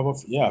 Freebird. How about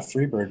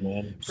Freebird,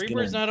 man.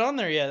 Freebird's not on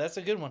there yet. That's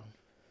a good one.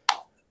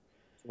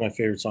 It's one of my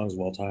favorite songs of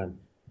all time.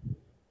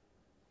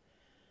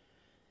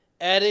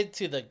 Added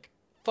to the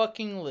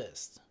fucking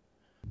list.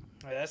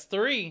 All right, that's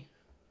 3.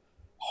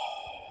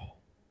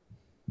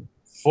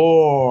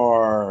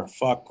 4.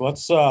 Fuck.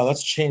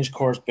 Let's change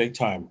course big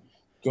time.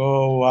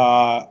 Go.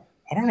 I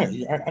don't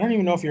know. I don't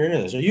even know if you're into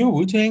this. Are you a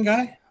Wu-Tang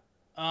guy?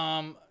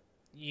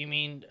 You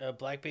mean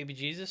Black Baby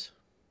Jesus?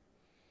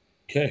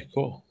 Okay,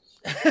 cool.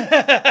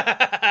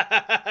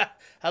 I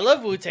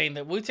love Wu-Tang.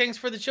 The Wu-Tang's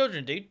for the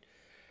children, dude.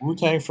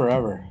 Wu-Tang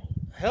forever.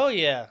 Hell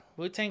yeah.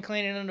 Wu-Tang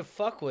Clan ain't to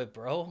fuck with,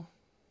 bro.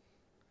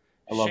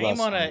 I love Shame that on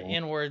song, an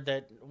N-word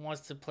that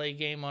wants to play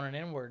game on an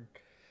N-word.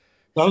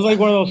 That was like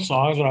one of those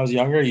songs when I was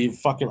younger.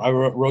 I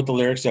wrote the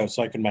lyrics out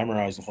so I could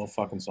memorize the whole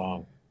fucking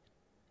song.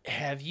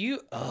 Have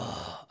you?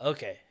 Oh,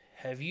 okay.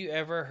 Have you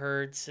ever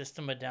heard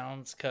System of a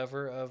Down's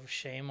cover of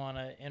 "Shame on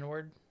an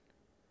N-Word"?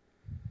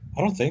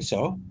 I don't think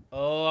so.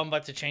 Oh, I'm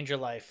about to change your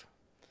life.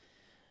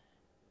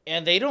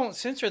 And they don't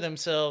censor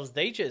themselves;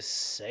 they just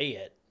say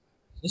it.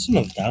 System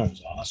of a Down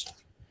is awesome.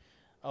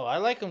 Oh, I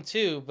like them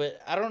too,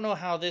 but I don't know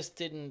how this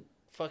didn't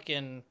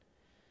fucking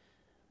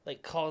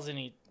cause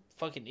any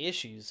fucking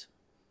issues.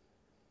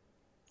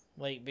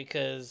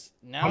 Because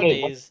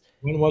nowadays,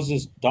 when was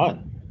this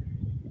done?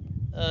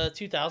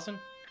 2000.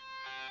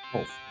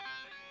 Oh.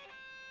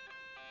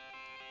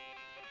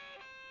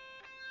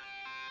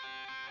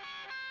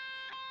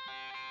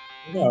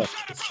 Yeah,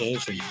 it's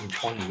changed in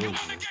 20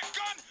 years, man.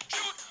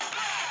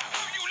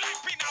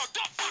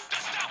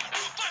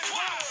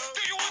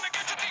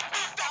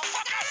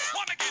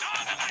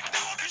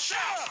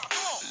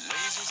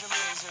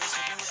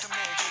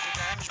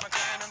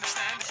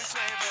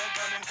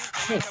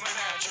 Once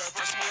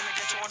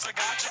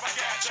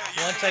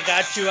I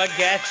got you, I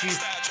got you.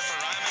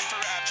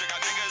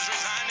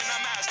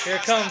 Here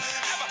it comes.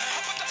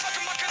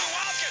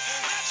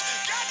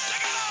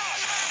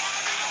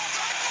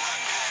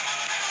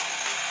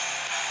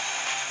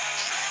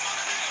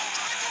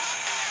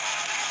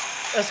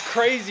 That's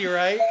crazy,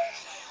 right?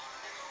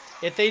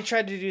 If they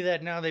tried to do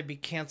that now, they'd be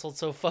canceled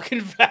so fucking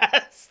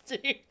fast,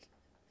 dude.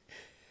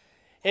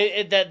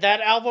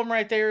 That album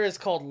right there is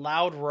called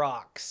Loud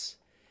Rocks.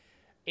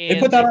 They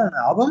put that on an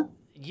album?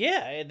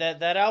 Yeah,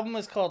 that album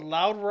is called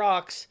Loud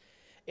Rocks.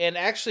 And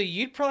actually,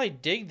 you'd probably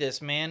dig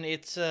this, man.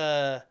 It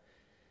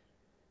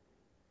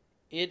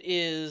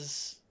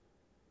is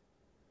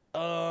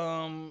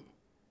 1,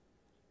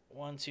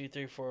 2,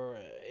 3, 4.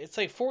 It's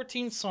like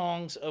 14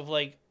 songs of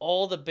like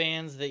all the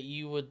bands that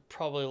you would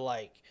probably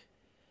like.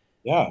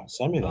 Yeah,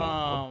 send me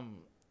that.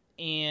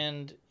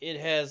 And it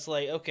has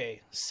like,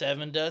 okay,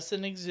 Seven Dust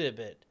and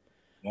Exhibit,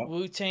 Yep.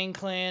 Wu-Tang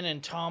Clan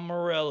and Tom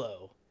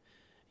Morello,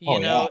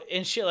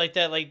 and shit like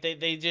that. Like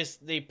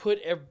they put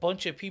a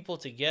bunch of people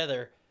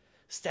together,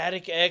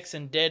 Static X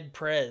and Dead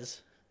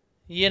Prez,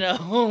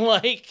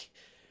 like.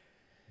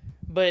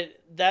 But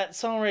that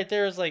song right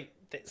there is like,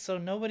 so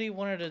nobody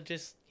wanted to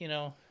just,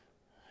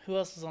 who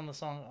else is on the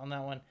song on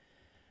that one?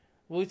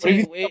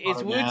 Wu-Tang.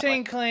 It's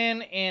Wu-Tang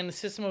Clan and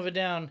System of a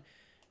Down.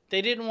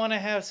 They didn't want to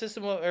have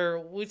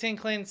Wu-Tang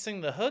Clan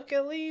sing the hook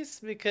at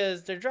least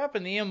because they're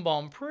dropping the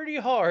M-bomb pretty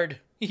hard,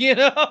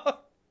 Yeah,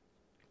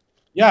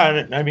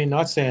 and I mean,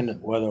 not saying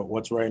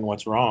what's right and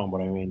what's wrong,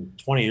 but I mean,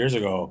 20 years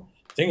ago,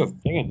 think of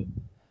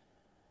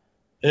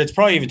it's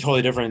probably even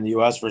totally different in the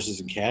U.S. versus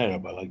in Canada,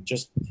 but like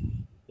just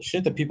the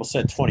shit that people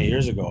said 20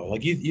 years ago.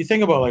 Like you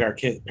think about like our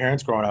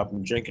parents growing up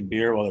and drinking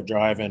beer while they're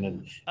driving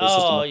and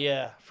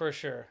yeah, for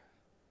sure.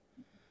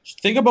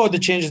 Think about the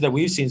changes that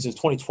we've seen since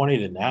 2020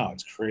 to now.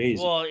 It's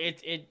crazy. Well,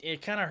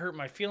 it kind of hurt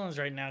my feelings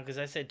right now because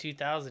I said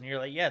 2000. You're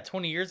like, yeah,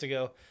 20 years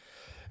ago.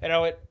 And I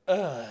went,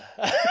 ugh.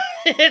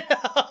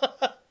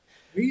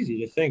 Crazy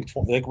to think.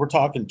 Like, we're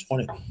talking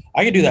 20.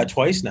 I could do that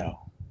twice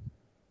now.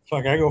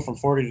 Fuck, I go from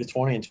 40 to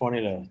 20 and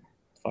 20 to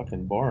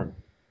fucking born.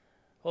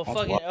 Well, that's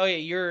fucking, oh, yeah,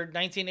 you're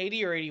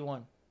 1980 or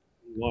 81?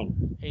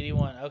 81.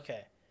 81,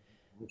 okay.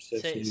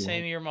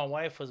 Same year my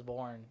wife was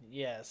born.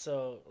 Yeah,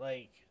 so,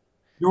 like.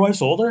 Your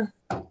wife's older?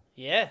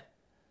 Yeah.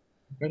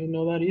 I didn't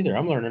know that either.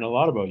 I'm learning a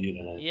lot about you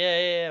tonight.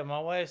 Yeah. My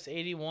wife's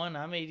 81.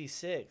 I'm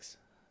 86.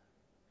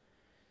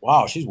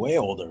 Wow, she's way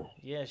older.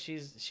 Yeah,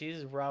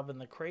 she's robbing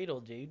the cradle,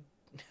 dude.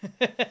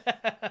 Your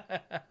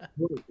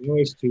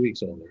wife's 2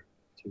 weeks older.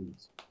 2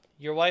 weeks.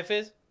 Your wife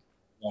is?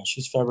 Yeah,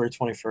 she's February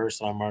 21st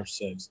and I'm March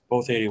 6th.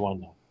 Both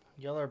 81 now.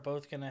 Y'all are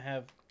both going to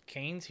have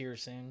canes here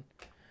soon.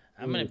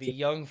 I'm going to be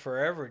young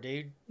forever,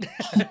 dude.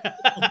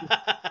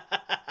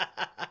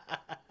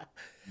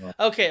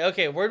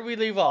 Okay. Where did we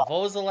leave off? What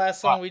was the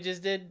last song we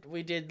just did?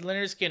 We did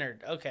Lynyrd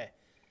Skynyrd. Okay.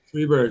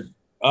 Freebird.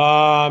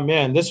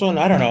 Man, this one,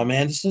 I don't know,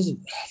 man. This isn't.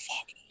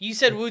 Fuck. You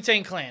said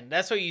Wu-Tang Clan.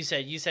 That's what you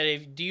said. You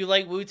said, do you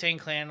like Wu-Tang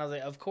Clan? I was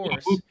like, of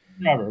course.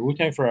 Yeah,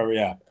 Wu-Tang Forever,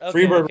 yeah.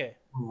 Okay, Freebird. Okay.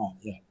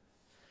 Yeah.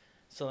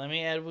 So let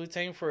me add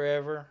Wu-Tang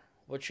Forever.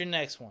 What's your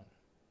next one?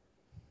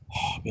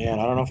 Oh, man,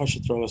 I don't know if I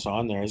should throw this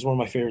on there. It's one of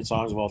my favorite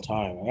songs of all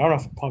time. I don't know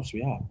if it pumps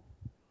me up. I'm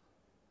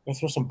going to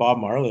throw some Bob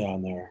Marley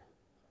on there.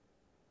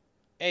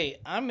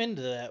 Hey, I'm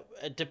into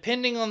that.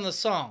 Depending on the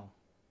song.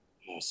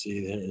 Oh,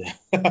 see there.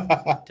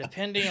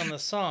 Depending on the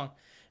song,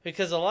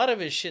 because a lot of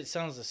his shit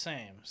sounds the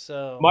same.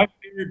 So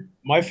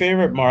my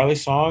favorite Marley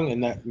song,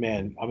 and that,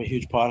 man, I'm a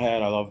huge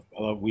pothead. I love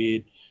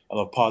weed. I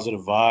love positive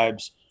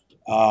vibes.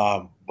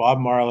 Bob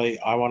Marley,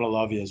 "I Want to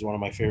Love You" is one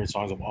of my favorite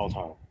songs of all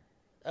time.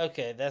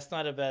 Okay, that's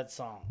not a bad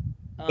song.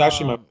 It's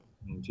actually my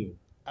favorite too.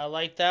 I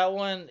like that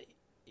one.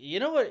 You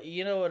know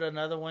what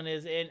another one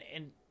is, and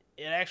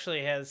it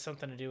actually has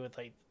something to do with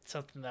like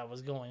something that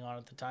was going on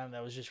at the time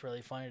that was just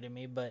really funny to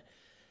me, but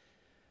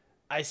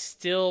I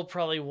still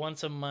probably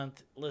once a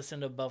month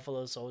listen to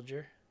Buffalo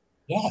Soldier.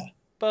 Yeah.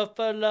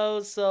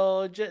 Buffalo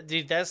Soldier.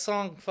 Dude, that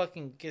song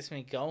fucking gets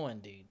me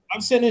going, dude.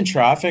 I'm sitting in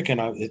traffic and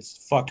I'm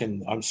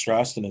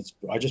stressed and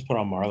I just put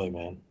on Marley,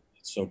 man.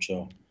 It's so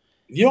chill.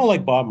 If you don't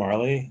like Bob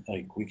Marley,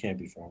 like, we can't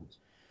be friends.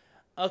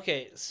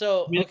 Okay,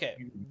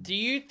 do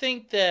you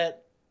think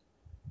that,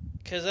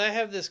 because I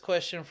have this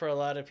question for a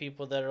lot of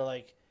people that are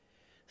like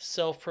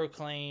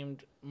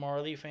self-proclaimed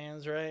Marley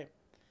fans, right?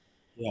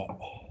 Yeah.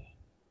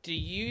 Do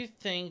you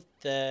think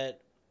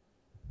that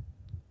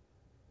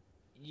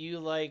you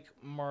like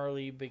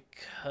Marley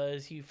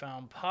because you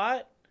found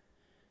pot,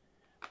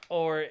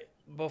 or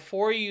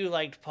before you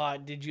liked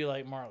pot, did you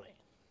like Marley?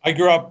 I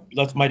grew up.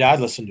 My dad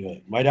listened to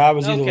it. My dad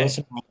was either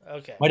listening.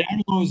 Okay. My dad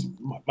was always.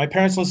 My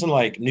parents listened to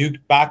like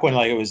back when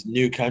like it was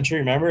new country.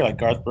 Remember, like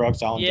Garth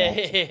Brooks, Alan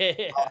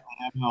Jackson,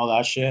 all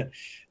that shit.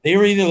 They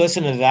were either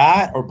listening to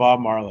that or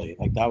Bob Marley.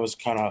 Like that was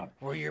kind of.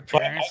 Were your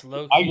parents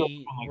low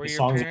key? Were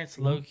your parents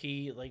low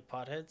key like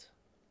potheads?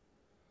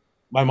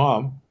 My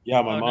mom,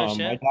 yeah, my mom. No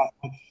shit. My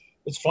dad.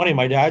 It's funny.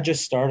 My dad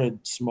just started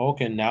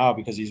smoking now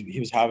because he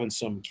was having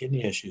some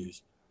kidney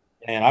issues,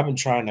 and I've been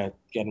trying to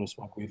get him to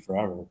smoke weed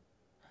forever.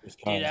 Just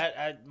Dude,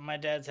 cause. my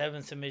dad's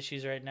having some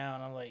issues right now,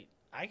 and I'm like,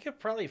 I could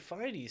probably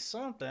find you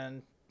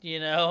something. You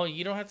know,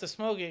 you don't have to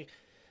smoke it,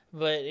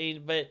 but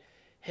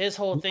his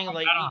whole thing,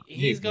 like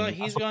That's what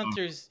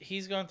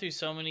he's gone through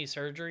so many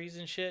surgeries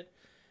and shit,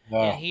 and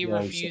yeah,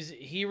 yeah.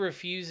 he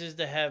refuses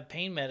to have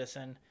pain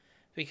medicine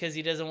because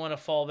he doesn't want to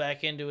fall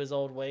back into his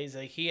old ways.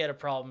 Like he had a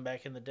problem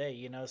back in the day,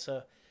 you know.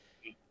 So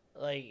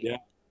like, Yeah.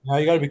 No,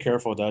 you got to be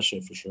careful with that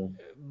shit for sure.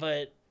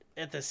 but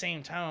at the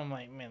same time, I'm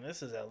like, man,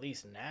 this is at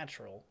least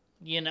natural,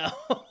 you know.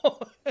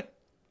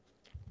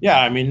 Yeah,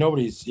 I mean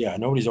nobody's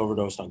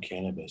overdosed on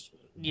cannabis.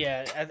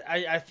 Yeah,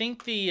 I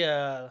think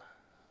the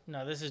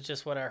no, this is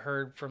just what I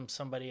heard from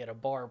somebody at a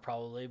bar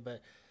probably,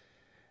 but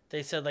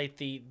they said like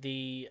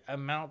the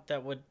amount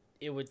that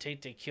it would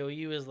take to kill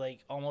you is like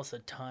almost a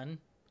ton.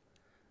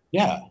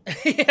 Yeah,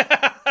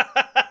 Yeah.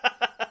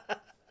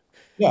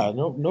 yeah.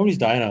 No, nobody's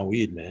dying on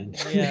weed, man.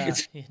 Yeah,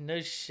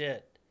 no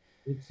shit.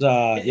 It's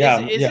Is yeah,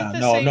 is it yeah. the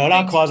No, same no,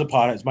 not thing? closet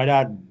pot. It's my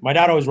dad. My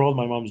dad always rolled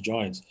my mom's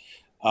joints,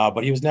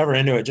 but he was never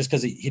into it just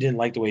because he didn't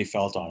like the way he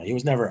felt on it. He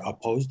was never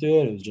opposed to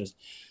it. It was just.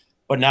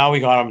 But now we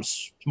got him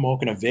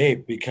smoking a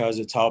vape because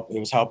it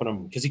was helping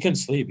him because he couldn't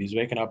sleep. He's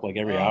waking up like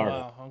every Oh hour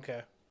wow,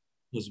 okay.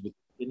 because with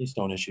kidney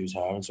stone issues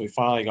having. So we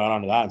finally got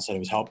onto that and said it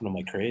was helping him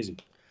like crazy.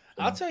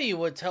 I'll So, tell you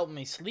what's helped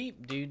me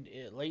sleep, dude.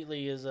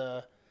 Lately is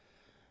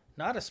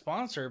not a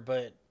sponsor,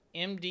 but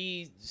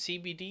MD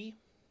CBD.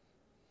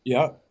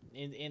 yeah,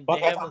 And but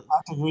they that's have what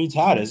Patrick Reed's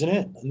had, isn't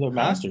it? In the huh?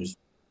 Masters.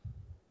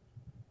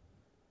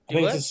 I Do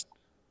think what? it's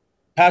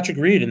Patrick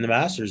Reed in the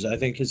Masters. I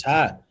think his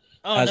hat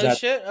Oh has no that.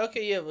 shit.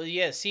 Okay, yeah, well,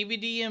 yeah.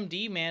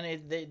 CBDMD,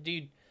 man.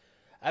 Dude,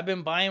 I've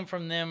been buying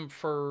from them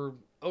for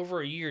over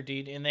a year,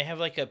 dude, and they have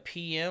like a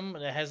PM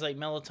that has like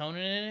melatonin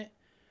in it.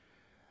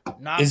 Is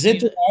Knocks it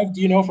me. derived,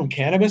 do you know, from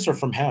cannabis or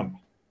from hemp?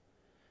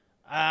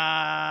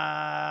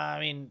 I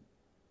mean,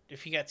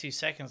 if you got 2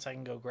 seconds, I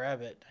can go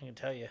grab it. I can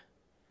tell you.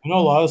 I know a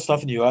lot of the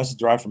stuff in the US is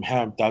derived from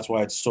hemp. That's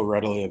why it's so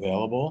readily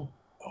available.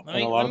 And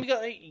a lot Let of me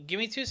go. Hey, give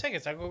me 2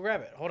 seconds. I'll go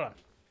grab it. Hold on.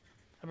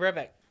 I'll be right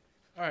back.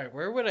 All right,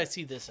 where would I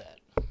see this at?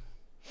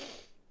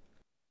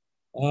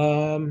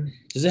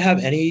 does it have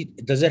any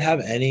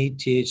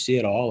THC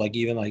at all? Like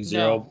even like No,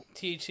 zero?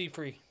 THC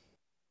free.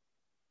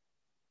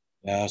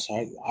 Yeah, so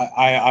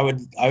I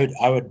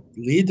would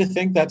lead to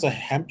think that's a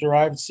hemp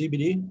derived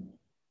CBD.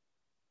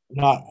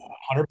 Not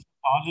 100%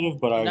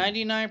 positive, but I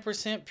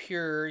 99%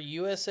 pure,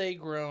 USA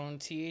grown,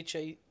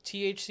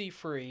 THC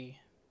free.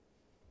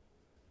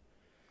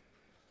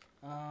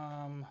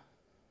 Um,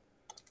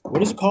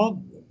 what is it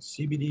called?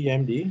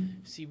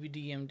 CBDMD?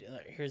 CBDMD.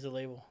 Here's the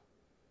label.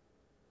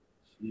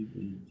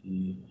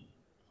 CBD.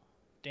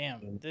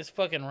 Damn, this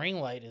fucking ring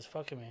light is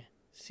fucking me.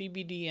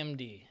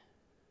 CBDMD.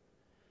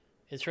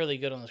 It's really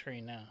good on the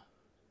screen now.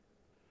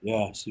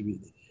 Yeah,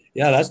 CBD.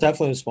 Yeah, that's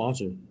definitely a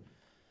sponsor.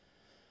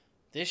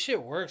 This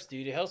shit works,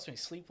 dude. It helps me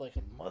sleep like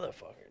a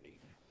motherfucker, dude.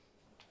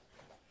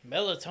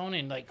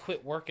 Melatonin like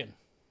quit working.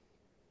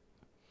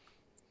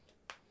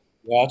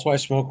 Yeah, that's why I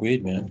smoke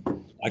weed, man.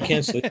 I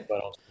can't sleep if I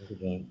don't smoke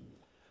it.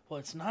 Well,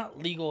 it's not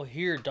legal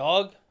here,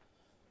 dog.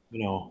 I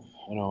know,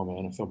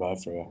 man. I feel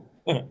bad for you.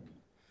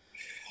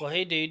 Well,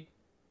 hey, dude.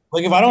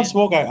 Like if I don't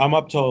smoke, I'm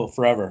up till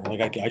forever.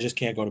 Like I just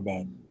can't go to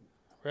bed.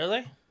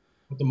 Really?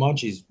 With the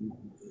munchies,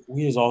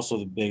 weed is also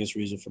the biggest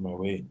reason for my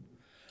weight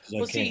because I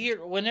Well, see can't.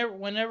 here,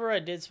 whenever I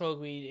did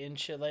smoke weed and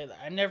shit like that,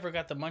 I never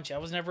got the munchie. I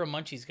was never a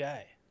munchies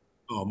guy.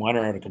 Oh, mine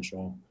are out of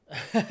control.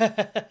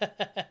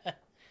 I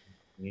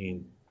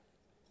mean,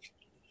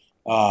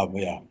 but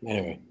yeah.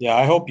 Anyway, yeah.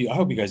 I hope you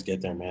guys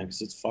get there, man,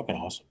 because it's fucking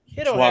awesome. Just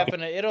It'll walking.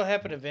 happen. It'll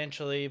happen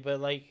eventually, but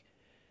like,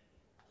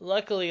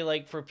 luckily,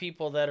 like for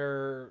people that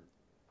are,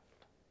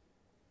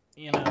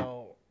 you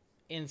know,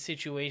 in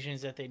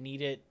situations that they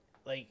need it,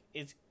 like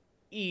it's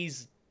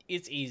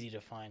easy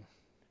to find.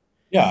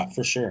 Yeah,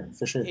 for sure,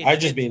 for sure. I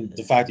just It's mean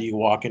the fact that you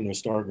walk into a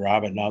store,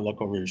 grab it, not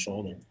look over your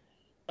shoulder.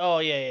 oh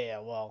yeah.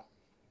 Well,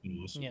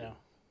 So you know,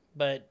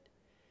 but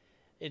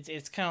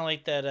it's kind of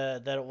like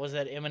that was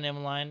that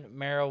Eminem line,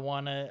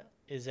 marijuana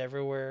is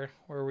everywhere.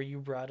 Where were you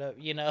brought up?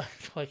 You know,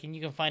 like and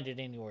you can find it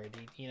anywhere,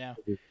 dude. You know.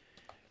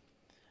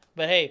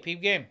 But hey,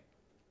 peep game.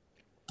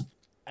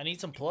 I need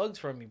some plugs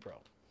from you, bro.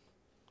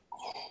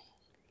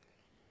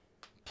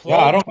 yeah,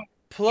 I don't.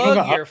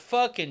 Plug your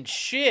fucking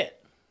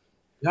shit.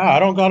 Yeah, I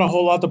don't got a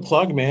whole lot to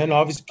plug, man.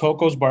 Obviously,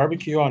 Coco's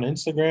Barbecue on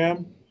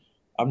Instagram.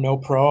 I'm no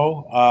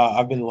pro.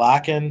 I've been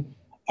lacking.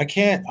 I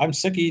can't. I'm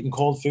sick of eating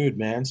cold food,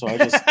 man. So I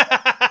just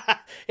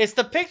It's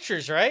the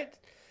pictures, right?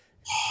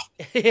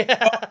 Yeah.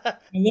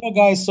 the little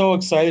guy's so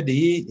excited to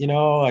eat. You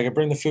know, like I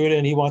bring the food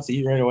in, he wants to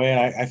eat right away,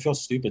 and I feel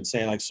stupid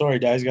saying like, "Sorry,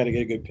 Dad's got to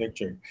get a good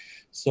picture."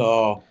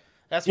 So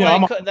That's you why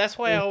know, I'm that's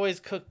why I always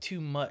cook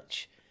too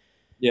much.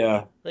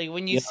 yeah, Like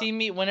when you yeah, see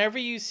me, whenever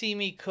you see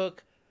me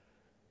cook,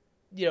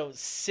 you know,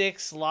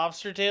 6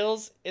 lobster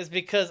tails, is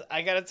because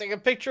I gotta take a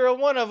picture of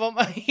one of them.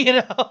 You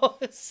know,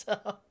 so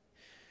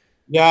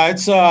yeah.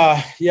 It's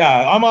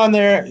yeah. I'm on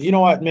there. You know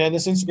what, man?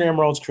 This Instagram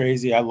world's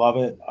crazy. I love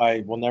it.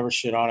 I will never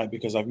shit on it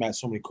because I've met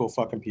so many cool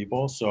fucking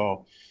people.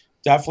 So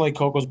definitely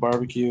Coco's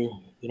Barbecue.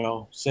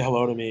 say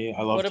hello to me.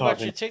 I love What about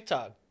talking. your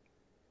TikTok?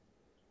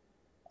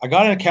 I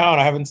got an account.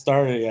 I haven't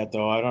started it yet,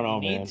 though. I don't You know,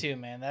 need man. to,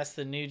 man. That's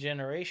the new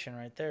generation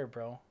right there,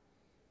 bro.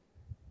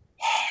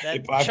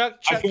 If That I, Chuck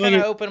I Chuck feel like kind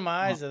of it. opened my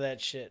eyes to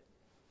that shit.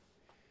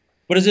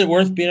 But is it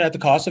worth being at the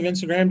cost of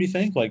Instagram? Do you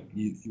think? Like,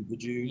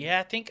 would you? Yeah,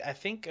 I think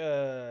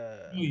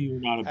No, you're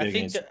not a I big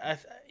think Instagram.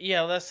 that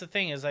yeah, that's the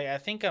thing is like I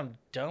think I'm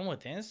done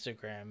with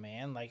Instagram,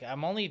 man. Like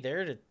I'm only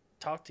there to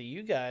talk to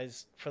you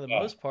guys for the Yeah,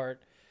 most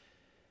part.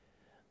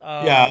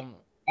 yeah.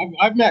 Um,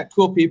 I've met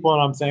cool people,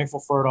 and I'm thankful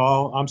for it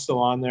all. I'm still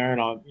on there,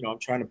 and I'm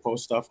trying to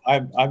post stuff.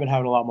 I've been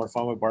having a lot more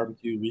fun with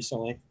barbecue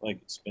recently. Like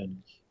it's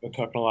been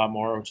cooking a lot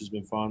more, which has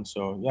been fun.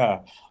 So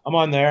yeah, I'm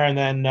on there, and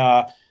then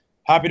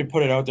happy to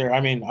put it out there. I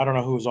mean, I don't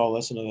know who's all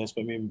listening to this,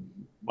 but I mean,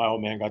 my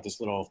old man got this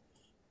little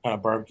kind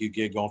of barbecue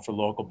gig going for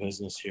local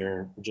business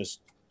here. We're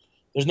just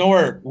there's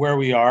nowhere where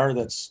we are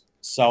that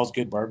sells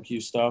good barbecue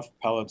stuff,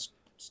 pellets,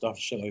 stuff,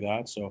 shit like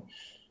that. So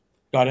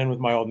got in with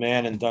my old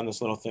man and done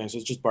this little thing. So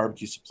it's just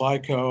Barbecue Supply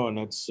Co. And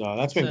that's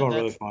been so going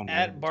really that's fun,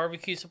 at man.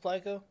 Barbecue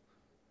Supply Co.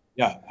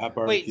 Yeah, at Wait,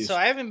 barbecue so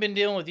I haven't been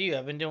dealing with you.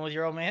 I've been dealing with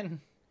your old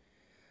man.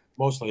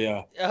 mostly.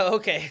 Yeah, Oh,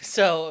 okay.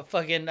 So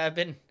fucking I've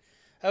been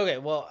okay.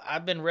 Well,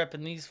 I've been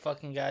repping these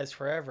fucking guys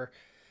forever.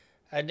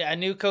 I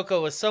knew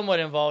Koko was somewhat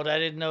involved. I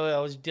didn't know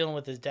I was dealing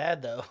with his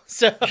dad though.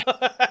 So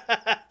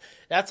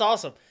that's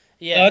awesome. no,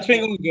 Yeah. it's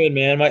been going good,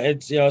 man.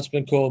 It's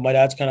been cool. My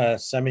dad's kind of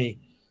semi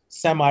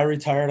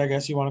retired, I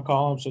guess you want to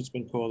call him. So it's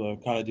been cool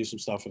to kind of do some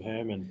stuff with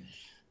him, and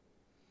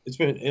it's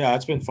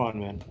been fun,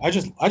 man. I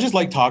just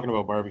like talking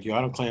about barbecue.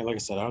 I don't claim, like I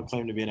said, I don't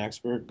claim to be an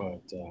expert,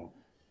 but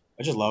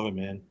I just love it,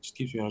 man. It just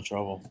keeps me out of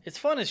trouble. It's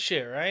fun as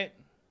shit, right?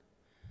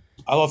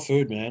 I love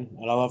food, man,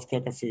 and I love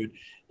cooking food.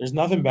 There's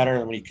nothing better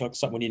than when you cook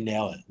something when you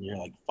nail it, and you're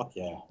like, "Fuck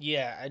yeah!"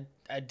 Yeah,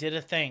 I did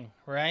a thing,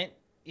 right?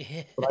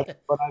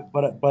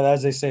 But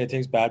as they say, it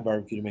takes bad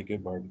barbecue to make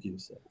good barbecue.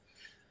 So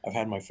I've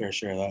had my fair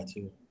share of that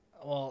too.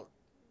 Well,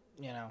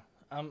 you know,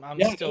 I'm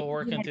Yeah, still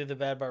working through the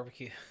bad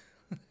barbecue.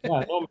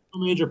 yeah. No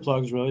major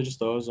plugs really, just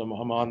those. I'm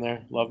on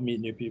there. Love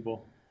meeting new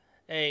people.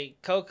 Hey,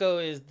 Coco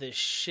is the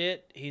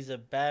shit. He's a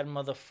bad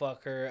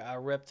motherfucker. I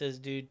rep this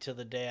dude till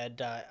the day I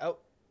die. Oh,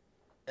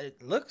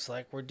 it looks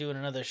like we're doing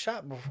another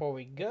shot before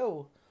we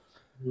go.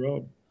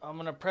 Road. I'm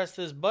gonna press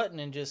this button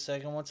in just a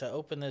second once I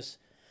open this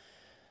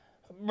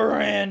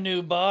brand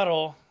new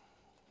bottle.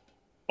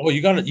 Oh,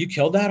 you got it. You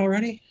killed that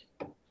already?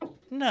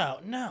 No.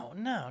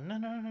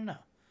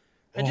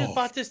 I just Oh,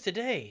 bought this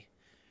today.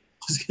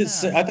 I was gonna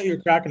say, No. I thought you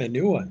were cracking a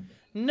new one.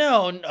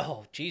 No.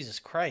 Oh, Jesus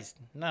Christ.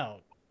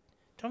 No.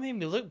 Don't make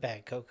me look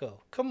bad,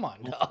 Coco. Come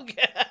on, dog.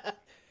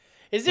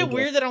 Is it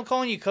weird that I'm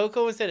calling you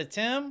Coco instead of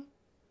Tim?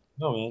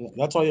 No, man.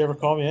 That's all you ever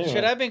call me anyway.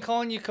 Should I have been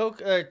calling you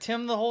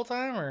Tim the whole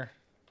time, or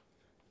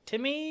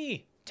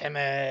Timmy?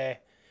 Timmy.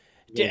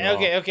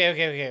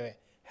 Okay.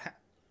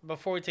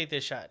 Before we take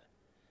this shot,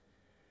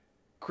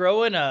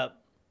 growing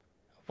up,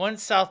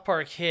 once South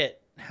Park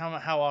hit,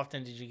 how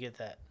often did you get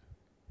that?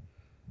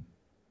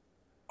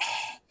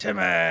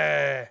 Timmy.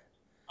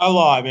 A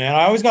lot, man.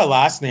 I always got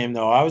last name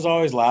though. I was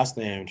always last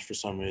named for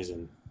some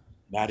reason.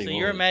 Matty. So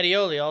you're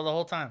Mattioli all the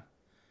whole time.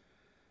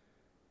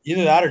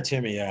 Either that or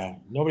Timmy. Yeah.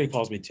 Nobody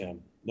calls me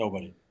Tim.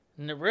 Nobody.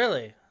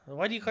 Really?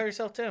 Why do you call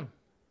yourself Tim?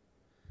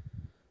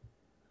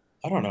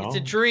 I don't know. It's a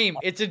dream.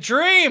 It's a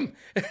dream.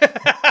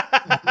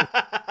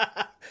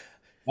 I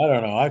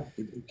don't know.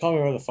 Call me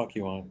whatever the fuck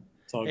you want.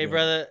 It's all Hey, good.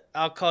 brother,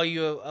 I'll call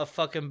you a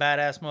fucking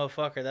badass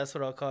motherfucker. That's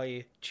what I'll call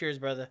you. Cheers,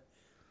 brother.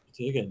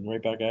 Take it.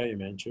 Right back at you,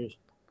 man. Cheers.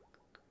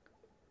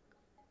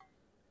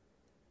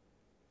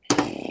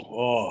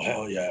 Oh,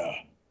 hell yeah.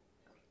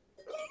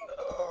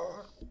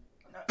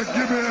 Give me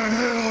a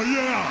hell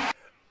yeah!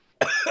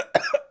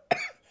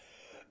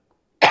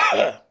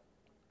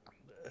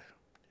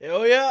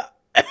 Hell yeah.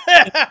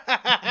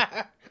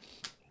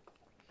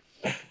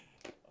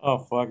 Oh,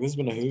 fuck. This has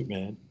been a hoot,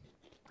 man.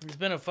 It's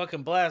been a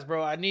fucking blast,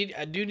 bro. I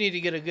do need to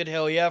get a good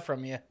hell yeah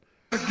from you.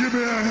 Give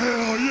me a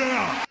hell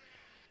yeah!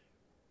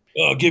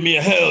 Oh, give me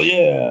a hell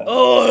yeah.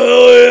 Oh,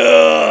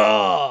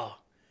 hell yeah.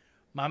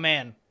 My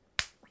man.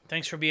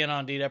 Thanks for being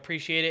on, dude. I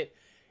appreciate it.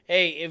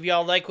 Hey, if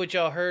y'all like what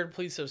y'all heard,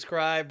 please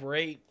subscribe,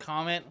 rate,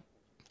 comment.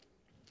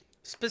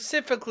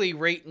 Specifically,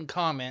 rate and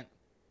comment.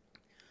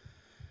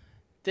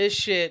 This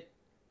shit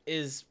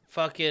is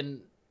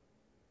fucking...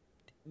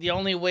 The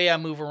only way I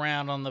move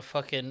around on the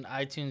fucking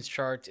iTunes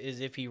charts is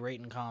if you rate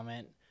and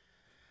comment.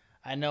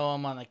 I know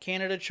I'm on the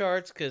Canada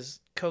charts because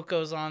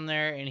Coco's on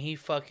there and he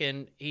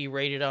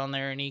rated on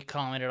there and he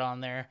commented on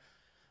there.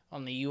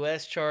 On the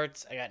US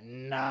charts, I got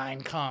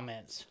 9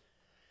 comments.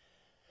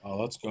 Oh,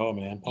 let's go,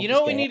 man. You know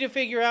what we need to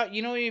figure out?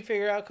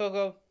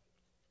 Coco?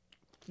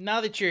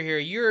 Now that you're here,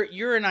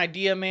 you're an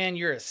idea man,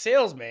 you're a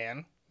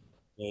salesman.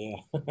 Yeah.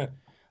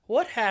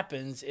 What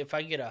happens if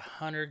I get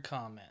 100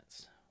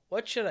 comments?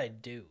 What should I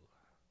do?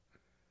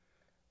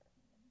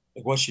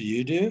 Like, what should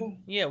you do?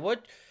 Yeah,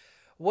 what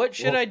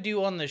should I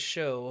do on the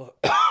show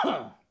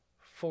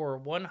for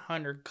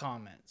 100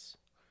 comments?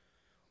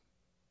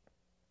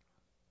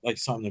 Like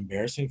something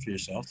embarrassing for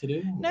yourself to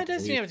do? No, it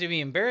doesn't have to be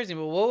embarrassing,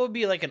 but what would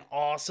be like an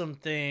awesome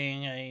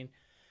thing? I mean,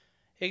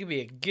 It could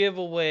be a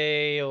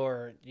giveaway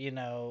or,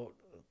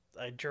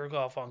 I jerk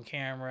off on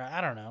camera.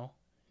 I don't know.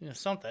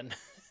 Something.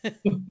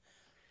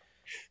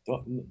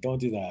 Don't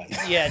do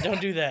that. Yeah, don't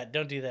do that.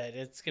 Don't do that.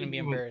 It's going to be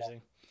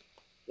embarrassing.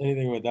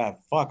 Anything with that?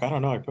 Fuck, I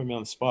don't know. You put me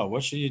on the spot.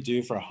 What should you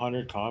do for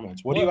 100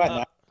 comments? What do Well, you at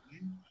now?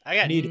 I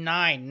got Need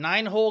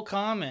nine whole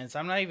comments.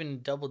 I'm not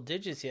even double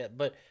digits yet,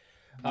 but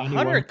 91.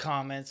 100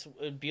 comments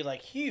would be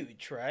like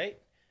huge, right?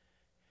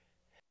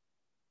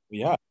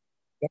 Yeah,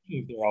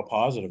 especially if they're all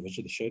positive, which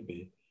it should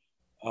be.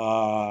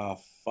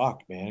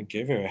 Fuck, man,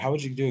 giveaway. How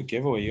would you do a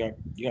giveaway?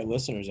 You got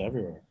listeners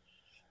everywhere,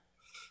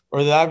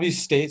 or that be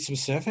state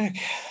specific?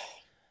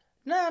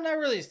 No, not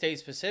really state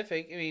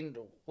specific. I mean,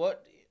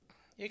 what?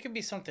 It could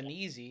be something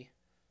easy.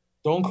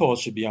 Stone Cold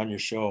should be on your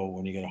show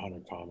when you get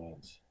 100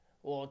 comments.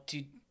 Well,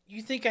 dude,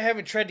 you think I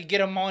haven't tried to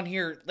get him on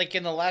here like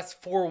in the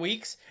last 4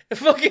 weeks?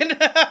 Fucking.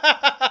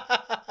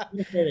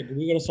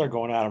 We gotta start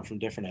going at him from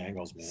different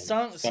angles, man.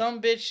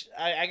 Some bitch.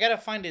 I gotta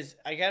find his.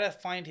 I gotta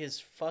find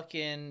his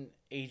fucking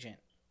agent.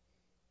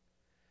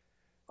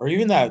 Or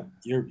even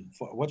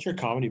what's your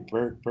comedy?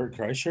 Bert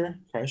Kreischer?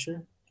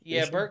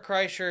 Yeah, Bert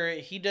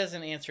Kreischer. He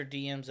doesn't answer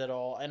DMs at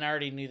all, and I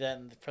already knew that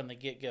from the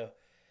get go.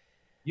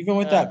 Even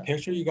with that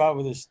picture you got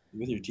with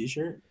your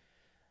T-shirt.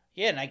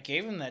 Yeah, and I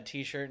gave him that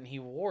T-shirt, and he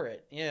wore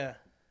it. Yeah,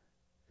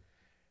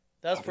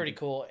 that was pretty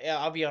cool. Yeah,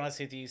 I'll be honest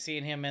with you.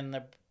 Seeing him in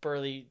the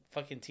Burley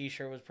fucking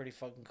T-shirt was pretty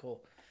fucking cool.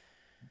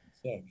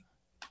 Sick.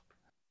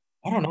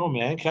 I don't know,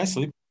 man. Can I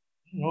sleep?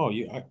 No,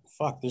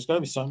 fuck. There's got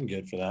to be something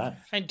good for that.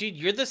 And dude,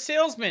 you're the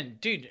salesman,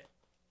 dude.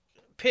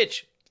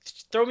 Pitch,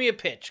 throw me a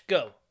pitch.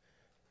 Go.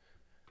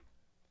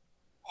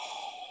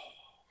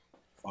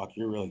 Fuck,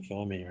 you're really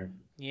killing me here.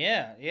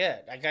 Yeah.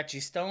 I got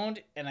you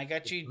stoned and I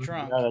got you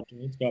drunk. Yeah, that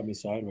drink's got me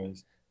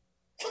sideways.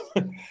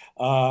 Throw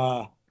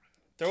a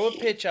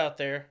pitch out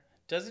there.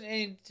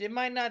 It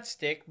might not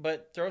stick,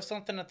 but throw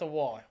something at the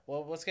wall.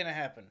 Well, what's gonna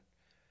happen?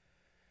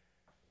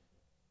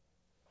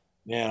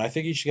 Man, I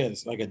think you should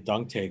get like a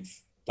dunk tank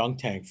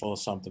full of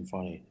something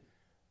funny.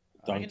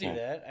 I can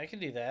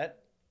do that.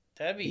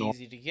 That'd be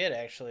easy to get,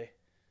 actually.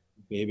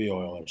 Baby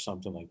oil or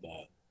something like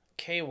that.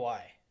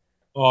 KY.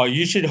 Oh,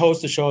 you should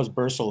host the show as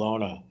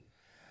Barcelona.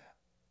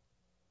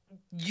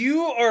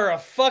 You are a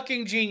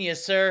fucking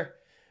genius, sir.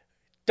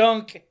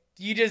 Dunk.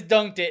 You just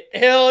dunked it.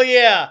 Hell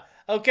yeah.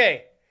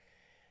 Okay.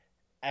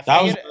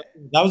 That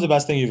was the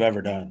best thing you've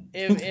ever done.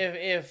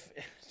 If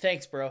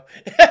thanks, bro.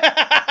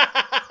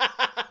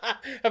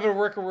 I've been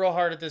working real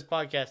hard at this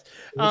podcast.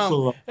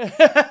 All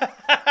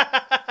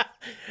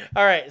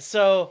right,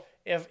 so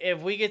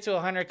if we get to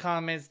 100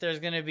 comments, there's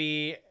gonna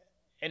be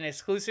an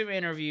exclusive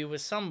interview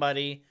with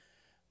somebody,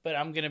 but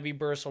I'm gonna be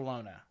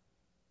Barcelona.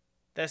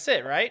 That's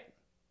it, right?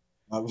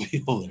 That would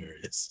be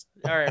hilarious.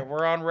 All right,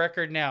 we're on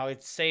record now.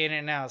 It's saying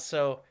it now.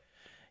 So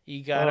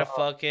you gotta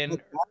fucking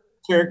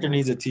character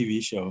needs a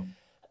TV show.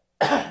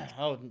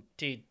 Oh,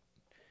 dude.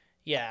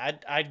 Yeah,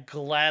 I'd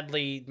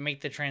gladly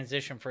make the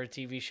transition for a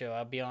TV show.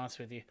 I'll be honest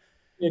with you.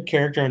 Your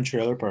character on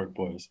Trailer Park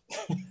Boys.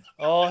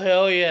 Oh,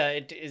 hell yeah.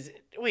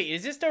 Wait,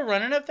 is this still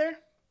running up there?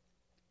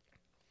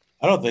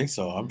 I don't think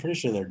so. I'm pretty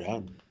sure they're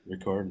done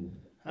recording.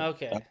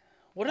 Okay.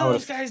 What are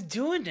those guys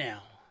doing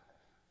now?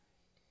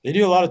 They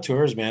do a lot of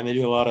tours, man. They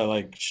do a lot of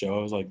like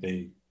shows, like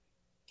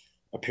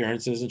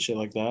appearances and shit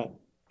like that.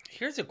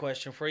 Here's a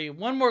question for you.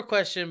 One more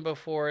question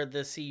before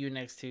the See You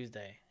Next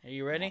Tuesday. Are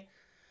you ready?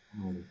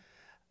 Mm.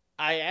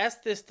 I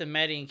asked this to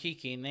Maddie and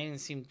Kiki, and they didn't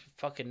seem to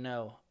fucking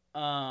know.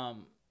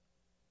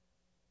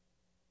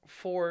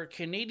 For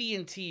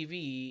Canadian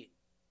TV,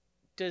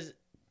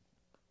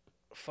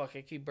 fuck,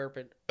 I keep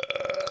burping.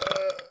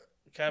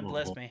 God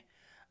bless me.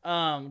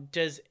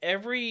 Does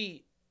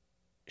every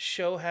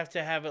show have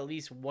to have at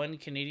least one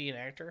Canadian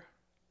actor?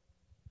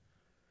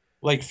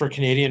 Like for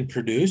Canadian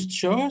produced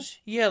shows?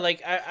 Yeah,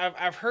 like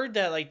I've heard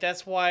that. Like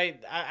that's why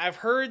I've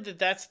heard that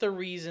that's the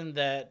reason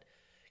that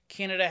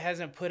Canada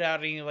hasn't put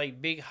out any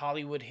like big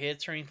Hollywood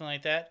hits or anything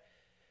like that.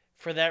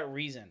 For that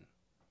reason.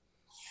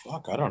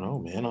 Fuck, I don't know,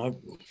 man.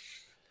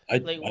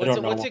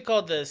 What's it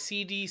called? The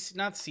CDC,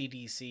 not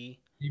CDC.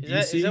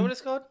 Is that what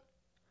it's called?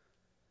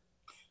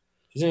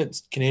 Isn't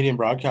it Canadian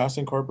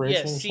Broadcasting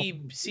Corporation? Yeah,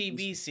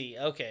 CBC.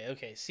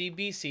 Okay,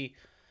 CBC.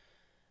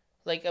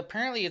 Like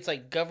apparently it's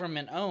like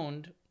government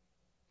owned,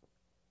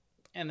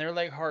 and they're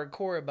like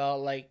hardcore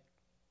about like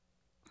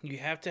you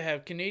have to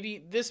have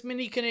this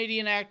many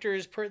Canadian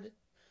actors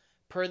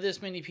per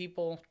this many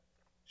people.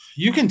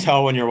 You can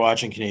tell when you're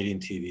watching Canadian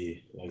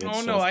TV.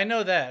 I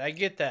know that. I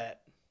get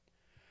that.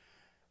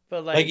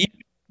 But like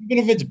even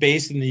if it's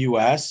based in the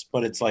US,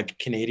 but it's like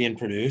Canadian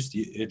produced,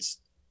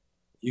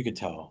 you could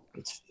tell.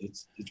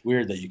 It's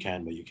weird that you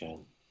can, but you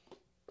can.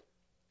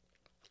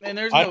 And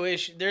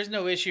there's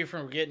no issue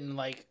from getting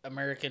like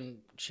American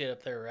shit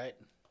up there, right?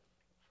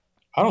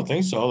 I don't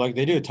think so. Like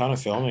they do a ton of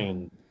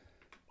filming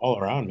all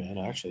around, man.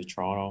 Actually,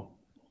 Toronto.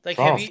 Like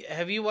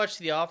have you watched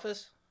The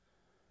Office?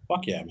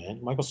 Fuck yeah,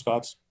 man. Michael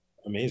Scott's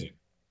amazing.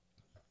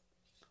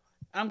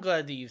 I'm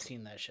glad that you've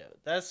seen that show.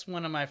 That's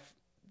one of my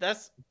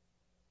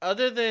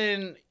other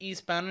than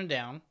Eastbound and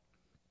Down.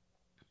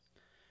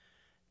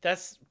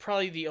 That's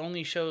probably the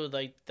only show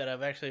like that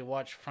I've actually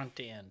watched front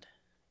to end.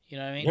 You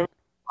know what I mean? You ever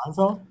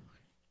Seinfeld?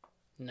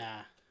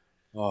 Nah.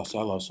 Oh, so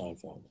I love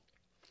Seinfeld.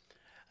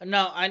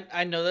 No,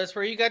 I know that's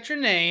where you got your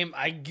name.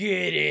 I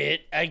get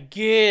it. I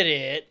get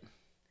it.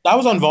 That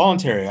was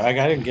involuntary. I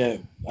didn't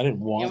It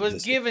want was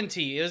this. given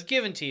to you. It was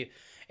given to you.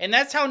 And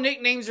that's how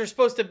nicknames are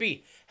supposed to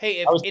be. Hey,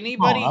 if I was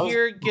anybody I was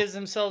here gives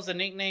themselves a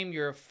nickname,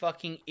 you're a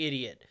fucking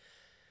idiot.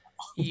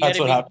 You That's gotta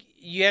what be happened.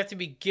 you have to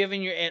be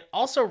given your and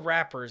also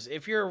rappers.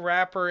 If you're a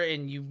rapper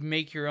and you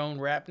make your own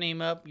rap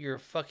name up, you're a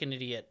fucking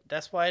idiot.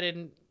 That's why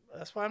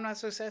I'm not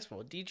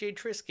successful. DJ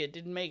Trisket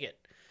didn't make it.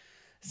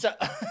 So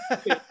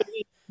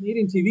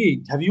Canadian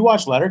TV. Have you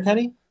watched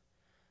Letterkenny?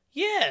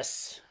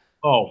 yes.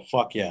 Oh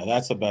fuck yeah,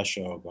 that's the best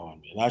show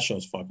going, man. That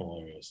show's fucking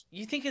hilarious.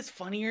 You think it's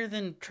funnier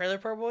than Trailer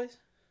Park Boys?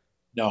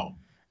 No,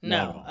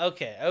 No. no.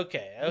 Okay.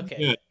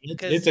 Yeah,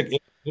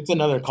 it's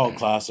another cult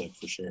classic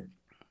for sure.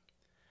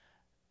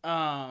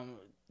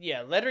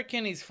 Yeah,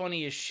 Letterkenny's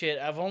funny as shit.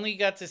 I've only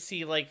got to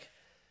see like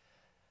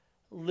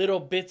little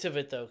bits of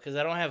it though, because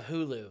I don't have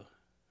Hulu.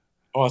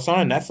 Oh, it's not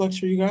on Netflix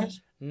for you guys?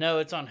 No,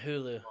 it's on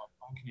Hulu.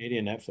 On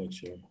Canadian Netflix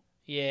here.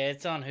 Yeah,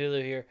 it's on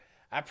Hulu here.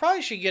 I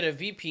probably should get a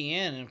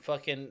VPN and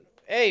fucking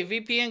hey,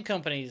 VPN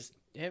companies,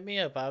 hit me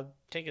up. I'll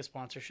take a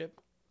sponsorship.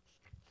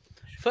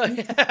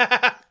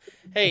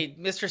 Hey,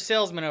 Mr.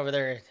 Salesman over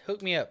there,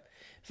 hook me up.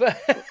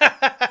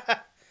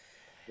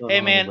 Hey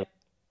man,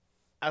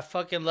 I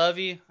fucking love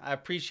you. I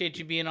appreciate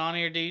you being on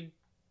here, dude.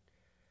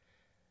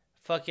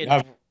 Fucking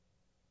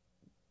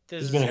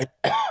this is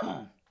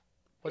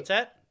what's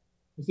that?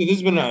 This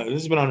has been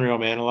unreal,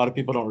 man. A lot of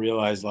people don't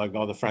realize like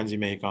all the friends you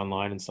make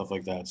online and stuff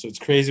like that. So it's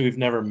crazy we've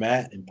never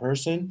met in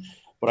person,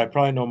 but I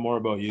probably know more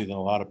about you than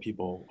a lot of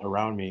people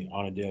around me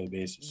on a daily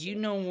basis. You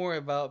know more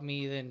about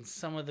me than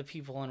some of the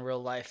people in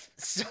real life.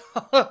 So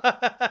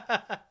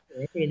I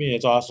mean,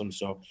 it's awesome.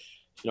 So,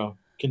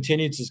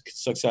 continued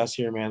success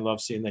here, man.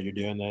 Love seeing that you're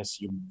doing this.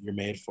 You're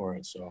made for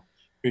it. So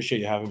appreciate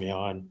you having me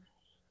on.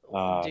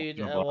 dude,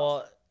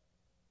 well,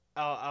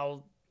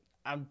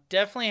 I'm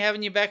definitely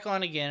having you back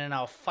on again, and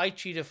I'll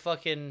fight you to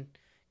fucking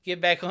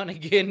get back on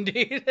again,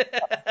 dude.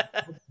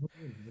 I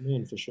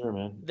mean, for sure,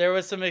 man. There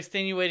was some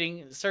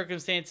extenuating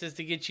circumstances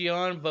to get you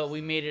on, but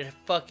we made it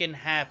fucking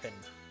happen.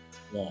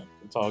 Yeah,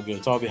 it's all good.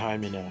 It's all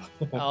behind me now.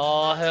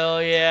 Oh,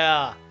 hell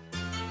yeah.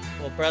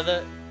 Well,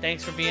 brother,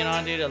 thanks for being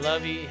on, dude. I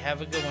love you.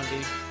 Have a good one,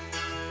 dude.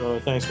 Bro,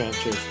 thanks, man.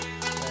 Cheers.